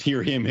then you just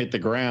hear him hit the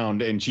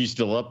ground, and she's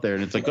still up there,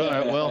 and it's like, all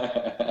right,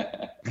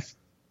 well,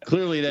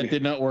 clearly that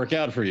did not work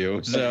out for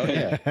you. So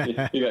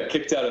yeah, you got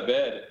kicked out of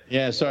bed.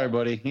 Yeah, sorry,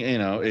 buddy. You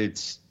know,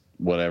 it's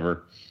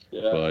whatever.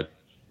 Yeah. But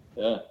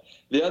yeah.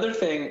 The other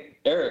thing,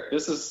 Eric,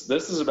 this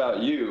is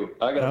about you.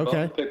 I got a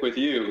bone to pick with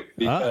you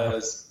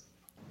because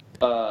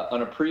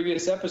on a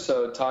previous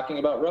episode talking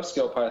about rough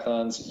scale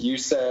pythons, you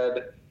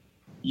said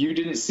you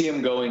didn't see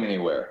them going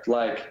anywhere.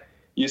 Like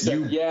you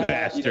said,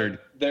 bastard.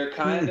 They're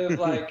kind of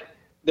like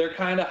they're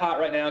kind of hot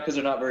right now because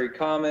they're not very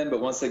common.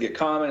 But once they get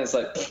common, it's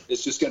like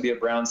it's just going to be a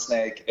brown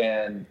snake,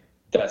 and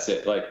that's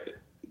it. Like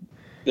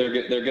they're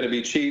going to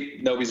be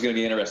cheap. Nobody's going to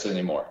be interested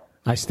anymore.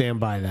 I stand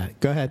by that.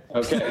 Go ahead.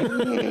 Okay.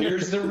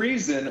 Here's the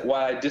reason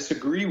why I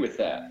disagree with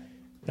that.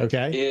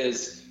 Okay.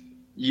 Is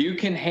you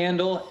can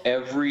handle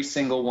every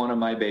single one of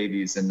my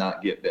babies and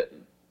not get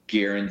bitten.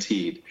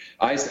 Guaranteed.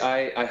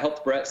 I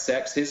helped Brett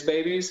sex his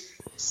babies.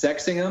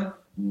 Sexing them,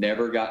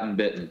 never gotten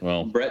bitten.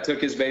 Well, Brett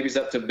took his babies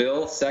up to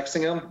Bill,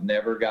 sexing them,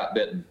 never got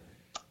bitten.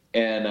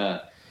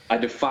 And I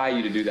defy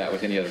you to do that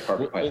with any other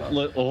carpet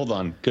python. Hold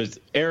on, because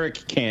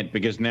Eric can't,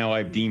 because now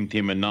I've deemed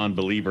him a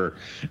non-believer,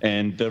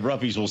 and the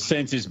roughies will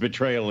sense his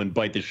betrayal and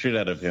bite the shit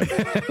out of him.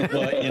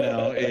 But, you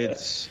know,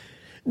 it's...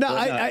 No,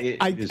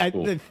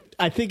 cool.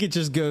 I think it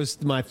just goes.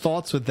 My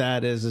thoughts with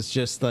that is it's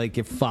just like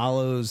it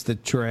follows the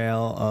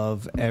trail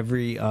of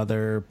every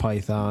other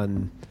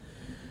python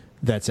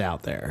that's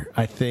out there.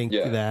 I think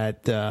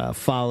that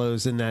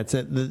follows, and that's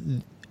it.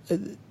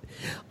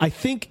 I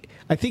think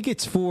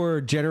it's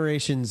for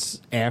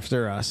generations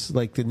after us,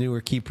 like the newer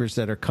keepers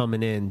that are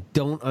coming in,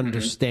 don't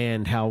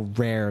understand how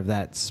rare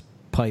that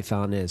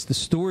python is. The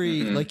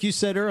story, like you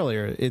said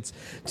earlier, it's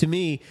to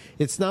me,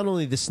 it's not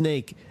only the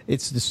snake,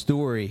 it's the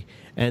story.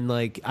 And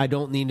like, I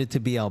don't need it to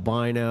be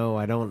albino.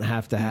 I don't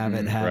have to have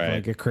it have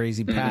like a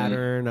crazy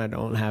pattern. I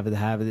don't have it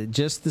have it.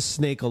 Just the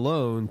snake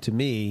alone, to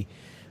me,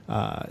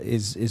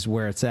 is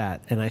where it's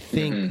at. And I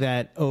think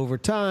that over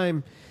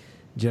time,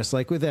 just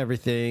like with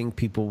everything,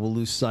 people will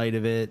lose sight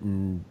of it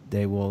and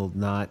they will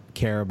not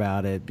care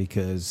about it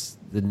because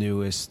the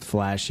newest,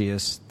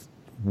 flashiest,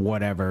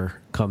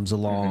 whatever comes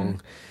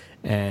along,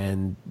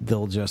 and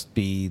they'll just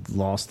be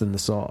lost in the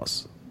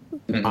sauce.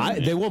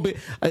 They won't be.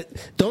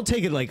 Don't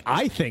take it like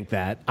I think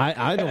that.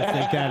 I don't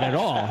think that at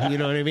all. You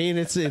know what I mean?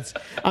 It's.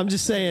 I'm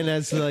just saying,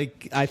 as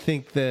like I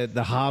think that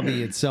the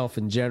hobby itself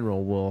in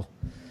general will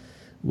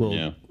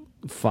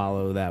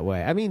follow that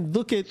way. I mean,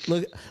 look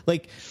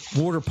like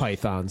water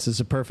pythons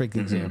is a perfect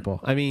example.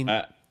 I mean,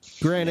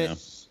 granted,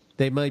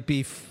 they might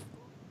be.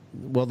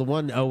 Well, the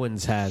one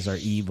Owens has are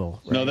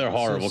evil. Right? No, they're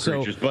horrible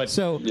creatures. But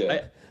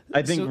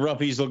I think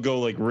roughies will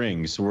go like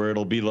rings, where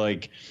it'll be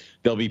like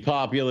they'll be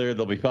popular,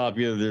 they'll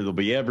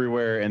be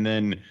everywhere, and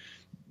then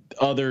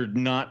other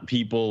not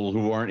people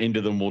who aren't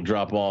into them will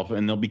drop off,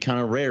 and they'll be kind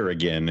of rare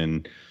again.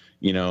 And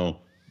you know,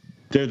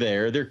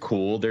 they're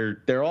cool,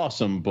 they're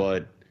awesome,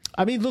 but.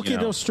 I mean, look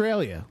at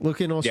Australia.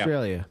 Look in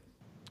Australia.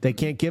 They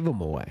can't give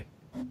them away.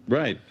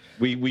 Right.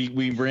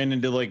 We ran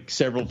into like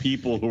several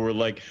people who were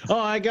like, "Oh,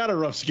 I got a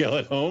rough scale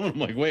at home." I'm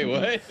like, "Wait,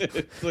 what?"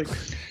 It's like,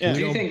 do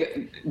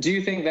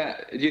you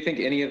think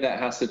any of that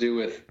has to do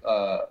with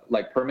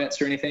like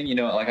permits or anything? You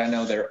know, like I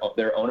know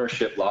their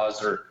ownership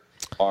laws are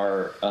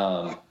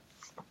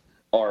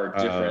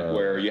different,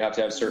 where you have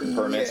to have certain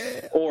permits,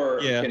 or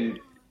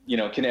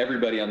can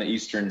everybody on the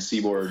eastern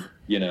seaboard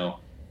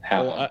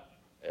have one?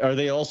 Are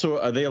they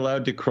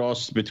allowed to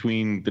cross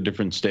between the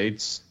different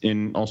states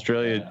in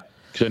Australia?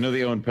 Because I know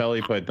the Owen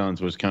Pally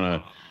pythons was kind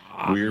of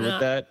weird with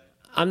that.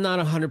 I'm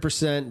not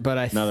 100%, but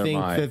I think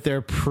that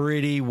they're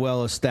pretty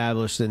well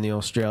established in the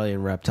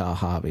Australian reptile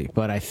hobby.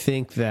 But I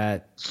think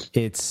that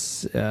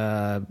it's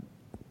one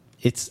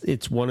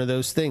of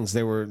those things.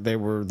 They were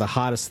the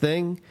hottest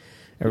thing.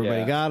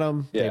 Everybody got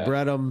them. They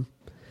bred them,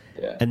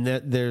 and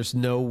that there's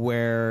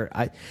nowhere.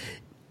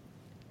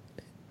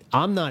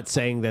 I'm not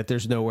saying that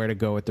there's nowhere to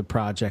go with the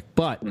project,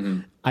 but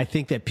I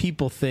think that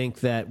people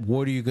think that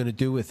what are you going to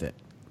do with it?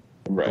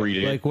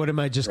 Right. Like, what am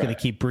I just going to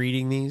keep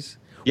breeding these?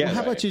 Yeah. Well,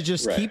 how about you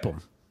just keep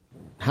them?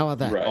 How about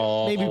that?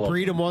 Right. Maybe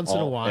breed them once in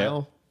a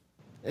while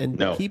and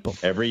keep them.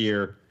 Every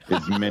year,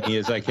 as many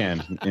as I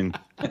can.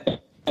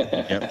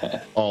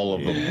 All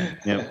of them.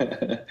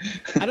 Yep.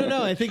 I don't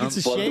know. I think it's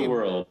a shame. The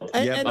world.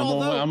 I'm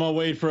gonna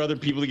wait for other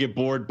people to get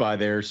bored by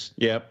theirs.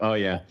 Yep. Oh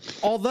yeah.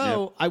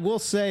 Although I will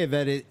say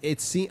that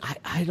it seems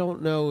I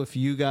don't know if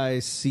you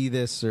guys see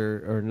this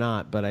or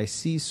not, but I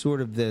see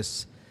sort of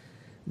this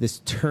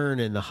turn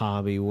in the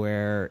hobby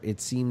where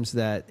it seems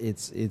that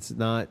it's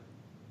not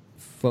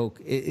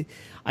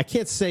I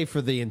can't say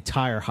for the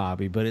entire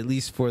hobby, but at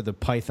least for the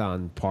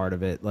python part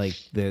of it, like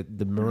the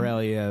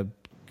Morelia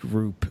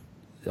group.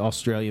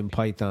 Australian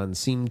pythons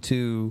seem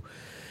to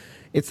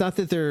it's not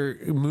that they're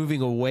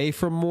moving away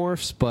from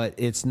morphs, but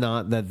it's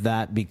not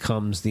that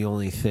becomes the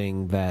only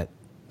thing that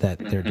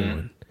they're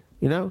doing.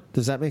 You know,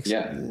 does that make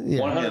sense?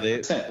 Yeah,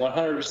 100%.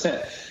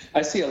 100%.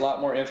 I see a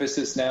lot more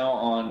emphasis now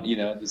on, you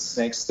know, the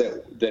snakes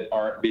that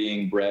aren't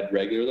being bred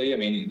regularly. I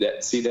mean,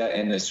 see that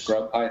in the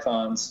scrub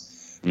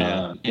pythons.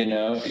 Yeah. You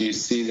know, you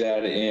see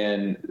that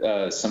in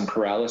some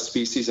Corallus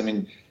species. I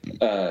mean,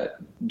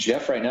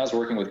 Jeff right now is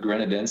working with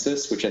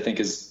Grenadensis, which I think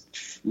is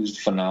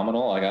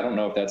phenomenal. Like, I don't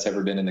know if that's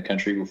ever been in the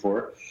country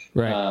before.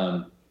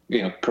 Right.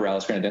 You know,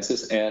 Corallus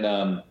Grenadensis,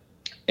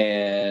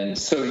 and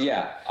so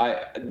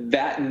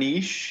that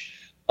niche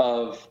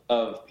of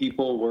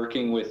people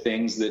working with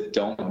things that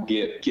don't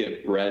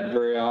get bred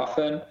very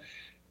often,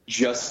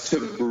 just to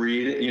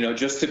breed it, you know,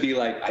 just to be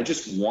like, I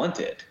just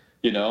want it,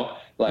 you know,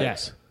 like,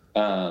 yes.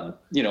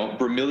 You know,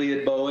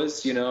 bromeliad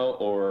boas, you know,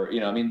 or, you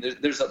know, I mean,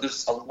 there's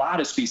a lot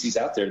of species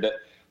out there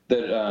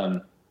that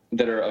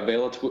are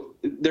available.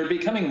 They're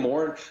becoming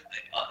more,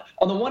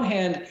 on the one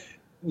hand,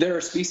 there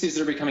are species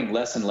that are becoming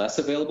less and less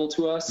available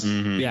to us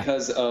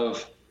because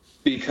of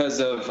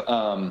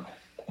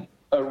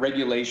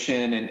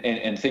regulation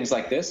and things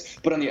like this.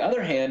 But on the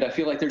other hand, I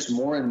feel like there's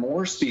more and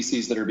more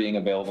species that are being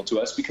available to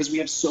us because we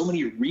have so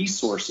many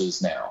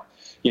resources now,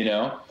 you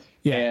know,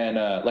 and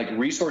like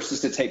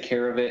resources to take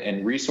care of it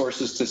and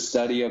resources to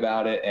study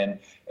about it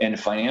and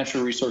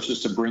financial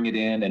resources to bring it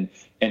in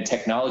and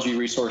technology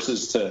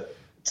resources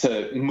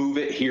to move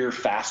it here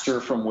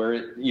faster from where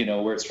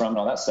it's from and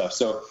all that stuff.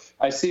 So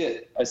I see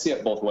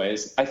it both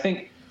ways. I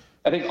think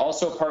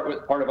also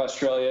part of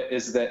Australia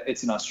is that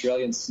it's an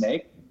Australian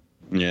snake.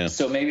 Yeah.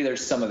 So maybe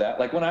there's some of that.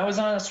 Like when I was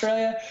in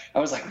Australia, I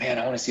was like, man,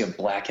 I want to see a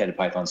black-headed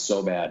python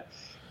so bad.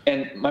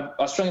 And my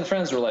Australian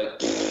friends were like,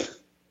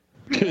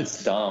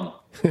 that's dumb.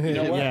 You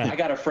know what? Yeah. I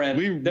got a friend.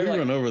 We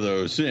run over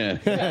those. Yeah.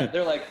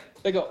 They're like,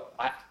 they go,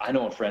 I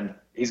know a friend.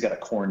 He's got a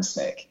corn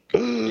snake.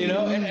 You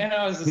know? And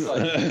I was just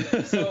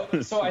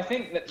like, so I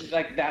think that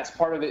like that's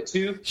part of it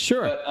too.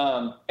 Sure. But,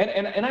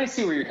 and I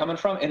see where you're coming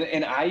from.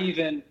 And I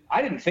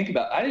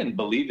didn't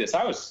believe this.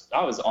 I was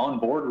on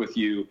board with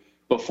you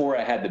before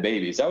I had the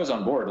babies. I was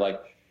on board.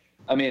 Like,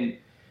 I mean,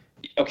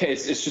 okay,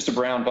 it's just a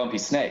brown bumpy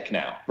snake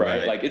now,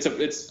 right? Like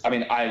I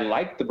mean, I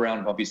like the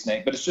brown bumpy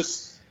snake, but it's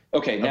just,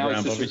 okay, now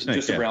it's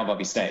just a brown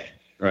bumpy snake.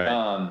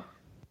 Right.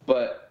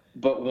 But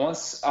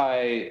once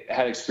I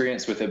had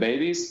experience with the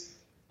babies,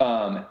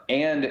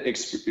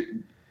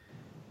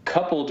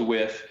 coupled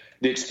with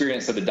the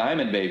experience of the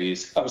diamond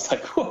babies, I was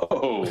like,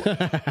 whoa,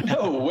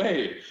 no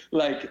way.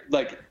 Like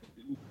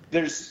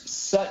there's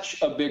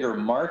such a bigger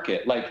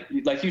market. Like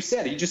you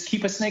said, you just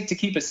keep a snake to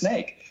keep a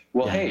snake.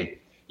 Well, hey,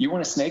 you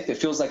want a snake that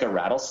feels like a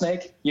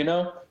rattlesnake, you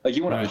know? Like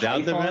you want a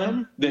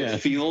python that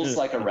feels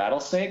like a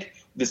rattlesnake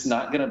that's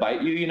not going to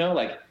bite you, you know?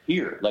 Like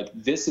here, like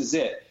this is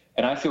it.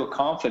 And I feel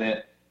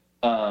confident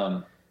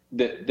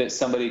that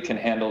somebody can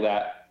handle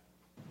that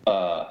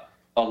a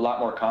lot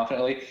more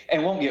confidently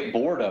and won't get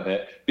bored of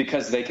it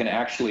because they can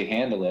actually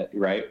handle it,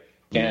 right?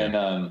 Yeah.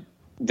 And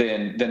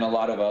than a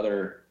lot of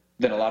other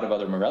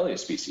Morelia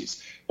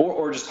species,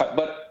 or just,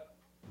 but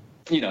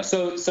you know,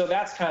 so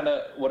that's kind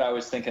of what I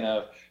was thinking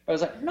of. I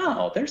was like,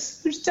 no,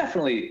 there's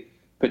definitely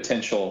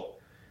potential,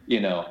 you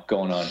know,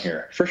 going on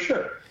here for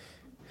sure.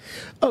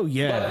 Oh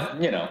yeah.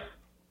 But, you know,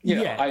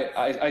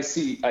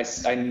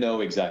 I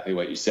know exactly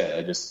what you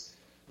said.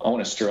 I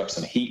want to stir up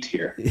some heat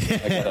here.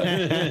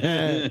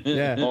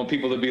 I want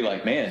people to be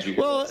like, man, Terry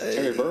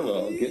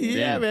Burwell.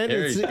 Man,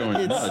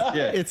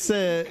 it's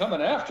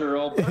coming after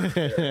old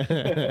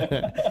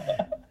Burke.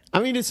 I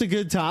mean, it's a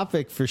good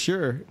topic for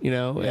sure, you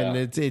know, and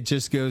it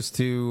just goes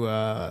to,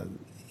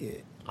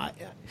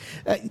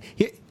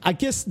 I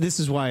guess this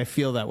is why I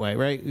feel that way,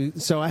 right?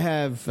 So I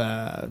have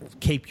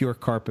Cape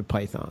York carpet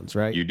pythons,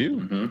 right? You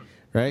do,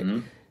 right?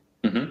 Mm-hmm.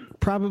 Mm-hmm.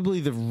 Probably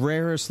the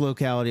rarest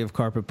locality of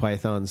carpet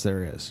pythons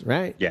there is,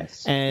 right?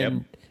 Yes.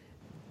 And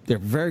they're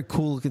very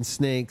cool looking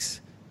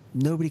snakes.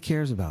 Nobody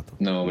cares about them.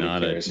 Nobody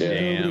cares.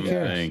 Damn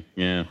thing.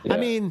 Yeah. I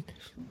mean,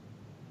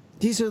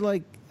 these are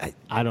like,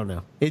 I don't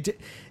know.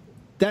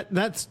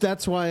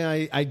 That's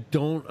why I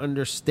don't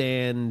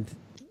understand,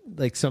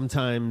 like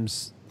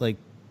sometimes like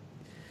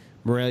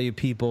Morelia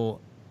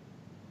people,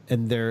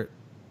 and they're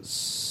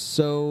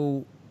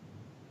so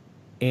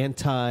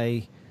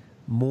anti-morph,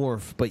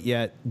 but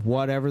yet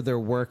whatever they're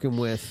working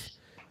with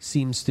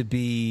seems to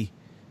be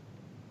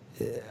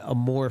a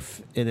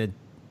morph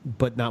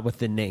but not with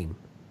the name.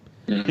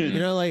 You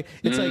know, like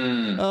it's like,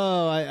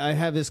 oh, I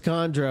have this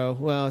chondro.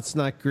 Well, it's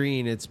not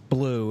green; it's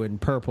blue and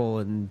purple,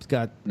 and it's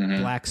got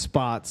black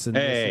spots and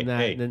this and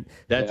that. And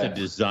that's a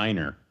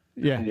designer.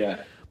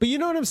 Yeah. But you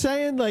know what I'm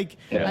saying? Like,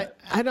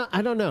 I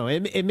don't know.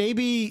 It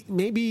maybe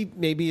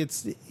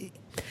it's.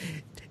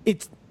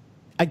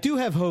 I do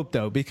have hope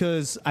though,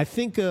 because I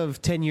think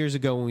of 10 years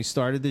ago when we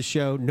started this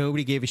show,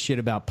 nobody gave a shit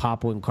about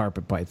Papuan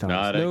carpet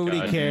pythons.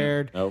 Nobody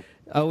cared. Nope.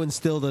 Owen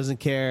still doesn't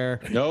care.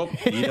 Nope,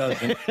 he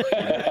doesn't.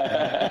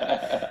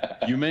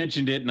 You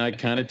mentioned it, and I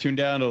kind of tuned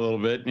down a little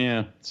bit.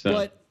 Yeah. So.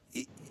 But,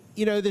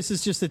 you know, this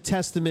is just a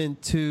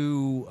testament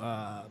to,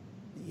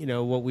 you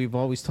know, what we've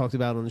always talked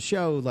about on the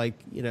show, like,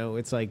 you know,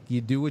 it's like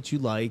you do what you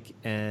like,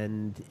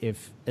 and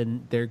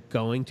they're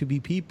going to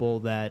be people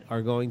that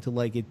are going to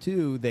like it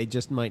too. They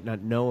just might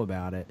not know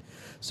about it.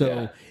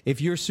 So if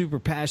you're super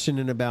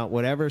passionate about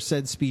whatever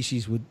said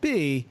species would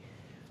be,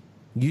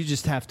 you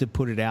just have to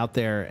put it out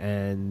there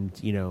and,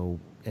 you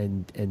know,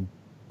 and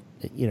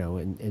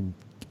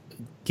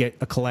get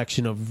a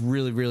collection of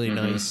really, really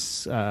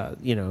nice,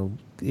 you know,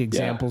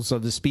 examples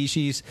of the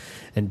species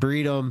and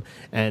breed them,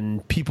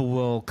 and people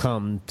will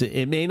come to,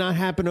 it may not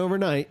happen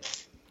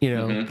overnight, you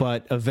know,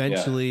 but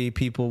eventually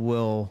people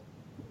will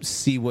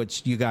see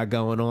what you got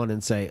going on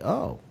and say,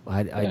 oh,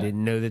 I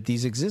didn't know that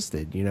these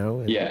existed, you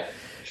know? And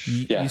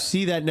you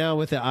see that now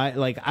with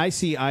I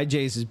see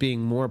IJs as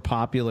being more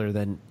popular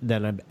than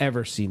I've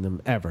ever seen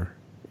them ever.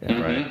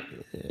 Right.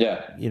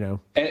 Yeah. You know,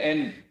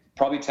 and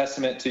probably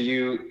testament to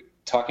you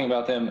talking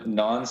about them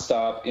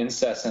nonstop,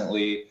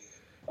 incessantly,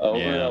 over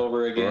and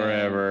over again.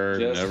 Forever.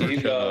 Just never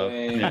keep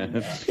going.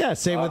 yeah.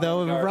 Same with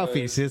Owen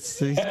Ruffies. He's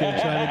going to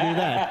try to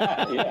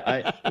do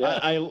that.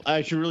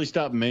 I should really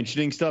stop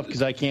mentioning stuff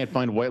because I can't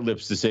find white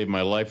lips to save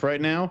my life right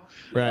now.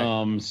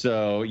 Right.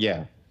 So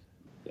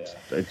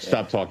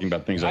stop talking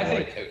about things I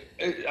think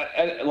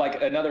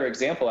like another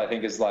example I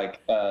think is like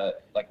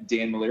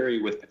Dan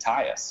Maliri with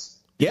Pataeus.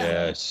 Yeah.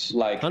 Yes.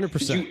 Like 100%.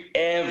 Did you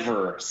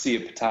ever see a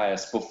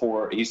Pataeus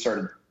before he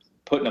started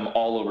putting them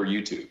all over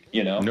YouTube,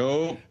 you know?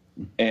 No.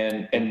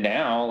 And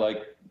now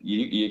like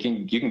you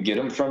can get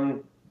them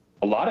from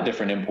a lot of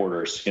different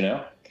importers, you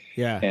know?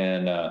 Yeah.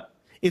 And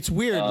it's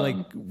weird. Like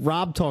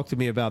Rob talked to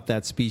me about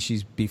that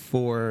species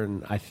before,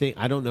 and I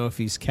don't know if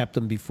he's kept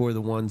them before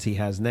the ones he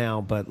has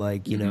now, but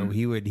like, you know,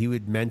 he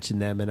would mention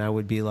them, and I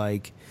would be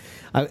like,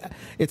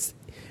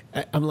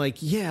 I'm like,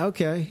 yeah,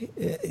 okay,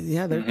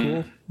 yeah, they're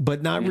cool,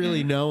 but not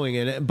really knowing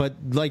it. But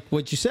like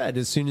what you said,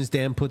 as soon as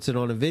Dan puts it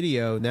on a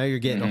video, now you're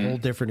getting a whole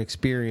different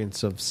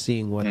experience of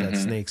seeing what that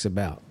snake's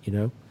about, you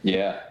know?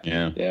 Yeah.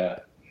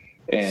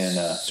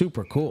 And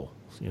super cool,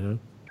 you know?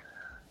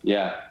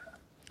 Yeah.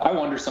 I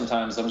wonder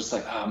sometimes, I'm just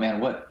like, oh man,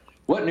 what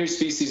new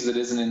species that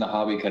isn't in the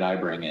hobby could I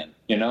bring in?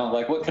 You know,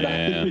 like what could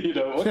I, you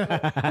know, what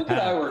could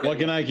I work What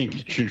can I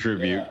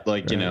contribute? Yeah.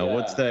 Like, you know,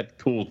 what's that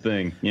cool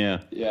thing? Yeah.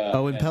 Yeah.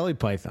 Oh, and Pelly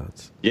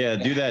pythons. Yeah,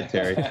 do that,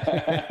 Terry.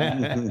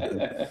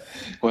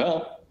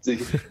 Well,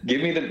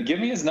 give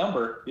me his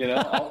number, you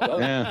know.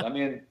 I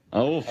mean,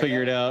 we'll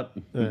figure it out.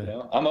 You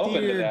know, I'm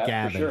open to that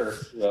Gavin. for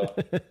sure.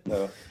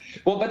 So.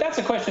 Well, but that's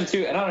a question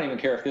too, and I don't even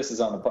care if this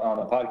is on the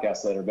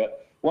podcast later,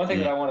 but one thing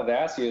that I wanted to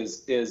ask you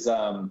is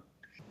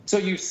so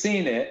you've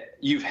seen it,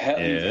 you've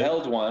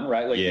held one,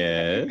 right? Like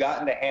you've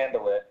gotten to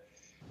handle it.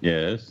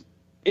 Yes.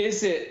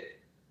 Is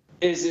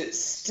it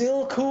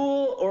still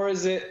cool, or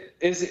is it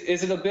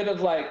a bit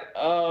of like,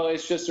 oh,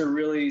 it's just a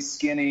really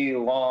skinny,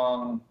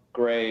 long,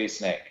 gray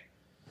snake?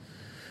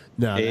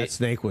 No, that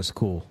snake was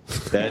cool.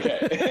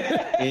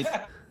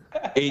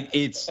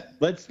 It's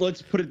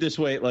let's put it this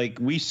way. Like,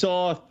 we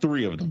saw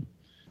 3 of them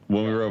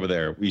when we were over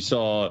there. We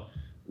saw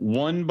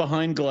one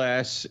behind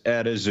glass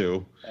at a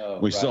zoo.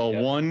 We saw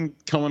one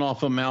coming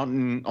off a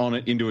mountain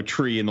into a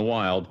tree in the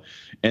wild,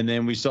 and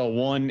then we saw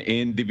one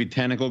in the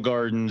botanical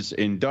gardens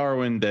in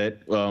Darwin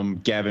that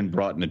Gavin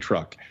brought in a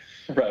truck.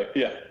 Right.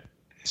 Yeah.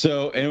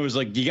 So, and it was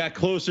like you got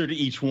closer to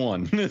each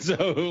one. So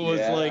it was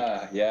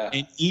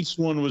and each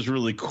one was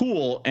really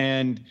cool.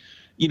 And,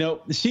 you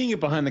know, seeing it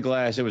behind the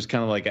glass, it was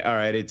kind of like, all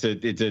right, it's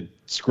a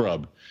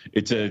scrub.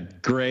 It's a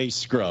gray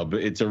scrub.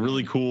 It's a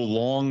really cool,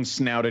 long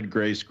snouted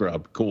gray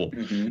scrub. Cool.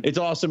 It's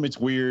awesome. It's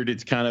weird.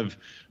 It's kind of,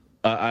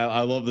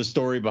 I love the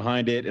story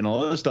behind it and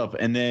all that stuff.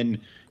 And then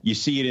you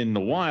see it in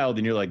the wild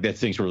and you're like, that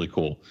thing's really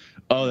cool.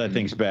 Oh, that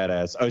thing's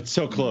badass. Oh, it's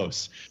so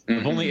close.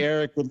 If only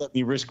Eric would let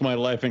me risk my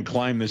life and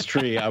climb this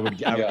tree, I would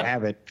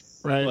have it.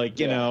 Right. Like,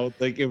 you know,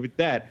 like with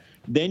that.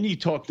 Then you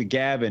talk to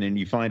Gavin and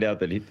you find out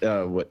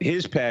that what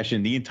his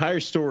passion, the entire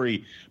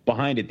story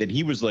behind it, that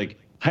he was like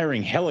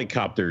hiring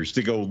helicopters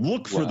to go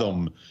look for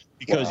them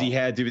because he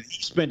had to.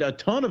 He spent a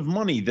ton of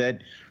money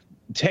that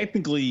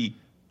technically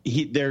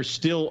they're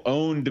still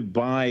owned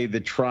by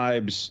the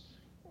tribes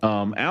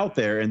out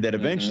there, and that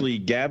eventually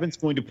Gavin's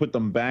going to put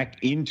them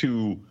back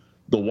into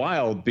the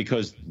wild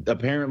because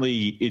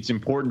apparently it's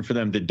important for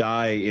them to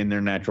die in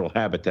their natural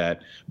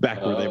habitat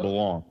back where they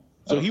belong.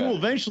 So he will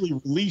eventually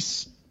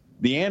release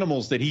the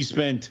animals that he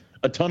spent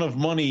a ton of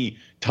money,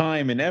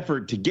 time, and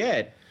effort to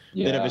get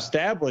that have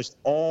established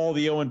all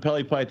the Owen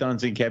Pelly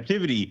pythons in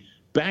captivity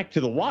back to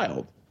the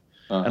wild.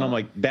 And I'm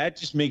like, that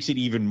just makes it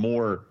even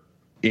more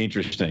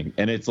interesting.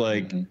 And it's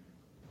like,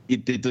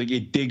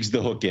 it digs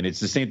the hook in. It's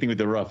the same thing with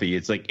the Ruffy.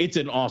 It's like, it's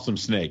an awesome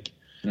snake.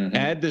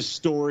 Add the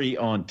story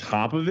on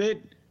top of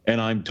it,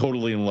 and I'm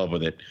totally in love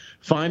with it.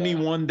 Find me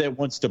one that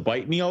wants to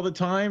bite me all the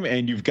time,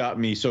 and you've got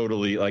me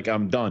totally, like,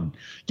 I'm done.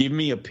 Give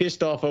me a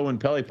pissed off Owen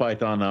Pelly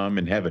python, I'm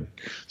in heaven.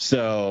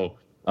 So,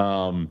 it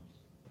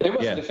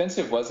wasn't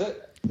defensive, was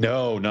it?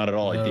 No, not at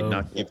all. No. I did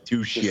not give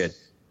two shit.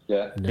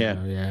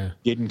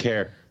 Didn't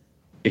care.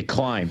 It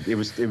climbed. It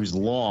was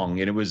long,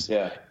 and it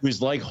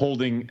was like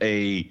holding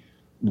a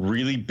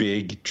really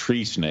big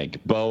tree snake,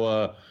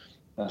 boa,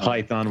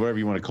 python, whatever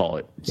you want to call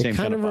it. Same It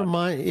kind of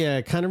body.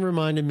 it kind of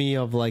reminded me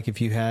of like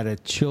if you had a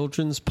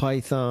children's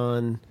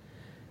python,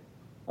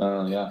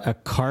 Yeah. a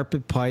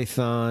carpet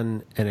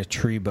python, and a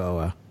tree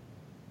boa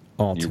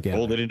all You together.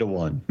 rolled it into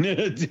one.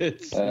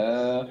 It's-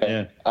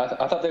 Okay. Yeah.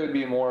 I thought they would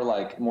be more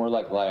like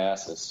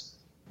Liasis.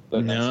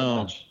 But not so No.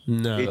 much.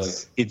 No,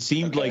 it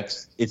seemed Okay. like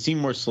it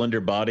seemed more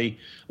slender body.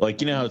 Like,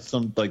 you know how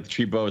some like the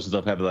tree boas and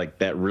stuff have like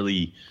that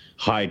really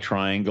high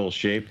triangle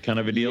shape kind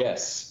of a deal?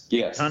 Yes.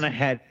 Kind of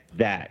had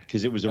that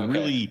because it was a Okay.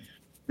 really,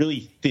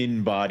 really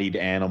thin bodied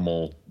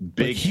animal. but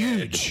Big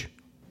huge. head.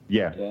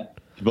 Yeah. Yeah.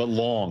 But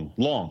long.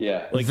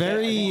 Yeah. Like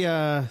Very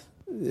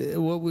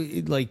what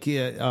we like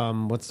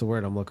what's the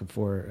word I'm looking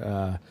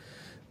for,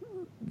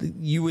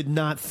 you would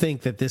not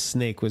think that this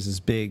snake was as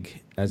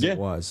big as Yeah. it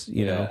was,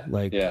 you Yeah. know,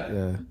 like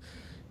Yeah.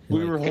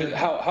 we were holding, 'Cause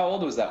how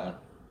old was that one?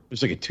 it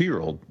was like a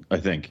 2-year-old, I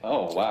think.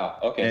 Oh wow.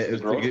 Okay. So It the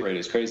was growth pretty good. rate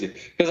is crazy.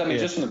 Because I mean,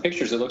 Yeah. just from the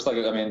pictures, it looks like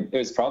it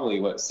was probably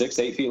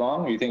 6-8 feet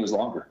long, or you think it was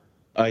longer?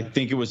 I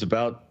think it was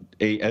about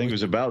 8. I think it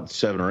was about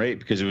 7 or 8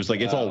 because it was like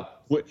it's all.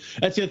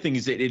 That's the other thing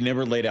is that it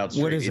never laid out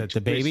straight. What is it,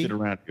 the baby? twisted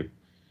around you.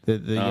 the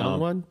young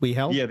one we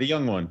held. Yeah, the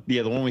young one.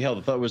 Yeah, the one we held.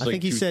 I thought it was I like.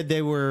 think he said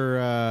they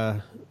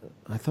were.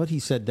 I thought he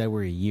said they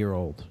were a year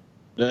old.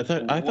 I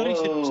thought he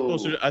said it was Whoa.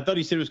 closer. I thought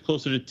he said it was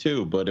closer to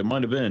 2, but it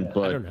might have been.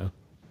 But I don't know.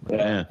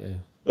 Yeah. Yeah.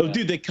 Oh,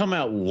 dude, they come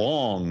out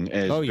long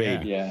as Oh, yeah.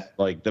 babies. Yeah.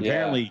 Like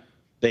apparently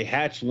they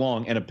hatch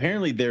long, and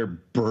apparently they're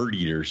bird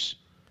eaters.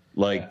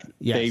 Like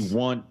Yeah. they Yes.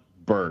 want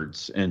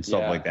birds and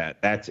stuff Yeah. like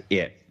that. That's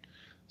it.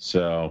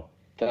 So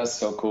That's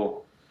so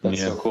cool. That's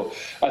Yeah. so cool.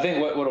 I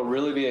think what'll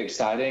really be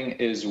exciting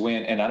is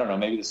when, and I don't know,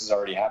 maybe this has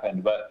already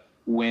happened, but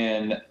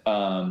when,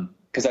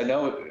 because I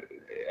know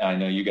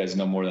you guys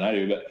know more than I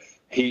do, but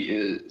he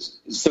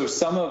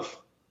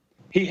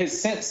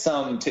has sent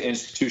some to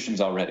institutions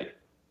already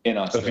in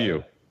Australia.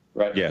 few.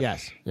 Right? Yeah.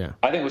 Yes. Yeah.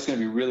 I think what's going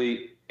to be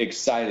really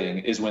exciting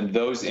is when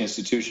those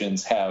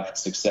institutions have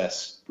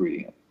success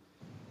breeding them.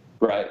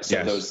 Right. So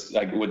Yes. those,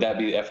 like, would that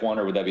be F1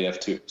 or would that be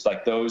F2? It's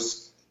like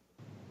those,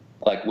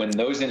 like when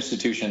those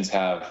institutions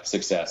have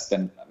success,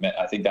 then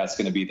I think that's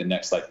going to be the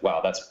next, like, wow,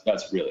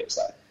 that's really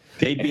exciting.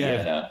 they'd be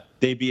Yeah.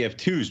 they'd be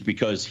F2s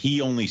because he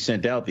only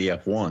sent out the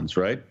F1s,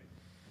 right?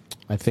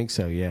 I think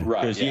so. Yeah.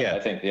 Right. 'Cause, Yeah, yeah, I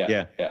think,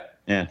 yeah.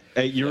 yeah.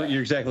 Hey, you're Yeah.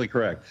 exactly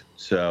correct.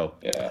 So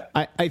Yeah.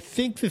 I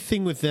think the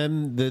thing with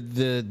them, the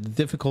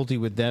difficulty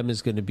with them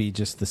is going to be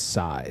just the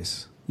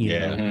size. You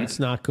Yeah. know? It's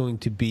not going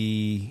to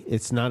be.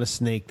 It's not a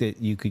snake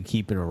that you could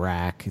keep in a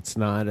rack. It's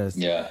not a.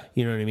 Yeah.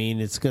 You know what I mean?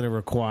 It's going to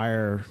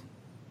require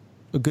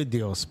a good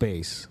deal of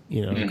space.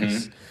 You know,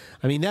 'cause,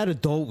 I mean that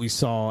adult we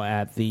saw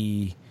at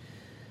the.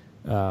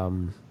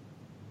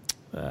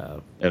 at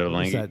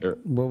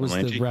What was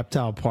the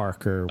reptile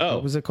park or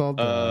what was it called?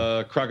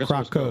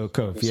 Crocosaurus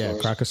Cove. Yeah,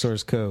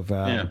 Crocosaurus Cove.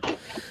 Yeah.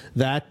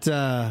 That.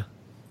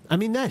 I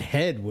mean, that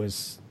head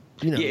was.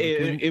 You know, Yeah, like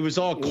when- it was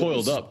all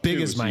coiled as up, big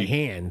too, as so my you-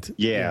 hand.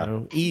 Yeah. you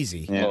know,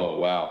 easy. Yeah. Oh,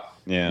 wow.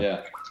 Yeah.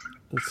 Yeah.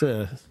 It's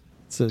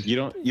a. You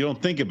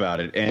don't think about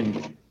it,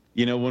 and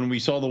you know when we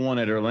saw the one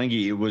at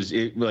Erlangi,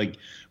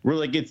 we're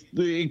like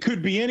it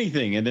could be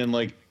anything, and then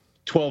like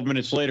 12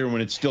 minutes later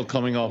when it's still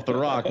coming off the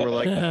rock, we're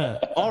like,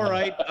 all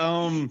right,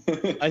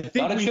 I think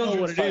Not a we know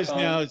what children's it is python.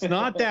 now. It's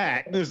not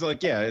that. It's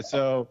like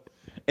so,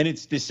 and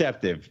it's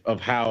deceptive of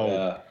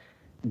how.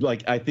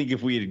 Like I think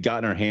if we had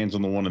gotten our hands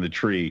on the one in the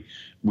tree,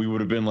 we would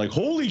have been like,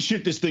 "Holy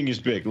shit, this thing is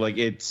big!" Like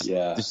it's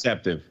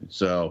deceptive.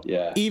 So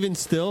Yeah. Even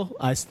still,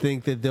 I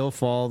think that they'll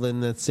fall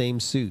in that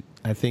same suit.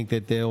 I think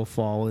that they'll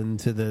fall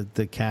into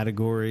the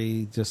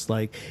category it's just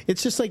like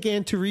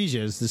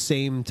Antaresia is the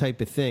same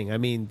type of thing. I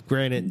mean,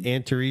 granted,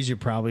 Antaresia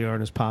probably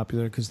aren't as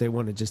popular because they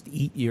want to just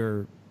eat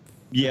your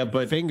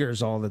but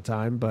fingers all the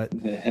time, but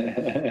you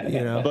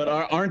know. But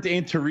aren't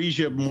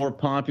Antaresia more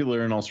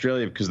popular in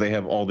Australia because they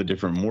have all the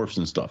different morphs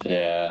and stuff?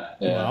 Yeah.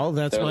 Well,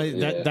 that's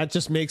that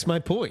just makes my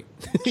point.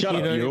 Shut You up,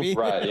 know what I you. mean?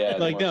 Right. Yeah.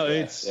 Like, no,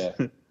 it's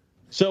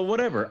so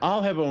whatever.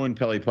 I'll have Owen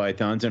Pelly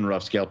pythons and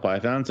rough scale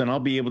pythons, and I'll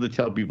be able to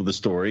tell people the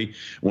story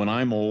when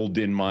I'm old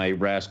in my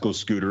rascal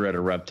scooter at a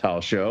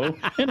reptile show,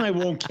 and I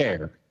won't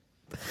care.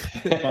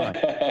 Fine.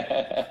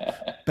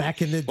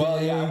 Back in the day.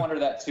 Well, yeah, I wonder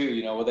that too.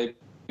 You know, will they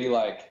be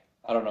like?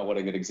 I don't know what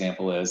a good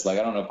example is. Like,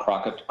 I don't know if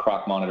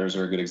croc monitors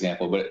are a good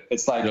example, but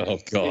it's like Oh,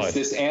 God. it's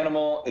this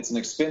animal. It's an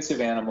expensive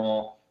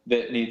animal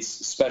that needs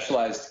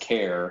specialized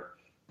care.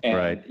 And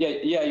Right.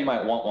 yeah, you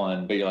might want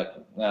one, but you're like,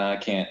 nah, I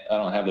can't. I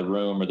don't have the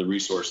room or the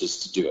resources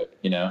to do it.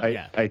 You know?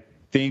 I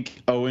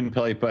think Owen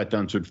Pelly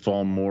pythons would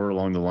fall more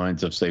along the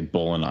lines of say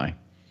bull and I.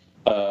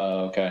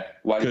 Okay.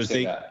 Why do you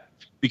say that?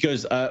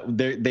 Because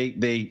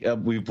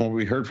what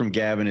we heard from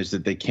Gavin is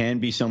that they can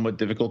be somewhat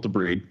difficult to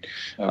breed.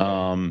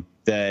 Okay.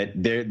 That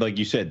they're, like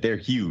you said, they're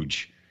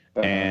huge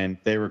and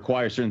they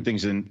require certain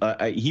things. And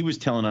he was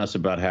telling us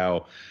about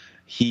how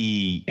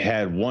he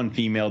had one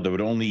female that would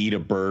only eat a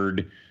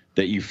bird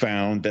that you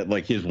found, that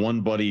like his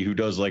one buddy who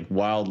does like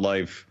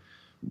wildlife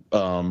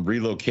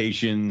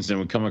relocations and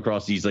would come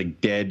across these like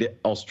dead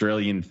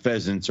Australian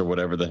pheasants or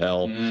whatever the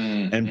hell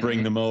and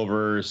bring them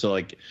over. So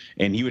like,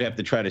 and he would have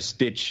to try to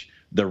stitch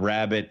the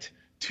rabbit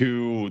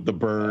to the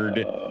bird,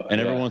 and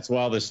every once in a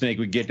while the snake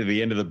would get to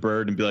the end of the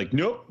bird and be like,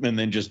 nope, and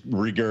then just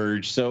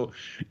regurge. So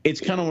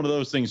it's kind of one of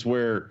those things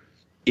where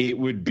it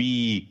would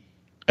be,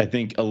 I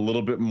think, a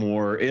little bit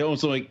more. It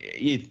also, like,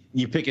 if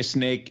you pick a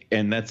snake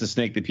and that's a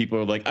snake that people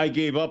are like, I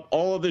gave up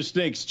all other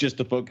snakes just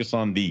to focus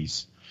on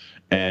these,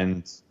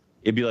 and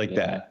it'd be like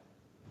that.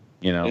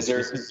 You know, is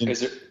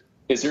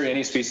there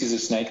any species of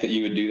snake that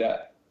you would do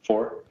that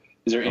for?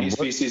 Is there any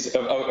species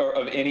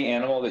of any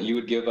animal that you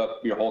would give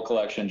up your whole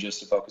collection just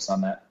to focus on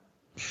that?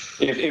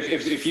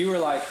 If you were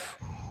like,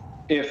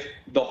 if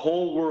the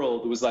whole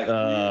world was like, we're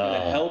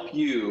going to help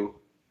you.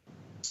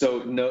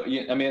 So no, I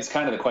mean, it's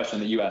kind of the question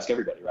that you ask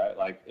everybody, right?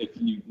 Like, if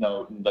you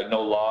know, like,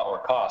 no law or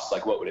cost,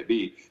 like, what would it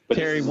be? But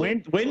Terry,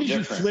 when did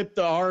you flip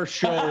our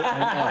show on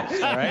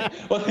us? All right.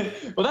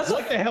 Well, that's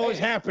what the hell is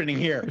happening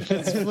here?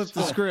 Let's flip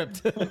the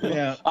script.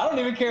 Yeah. I don't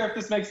even care if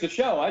this makes the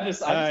show. I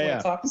just want to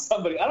talk to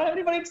somebody. I don't have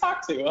anybody to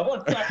talk to. I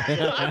want to talk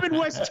to I'm in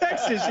West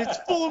Texas. It's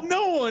full of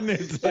no one.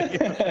 It's like,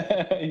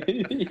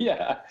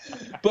 yeah,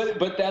 but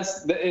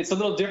it's a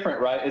little different,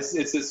 right? It's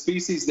a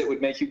species that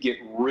would make you get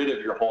rid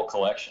of your whole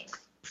collection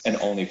and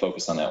only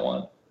focus on that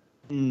one.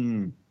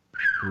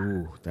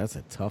 Ooh, that's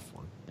a tough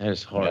one. That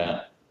is hard.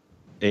 Yeah.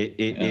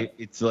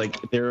 It's like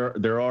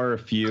there are a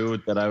few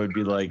that I would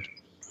be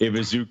like, if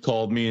a zoo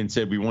called me and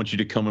said, we want you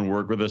to come and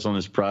work with us on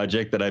this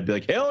project, that I'd be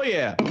like, hell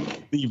yeah,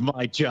 leave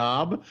my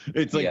job.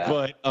 It's like,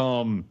 but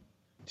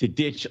to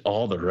ditch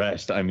all the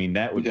rest, I mean,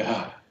 that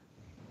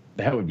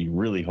would be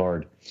really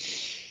hard.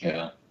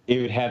 Yeah.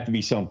 It would have to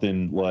be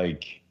something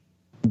like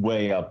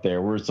way up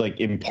there where it's like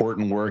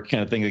important work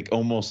kind of thing, like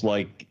almost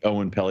like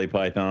Owen Pelly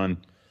Python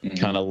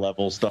kind of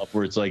level stuff,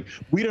 where it's like,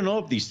 we don't know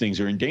if these things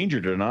are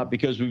endangered or not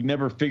because we've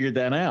never figured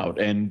that out.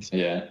 And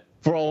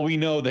for all we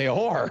know, they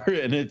are.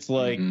 And it's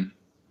like,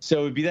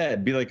 so it'd be that.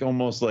 It'd be like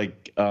almost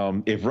like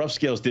if rough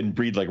scales didn't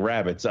breed like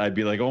rabbits, I'd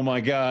be like, oh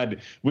my God,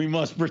 we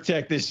must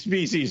protect this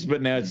species.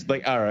 But now it's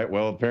like, all right,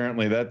 well,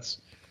 apparently that's,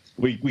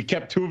 we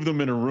kept 2 of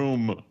them in a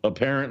room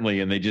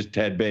apparently, and they just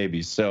had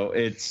babies. So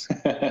it's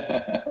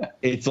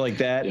like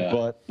that. Yeah.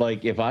 But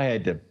like, if I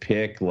had to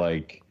pick,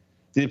 like,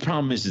 the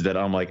problem is that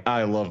I'm like,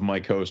 I love my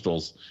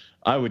coastals.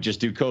 I would just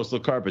do coastal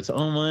carpets.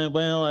 Oh my,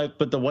 well, I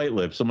put the white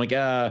lips. I'm like,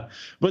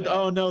 but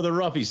oh no, the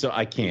roughies. So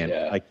I can't.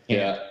 I can't.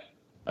 Yeah.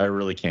 I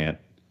really can't.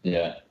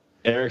 Yeah.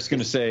 Eric's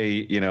gonna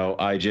say, you know,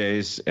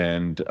 IJs,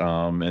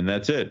 and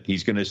that's it.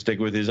 He's gonna stick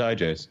with his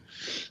IJs.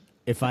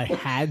 If I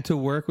had to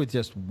work with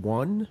just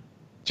one.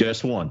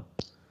 Just one.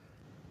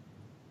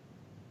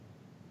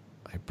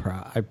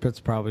 That's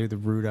probably the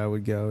route I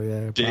would go.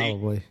 Yeah,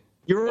 probably.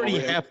 You're already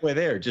halfway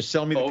there. Just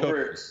sell me the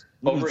coastals.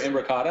 Over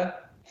Imbricata?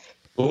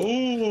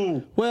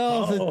 Oh.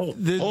 Well,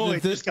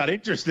 it just got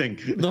interesting.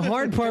 The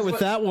hard part with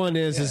that one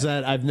is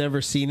that I've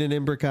never seen an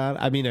Imbricata.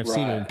 I mean, I've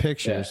seen it in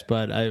pictures,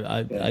 but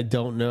I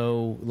don't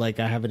know. Like,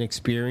 I haven't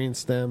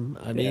experienced them.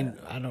 I mean,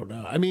 I don't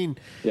know. I mean,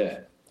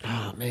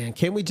 oh man,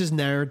 can't we just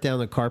narrow it down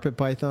to carpet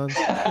pythons?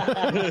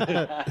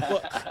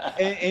 Well,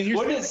 and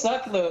wouldn't it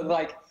suck though?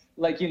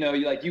 Like you know,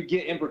 you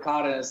get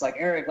Imbricata, and it's like,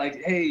 Eric,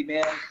 like, hey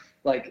man,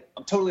 like,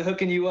 I'm totally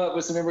hooking you up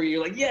with some Imbricata.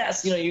 You're like,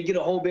 yes, you know, you get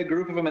a whole big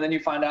group of them, and then you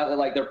find out that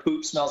like their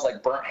poop smells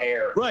like burnt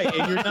hair. Right,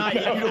 and you're not,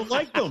 you don't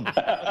like them.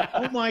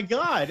 Oh my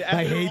God,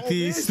 I hate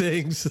these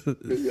things.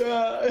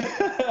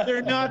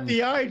 They're not the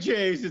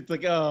IJs. It's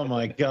like, oh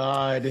my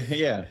God,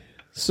 yeah.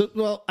 So,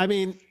 well, I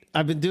mean,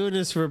 I've been doing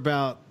this for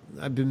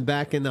I've been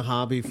back in the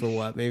hobby for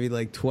what, maybe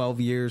like 12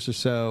 years or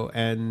so,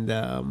 and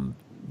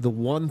the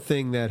one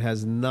thing that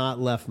has not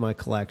left my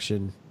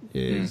collection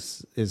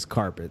is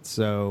carpet.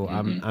 So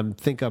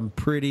I'm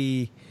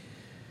pretty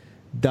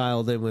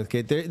dialed in with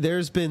it.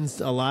 There's been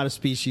a lot of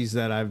species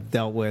that I've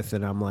dealt with,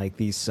 and I'm like,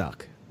 these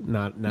suck.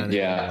 Not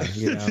anymore,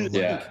 you know,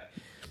 like,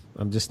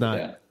 I'm just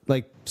not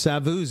like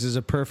Savus is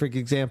a perfect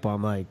example.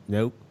 I'm like,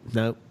 nope.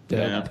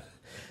 Yeah.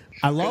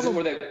 I love them.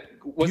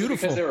 Was it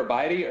because they were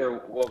bitey, or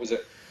what was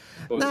it?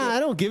 I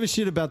don't give a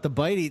shit about the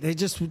bitey.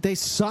 They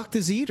sucked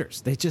as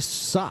eaters. They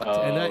just sucked.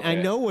 And I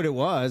know what it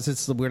was.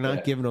 It's we're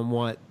not giving them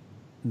what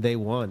they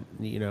want,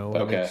 you know.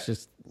 Okay.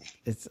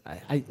 It's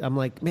I'm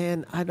like,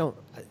 man, I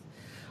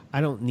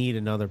don't need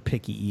another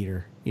picky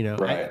eater, you know.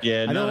 Right.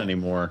 Not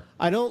anymore.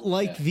 I don't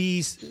like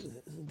these.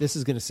 This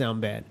is going to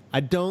sound bad. I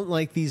don't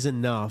like these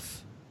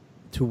enough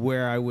to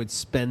where I would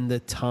spend the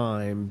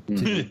time to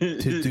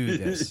do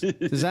this.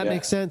 Does that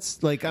make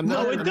sense? Like, I'm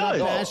not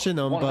bashing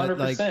them, 100%, but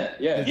like,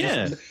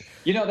 yeah.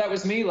 You know, that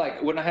was me.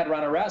 Like, when I had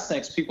rhino rat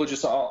snakes, people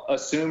just all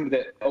assumed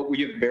that,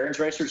 we have Barron's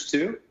racers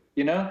too.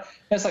 You know, and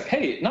it's like,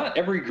 hey, not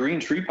every green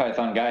tree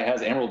python guy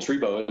has emerald tree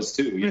boas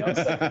too. You know, it's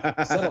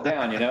like, settle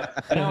down. You know,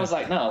 and I was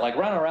like, no, like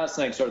rhino rat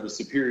snakes are the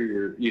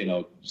superior, you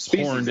know,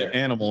 species. Horned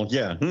animal,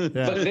 yeah.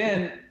 But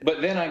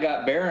then I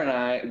got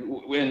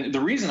Barronii. And the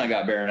reason I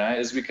got Barronii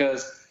is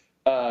because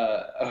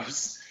I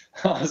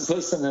was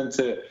listening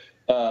to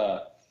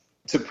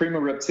Prima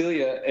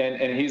Reptilia,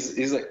 and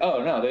he's like,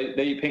 oh no,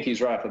 they eat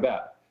pinkies right off the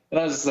bat, and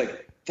I was just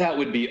like, that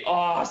would be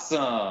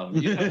awesome.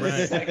 You know,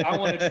 it's like, I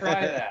want to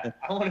try that.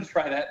 I want to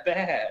try that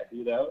bad.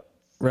 You know,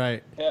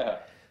 right? Yeah.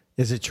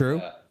 Is it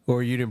true,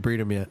 or you didn't breed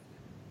them yet?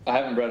 I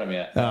haven't bred them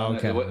yet. Oh,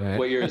 okay.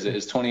 What year is it?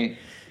 It's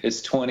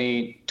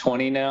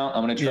 2020 now.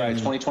 I'm going to try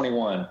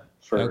 2021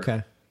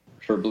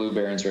 for Blue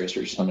Barons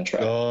racers. I'm going to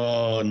try.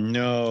 Oh,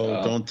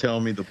 no. Don't tell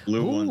me the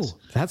blue ones.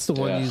 That's the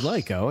one you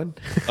like, Owen.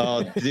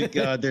 Oh,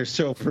 God, they're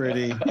so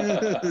pretty.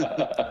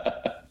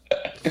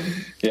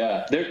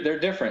 Yeah, they're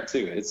different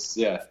too. It's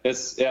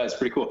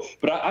pretty cool.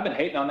 But I've been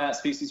hating on that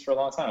species for a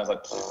long time. I was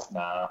like,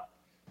 nah,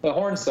 the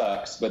horn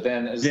sucks. But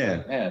then it's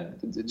like, man,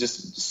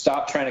 just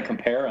stop trying to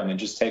compare them and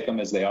just take them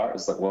as they are.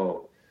 It's like,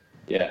 whoa,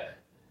 yeah,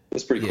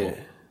 it's pretty cool.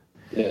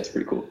 Yeah, it's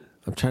pretty cool.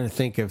 I'm trying to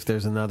think if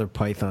there's another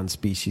python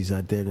species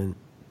I didn't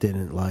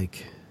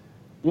like.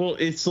 Well,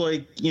 it's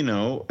like,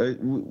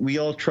 we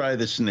all try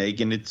the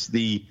snake, and it's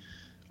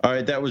all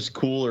right, that was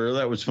cool, or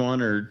that was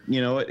fun, or,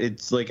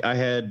 it's like I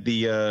had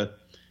the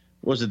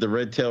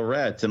red tail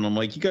rats, and I'm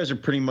like, you guys are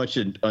pretty much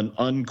an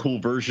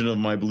uncool version of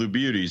my blue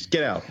beauties.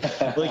 Get out.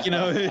 Like,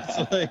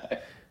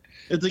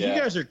 it's like you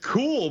guys are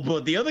cool,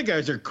 but the other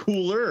guys are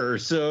cooler.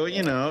 So,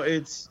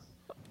 it's.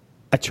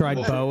 I tried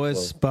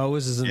boas.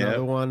 Boas is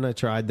another one. I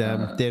tried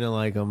them. Didn't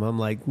like them. I'm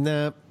like,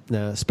 nah.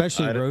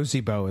 Especially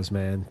rosy boas,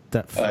 man. I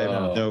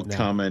have no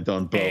comment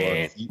on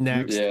boa.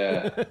 Next.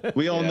 Yeah.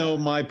 We all know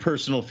my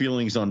personal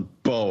feelings on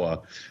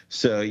boa.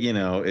 So,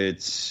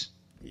 it's.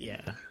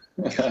 Yeah.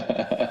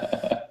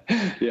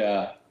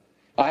 Yeah.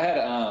 I had,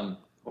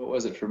 what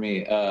was it for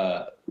me?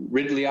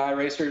 Ridley Eye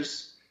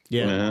Racers.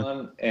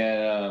 Yeah.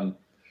 And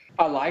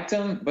I liked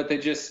them, but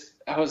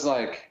I was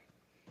like,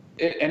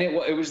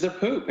 it was their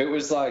poop. It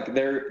was like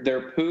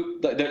their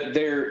poop.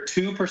 They're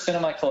 2%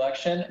 of my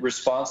collection,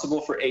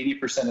 responsible for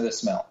 80% of the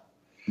smell.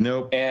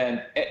 Nope.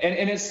 And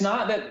it's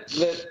not that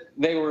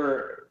they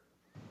were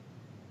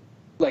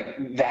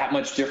like that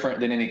much different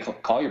than any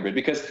collier breed,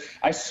 because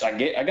I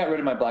got rid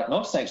of my black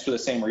milk snakes for the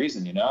same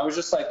reason. I was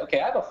just like,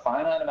 okay, I have a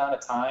finite amount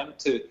of time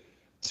to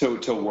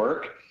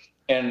work,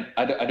 and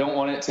I don't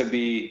want it to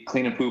be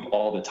clean and poop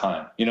all the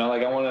time.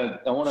 Like I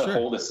want to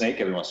hold a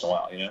snake every once in a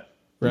while.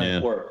 Right.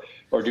 Yeah.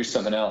 Or do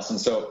something else. And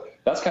so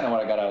that's kind of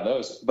what I got out of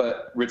those.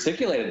 But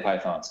reticulated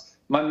pythons,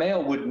 my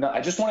male would not.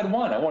 I just wanted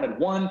one. I wanted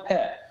one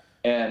pet.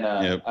 And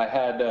I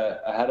had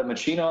a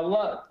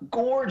Machino,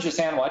 gorgeous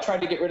animal. I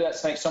tried to get rid of that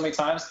snake so many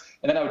times,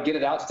 and then I would get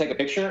it out to take a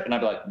picture, and I'd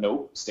be like,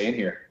 nope, stay in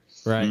here.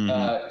 Right.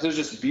 It was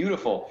just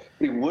beautiful.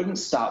 But he wouldn't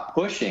stop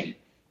pushing.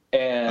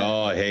 And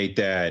I hate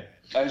that.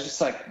 I was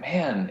just like,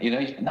 man, you're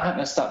not going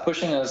to stop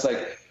pushing. And I was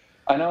like,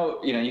 I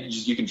know,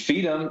 you can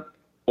feed them,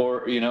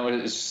 or,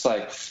 it's just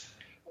like,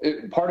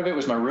 part of it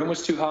was my room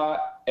was too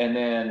hot, and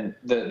then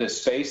the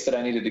space that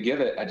I needed to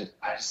give it,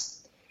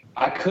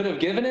 I could have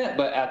given it,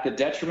 but at the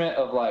detriment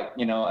of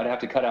I'd have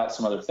to cut out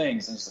some other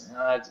things, and it's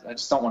like, I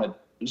just don't want to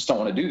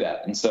do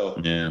that. And so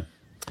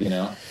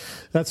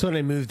that's when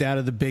I moved out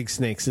of the big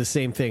snakes. The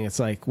same thing. It's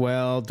like,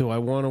 well, do I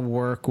want to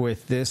work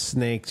with this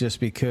snake just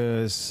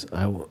because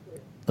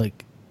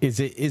is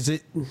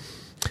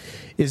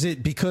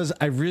it because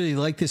I really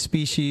like this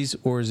species,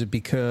 or is it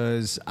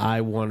because I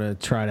want to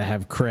try to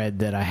have cred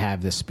that I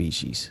have this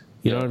species?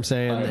 You know what I'm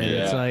saying? And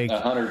it's like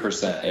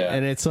 100%. Yeah.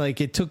 And it's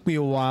like, it took me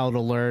a while to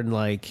learn,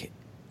 like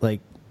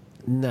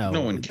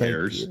no one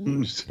cares.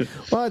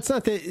 Well,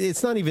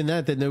 it's not even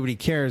that nobody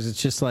cares.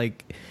 It's just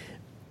like,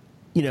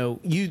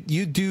 you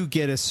do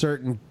get a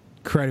certain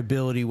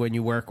credibility when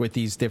you work with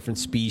these different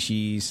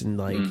species, and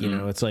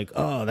it's like,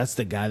 oh, that's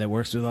the guy that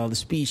works with all the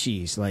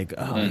species, like,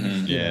 oh,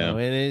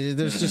 and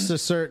there's just a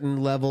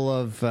certain level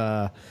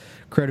of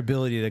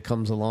credibility that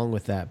comes along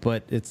with that.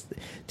 But it's,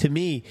 to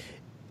me,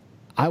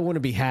 I want to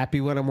be happy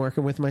when I'm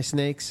working with my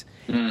snakes,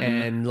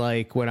 and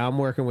like when I'm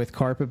working with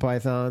carpet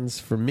pythons,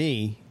 for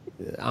me,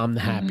 I'm the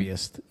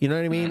happiest. You know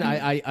what I mean?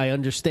 I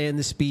understand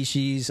the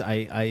species.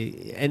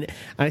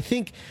 I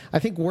think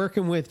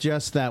working with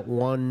just that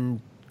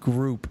one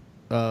group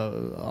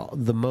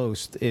the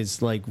most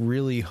is like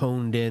really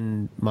honed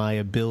in my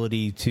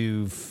ability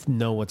to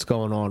know what's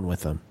going on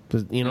with them.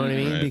 You know what I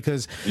mean? Right.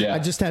 Because I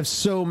just have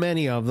so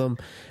many of them,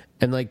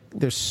 and like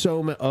there's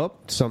so many.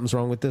 Something's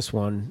wrong with this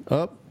one.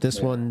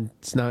 This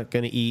one's not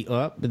going to eat.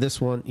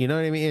 This one. You know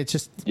what I mean? It's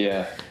just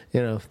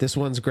this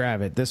one's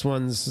gravid. This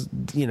one's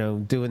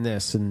doing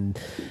this, and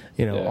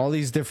all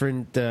these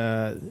different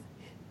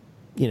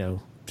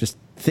just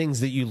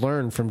things that you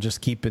learn from just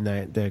keeping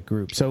that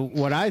group. So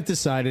what I've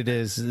decided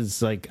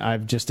is like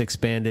I've just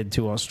expanded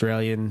to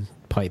Australian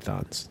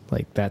pythons.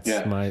 Like that's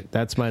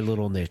my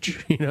little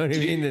niche. You know what I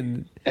mean?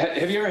 And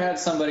have you ever had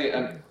somebody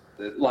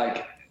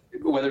like,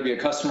 whether it be a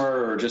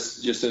customer or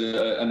just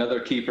another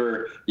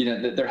keeper,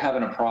 they're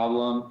having a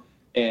problem,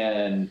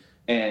 and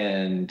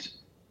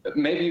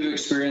maybe you've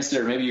experienced it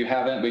or maybe you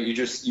haven't, but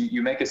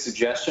you make a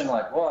suggestion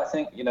like, well, I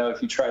think,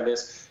 if you try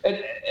this, and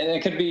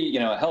it could be,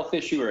 a health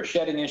issue or a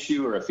shedding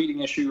issue or a feeding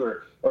issue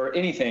or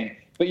anything,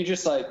 but you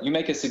just you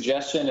make a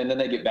suggestion, and then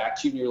they get back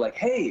to you and you're like,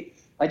 hey,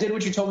 I did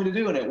what you told me to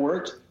do and it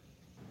worked.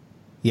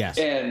 Yes.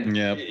 And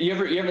you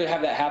ever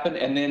have that happen,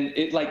 and then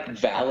it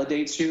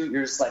validates you.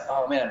 You're just like,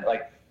 oh man,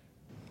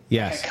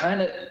 yes, I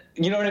kind of,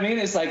 you know what I mean?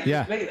 It's like,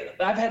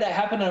 I've had that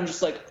happen, and I'm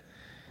just like,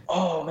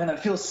 oh man, I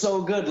feel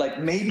so good. Like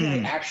maybe I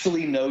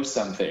actually know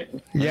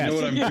something. Yeah, I know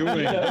what I'm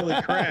doing.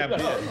 Holy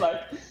crap!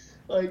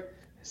 Like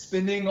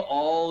spending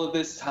all of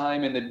this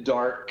time in the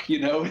dark,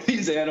 with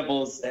these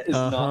animals is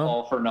not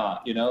all for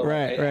naught.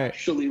 Right.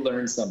 Actually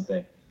learn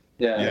something.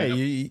 Yeah.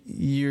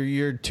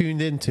 You're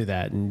tuned into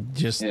that, and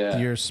just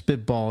you're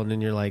spitballing,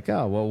 and you're like,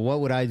 oh well,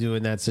 what would I do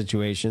in that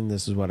situation?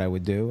 This is what I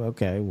would do.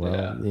 Okay, well,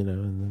 And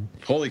then,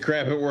 holy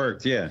crap, it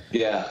worked. Yeah.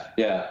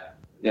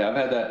 I've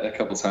had that a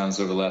couple times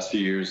over the last few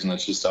years, and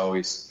it's just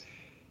always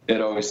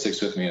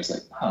sticks with me. It's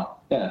like, oh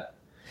yeah,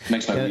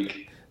 makes my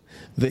week.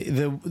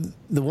 The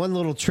one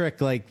little trick,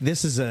 like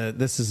this is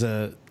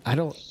a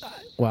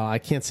I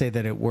can't say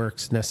that it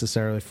works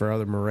necessarily for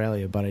other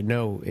Morelia, but I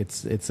know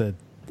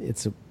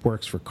it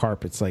works for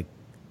carp. It's like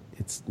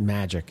it's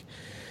magic.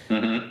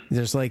 Mm-hmm.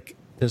 There's like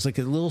a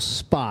little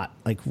spot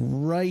like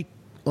right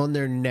on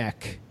their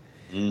neck.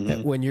 Mm-hmm.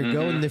 That when you're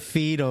going to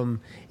feed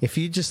them, if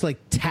you just like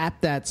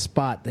tap that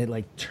spot, they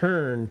like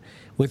turn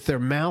with their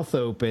mouth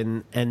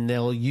open, and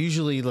they'll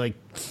usually like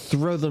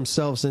throw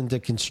themselves in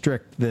to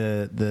constrict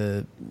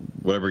the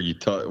whatever you're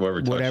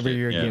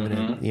giving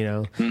it,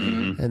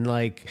 Mm-hmm. And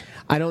like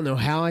I don't know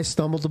how I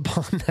stumbled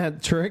upon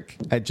that trick.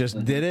 I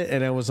just did it,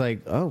 and I was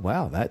like, oh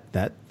wow,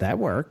 that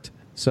worked.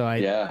 So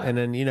and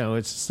then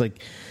it's just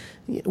like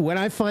when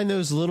I find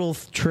those little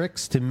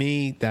tricks, to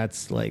me,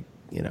 that's like.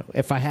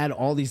 If I had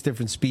all these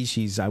different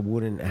species, I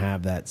wouldn't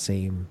have that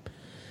same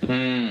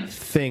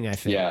thing, I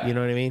think. Yeah. You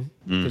know what I mean?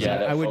 Because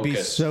I would be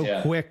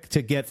so quick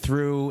to get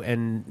through,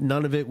 and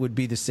none of it would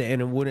be the same.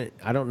 And it wouldn't,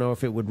 I don't know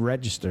if it would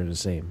register the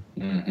same.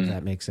 If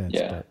that makes sense.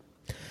 Yeah.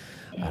 But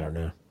I don't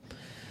know.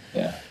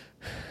 Yeah.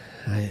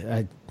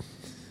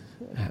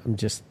 I'm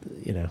just,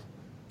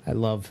 I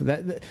love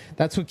that.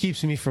 That's what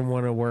keeps me from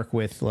wanting to work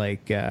with,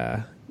 like,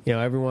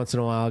 every once in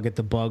a while I'll get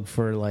the bug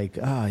for like,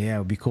 oh yeah, it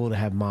would be cool to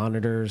have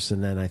monitors,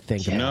 and then I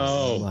think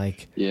no,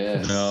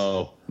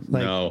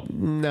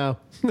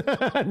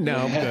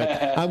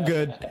 I'm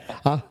good.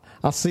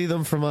 I'll see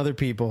them from other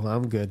people.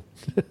 I'm good.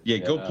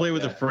 Go play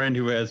with a friend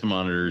who has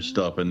monitor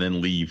stuff, and then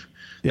leave.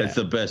 That's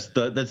the best.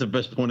 That's the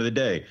best point of the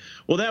day.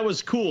 Well, that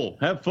was cool.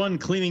 Have fun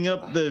cleaning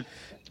up the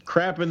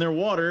crap in their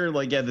water.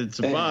 Like, that's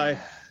a bye.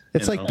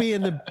 It's like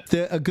being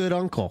a good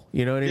uncle,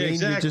 you know what I mean?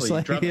 Exactly. You're just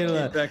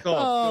like, back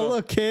off.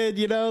 Look, kid,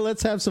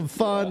 let's have some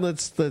fun.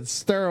 Let's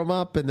stir them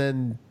up, and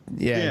then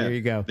here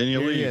you go. Then you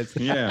leave.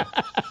 Yeah.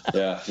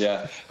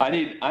 Yeah. I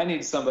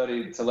need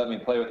somebody to let me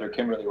play with their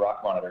Kimberly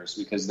rock monitors,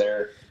 because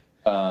they're.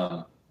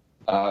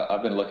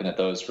 I've been looking at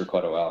those for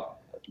quite a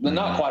while.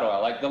 Not quite a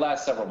while, like the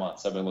last several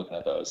months. I've been looking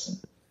at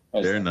those.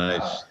 They're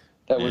nice.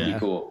 That would be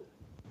cool,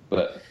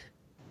 but.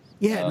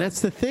 Yeah, and that's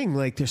the thing.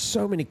 Like, there's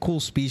so many cool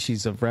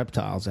species of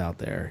reptiles out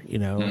there,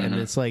 and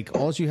it's like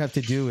all you have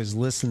to do is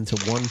listen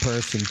to one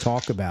person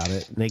talk about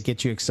it, and they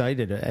get you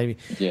excited. I mean,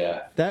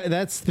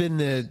 that's been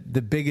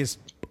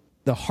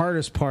the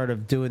hardest part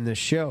of doing this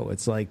show.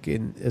 It's like,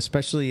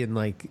 especially in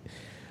like,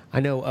 I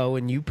know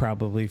Owen, you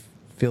probably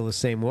feel the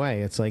same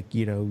way. It's like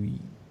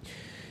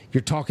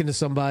you're talking to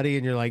somebody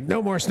and you're like,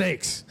 no more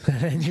snakes.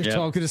 And you're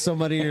talking to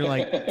somebody and you're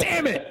like,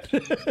 damn it.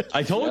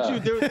 I told you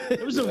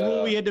there was a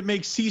rule we had to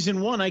make season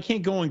 1. I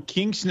can't go on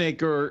king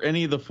snake or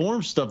any of the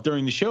form stuff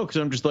during the show, because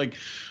I'm just like,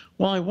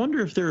 well, I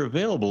wonder if they're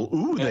available.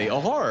 Ooh, they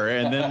are.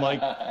 And then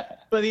like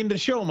by the end of the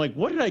show, I'm like,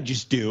 what did I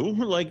just do?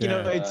 Like,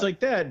 it's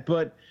like that.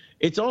 But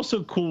it's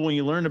also cool when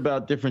you learn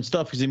about different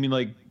stuff, because I mean,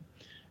 like,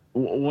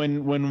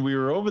 when we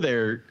were over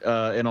there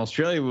in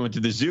Australia, we went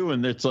to the zoo,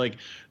 and it's like,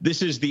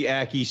 this is the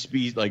Ackie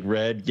species, like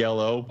red,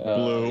 yellow,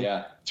 blue.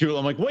 Two.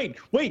 I'm like,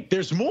 wait,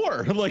 there's more.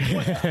 I'm like,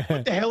 what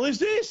the hell is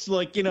this?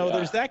 Like,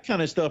 there's that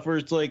kind of stuff where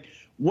it's like,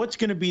 what's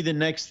going to be the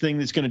next thing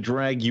that's going to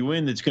drag you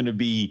in that's going to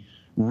be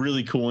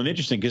really cool and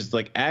interesting? Because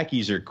like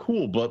Ackies are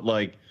cool, but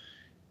like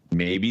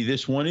maybe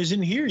this one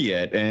isn't here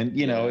yet, and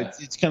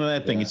it's kind of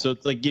that thing. So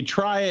it's like, you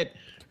try it,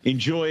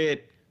 enjoy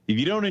it. If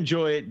you don't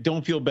enjoy it,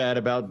 don't feel bad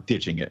about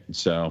ditching it.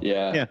 So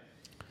yeah.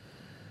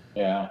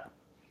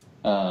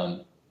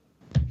 To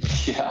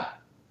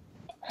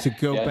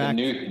go back,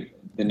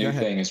 the new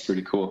thing is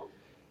pretty cool.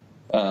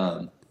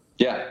 The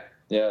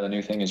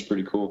new thing is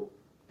pretty cool.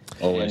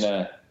 Always.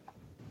 And,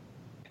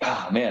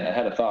 man, I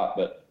had a thought,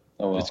 but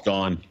oh well, it's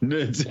gone.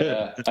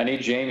 I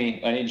need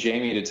Jamie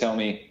to tell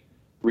me.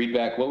 Read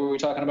back. What were we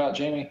talking about,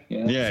 Jamie?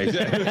 Yeah,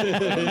 exactly.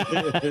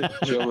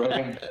 Joe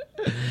Rogan.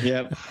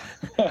 Yep.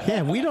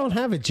 Yeah, we don't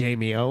have a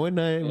Jamie Owen.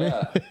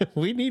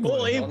 We need one.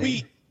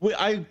 Well,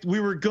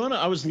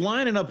 I was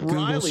lining up Google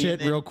Riley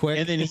shit real quick,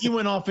 and then he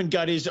went off and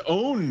got his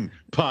own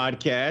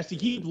podcast. He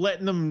keep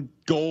letting them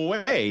go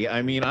away.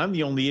 I mean, I'm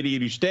the only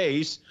idiot who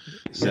stays.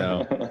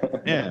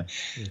 So, yeah.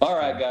 All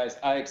right, guys,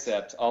 I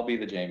accept. I'll be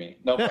the Jamie.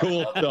 No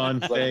problem. Cool, done.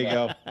 There you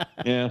go.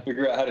 Yeah.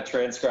 Figure out how to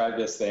transcribe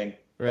this thing.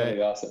 Right. That'd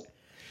be awesome.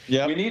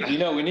 Yeah. We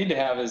need to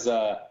have is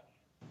a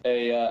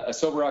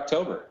sober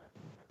October.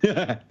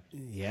 Yeah.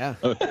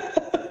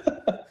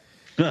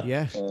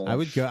 Yeah, I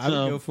would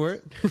go for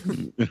it.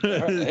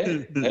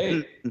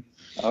 Hey,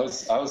 I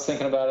was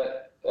thinking about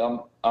it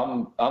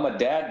I'm a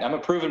dad. I'm a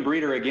proven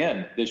breeder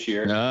again this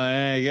year.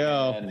 There you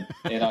go. And,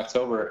 in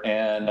October,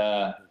 and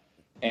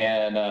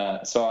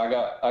so I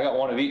got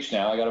one of each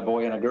now. I got a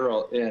boy and a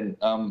girl, and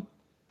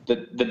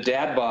the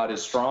dad bod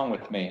is strong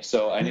with me.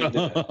 So I need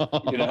to,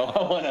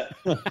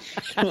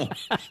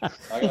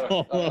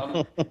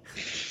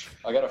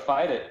 I gotta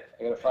fight it.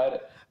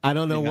 I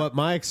don't know what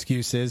my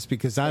excuse is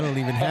because I don't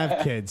even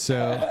have kids.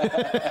 So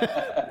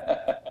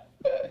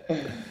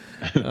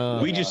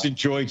we just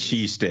enjoy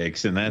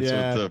cheesesteaks, and that's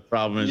what the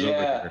problem is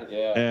over here.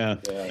 Yeah.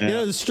 You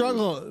know,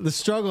 the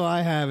struggle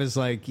I have is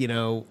like, you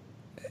know,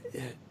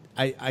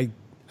 I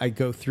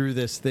go through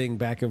this thing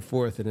back and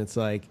forth, and it's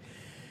like,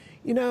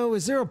 you know,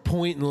 is there a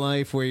point in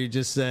life where you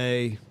just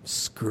say,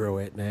 screw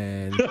it,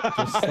 man?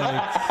 Just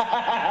like,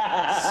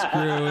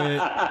 screw it.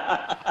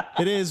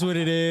 It is what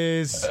it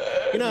is.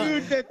 You know,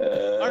 dude,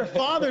 our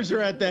fathers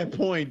are at that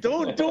point.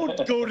 Don't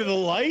go to the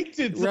light.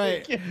 It's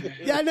right.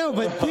 Yeah, I know,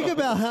 but think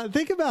about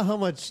how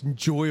much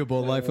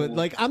enjoyable life would.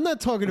 Like, I'm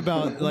not talking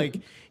about like.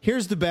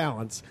 Here's the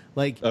balance.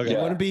 Like, you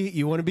want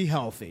to be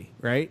healthy,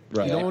 right?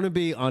 Right. You don't want to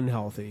be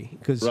unhealthy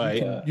because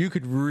you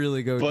could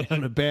really go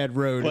down a bad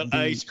road. But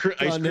ice cream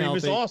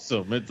is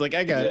awesome. It's like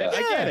I get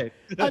it.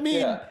 I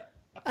mean,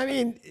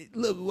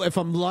 look, if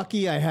I'm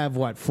lucky, I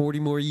have 40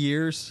 more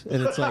years,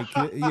 and it's like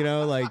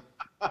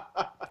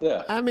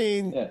Yeah. I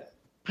mean. Yeah.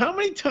 How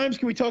many times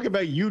can we talk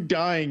about you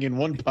dying in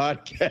one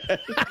podcast?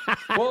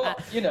 Well,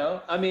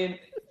 I mean,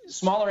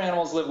 smaller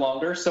animals live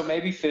longer, so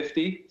maybe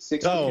 50,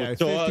 60. Oh,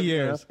 50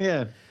 years.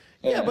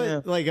 Yeah,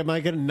 but like, am I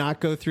going to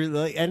not go through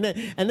and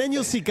then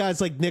you'll see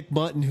guys like Nick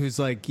Mutton, who's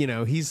like,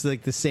 he's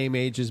like the same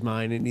age as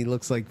mine, and he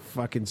looks like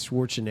fucking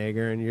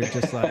Schwarzenegger, and you're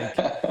just like,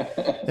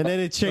 and then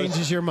it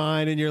changes your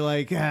mind, and you're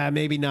like,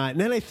 maybe not. And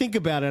then I think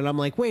about it, and I'm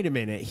like, wait a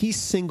minute, he's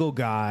single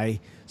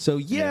guy, so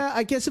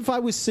I guess if I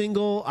was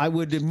single, I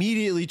would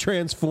immediately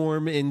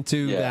transform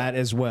into that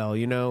as well,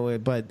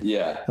 But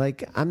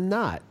like, I'm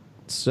not.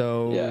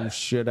 So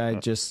should I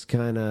just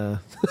kind of,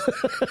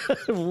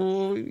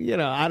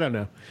 I don't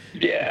know.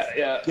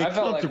 Yeah. I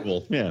felt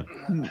comfortable.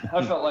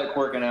 I felt like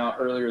working out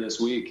earlier this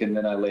week, and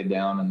then I laid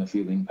down and the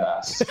feeling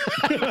passed.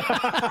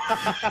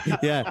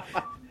 Yeah.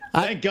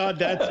 Thank God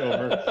that's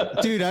over.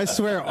 Dude, I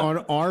swear,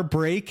 on our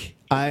break,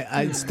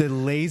 it's the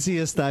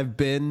laziest I've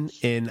been,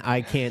 and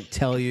I can't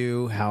tell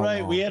you how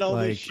long. We had all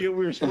this shit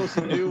we were supposed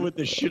to do with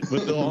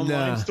the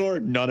online store.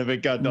 None of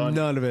it got done.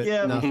 None of it.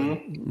 Yeah.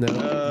 Nothing.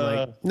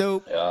 No.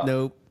 Nope.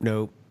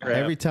 Crap.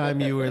 Every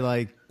time you were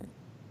like,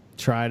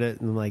 tried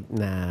it, and I'm like,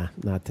 nah,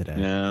 not today.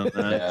 No,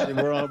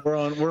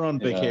 we're on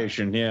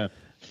vacation. Yeah.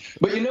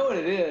 But you know what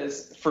it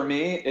is for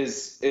me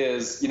is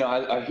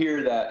I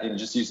hear that, and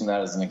just using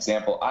that as an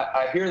example,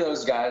 I hear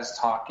those guys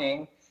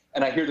talking,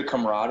 and I hear the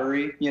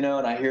camaraderie, and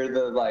I hear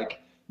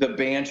the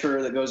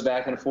banter that goes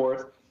back and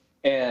forth,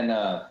 and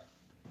I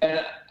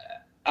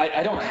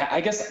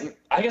guess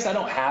I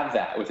don't have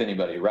that with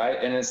anybody, right?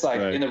 And it's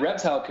like in the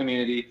reptile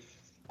community,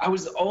 I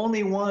was the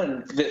only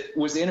one that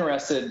was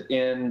interested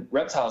in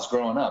reptiles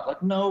growing up.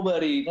 Like none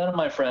of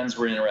my friends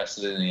were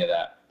interested in any of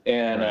that,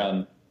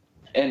 and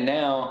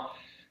now.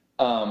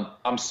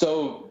 I'm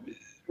so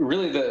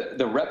really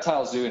the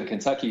reptile zoo in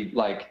Kentucky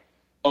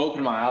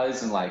opened my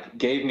eyes and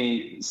gave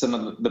me some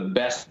of the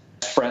best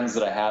friends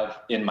that I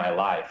have in my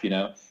life,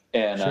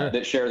 and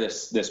that share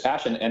this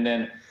passion, and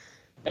then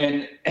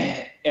and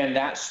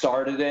that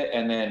started it,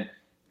 and then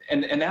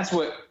and that's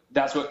what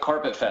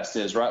Carpet Fest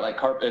is, right? Like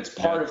it's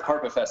part of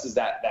Carpet Fest is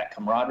that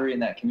camaraderie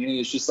and that community.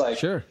 It's just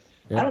like I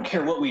don't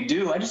care what we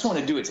do, I just want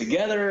to do it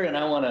together, and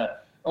I want it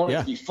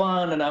to be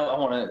fun, and I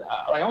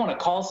want to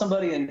call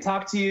somebody and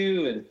talk to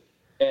you,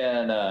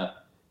 and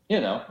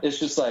it's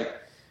just like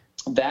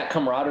that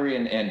camaraderie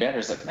and banter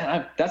is like,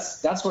 man,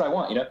 that's what I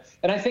want,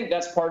 and I think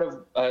that's part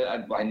of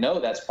I know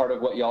that's part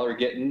of what y'all are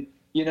getting,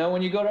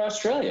 when you go to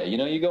Australia, you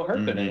go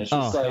herping, and it's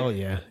just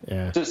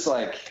just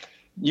like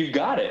you've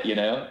got it,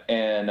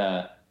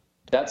 and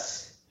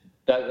that's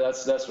what I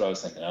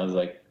was thinking. I was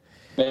like,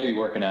 maybe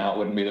working out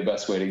wouldn't be the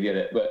best way to get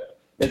it, but.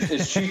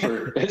 It's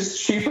cheaper.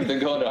 It's cheaper than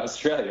going to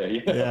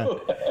Australia. Yeah.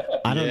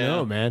 I don't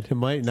know, man. It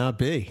might not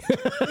be.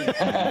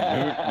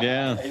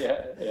 Yeah.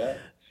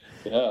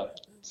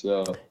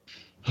 So,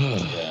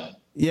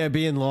 yeah,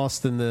 being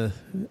lost in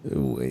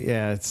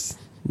it's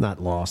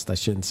not lost, I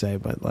shouldn't say,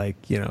 but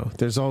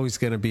there's always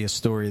going to be a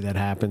story that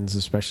happens,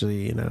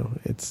 especially, it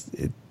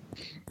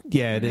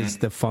is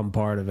the fun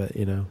part of it,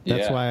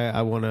 That's why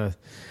I want to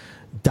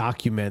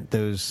document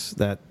those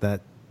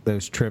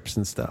trips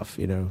and stuff,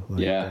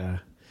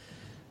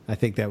 I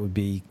think that would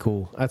be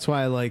cool. That's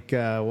why I like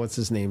what's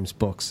his name's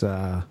books.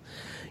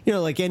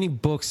 Like any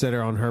books that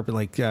are on herping,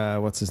 like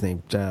what's his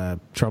name,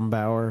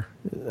 Trumbauer.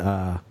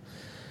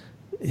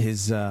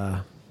 His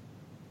what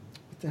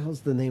the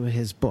hell's the name of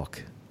his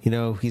book?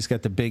 He's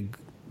got the big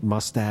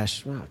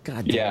mustache. Oh,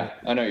 God. Yeah,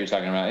 I know what you're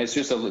talking about. It's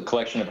just a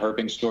collection of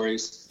herping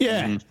stories.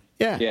 Yeah,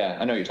 yeah.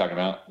 I know what you're talking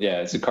about. Yeah,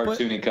 it's a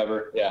cartoony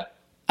cover. Yeah.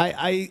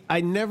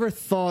 I never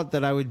thought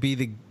that I would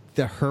be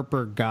the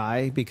herper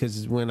guy,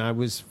 because when I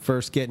was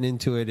first getting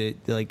into it,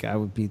 I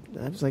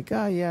was like,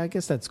 oh yeah, I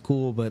guess that's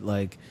cool, but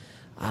like,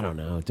 I don't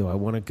know, do I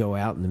want to go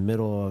out in the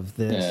middle of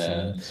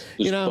this?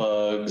 Yeah, and,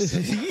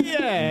 bugs.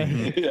 Yeah,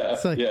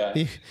 It's like,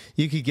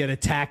 you could get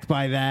attacked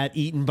by that,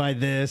 eaten by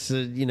this.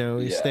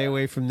 You stay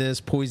away from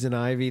this, poison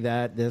ivy,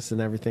 this,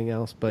 and everything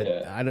else.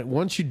 But I don't.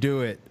 Once you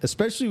do it,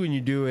 especially when you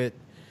do it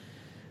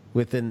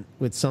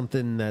with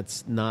something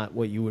that's not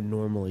what you would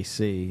normally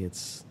see,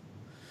 it's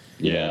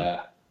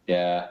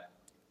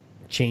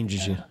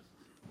changes you.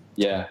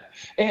 Yeah,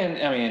 and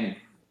I mean,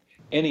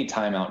 any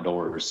time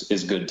outdoors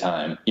is good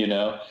time,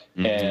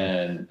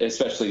 and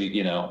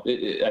especially,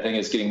 I think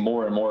it's getting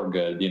more and more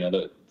good,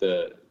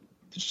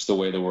 just the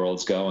way the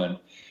world's going.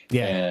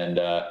 Yeah. And,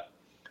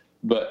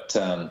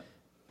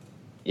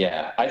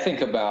 I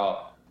think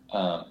about,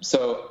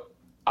 so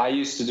I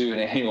used to do an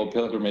annual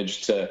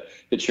pilgrimage to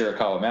the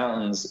Chiricahua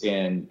Mountains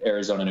in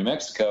Arizona, New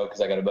Mexico,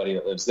 because I got a buddy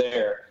that lives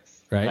there.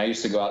 Right. And I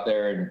used to go out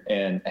there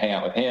and hang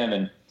out with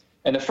him.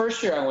 And the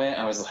first year I went,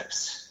 I was like,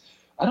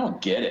 I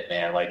don't get it,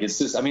 man. Like, it's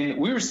just, I mean,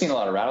 we were seeing a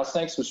lot of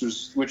rattlesnakes,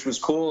 which was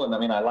cool. And I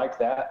mean, I liked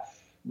that,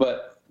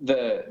 but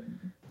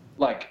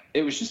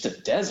it was just a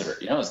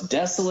desert, it was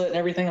desolate and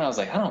everything. And I was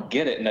like, I don't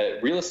get it. And the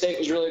real estate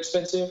was really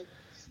expensive.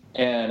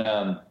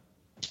 And,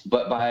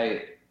 but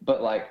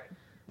like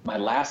my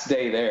last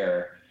day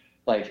there,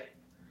 like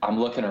I'm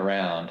looking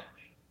around,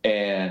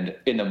 and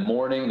in the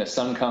morning the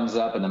sun comes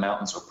up and the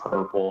mountains are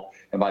purple,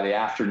 and by the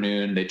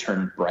afternoon they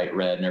turn bright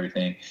red and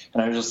everything.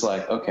 And I was just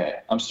like, okay,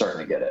 I'm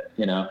starting to get it,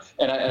 And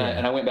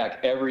I went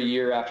back every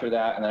year after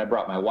that, and then I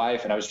brought my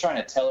wife, and I was trying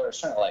to tell her, I was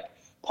trying to like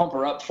pump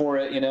her up for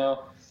it, and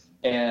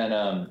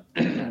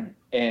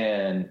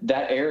and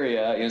that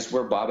area is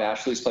where Bob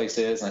Ashley's place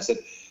is. And I said,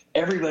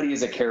 everybody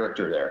is a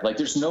character there. Like,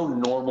 there's no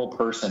normal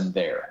person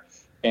there.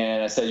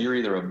 And I said, you're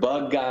either a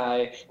bug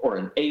guy or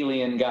an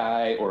alien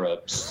guy or a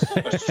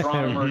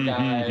astronomer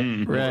guy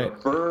or a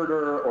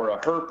birder or a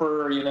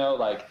herper,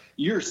 like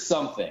you're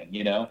something,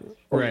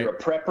 or you're a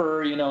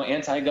prepper,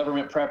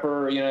 anti-government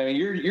prepper,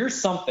 you're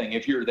something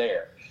if you're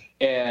there.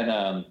 And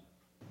I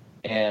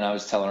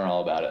was telling her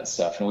all about it and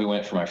stuff. And we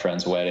went for my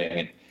friend's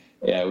wedding,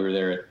 and we were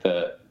there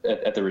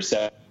at the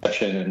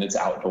reception, and it's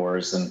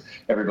outdoors and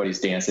everybody's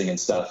dancing and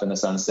stuff, and the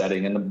sun's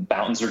setting and the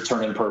mountains are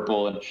turning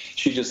purple. And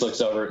she just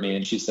looks over at me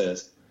and she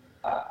says,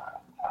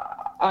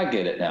 I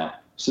get it now.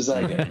 She says,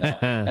 I get it now.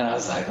 And I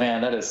was like,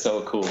 man, that is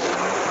so cool.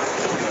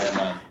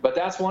 But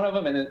that's one of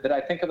them, and that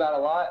I think about a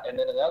lot. And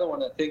then another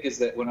one I think is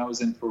that when I was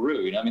in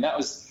Peru, that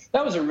was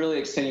a really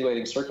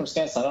extenuating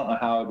circumstance. I don't know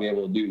how I'd be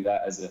able to do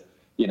that as a,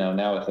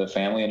 now with the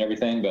family and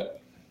everything, but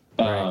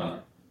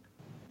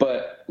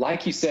but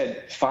like you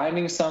said,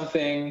 finding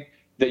something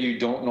that you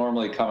don't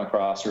normally come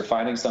across, or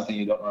finding something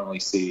you don't normally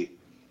see,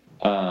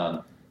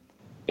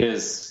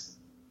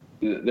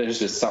 there's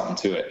just something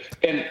to it.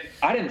 And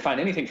I didn't find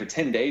anything for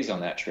 10 days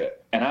on that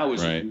trip. And I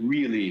was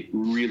really,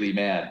 really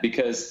mad,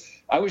 because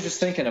I was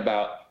thinking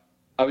about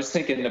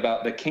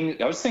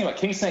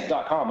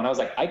kingsnake.com, and I was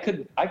like, I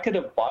could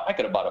have bought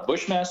a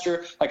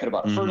Bushmaster, I could have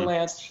bought a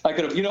Fer-de-Lance, I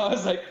could have, I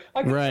was like,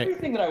 I could have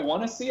everything that I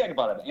want to see. I could have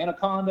bought an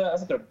anaconda. I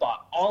could have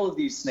bought all of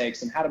these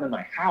snakes and had them in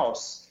my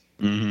house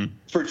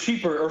for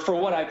cheaper, or for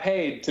what I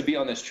paid to be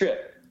on this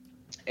trip.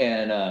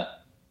 And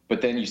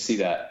but then you see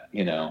that,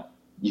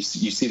 you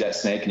see that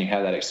snake, and you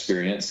have that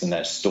experience and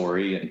that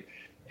story,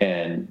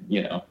 and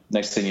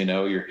next thing you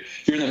know, you're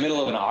in the middle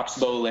of an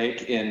oxbow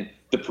lake in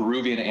the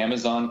Peruvian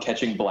Amazon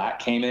catching black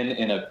caiman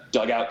in a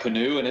dugout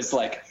canoe, and it's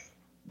like,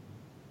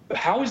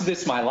 how is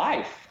this my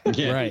life?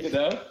 Yeah. Right.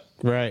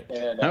 Right.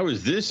 And, how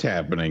is this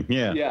happening?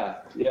 Yeah.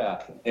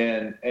 Yeah.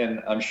 And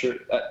I'm sure,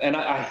 and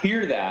I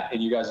hear that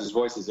in you guys'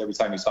 voices every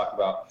time you talk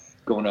about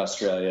going to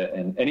Australia,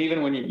 and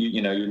even when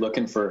you're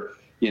looking for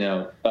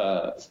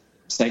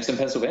snakes in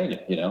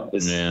Pennsylvania,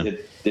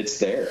 it's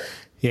there.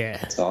 Yeah.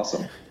 It's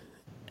awesome.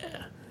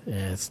 Yeah,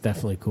 it's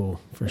definitely cool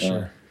for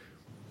sure.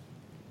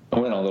 I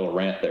went on a little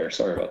rant there.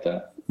 Sorry about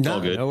that. No,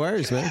 all good. No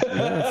worries, man.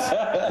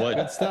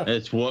 Good stuff.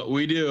 It's what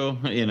we do,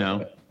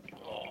 Oh,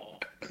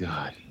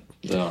 God.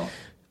 So.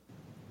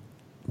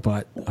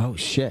 But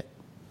shit,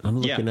 I'm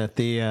looking at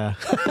the.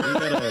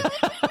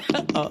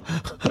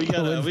 we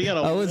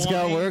gotta. Owen's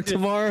got work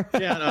tomorrow.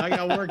 Yeah, no, I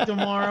got work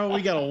tomorrow.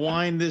 We gotta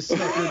wind this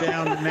sucker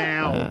down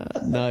now.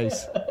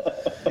 Nice.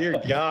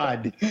 Dear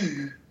God.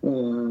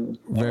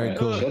 Very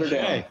cool. Shut her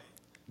down.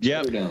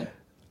 Yep. Shut her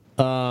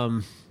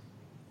down.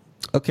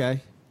 Okay,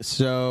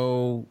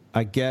 so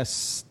I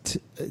guess.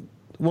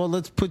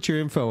 Let's put your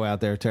info out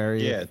there,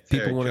 Terry. Yeah, if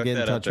people want to get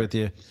in touch with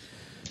you.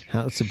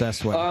 How's the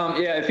best way?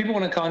 If people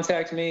want to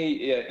contact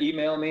me,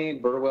 email me,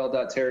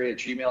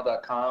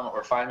 burwell.terry@gmail.com,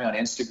 or find me on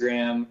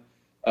Instagram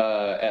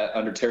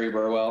under Terry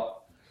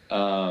Burwell.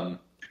 Those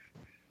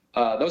are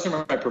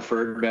my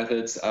preferred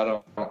methods. I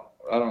don't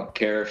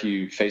care if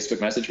you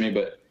Facebook message me,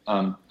 but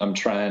I'm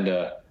trying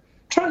to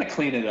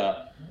clean it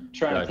up.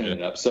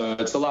 So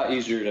it's a lot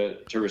easier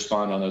to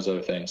respond on those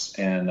other things.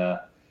 And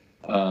there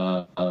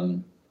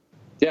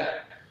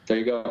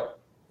you go.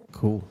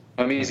 Cool.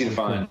 I'm easy to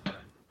find.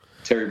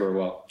 Terry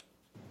Burwell.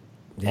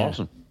 Yeah.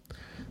 Awesome.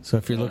 So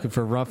if you're looking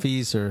for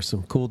roughies or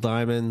some cool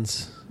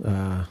diamonds,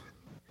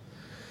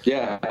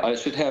 yeah, I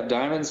should have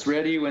diamonds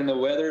ready when the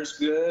weather's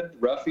good.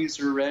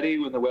 Roughies are ready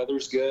when the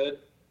weather's good.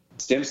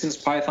 Stimson's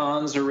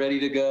pythons are ready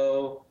to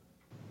go,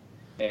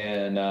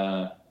 and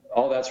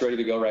all that's ready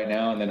to go right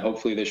now. And then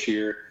hopefully this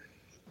year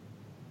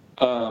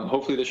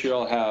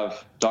I'll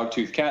have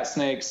dogtooth cat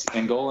snakes,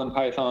 Angolan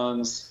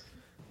pythons.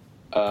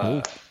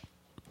 cool.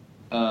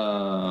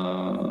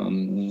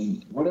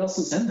 What else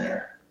is in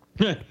there?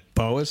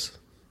 Boas.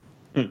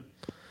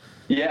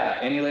 Yeah,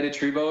 annulated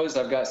tree boas.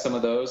 I've got some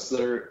of those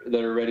that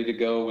are ready to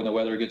go when the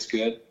weather gets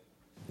good.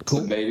 Cool.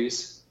 Some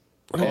babies.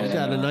 Oh, you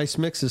got a nice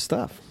mix of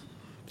stuff.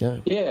 Yeah.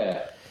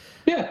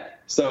 Yeah.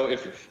 So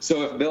if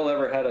Bill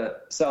ever had a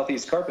southern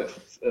carpet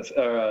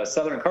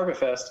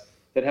fest,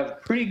 they'd have a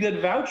pretty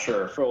good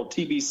voucher for old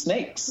TB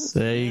snakes.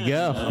 There you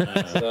go.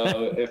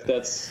 So if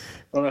that's,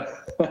 I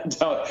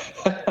doubt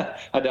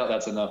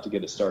that's enough to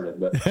get it started.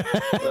 But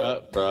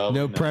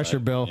No pressure,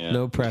 Bill. Yeah.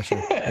 No pressure.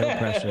 No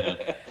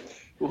pressure.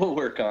 we'll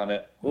work on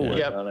it. We'll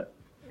work on it.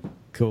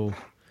 Cool.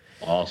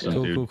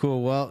 Awesome, dude.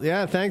 Cool. Well,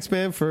 yeah, thanks,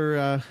 man,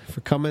 for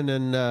coming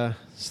and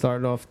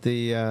starting off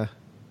the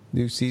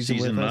new season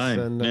with 9. us.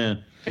 And, yeah.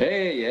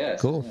 Hey,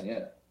 yes. Cool.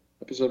 Yeah.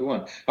 Episode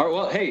 1. All right.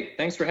 Well, hey,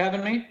 thanks for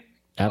having me.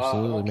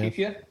 Absolutely, I'll man. keep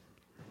you.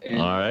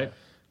 And All right. talk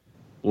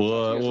to you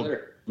guys We'll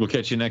later. we'll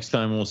catch you next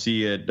time. We'll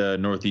see you at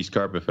Northeast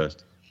Carpet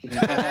Fest. I'd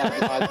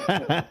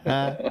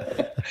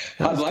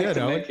like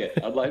to make it.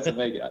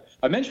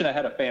 I mentioned I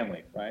had a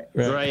family, right?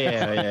 Right?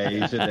 Yeah.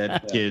 You said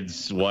that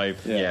kid's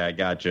wife. Yeah, I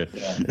gotcha.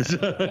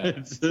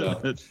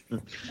 So,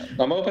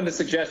 I'm open to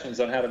suggestions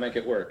on how to make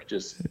it work.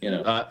 Just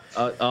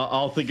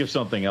I'll think of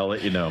something. I'll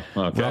let you know.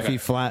 Okay.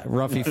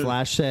 Ruffy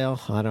flash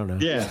sale. I don't know.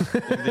 Yeah.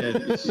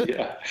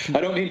 yeah. I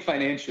don't mean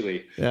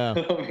financially. Yeah.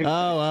 Okay.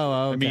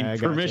 I mean,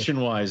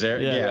 permission-wise,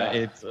 yeah.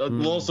 It's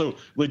also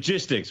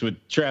logistics with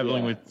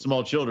traveling with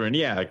small children.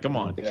 Yeah, come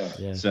on. Yeah.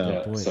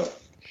 So,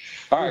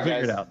 All right,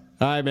 figure guys. it out.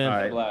 All right, man. All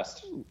right.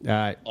 Blast. All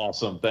right.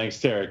 Awesome. Thanks,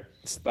 Terry.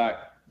 Bye.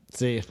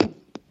 See you.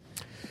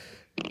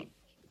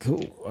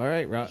 Cool. All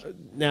right.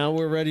 Now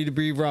we're ready to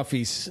be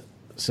roughies.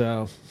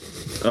 So.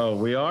 Oh,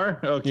 we are?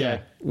 Okay. Yeah,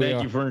 we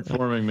Thank are. you for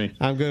informing me.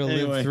 I'm going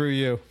to live through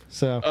you.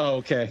 So. Oh,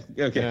 okay.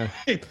 Okay.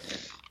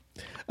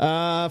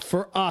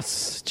 For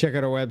us, check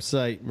out our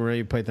website,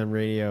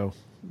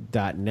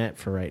 MoreliaPythonRadio.net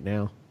for right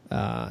now.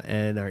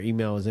 And our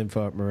email is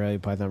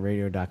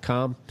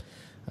info@MoreliaPythonRadio.com.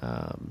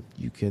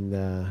 You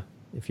can,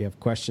 if you have a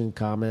question,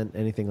 comment,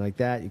 anything like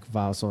that, you can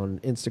follow us on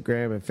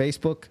Instagram and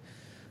Facebook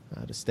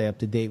to stay up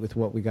to date with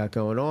what we got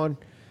going on.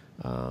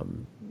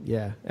 And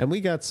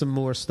we got some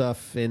more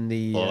stuff in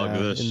the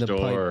The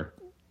store.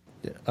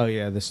 Oh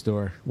yeah, the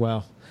store.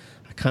 Well,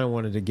 I kind of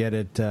wanted to get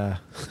it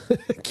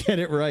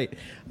right.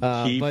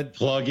 Keep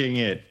plugging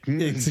it.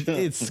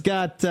 It's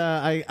got.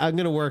 I'm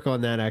going to work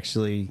on that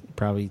actually.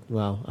 Probably.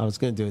 Well, I was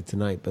going to do it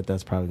tonight, but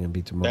that's probably going to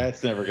be tomorrow.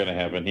 That's never going to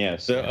happen. Yeah.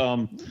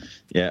 So,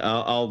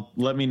 I'll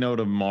let me know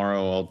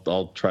tomorrow.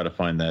 I'll try to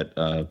find that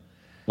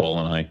Paul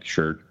and I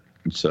shirt.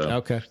 So.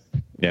 Okay.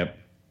 Yep.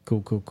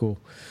 Cool.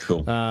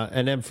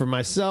 And then for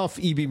myself,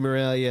 EB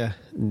Morelia,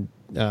 you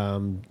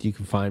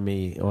can find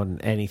me on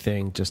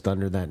anything just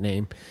under that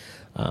name.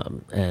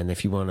 And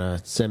if you want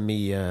to send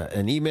me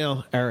an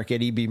email,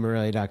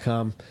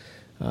 eric@ebmorelia.com,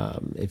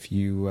 if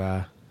you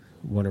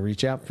want to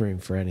reach out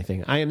for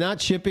anything. I am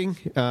not shipping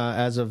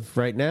as of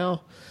right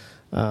now,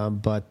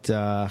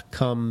 but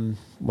come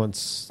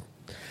once...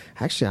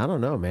 Actually, I don't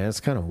know, man. It's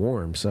kind of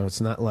warm, so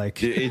it's not like...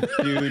 Dude,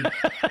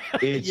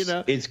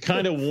 it's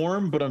kind of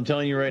warm, but I'm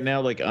telling you right now,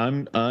 like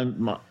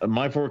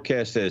my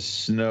forecast has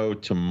snow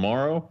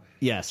tomorrow.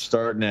 Yes.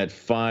 Starting at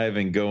 5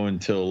 and going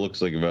until it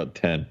looks like about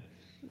 10.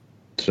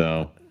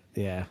 So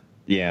yeah,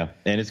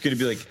 and it's going to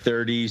be like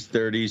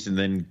 30s, and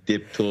then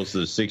dip close to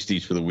the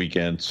 60s for the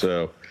weekend.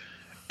 So,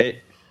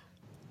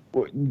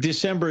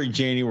 December and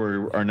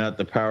January are not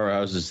the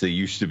powerhouses they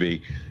used to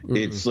be. Mm-mm.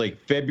 It's like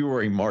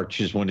February,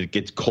 March is when it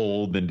gets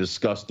cold and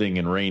disgusting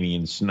and rainy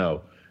and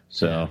snow.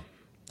 So.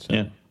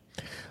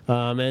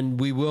 And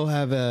we will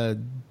have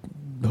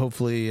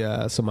hopefully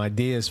some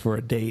ideas for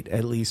a date,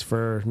 at least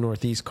for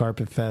Northeast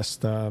Carpet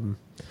Fest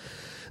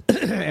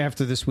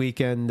after this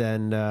weekend,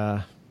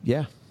 and.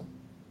 Yeah,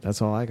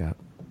 that's all I got.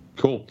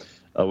 Cool.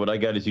 What I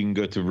got is you can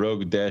go to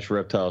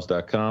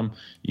rogue-reptiles.com.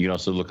 You can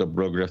also look up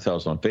Rogue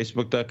Reptiles on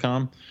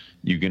Facebook.com.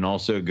 You can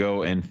also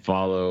go and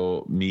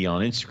follow me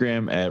on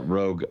Instagram at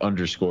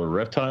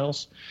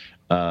rogue_reptiles.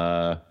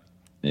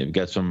 We've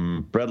got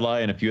some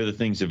bredli and a few other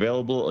things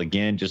available.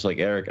 Again, just like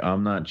Eric,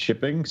 I'm not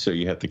shipping, so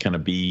you have to kind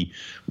of be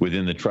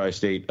within the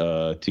tri-state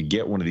to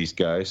get one of these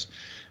guys.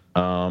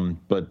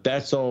 But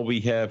that's all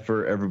we have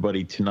for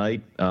everybody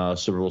tonight. So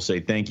we'll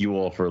say thank you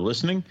all for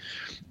listening,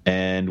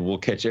 and we'll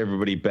catch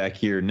everybody back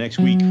here next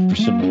week for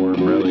some more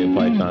Morelia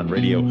Python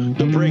Radio.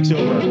 The break's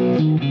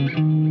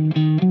over.